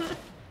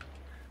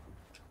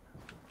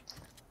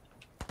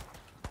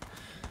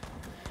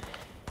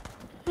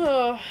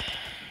 Oh,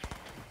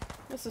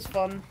 this is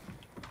fun.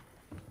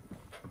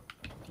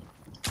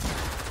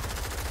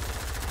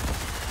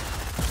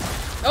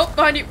 Oh,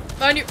 behind you!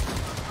 Behind you!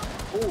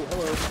 Oh,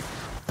 hello.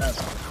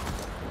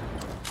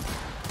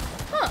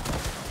 Huh.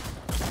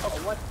 Oh,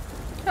 what?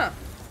 Huh.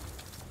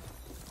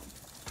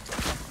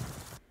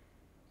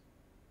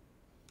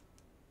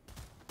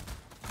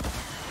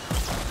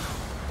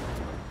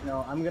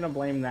 No, I'm gonna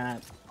blame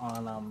that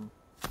on,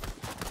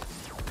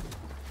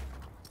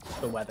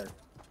 the weather.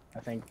 I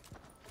think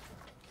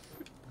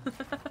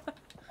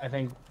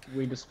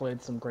we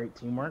displayed some great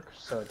teamwork,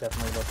 so it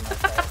definitely wasn't our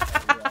fault.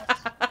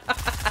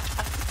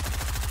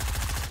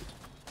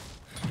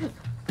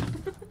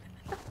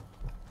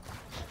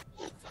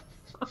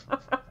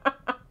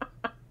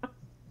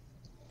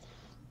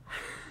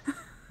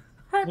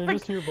 Did I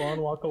just hear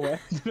Vaughn walk away?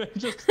 Did I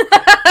just...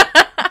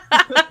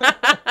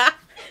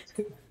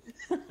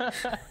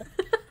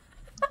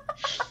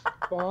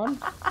 Vaughn?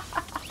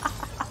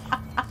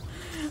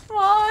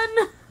 Vaughn!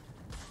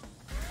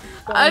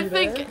 I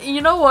think,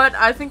 you know what?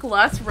 I think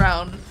last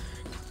round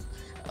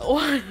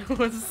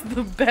was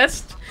the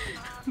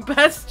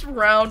best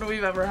round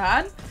we've ever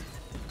had.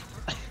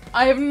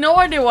 I have no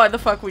idea why the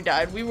fuck we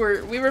died.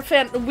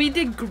 We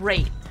did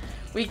great.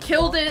 We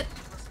killed it.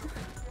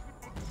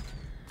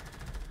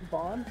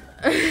 Vaughn?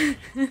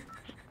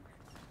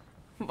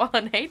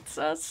 Vaughn hates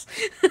us.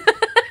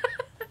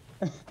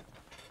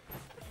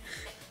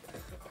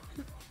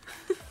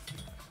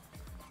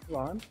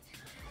 Vaughn?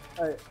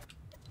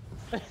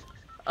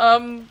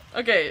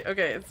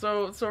 Okay,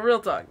 so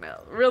real talk now.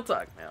 Real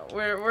talk now.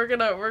 We're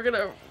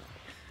gonna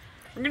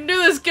do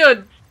this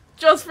good.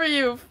 Just for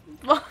you,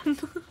 Vaughn.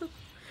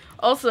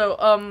 Also,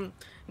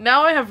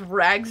 now I have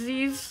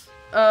Ragsy's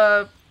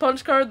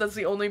punch card. That's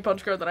the only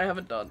punch card that I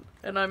haven't done.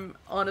 And I'm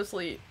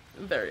honestly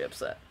very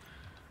upset.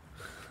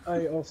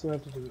 I also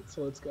have to do it,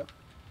 so let's go.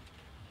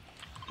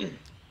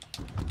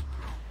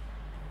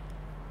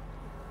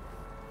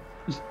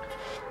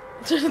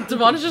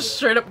 Devon is just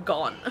straight up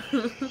gone.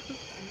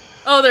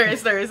 Oh, there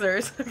is.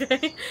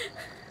 Okay.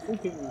 We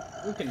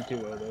can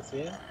duo this,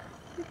 yeah?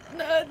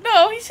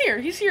 No, he's here.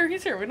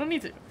 We don't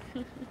need to.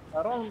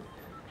 I don't...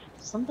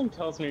 Something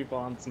tells me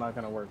Vaughn's not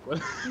gonna work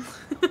with.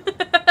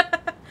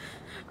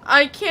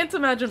 I can't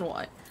imagine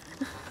why.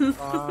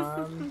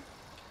 Vaughn...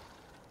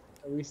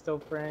 Are we still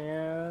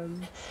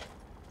friends?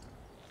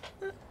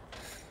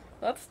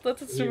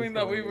 That's assuming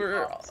that we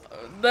were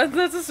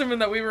that's assuming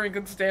that we were in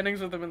good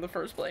standings with him in the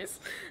first place.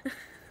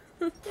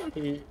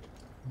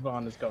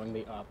 Vaughn is going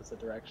the opposite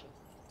direction.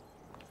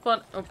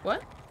 Fun. Oh,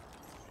 what?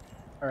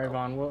 All right,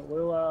 Vaughn.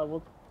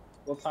 We'll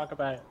talk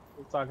about it.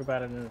 We'll talk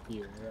about it in a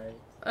few,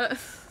 right?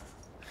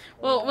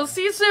 Well, we'll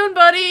see you soon,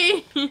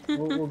 buddy.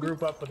 we'll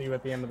group up with you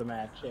at the end of the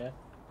match, yeah.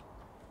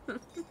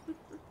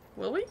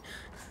 Will we?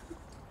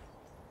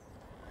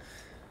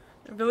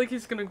 I feel like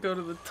he's gonna go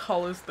to the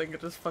tallest thing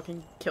and just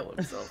fucking kill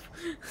himself.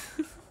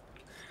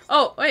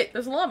 Oh, wait,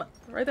 there's a llama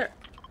right there.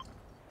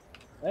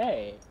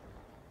 Hey.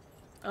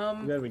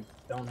 Good, we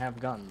don't have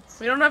guns.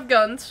 We don't have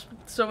guns,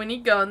 so we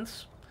need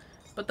guns.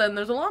 But then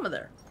there's a llama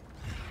there.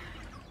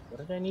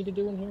 What did I need to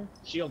do in here?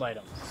 Shield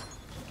items.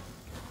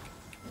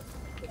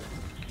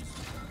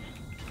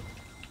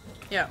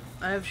 Yeah,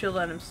 I have shield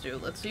items too.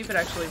 Let's see if it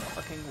actually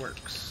fucking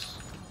works.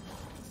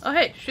 Oh,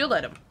 hey, shield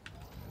item.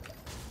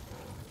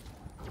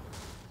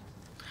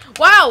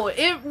 Wow,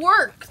 it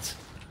worked!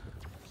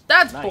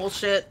 That's nice.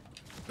 Bullshit.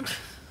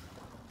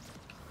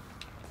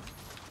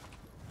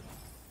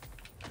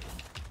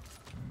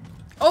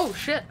 Oh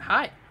shit,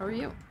 hi, how are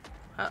you?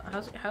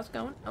 How's it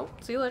going? Oh,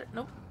 see you later.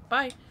 Nope.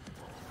 Bye.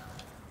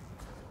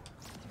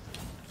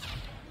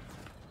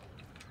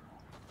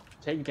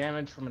 Take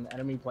damage from an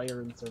enemy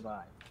player and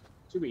survive.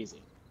 Too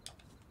easy.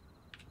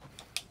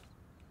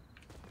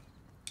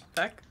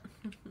 Back.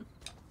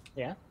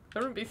 Yeah? I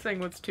wouldn't be saying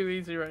what's too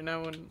easy right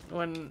now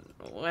when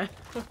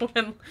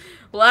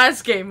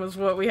last game was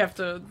what we have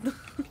to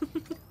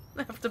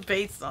have to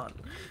base on.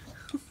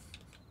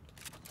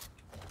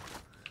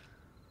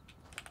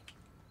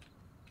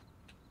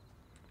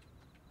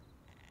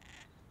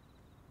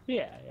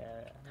 Yeah.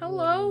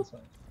 Hello?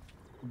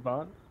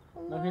 Vaughn?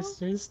 No, Hello?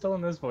 he's still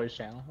in this voice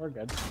channel. We're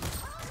good.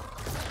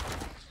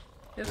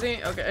 Is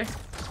he? Okay.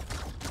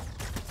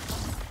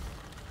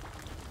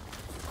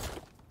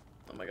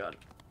 Oh my god.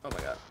 Oh my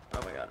god.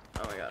 Oh my god.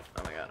 Oh my god.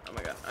 Oh my god. Oh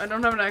my god. I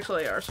don't have an actual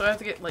AR, so I have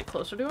to get like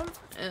closer to him,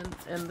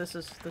 and this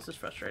is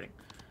frustrating.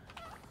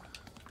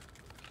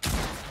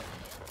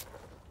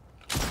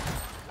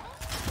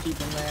 Keep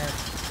him there.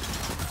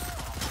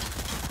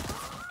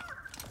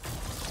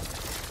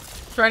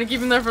 Trying to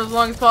keep him there for as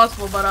long as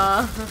possible, but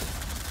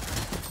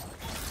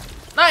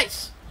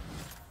nice.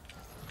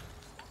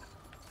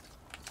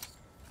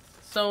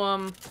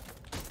 So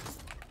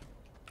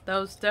that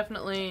was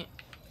definitely.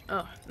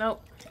 Oh no.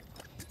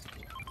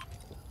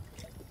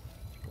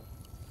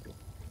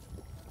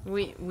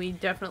 We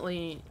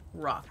definitely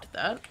rocked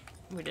that.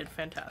 We did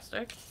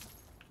fantastic.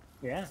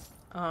 Yeah.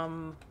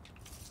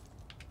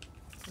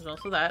 There's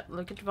also that.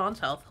 Look at Devon's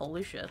health.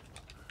 Holy shit.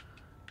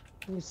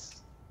 I'm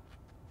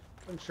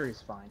sure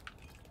he's fine.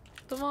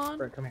 Devon.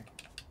 Bert, come here.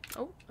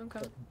 Oh,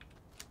 okay.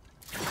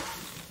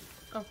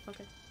 Oh,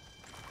 okay.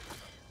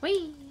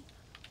 Wait,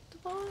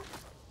 Devon.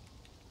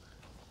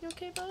 You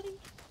okay, buddy?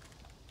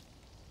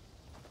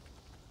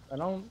 I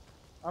don't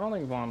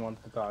think Vaughn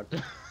wants to talk.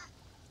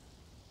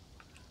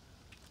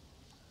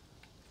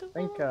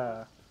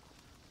 I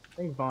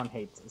think Vaughn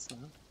hates us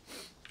now.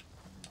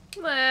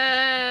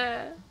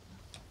 Bleh.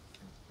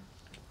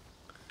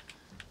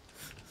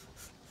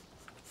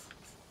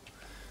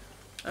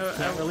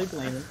 Can't really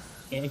blame him.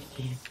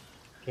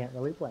 Can't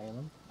really blame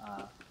him.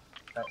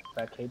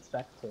 That Kate's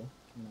back too,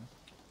 you know.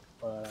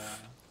 But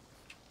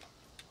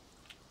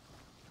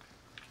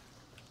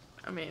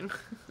I mean,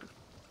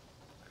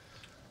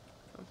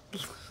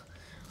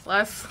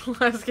 last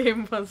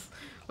game was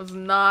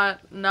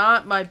not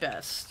my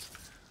best.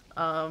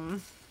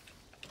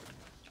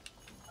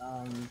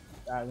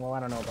 well, I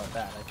don't know about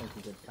that. I think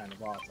you did kind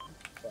of awesome,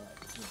 but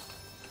you know.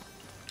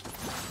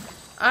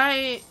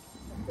 I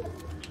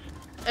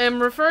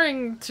am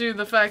referring to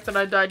the fact that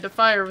I died to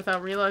fire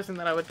without realizing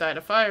that I would die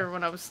to fire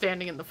when I was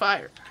standing in the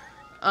fire.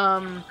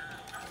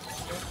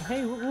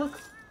 Hey, look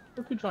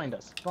who joined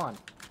us. Vaughn.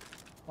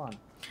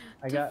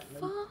 I got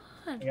Brett,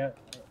 come here.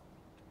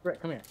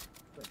 Brett, come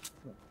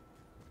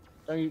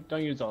here.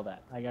 Don't use all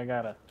that. I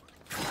gotta.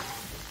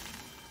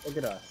 Look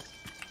at us.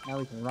 Now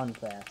we can run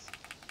fast.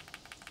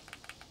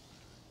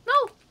 No,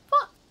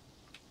 fuck.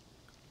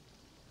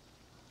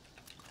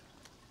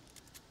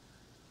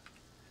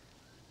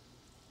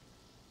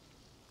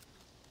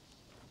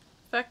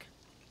 Feck.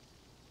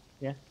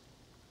 Yeah.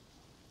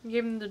 You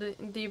gave him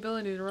the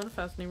ability to run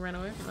fast and he ran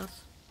away from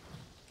us.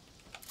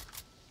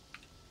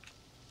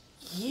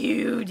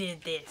 You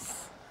did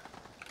this.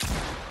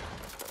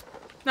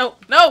 No.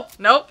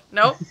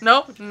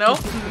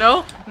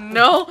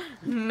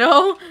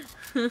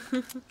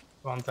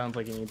 Vaughn sounds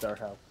like he needs our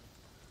help.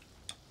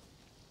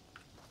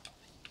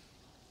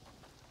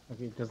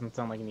 Okay, it doesn't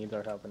sound like he needs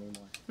our help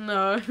anymore.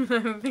 No, I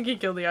think he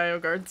killed the IO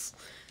guards.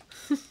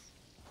 Hey,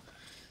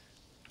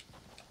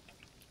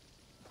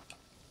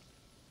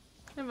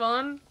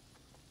 Vaughn.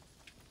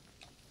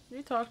 Can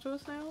you talk to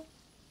us now?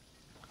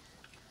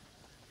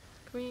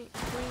 Can we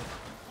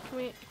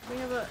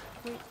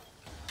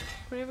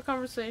have a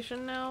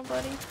conversation now,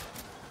 buddy?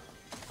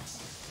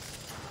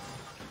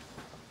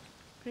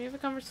 Can we have a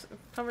convers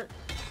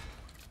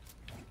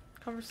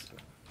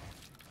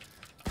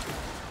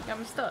got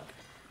me stuck.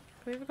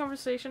 Can we have a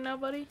conversation now,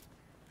 buddy?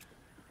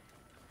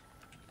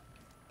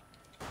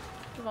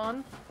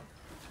 Devon?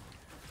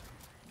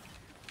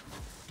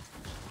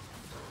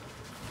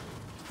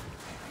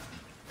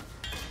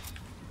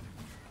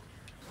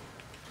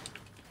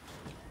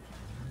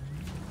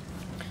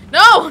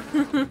 No!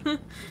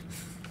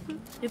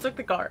 He took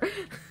the car.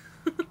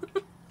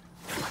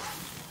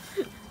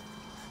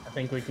 I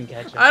think we can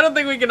catch him. I don't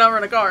think we can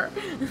outrun a car.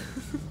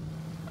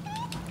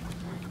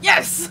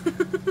 Yes!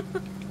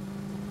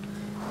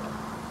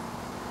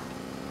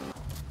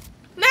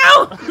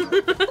 No!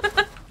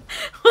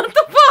 What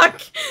the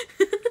fuck?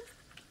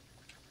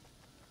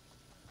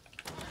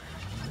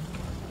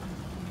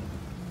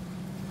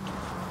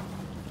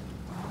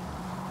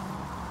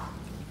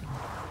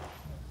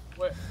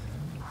 What?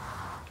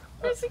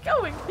 Where's he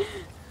going?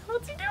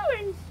 What's he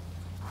doing?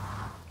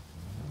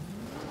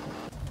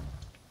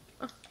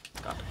 Oh,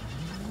 God.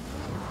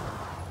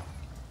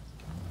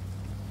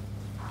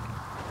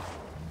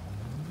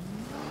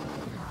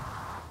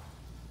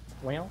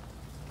 Well?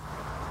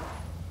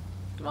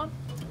 Come on.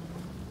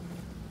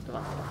 Come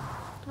on.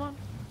 Come on.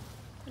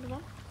 Come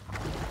on.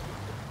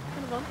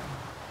 Come on.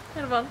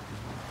 Hit him on.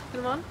 Hit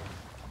him on.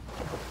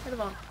 Hit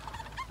him on.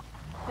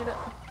 Hit it.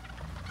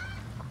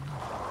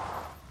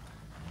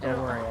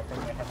 Don't worry, I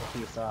think I have a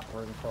piece off.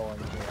 We're controlling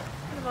here.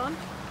 Hit him on.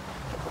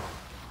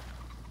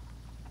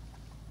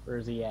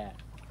 Where's he at?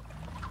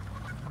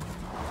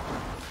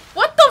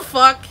 What the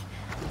fuck?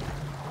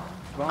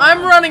 Vaughn,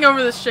 I'm running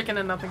over this chicken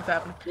and nothing's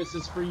happening. This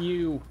is for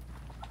you.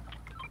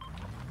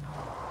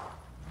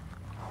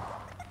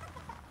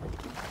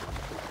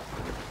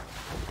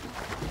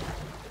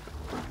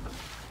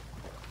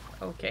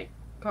 Okay.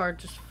 Car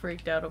just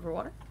freaked out over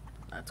water.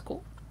 That's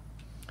cool.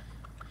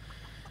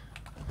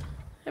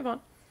 Hey,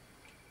 Vaughn.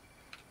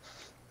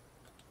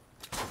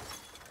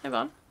 Hey,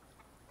 Vaughn.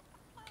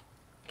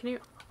 Can you...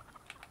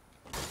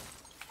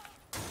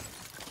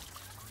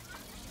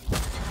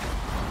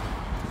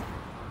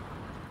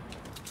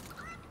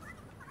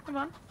 Come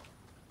on.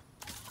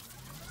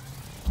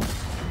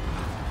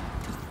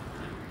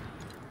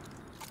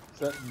 Is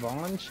that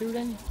Vaughn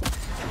shooting?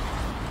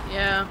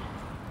 Yeah.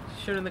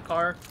 Shooting the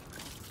car.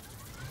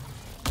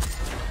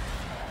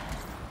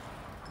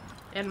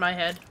 In my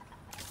head.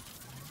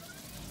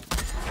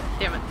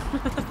 Damn it.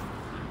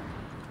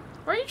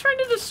 Why are you trying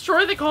to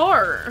destroy the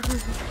car?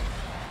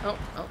 Oh,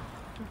 oh.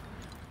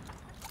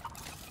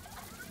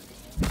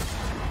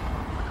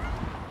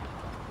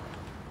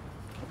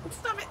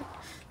 Stop it!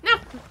 No!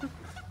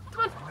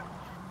 Come on!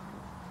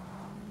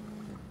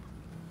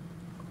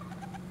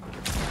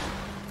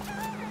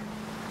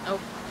 Oh.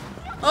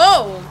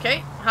 Oh,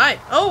 okay. Hi.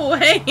 Oh,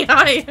 hey,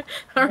 hi!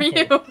 How are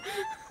you?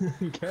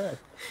 Good.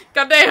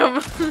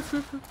 Goddamn!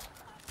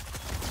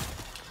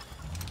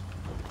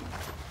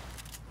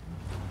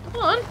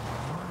 Come on.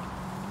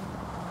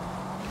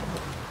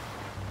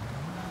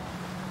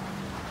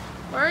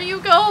 Where are you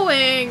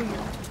going?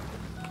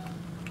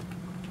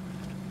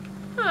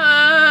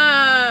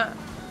 Ah.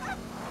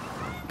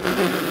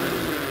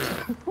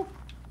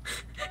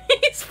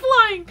 He's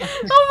flying!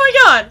 Oh my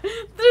god!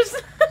 There's...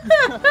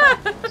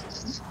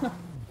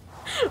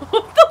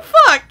 What the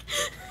fuck?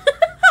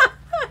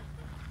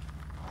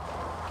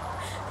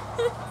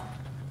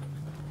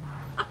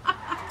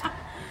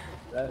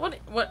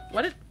 What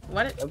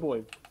That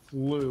boy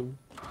flew.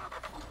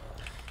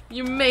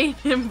 You made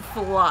him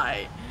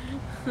fly.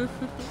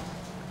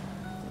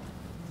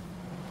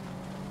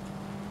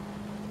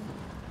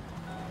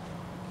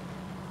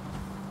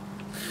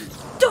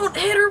 Don't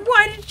hit her!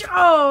 Why did you?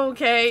 Oh,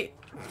 okay.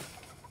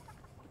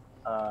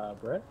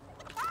 Brett?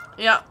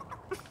 Yeah.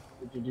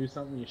 Did you do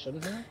something you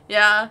shouldn't have?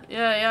 Yeah,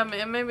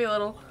 maybe a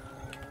little.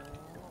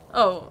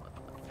 Oh.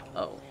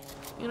 Oh.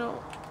 You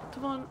know,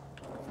 Devon.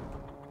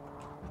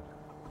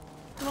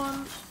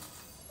 Devon.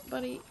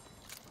 Buddy.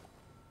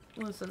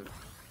 Listen.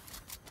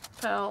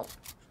 Pal.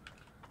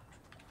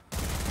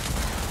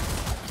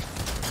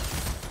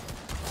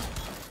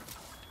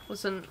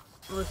 Listen,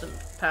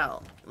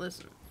 pal.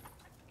 Listen.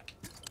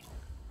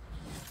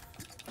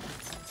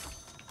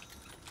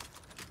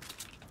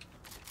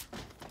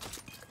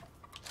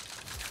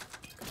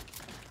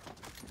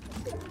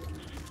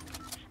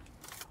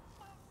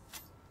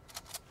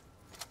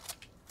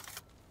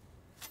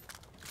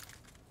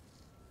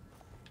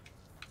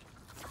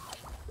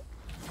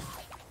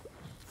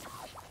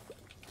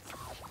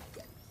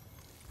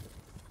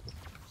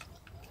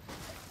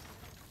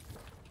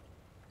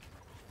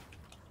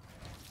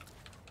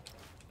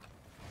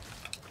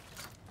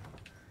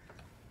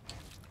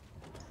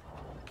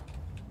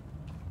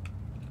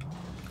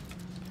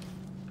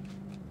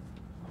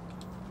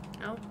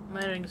 Well, my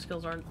editing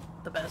skills aren't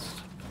the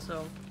best,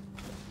 so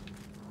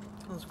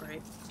that was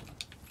great.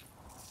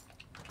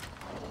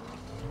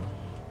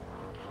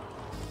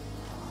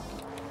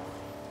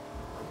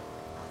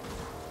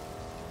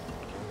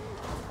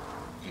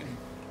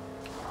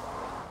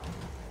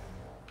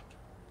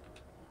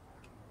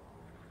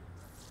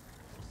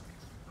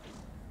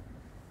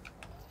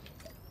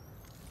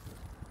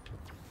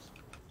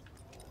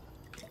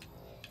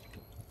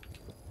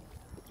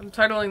 I'm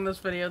titling this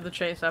video "The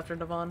Chase After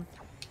Devon."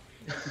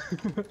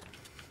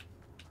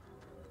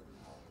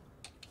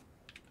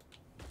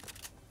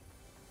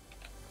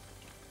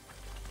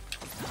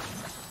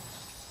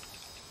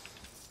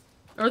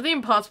 Or the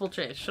Impossible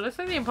Chase. Should I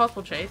say the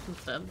Impossible Chase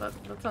instead? That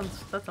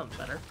sounds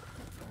better.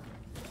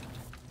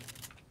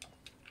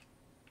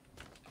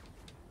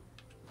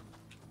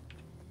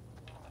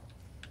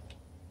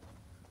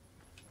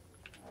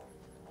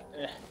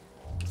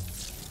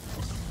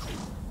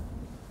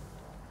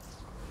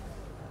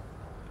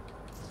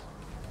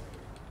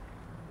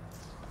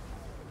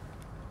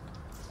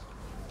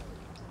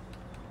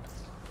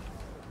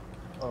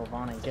 Oh,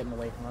 Vaughn ain't getting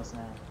away from us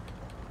now.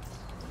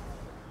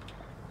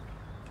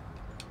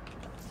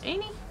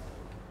 Ain't he?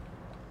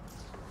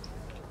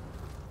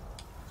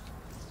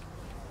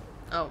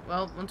 Oh,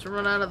 well, once we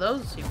run out of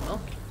those, he will.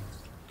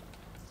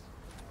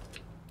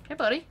 Hey,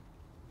 buddy.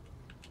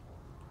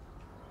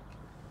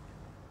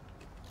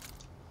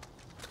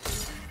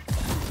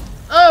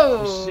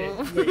 Oh,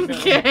 shit. Wait, no.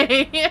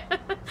 Okay.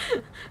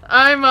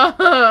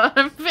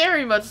 I'm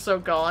very much so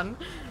gone.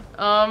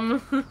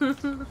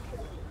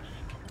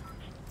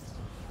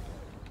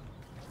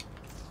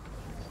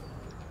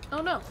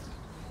 Oh no.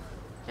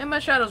 And my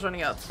shadow's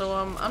running out, so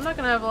I'm not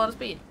gonna have a lot of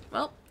speed.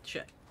 Well,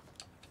 shit.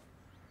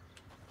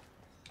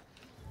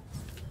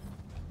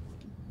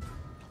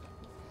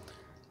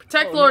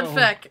 Protect Lord no.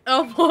 Feck.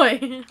 Oh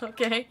boy.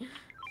 Okay.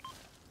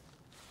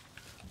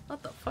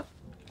 What the fuck?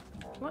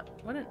 What?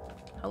 What in...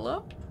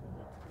 Hello?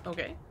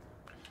 Okay.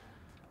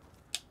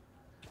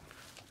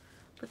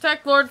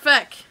 Protect Lord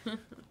Feck.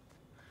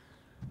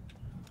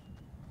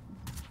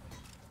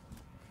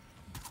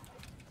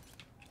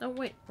 Oh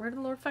wait, where did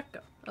Lord Feck go?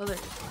 Oh, there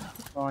he is.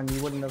 Vaughn,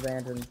 you wouldn't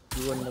abandon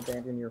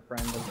your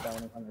friend as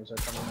bounty hunters are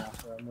coming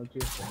after him, would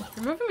you?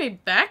 You're moving me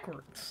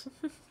backwards.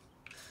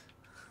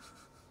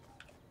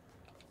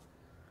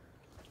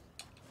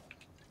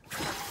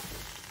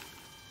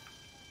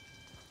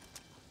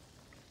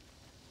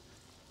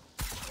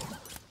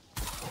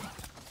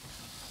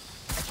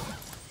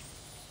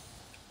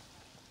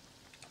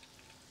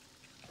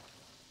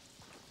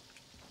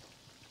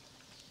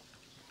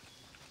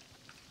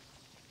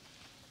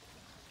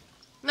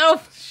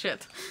 No,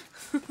 shit.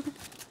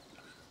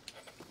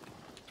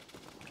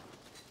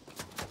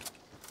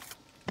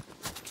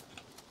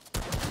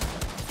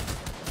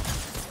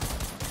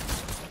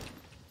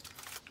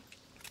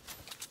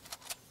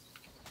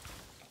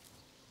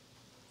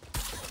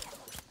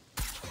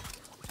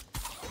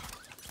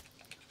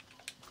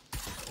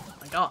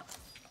 My God.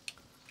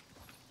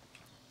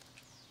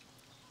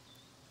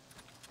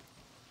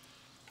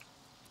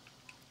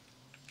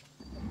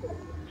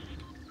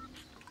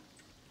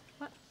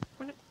 What?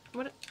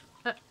 What?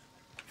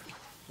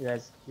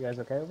 You guys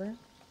okay over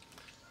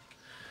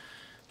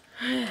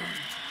here?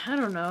 I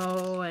don't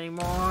know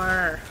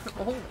anymore.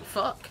 Holy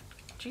fuck.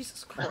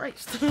 Jesus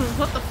Christ.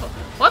 What the fuck?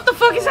 What the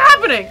fuck is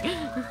happening?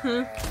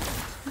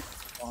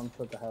 Vaughn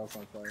put the house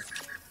on fire.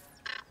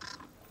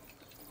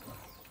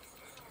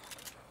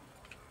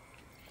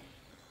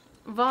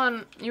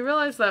 Vaughn, you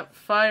realize that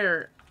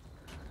fire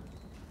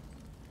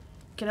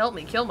can help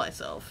me kill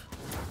myself.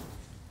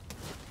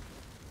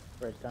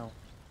 Right,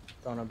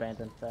 don't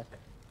abandon Feck.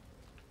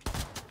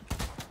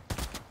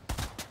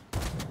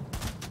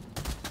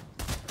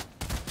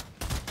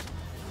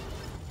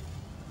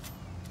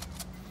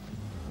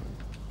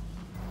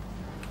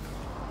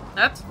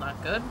 That's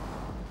not good.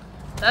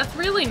 That's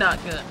really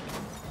not good.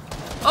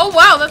 Oh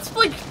wow, that's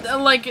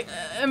like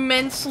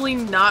immensely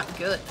not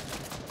good.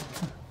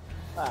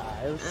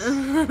 It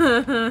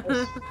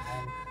was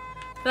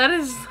That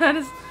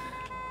is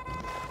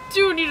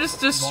Dude, you just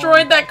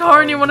destroyed that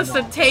car and you want us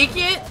to take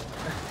it?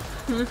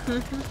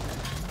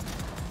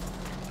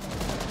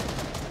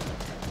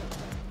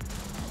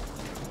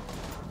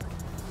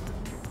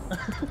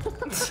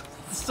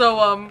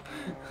 So,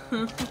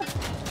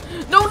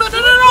 No,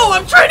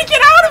 I'm trying to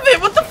get out of it!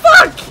 What the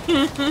fuck?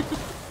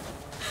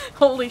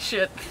 Holy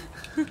shit.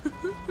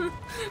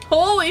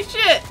 Holy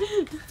shit!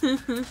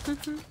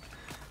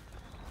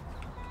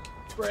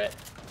 Brett.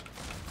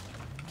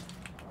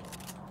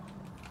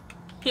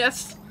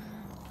 Yes.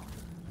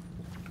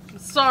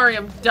 Sorry,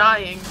 I'm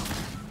dying.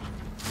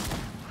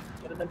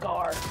 Get in the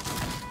car.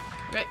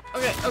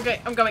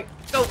 Okay, I'm coming.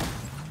 Go!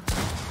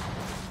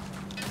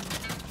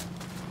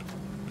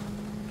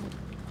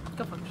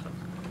 Go fuck yourself.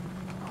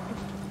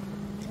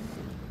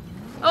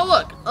 Oh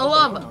look, a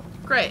llama.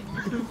 Great.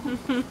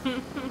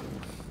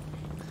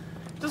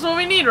 Just what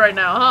we need right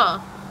now,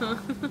 huh?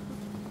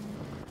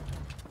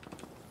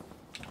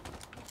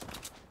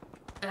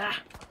 Ah.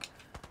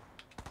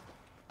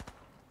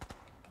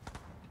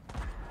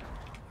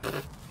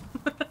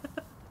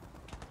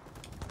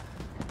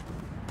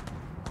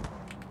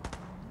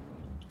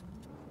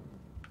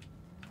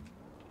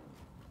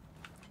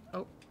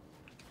 Oh.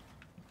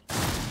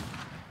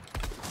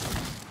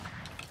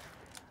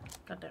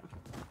 Goddamn.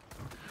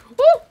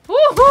 Woo!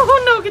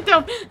 No, get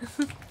down!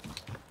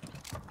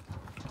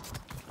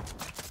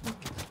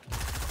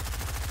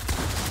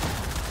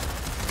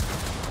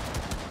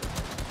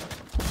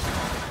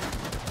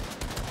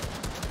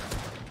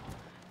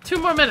 Two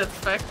more minutes,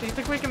 Beck. Do you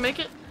think we can make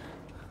it?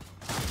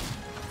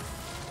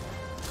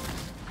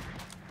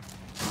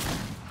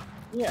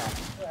 Yeah,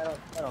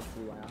 I don't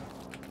see why not.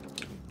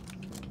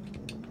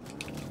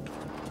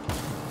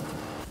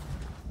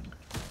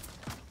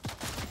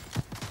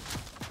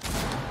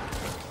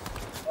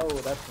 Oh,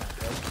 that's not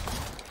good.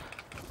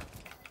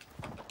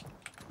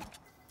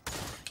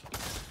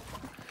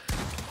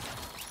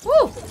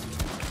 Woo!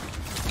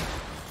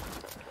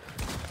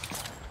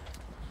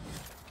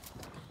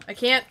 I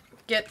can't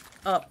get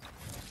up.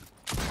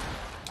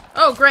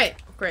 Oh, great.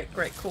 Great.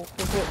 Cool.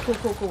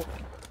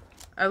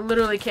 I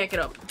literally can't get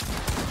up.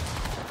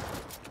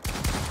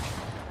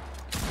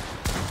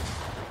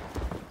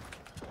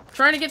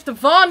 Trying to get to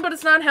Vaughn, but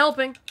it's not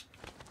helping.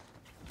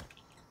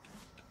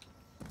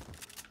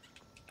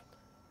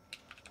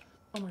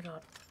 Oh my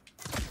god.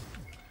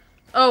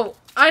 Oh,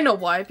 I know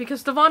why.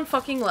 Because Devon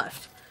fucking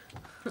left.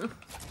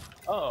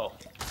 Oh.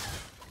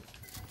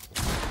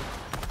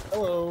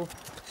 Hello.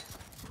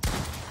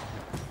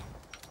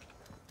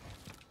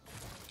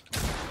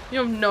 You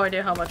have no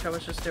idea how much I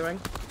was just doing.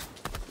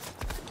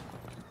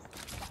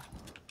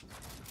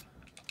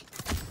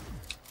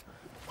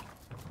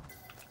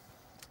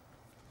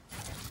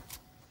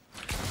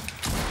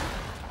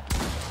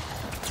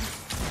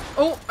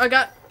 I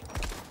got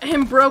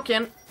him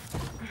broken.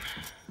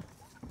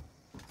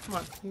 Come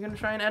on, you gonna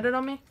try and edit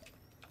on me?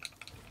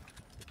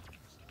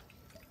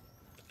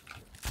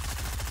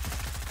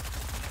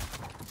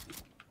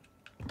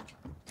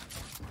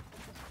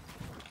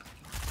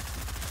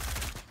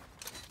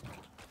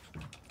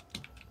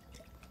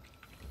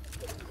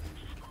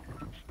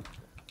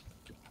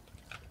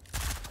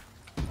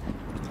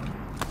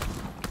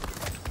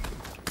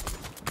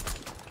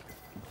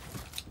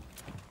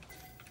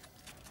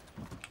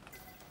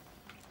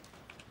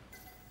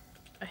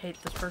 I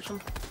hate this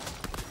person.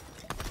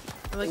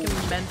 I like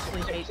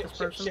immensely hate this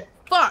person. Shit.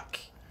 Fuck!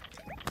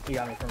 He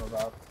got me from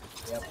above.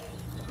 Yep.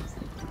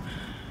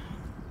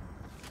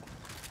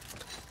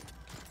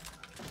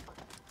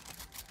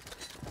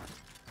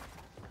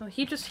 Well,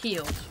 he just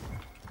healed.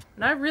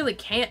 And I really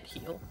can't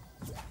heal.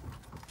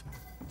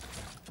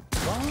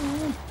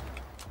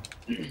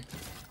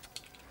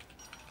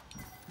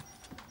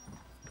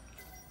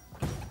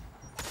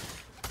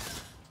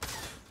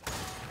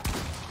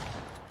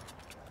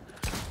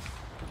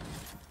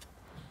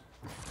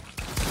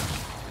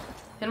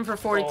 Hit him for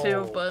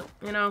 42, but,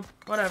 you know,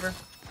 whatever.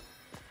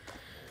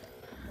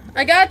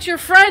 I got your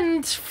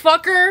friend,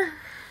 fucker!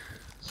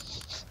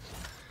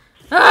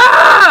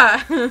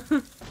 Ah!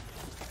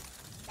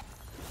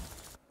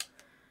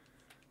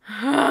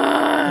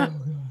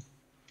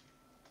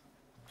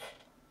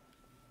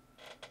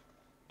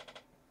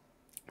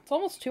 It's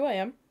almost 2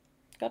 AM.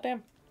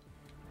 Goddamn.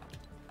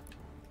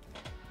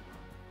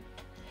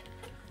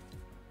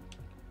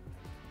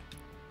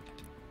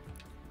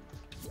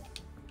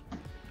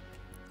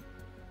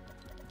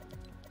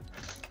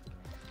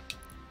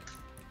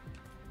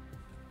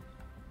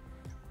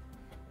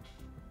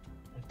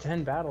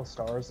 Ten battle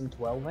stars and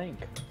 12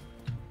 ink.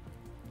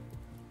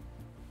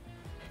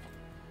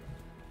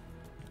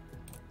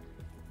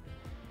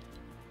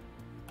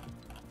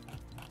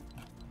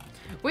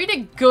 We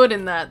did good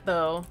in that,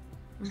 though.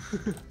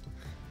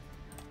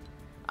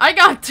 I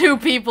got 2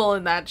 people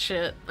in that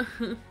shit.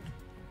 Did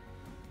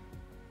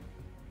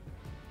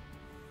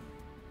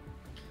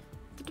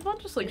Devon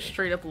just, like,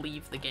 straight up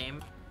leave the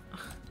game?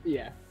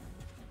 Yeah.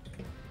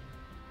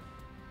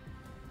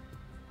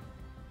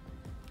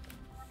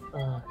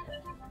 Okay.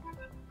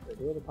 Wait,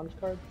 do we have the punch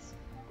cards?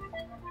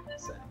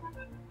 Set.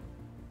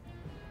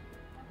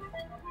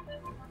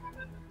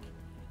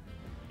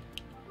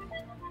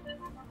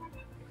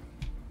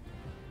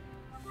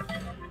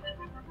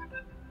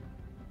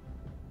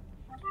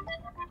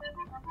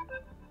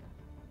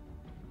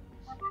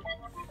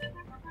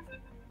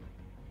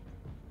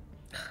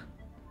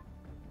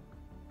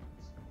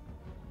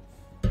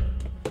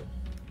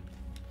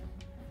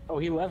 Oh,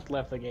 he left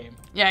the game.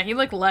 Yeah, he,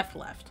 like, left.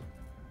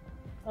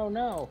 Oh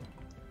no.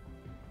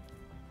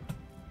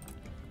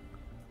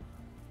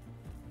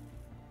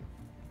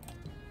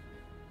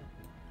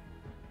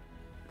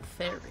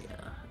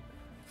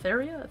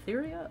 Theria?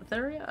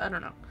 I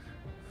don't know.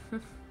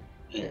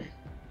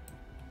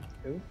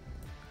 Who?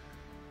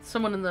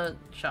 Someone in the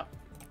shop.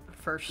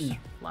 First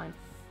line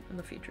in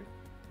the feature.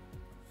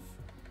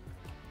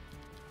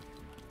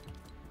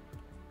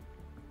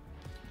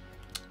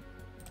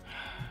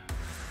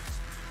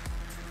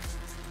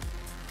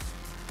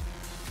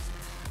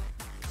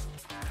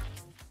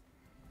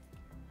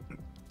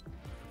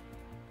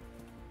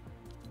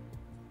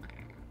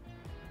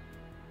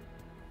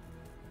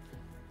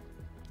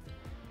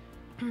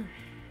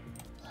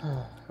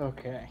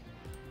 Okay.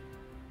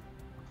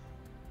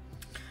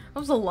 That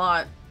was a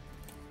lot.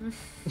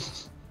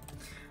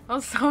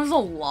 that was a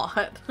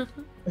lot. I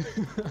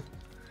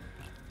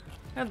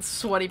had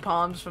sweaty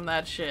palms from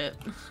that shit.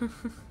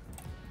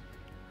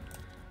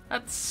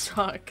 That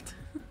sucked.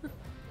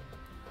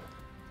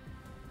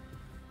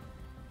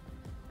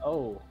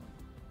 Oh.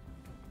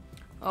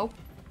 Oh.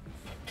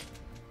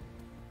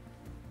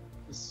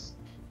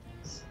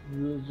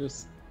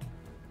 Just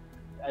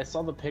I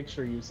saw the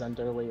picture you sent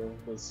earlier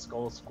of the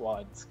Skull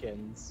Squad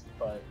skins,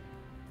 but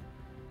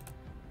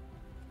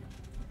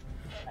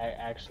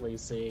actually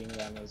seeing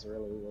them is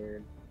really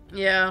weird.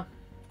 Yeah.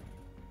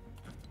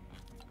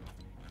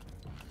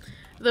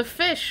 The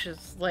fish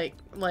is like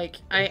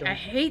I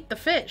hate the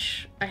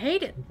fish. I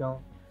hate it. I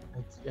don't.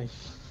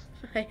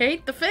 I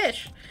hate the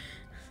fish.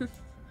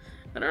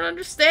 I don't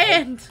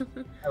understand.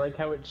 I like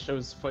how it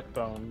shows foot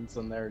bones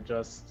and they're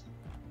just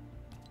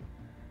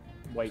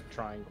white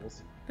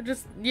triangles. They're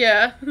just,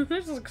 yeah, they're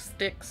just like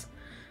sticks.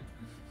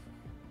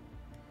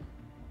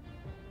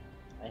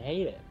 I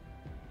hate it.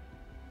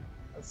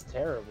 That's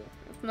terrible.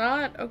 It's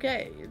not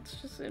okay. It's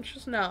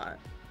just not.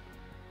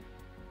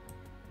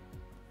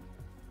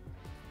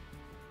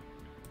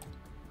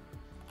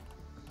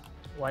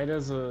 Why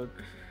does a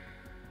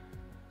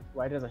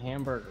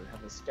hamburger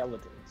have a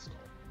skeleton skull?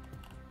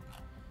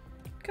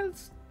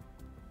 Because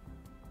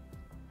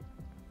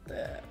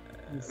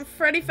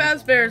Freddy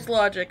Fazbear's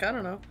logic. I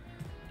don't know.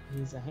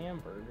 He's a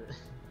hamburger.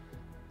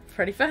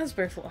 Freddy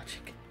Fazbear's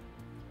logic.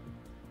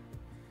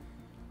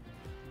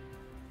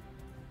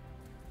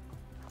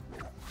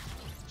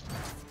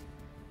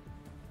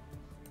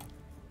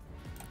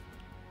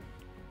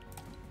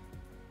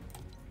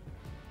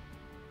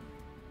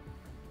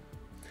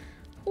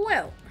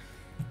 Well.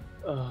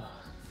 Ugh.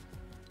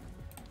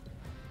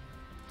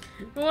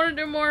 You want to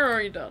do more, or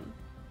are you done?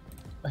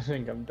 I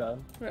think I'm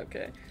done.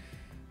 Okay.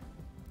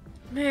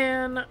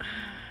 Man.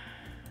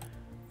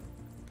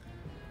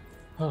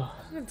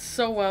 It's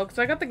so well, because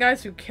I got the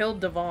guys who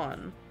killed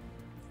Devon.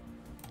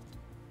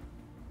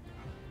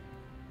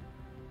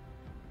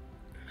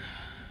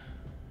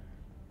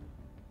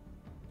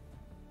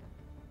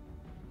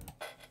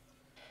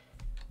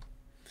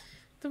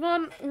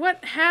 Devon,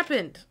 what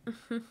happened?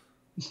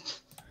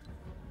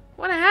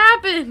 What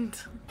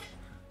happened?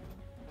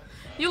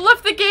 You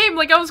left the game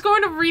like I was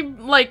going to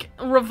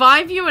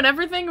revive you and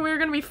everything, and we were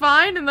gonna be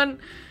fine, and then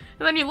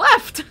you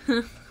left.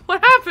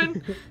 What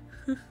happened?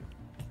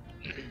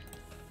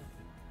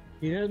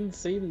 He didn't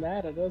seem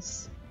mad at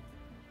us.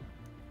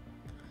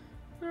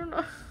 I don't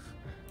know.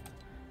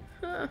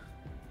 Huh.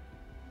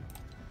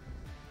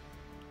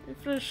 You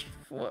finished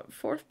what?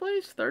 4th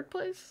place? 3rd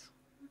place?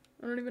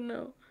 I don't even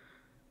know.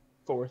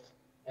 4th,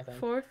 I think.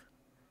 4th?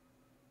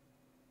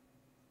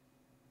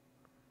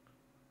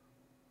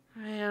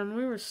 Man,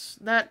 we were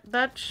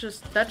that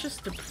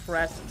just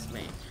depresses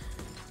me.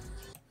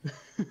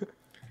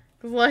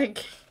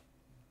 Like,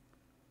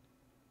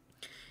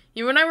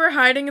 you and I were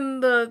hiding in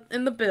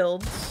the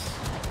builds.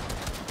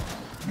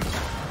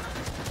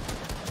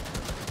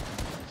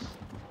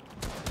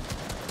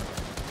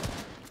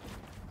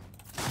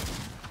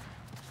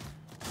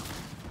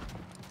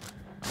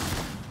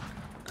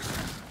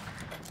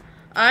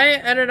 I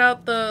edit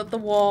out the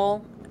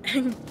wall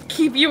and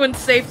keep you in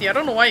safety. I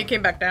don't know why you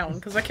came back down,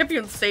 because I kept you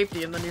in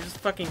safety and then you just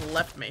fucking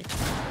left me.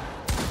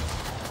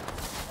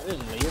 I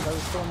didn't leave, I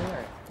was still near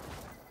it.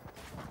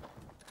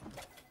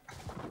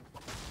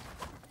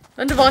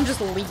 And Devon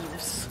just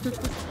leaves.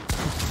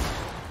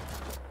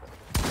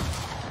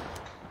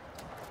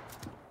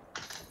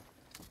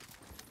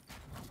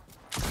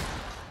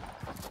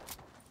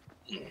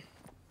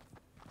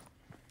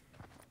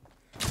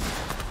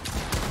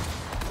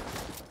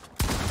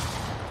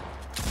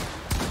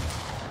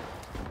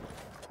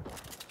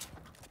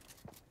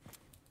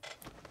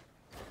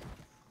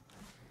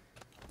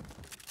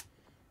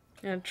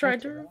 And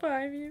tried to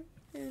revive you,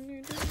 and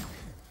you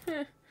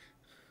didn't.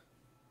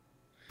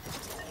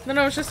 Then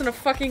I was just in a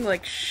fucking,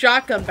 like,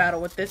 shotgun battle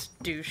with this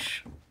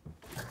douche.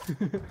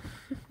 And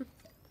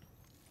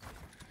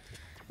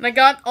I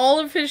got all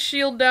of his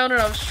shield down,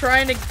 and I was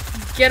trying to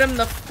get him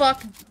the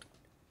fuck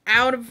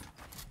out of...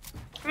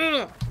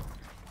 Ugh.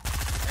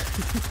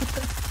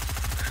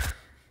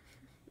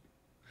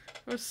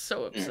 I was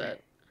so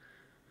upset.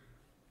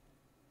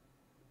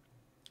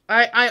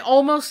 I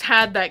almost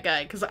had that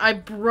guy, because I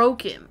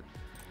broke him.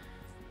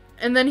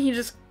 And then he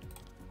just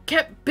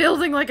kept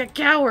building like a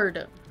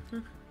coward.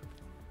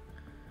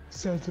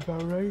 Sounds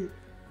about right.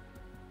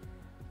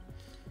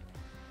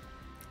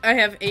 I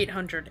have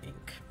 800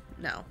 ink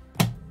now.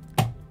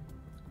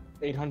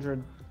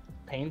 800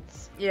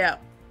 paints? Yeah.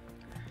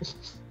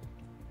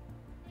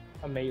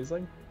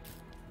 Amazing.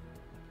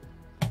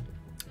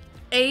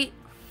 8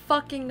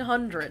 fucking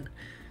hundred.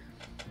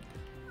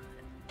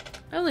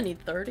 I only need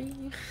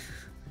 30.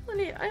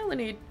 I only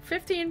need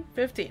 15.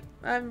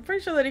 I'm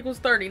pretty sure that equals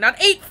 30,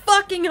 not 8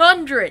 fucking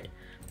hundred.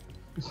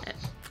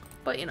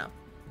 But you know,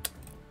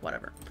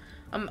 whatever.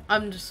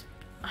 I'm just.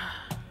 I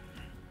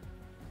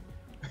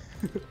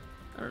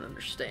don't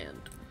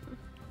understand.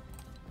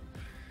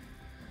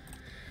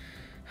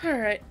 All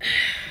right.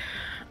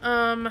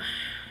 Have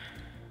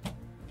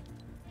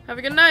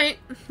a good night.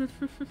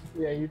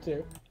 Yeah, you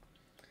too.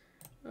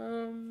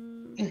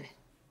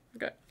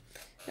 Okay.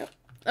 Yep.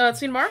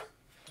 See you tomorrow?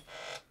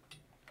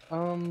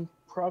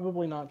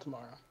 Probably not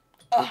tomorrow.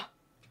 Ugh.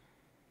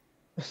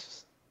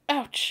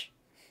 Ouch.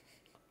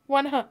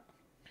 Why not?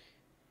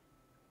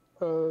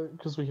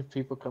 Because we have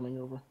people coming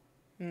over.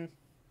 I'm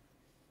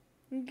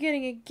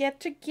getting a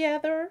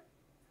get-together.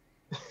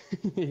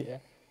 Yeah.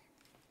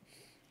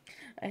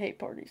 I hate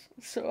parties,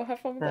 so have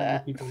fun with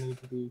Apparently that. people need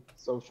to be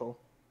social.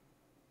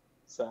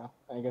 So,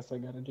 I guess I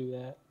gotta do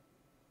that.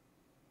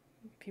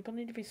 People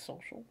need to be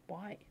social?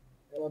 Why?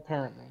 Well,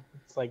 apparently.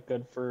 It's like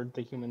good for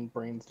the human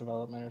brain's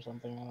development or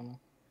something, I don't know.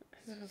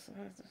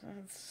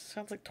 It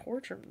sounds like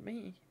torture to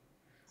me.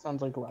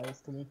 Sounds like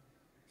lies to me.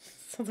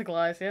 Sounds like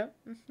lies, yeah?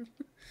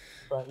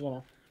 But, you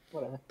know,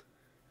 whatever.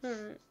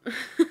 Alright.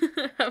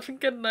 Have a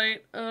good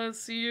night.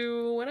 See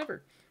you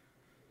whenever.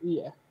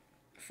 Yeah.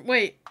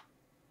 Wait.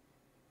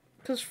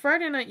 Because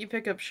Friday night you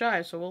pick up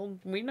Shy, so will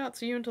we not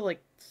see you until,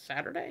 like,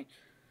 Saturday?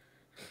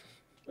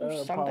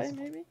 Or Sunday,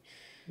 possibly. maybe?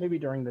 Maybe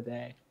during the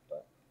day,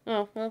 but...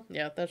 Oh, well,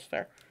 yeah, that's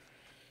fair.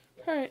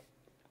 Alright.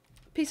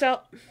 Peace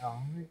out.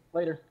 Alright,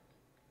 later.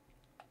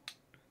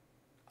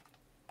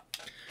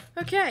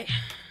 Okay.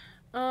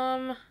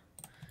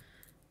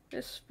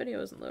 This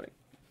video isn't loading.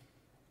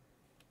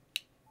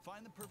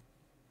 Find the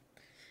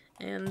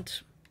And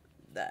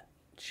that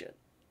shit.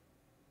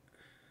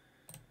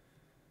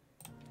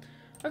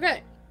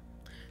 Okay.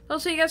 I'll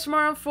see you guys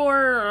tomorrow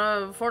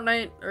for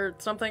Fortnite or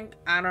something.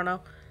 I don't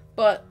know.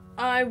 But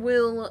I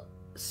will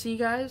see you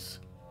guys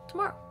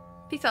tomorrow.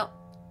 Peace out.